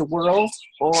or for the world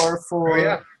or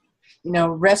for,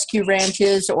 rescue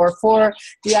ranches or for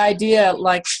the idea,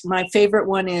 like my favorite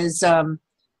one is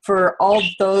for all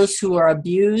those who are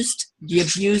abused, the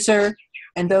abuser,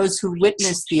 and those who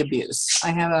witness the abuse.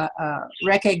 I have a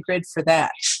Reiki grid for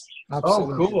that.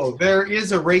 Absolutely. Oh, cool. There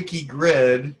is a Reiki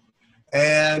grid,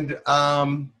 and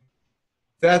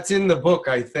that's in the book,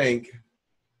 I think.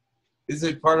 Is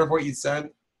it part of what you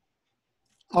sent?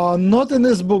 Not in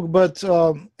this book, but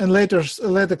in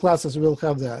later classes we'll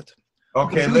have that.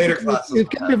 Okay, later classes. It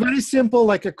can be very simple,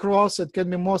 like a cross. It can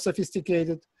be more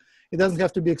sophisticated. It doesn't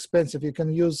have to be expensive. You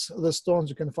can use the stones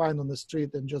you can find on the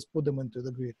street and just put them into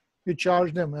the grid. You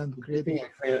charge them and create.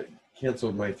 I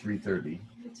canceled my 3:30.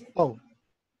 Oh,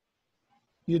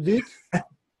 you did?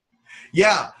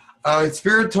 Yeah,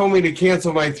 Spirit told me to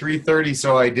cancel my 3:30,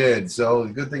 so I did. So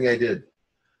good thing I did.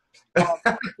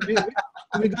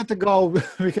 We got to go.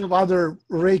 We have other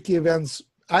Reiki events.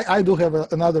 I do have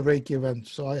another Reiki event,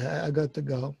 so I got to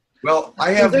go. Well,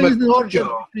 I have. There is an urgent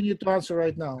we need to answer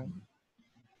right now.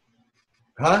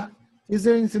 Huh? Is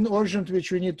there anything urgent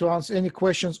which we need to answer? Any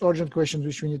questions, urgent questions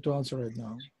which we need to answer right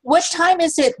now? What time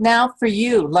is it now for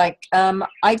you?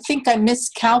 I think I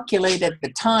miscalculated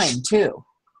the time too,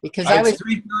 because I was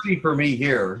 3:30 for me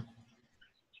here.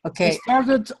 Okay. It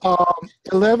started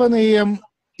 11 a.m.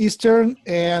 Eastern,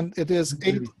 and it is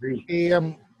 8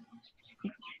 a.m.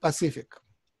 Pacific.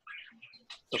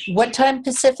 What time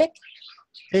Pacific?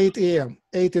 8 a.m.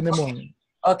 8 in the morning.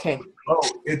 Okay. Oh,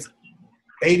 it's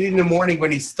 8 in the morning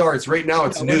when he starts. Right now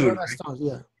it's noon.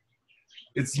 Yeah.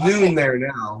 It's noon there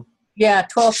now. Yeah,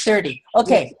 12:30.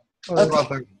 Okay. Yeah.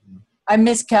 Okay. I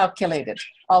miscalculated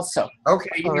also.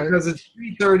 Okay, because it's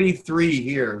 3:33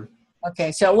 here.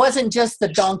 Okay, so it wasn't just the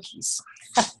donkeys.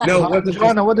 No,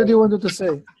 Joanna, what did you want to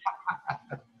say?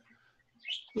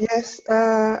 Yes,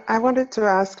 I wanted to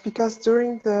ask because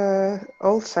during the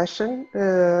whole session,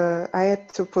 I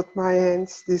had to put my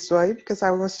hands this way because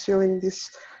I was feeling this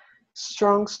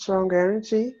strong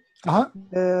energy. I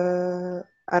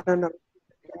don't know.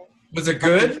 Was it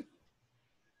good?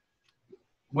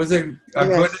 Was it a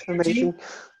yes, good energy? Amazing.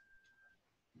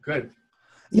 Good.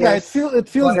 Yeah, Yes, it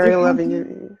feels very different.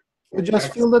 loving. You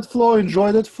just feel that flow,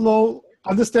 enjoy that flow.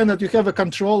 Understand that you have a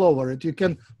control over it. You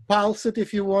can pulse it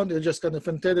if you want. You just kind of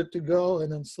intend it to go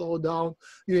and then slow down.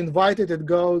 You invite it, it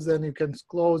goes, and you can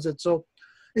close it. So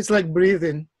it's like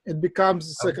breathing. It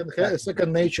becomes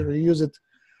second nature. You use it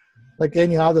like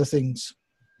any other things.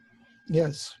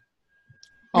 Yes.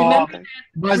 Remember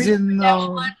that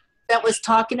one that was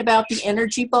talking about the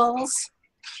energy balls?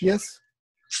 Yes.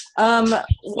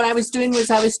 What I was doing was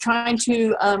I was trying to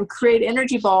create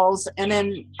energy balls and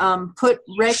then put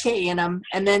Reiki in them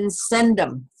and then send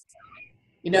them.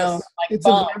 Yes. Like it's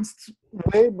balls. advanced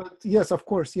way, but yes, of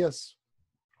course, yes.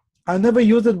 I never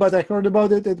used it, but I heard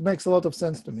about it. It makes a lot of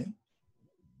sense to me.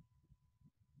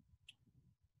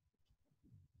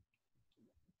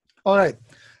 All right.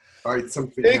 All right,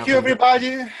 something Thank you, happened.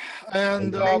 everybody,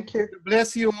 and Thank you.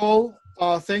 bless you all.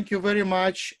 Thank you very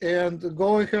much, and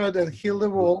go ahead and heal the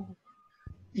world.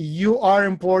 You are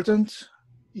important.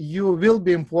 You will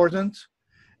be important,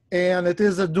 and it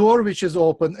is a door which is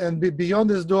open, and beyond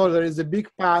this door there is a big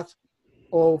path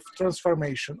of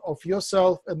transformation of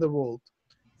yourself and the world.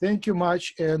 Thank you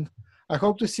much, and I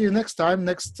hope to see you next time,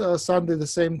 next Sunday, the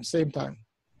same time.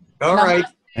 All right.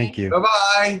 Thank you.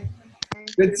 Bye-bye.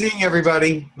 Good seeing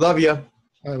everybody. Love you.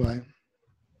 Bye-bye.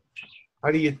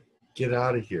 How do you get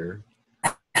out of here?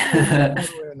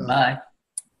 Bye.